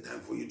 This is a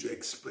time for you to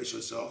express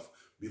yourself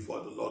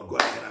before the Lord. Go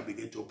ahead and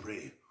begin to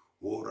pray.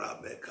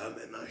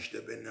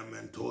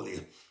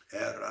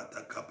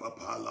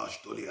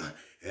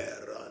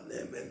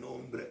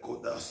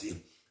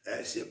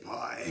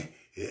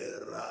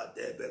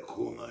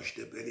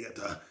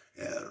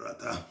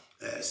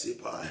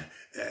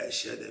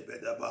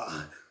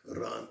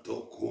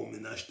 Ranto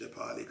kuminaste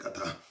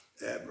palikata,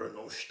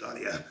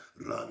 Ebronostalia,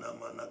 Rana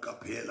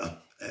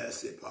Manacapela,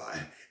 Esipai,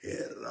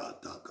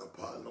 Erata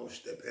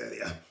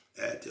Capanostepelia,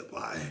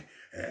 Etipai,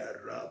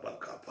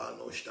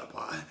 Rabakapano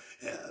Stapai,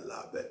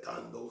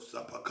 Labetando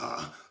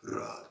Sapaka,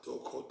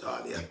 Rato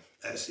Kotalia,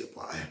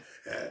 Esipai,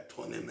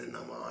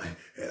 Tonimenamai,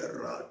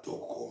 Rato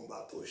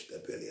Combato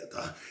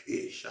Stepeliata,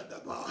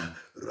 Ishadaba,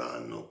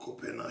 Rano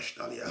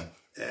Kupenastalia,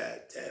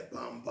 Te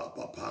Bamba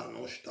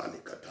Papano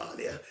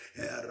Stalicatalia,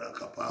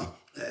 Rakapa,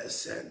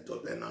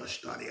 Sento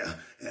Benastalia,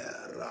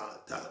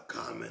 Rata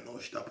Kameno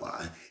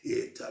Stapai,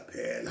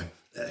 Itapel.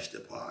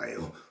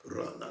 Estepaio,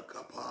 Rana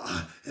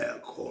Capa,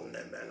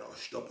 Conemeno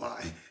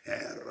Stopai,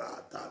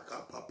 Rata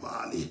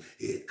Capapali,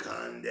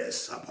 Icande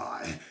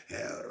Sapai,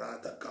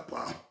 Rata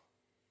Capa,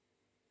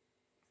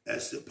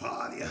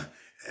 Estepalia,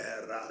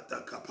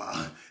 Rata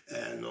Capa,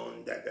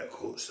 non debe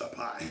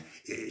Cusapai,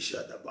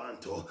 Isha de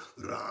Banto,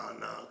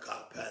 Rana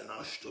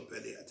Capena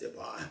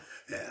Stupeliatipai,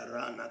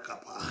 Rana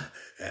Capa,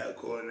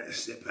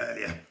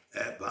 Conestipelia,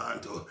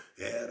 Banto,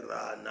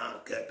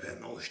 Rana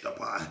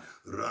Capenostapai,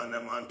 Rana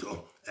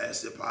Manto,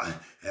 Esipai,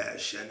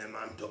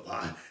 Shenemanto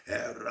Pai,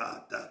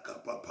 Rata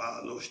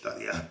Capapa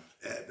Lustalia,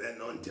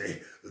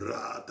 Benonte,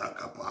 Rata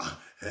Capa,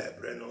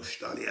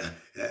 Brenostalia,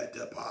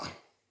 Etepa,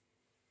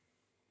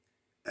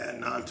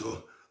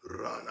 Enanto,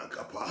 Rana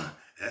Capa,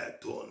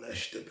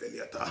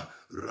 Tonestepeliata,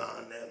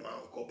 Rane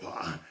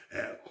Mancopa,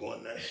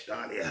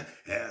 Conestalia,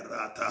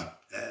 Rata,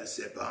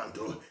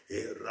 Sepanto,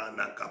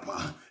 Rana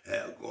Capa,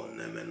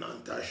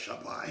 Gonemenanta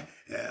Shapai,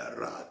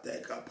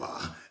 Rate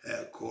Capa,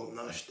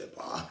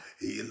 Conastepa,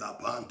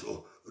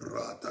 Ilapanto,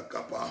 Rata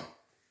Capa,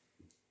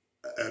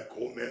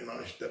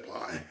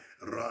 Comenastepai,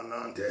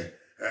 Ranante,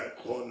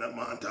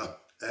 Conemanta,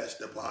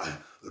 Estepai,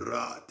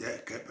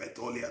 Rate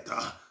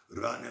Capetoliata,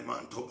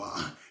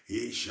 Ranemantopa,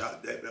 Isha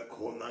debe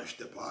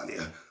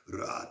Conastepalia,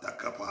 Rata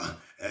Capa,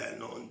 and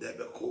non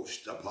debe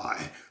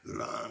Costapai,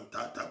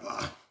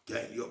 Rantatapa.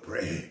 Can you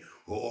pray?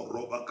 O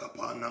Roba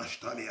Capana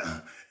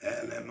Stalia,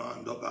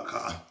 Elemando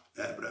Baca.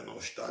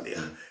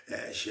 Ebrenostalia,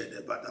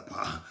 Shede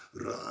Badapa,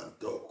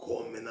 Ranto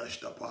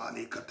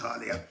Cominastapali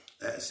Catalia,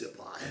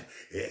 Esipai,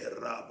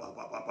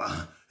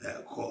 Erababa,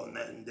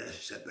 Conende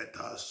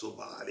Sepeta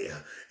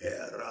Subalia,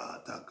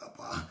 Erata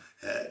Capa,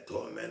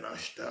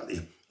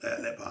 Tomenastali,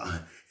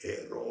 Eleba,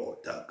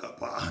 Erota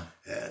Capa,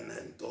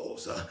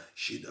 Enentosa,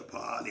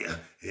 Shidapalia,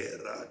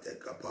 Erate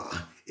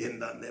Capa, in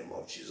the name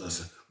of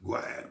Jesus. Go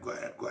ahead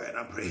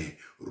and pray.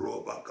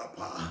 Roba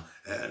Capa,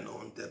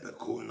 Enon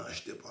Tebecuna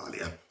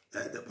Stepalia.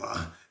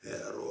 Edepa,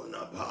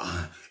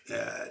 Eronapa,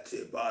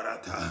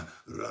 Etibarata,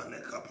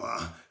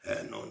 Ranekapa,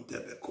 Enon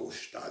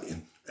Tebecostali,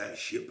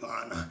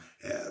 Shipana,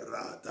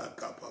 Erata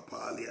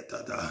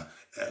Capapaliatada,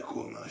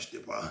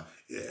 Econastipa,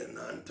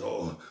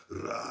 Enanto,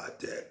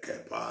 Rate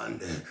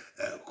Kepande,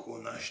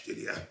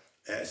 Econastilia.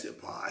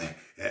 Esipai,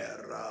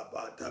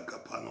 Erabata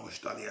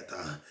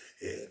Capanostaliata,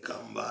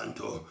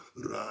 Cambanto,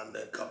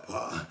 Rande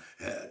Capa,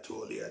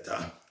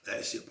 Toliata,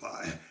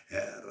 Esipai,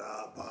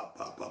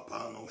 Erabapa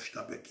Papano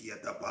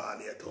Stabekiata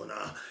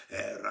Paliatona,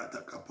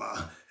 Erata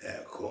Capa,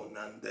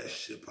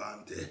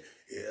 Conandesipante,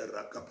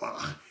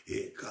 Erakapa,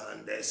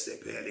 Ecande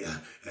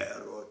Sepelia,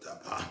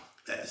 Erotapa.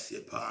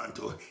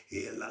 Esipanto,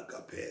 Ela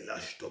Capella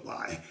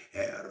Stopai,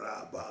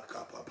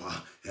 Erabaka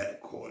Papa,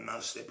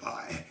 Econa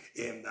Sepai,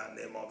 in the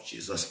name of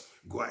Jesus.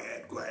 Go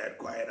ahead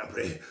and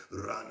pray.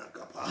 Rana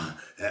Capa,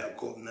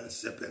 Econa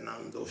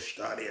Sepenando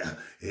Stadia,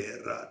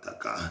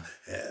 Erataka,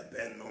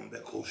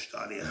 Benombe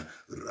Costalia,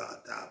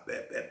 Rata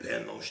Pepe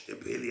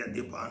Penostepelia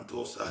di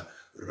Pantosa,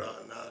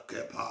 Rana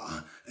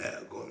Kepa,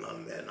 Egona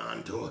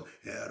Menanto,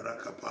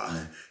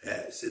 Erakapa,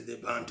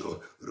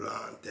 Sidibanto,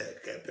 Rante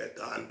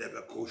Kepetande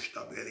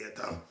Becosta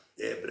Belieta,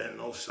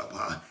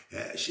 Ebrenosapa,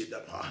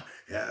 Shidapa,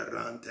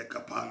 Erante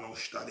Capano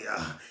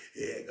Stadia,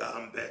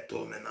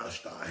 Egambeto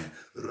Menastai,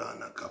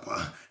 Rana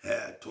Capa,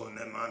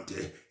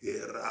 Tonemante,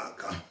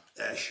 Iraka.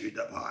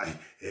 Eshidapai,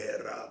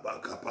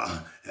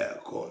 Erabakapa,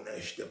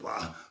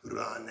 Ekonestepa,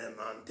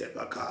 Ranemante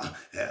Baka,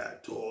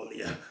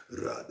 Etolia,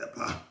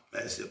 Radapa,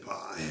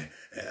 Esipai,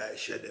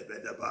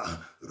 Eshedebedaba,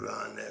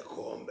 Rane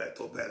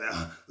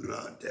Combetopela,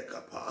 Rante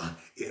Kapa,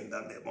 in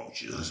the name of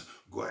Jesus.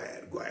 Go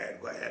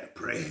ahead,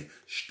 pray,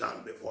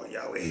 stand before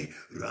Yahweh,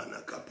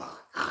 Rana Kapa,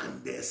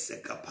 and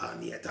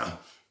Desekapanieta.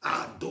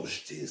 Those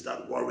things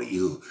that worry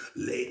you,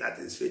 lay at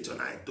his feet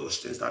tonight. Those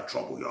things that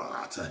trouble your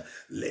heart,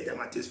 lay them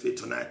at his feet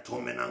tonight.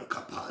 Tomenan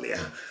Kapalia,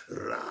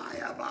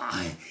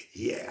 Rayabai.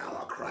 Hear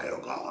our cry,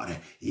 O God.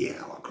 Hear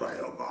our cry,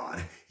 O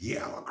God.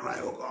 Hear our cry,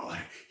 O God.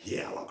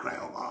 Hear our cry,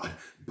 O God.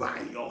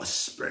 By your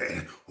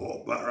spirit,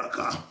 O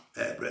Baraka,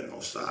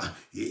 Ebrenosa,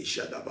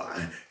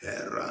 Ishadabai,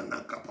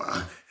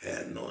 Eranakapa,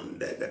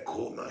 Enonde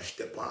Bekoma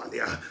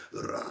Stepalia,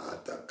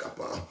 Rata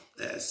Kapa,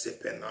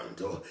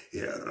 Sepenando,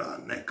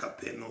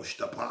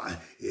 Eranekapenostapai,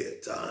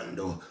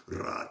 Etando,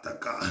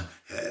 Rataka,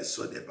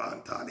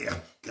 Esodebantalia.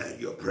 Can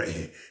you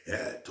pray?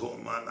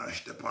 Tomana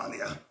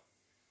Stepalia.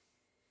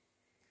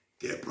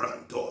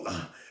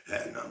 Keprantola,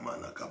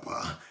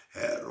 Enamanakapa,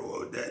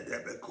 Herode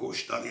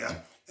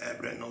Debecostalia,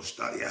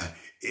 Ebrenostalia,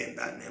 in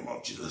the name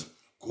of Jesus.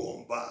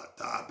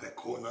 Combata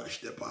Pecona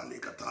Stepali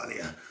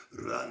Catalia,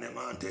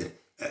 Ranemante,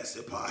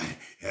 Esepai,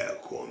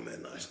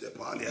 Ecomena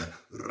Stepalia,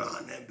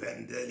 Rane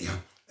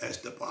Bendelia,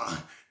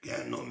 estepa,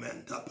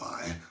 genomenta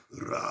pai,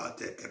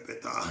 rate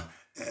kepeta,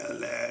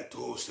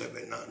 eleto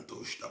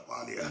sevenanto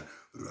stapalia,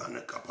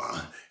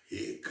 ranakapa,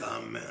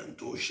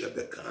 ikamento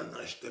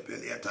shebekana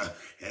stepelieta,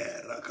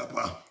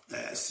 erakapa,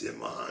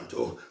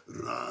 esimanto,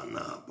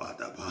 rana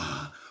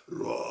badaba,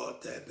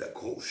 rote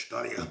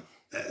bekostalia,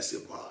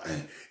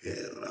 esipai,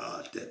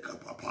 erate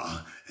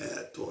kapapa,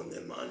 etone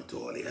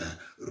mantolia,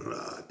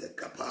 rate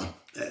kapa,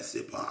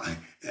 esipai,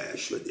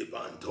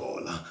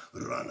 eshudibantola,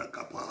 rana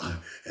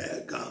kapa,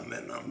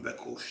 egamenambe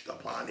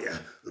kustapalia,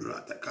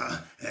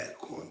 rataka,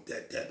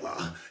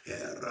 ekonteteba,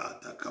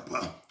 erata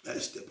kapa,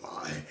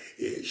 estipai,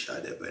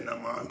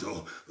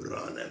 ishadebenamanto,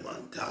 rane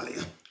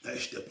mantalia,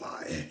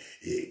 estipai,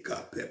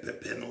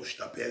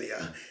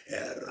 ikapepepenustapelia,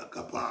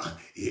 erakapa,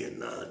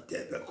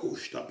 inante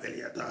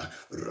bekustapeliata,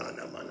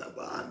 rana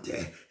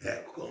manabante,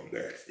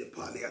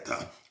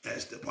 ekonvestipaliata,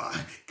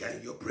 estipai.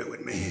 Can you pray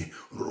with me?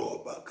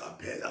 Roba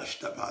kapela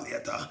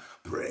stapaliata.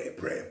 Pray,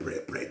 pray, pray,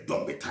 pray.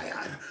 Don't be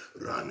tired.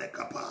 Rane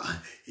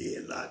kapa,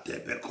 ilate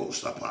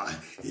bekostapa,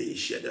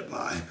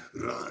 ishedepai,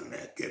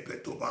 rane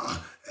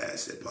kepetuba,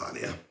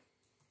 esipalia.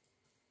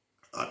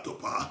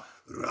 Atopa,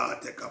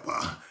 rate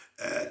kapa,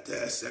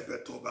 ete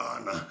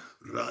sepetogana,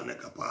 rane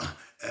kapa,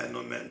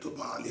 enomento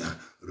palia,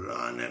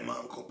 rane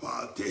manco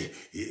pate,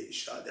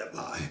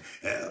 ishadebai,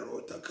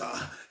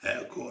 erotaka,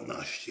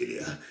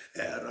 ekonashilia,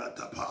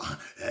 eratapa,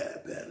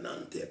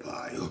 ebenante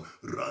paio,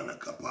 rana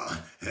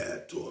kapa,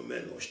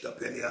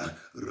 etomenostapelia,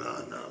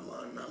 rana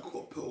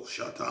manako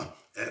poshata,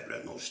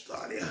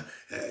 ebrenostalia,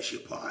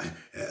 eshipai,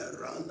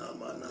 erana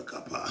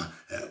manakapa,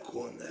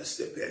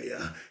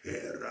 ekonestepelia,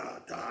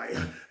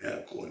 erataya,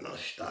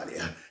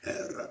 ekonashtalia,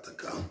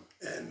 erataka,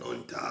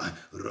 enonta,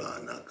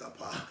 rana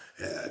kapa,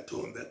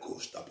 tombe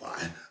kostapa,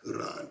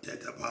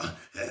 rantetapa,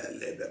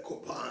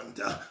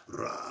 lebekopanta,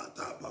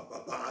 rata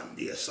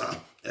babandiesa,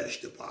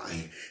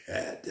 estepai,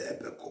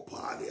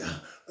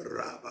 etebekopalia,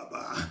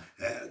 rababa,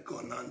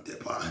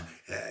 konantepa,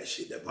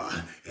 shidepa,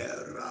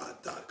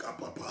 rata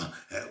kapapa,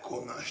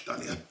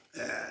 konashtalia,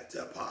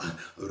 etepa,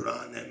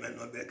 rane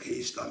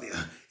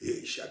menobekistalia,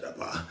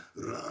 ishadapa,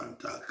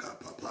 ranta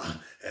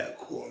kapapa,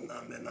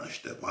 kona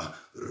menashtepa,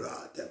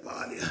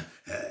 ratepalia,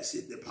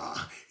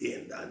 sidepa,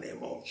 in the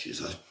name of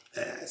Jesus.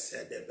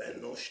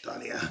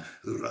 Sedebenostalia,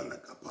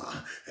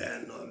 Ranakapa,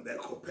 and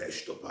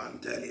Nombecopesto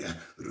Pantelia,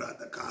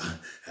 Radaka,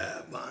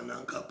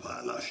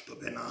 Banankapala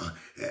Stopena,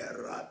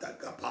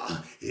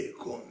 Radakapa,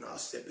 Econa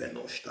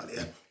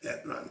Sepenostalia,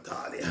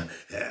 Ebrantalia,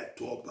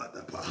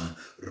 Topatapa,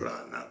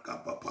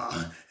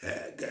 Ranakapapa,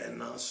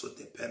 Gena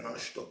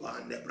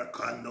Sotepenostopan,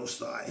 Nebracando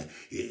Sai,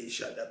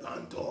 Isha de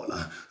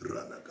Pantola,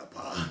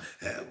 Ranakapa,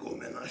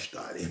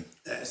 Gomenastali,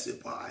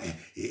 Esipai,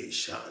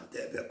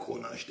 Ishante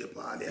Beconas de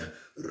Palia,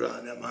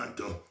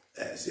 Ranemanto,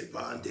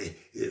 Esipante,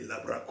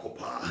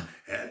 Ilabracopa,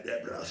 and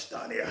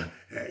Debrastalia,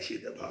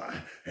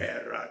 Eshidepa,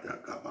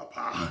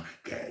 Eradakapapa.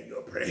 Can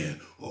you pray?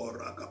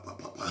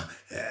 Orakapapa,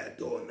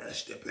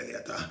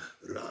 Donestepeliata,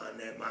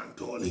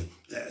 Ranemantoli,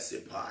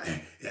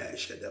 Esipai,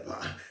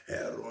 Eshidepa,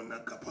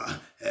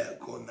 Eronakapa,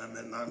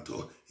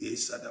 Econamenanto,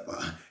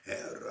 Isadaba,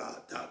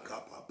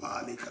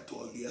 Eratakapapali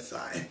Catolia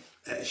Thai,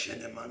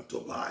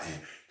 Eshenemanto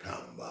Bai,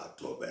 Kamba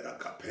Tobera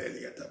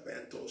Capelia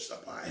Tabento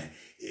Sapai,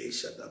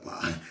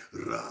 Ishadabai,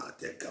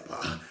 Rate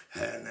Kapa,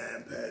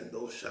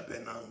 Henempendo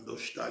Shapenando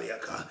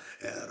Staliaka,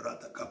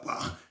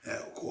 Ratakapa,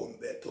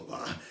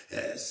 Combetoba,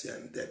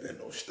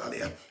 Sentepeno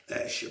Stalia,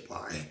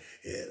 Eshipai,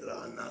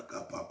 Rana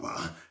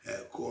Kapapa,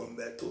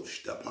 Combeto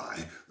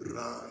Stapai,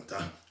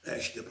 Ranta,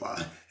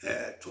 Estepai,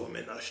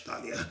 Tomena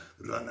Stalia,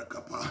 Rana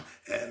Kapa,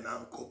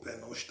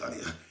 Enancopeno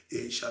Stalia,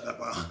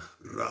 Ishadaba,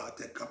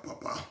 Rate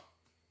Kapapa.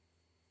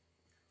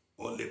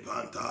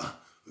 Olipanta,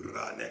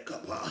 Rane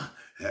kapa,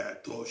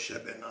 to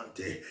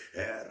shebenante,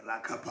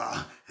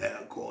 rakapa,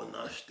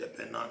 gona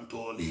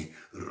stepenantoli,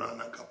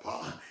 rana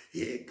kapa,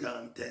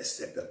 egante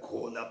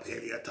sepecola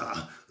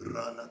periata,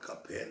 rana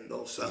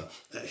capendosa,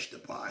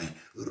 estepai,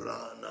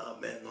 rana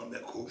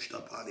menome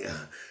costa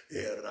palia,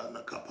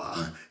 rana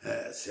kapa,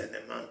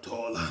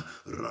 senemantola,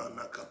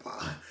 rana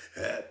kapa,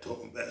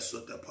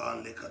 tombeso de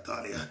panli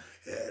catalia,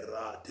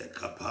 rate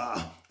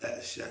kapa,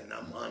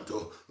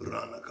 senamanto,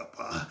 rana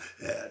kapa,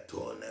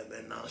 tone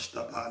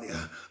menasta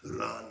palia,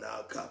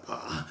 rana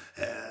kapa,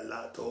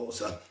 la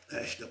tosa,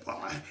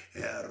 estepai,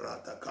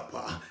 rata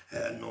kapa,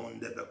 non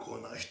debe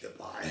con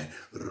estepai,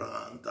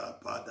 ranta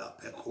pada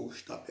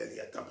pecusta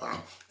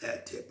pelietapa,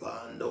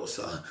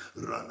 etipandosa,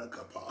 rana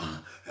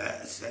kapa,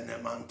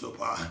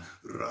 senemantopa,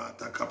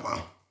 rata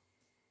kapa,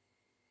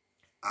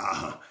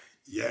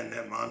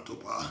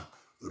 yenemantopa,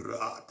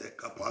 rate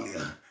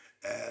kapalia,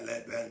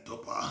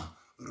 elebentopa,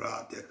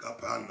 rate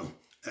kapano,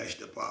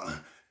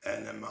 estepa,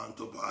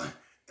 enemantopa,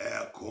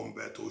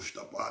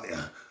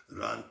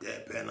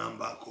 rante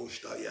penamba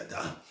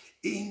yada.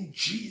 In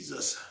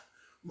Jesus'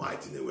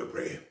 mighty name we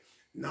pray.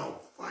 Now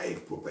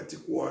 5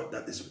 prophetic words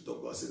that the Spirit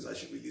of God says I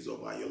should release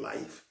over your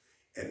life,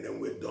 and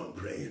then we're done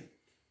praying.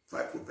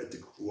 5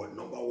 prophetic words.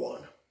 Number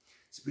 1,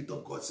 Spirit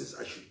of God says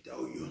I should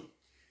tell you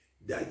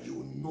that you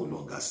will no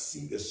longer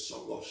sing a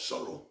song of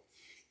sorrow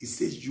It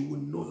says you will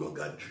no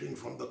longer drink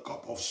from the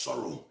cup of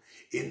sorrow.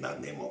 In the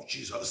name of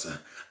Jesus,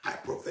 I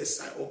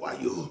prophesy over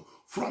you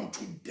from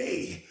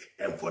today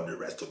and for the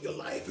rest of your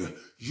life,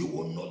 you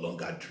will no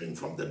longer drink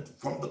from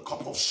the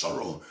cup of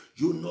sorrow.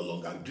 You will no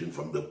longer drink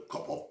from the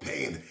cup of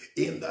pain.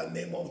 In the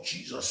name of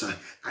Jesus,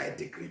 I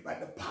decree by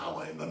the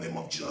power in the name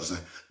of Jesus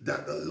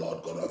that the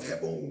Lord God of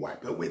heaven will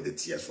wipe away the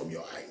tears from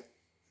your eye.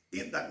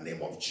 In the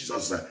name of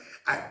Jesus,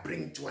 I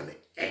bring to an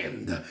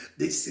end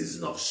this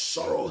season of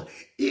sorrow.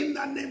 In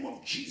the name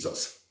of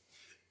Jesus,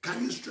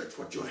 can you stretch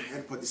forth your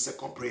hand for the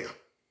second prayer?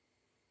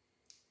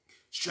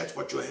 Stretch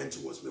forth your hand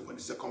towards me for the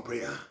second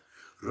prayer.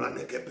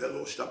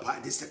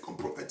 The second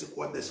prophetic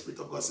word the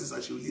Spirit of God says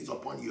I shall release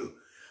upon you.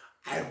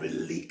 I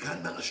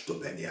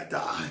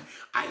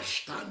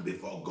stand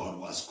before God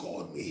who has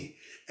called me,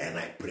 and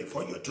I pray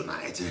for you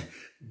tonight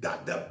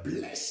that the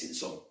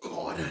blessings of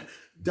God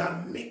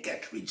that make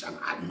it rich and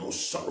add no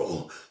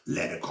sorrow,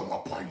 let it come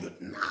upon you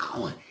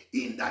now.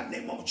 In the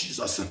name of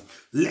Jesus,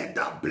 let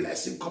that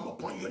blessing come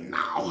upon you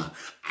now.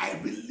 I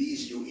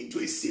release you into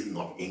a season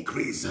of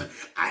increase.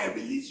 I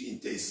release you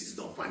into a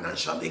season of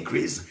financial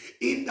increase.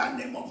 In the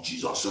name of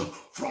Jesus,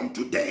 from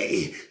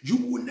today, you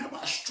will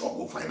never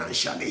struggle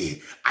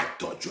financially. I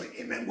thought your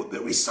amen would be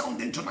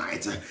resounding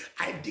tonight.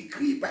 I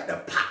decree by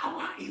the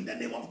power in the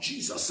name of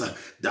Jesus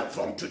that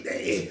from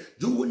today,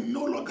 you will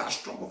no longer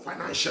struggle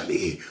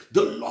financially.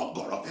 The Lord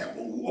God of heaven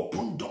will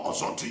open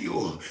doors unto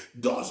you,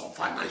 doors of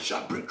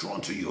financial breakthrough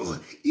unto you.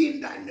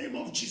 In the name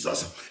of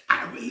Jesus,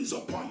 I release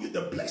upon you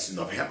the blessing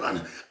of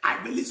heaven. I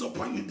release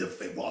upon you the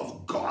favor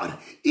of God.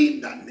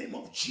 In the name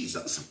of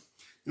Jesus.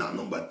 Now,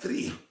 number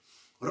 3.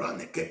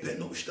 I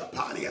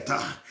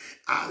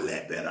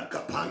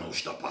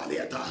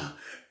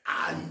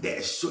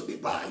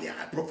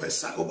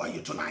prophesy over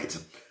you tonight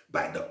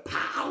by the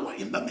power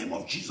in the name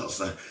of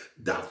Jesus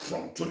that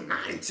from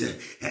tonight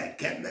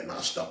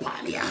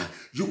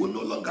you will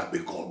no longer be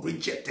called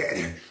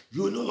rejected.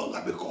 You will no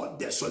longer be called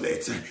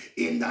desolate.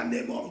 In the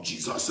name of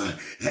Jesus, I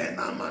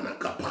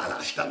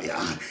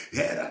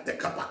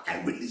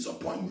release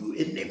upon you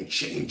a name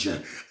change.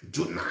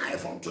 Tonight,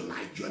 from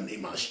tonight, your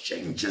name has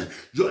changed.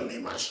 Your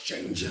name has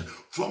changed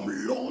from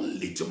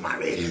lonely to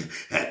married,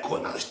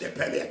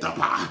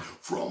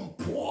 from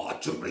poor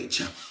to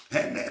rich,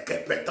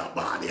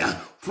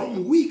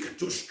 from weak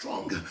to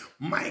strong.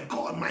 My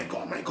God, my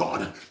God, my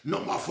God.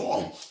 Number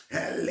 4,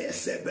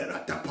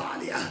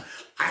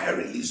 I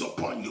release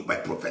upon you by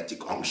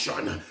prophetic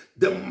unction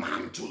the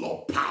mantle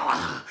of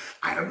power.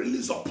 I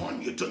release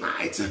upon you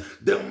tonight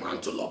the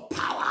mantle of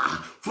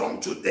power. From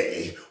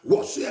today,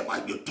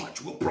 whatsoever you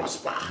touch will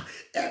prosper.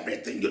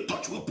 Everything you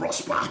touch will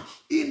prosper.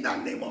 In the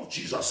name of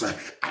Jesus,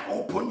 I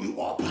open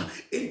you up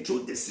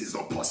into the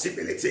season of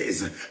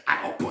possibilities.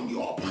 I open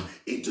you up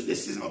into the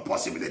season of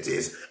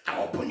possibilities.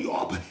 I open you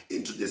up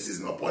into the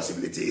season of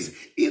possibilities.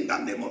 In the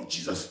name of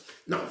Jesus.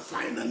 Now,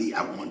 finally,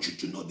 I want you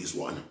to know this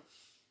one.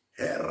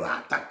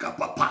 I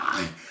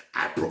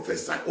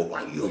prophesy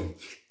over you.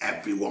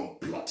 Everyone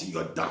plotting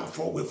your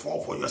downfall will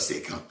fall for your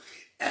sake.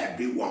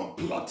 Everyone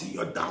plotting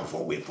your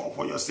downfall will fall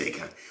for your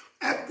sake.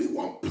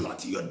 Everyone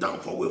plotting your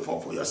downfall will fall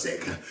for your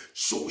sake.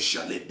 So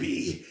shall it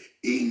be.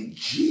 In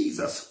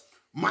Jesus'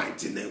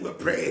 mighty name we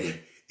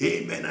pray.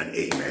 Amen and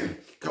amen.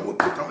 Can we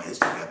put our hands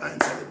together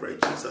and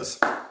celebrate Jesus?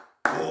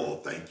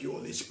 Oh, thank you,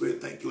 Holy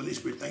Spirit. Thank you, Holy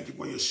Spirit. Thank you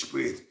for your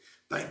spirit.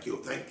 Thank you,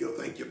 thank you,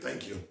 thank you,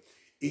 thank you.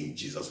 In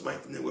Jesus'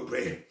 mighty name we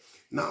pray.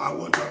 Now, I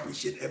want to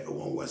appreciate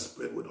everyone who has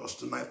prayed with us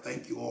tonight.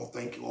 Thank you all.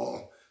 Thank you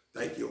all.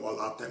 Thank you all.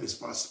 Our time is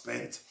fast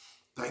spent.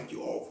 Thank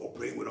you all for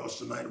praying with us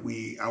tonight.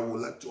 I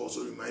would like to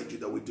also remind you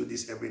that we do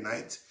this every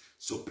night.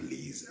 So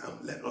please,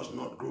 let us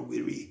not grow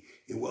weary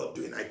in well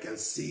doing. I can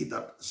see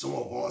that some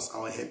of us,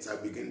 our hands are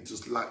beginning to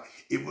slack.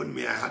 Even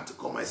me, I had to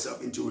call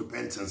myself into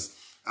repentance.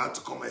 I had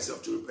to call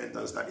myself to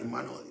repentance that,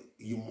 Emmanuel,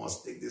 you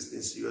must take this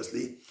thing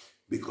seriously,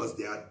 because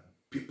there are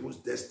people's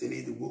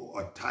destiny who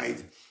are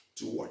tied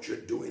to what you're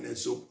doing. And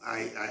so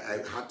I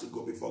had to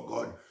go before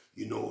God,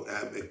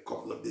 a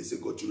couple of days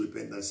ago to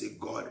repent and say,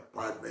 God,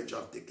 peradventure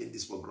I've taken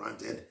this for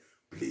granted.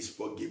 Please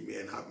forgive me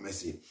and have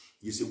mercy.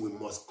 You see, we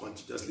must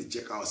continuously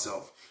check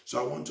ourselves.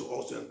 So I want to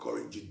also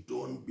encourage you,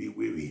 don't be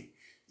weary.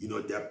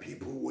 There are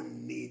people who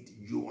need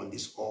you on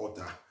this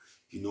altar,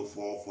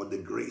 for the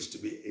grace to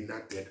be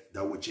enacted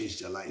that will change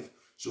their life.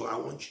 So I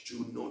want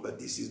you to know that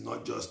this is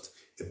not just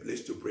a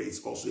place to pray.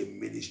 It's also a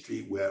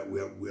ministry where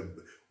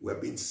we're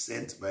being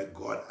sent by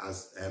God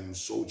as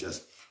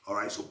soldiers. All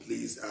right, so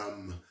please,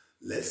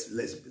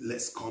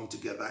 let's come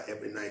together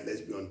every night.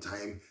 Let's be on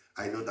time.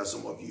 I know that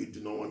some of you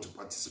do not want to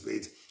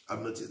participate.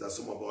 I've noticed that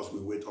some of us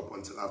will wait up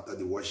until after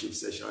the worship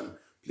session.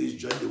 Please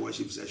join the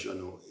worship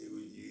session.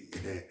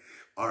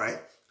 All right.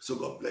 So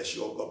God bless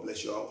you all. God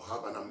bless you all.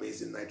 Have an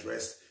amazing night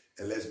rest,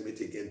 and let's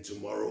meet again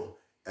tomorrow.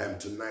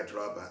 Tonight,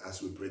 rather,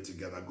 as we pray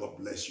together. God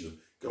bless you.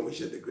 Can we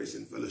share the grace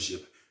in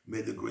fellowship?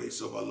 May the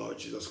grace of our Lord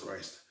Jesus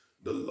Christ,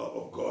 the love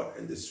of God,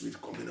 and the sweet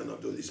communion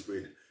of the Holy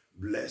Spirit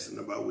bless and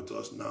abide with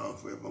us now and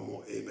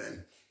forevermore.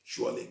 Amen.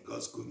 Surely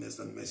God's goodness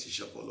and mercy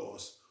shall follow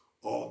us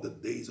all the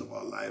days of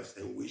our lives,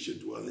 and we shall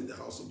dwell in the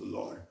house of the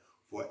Lord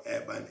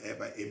forever and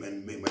ever.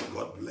 Amen. May my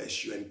God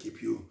bless you and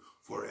keep you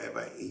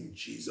forever in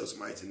Jesus'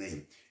 mighty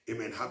name.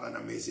 Amen. Have an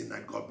amazing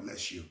night. God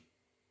bless you.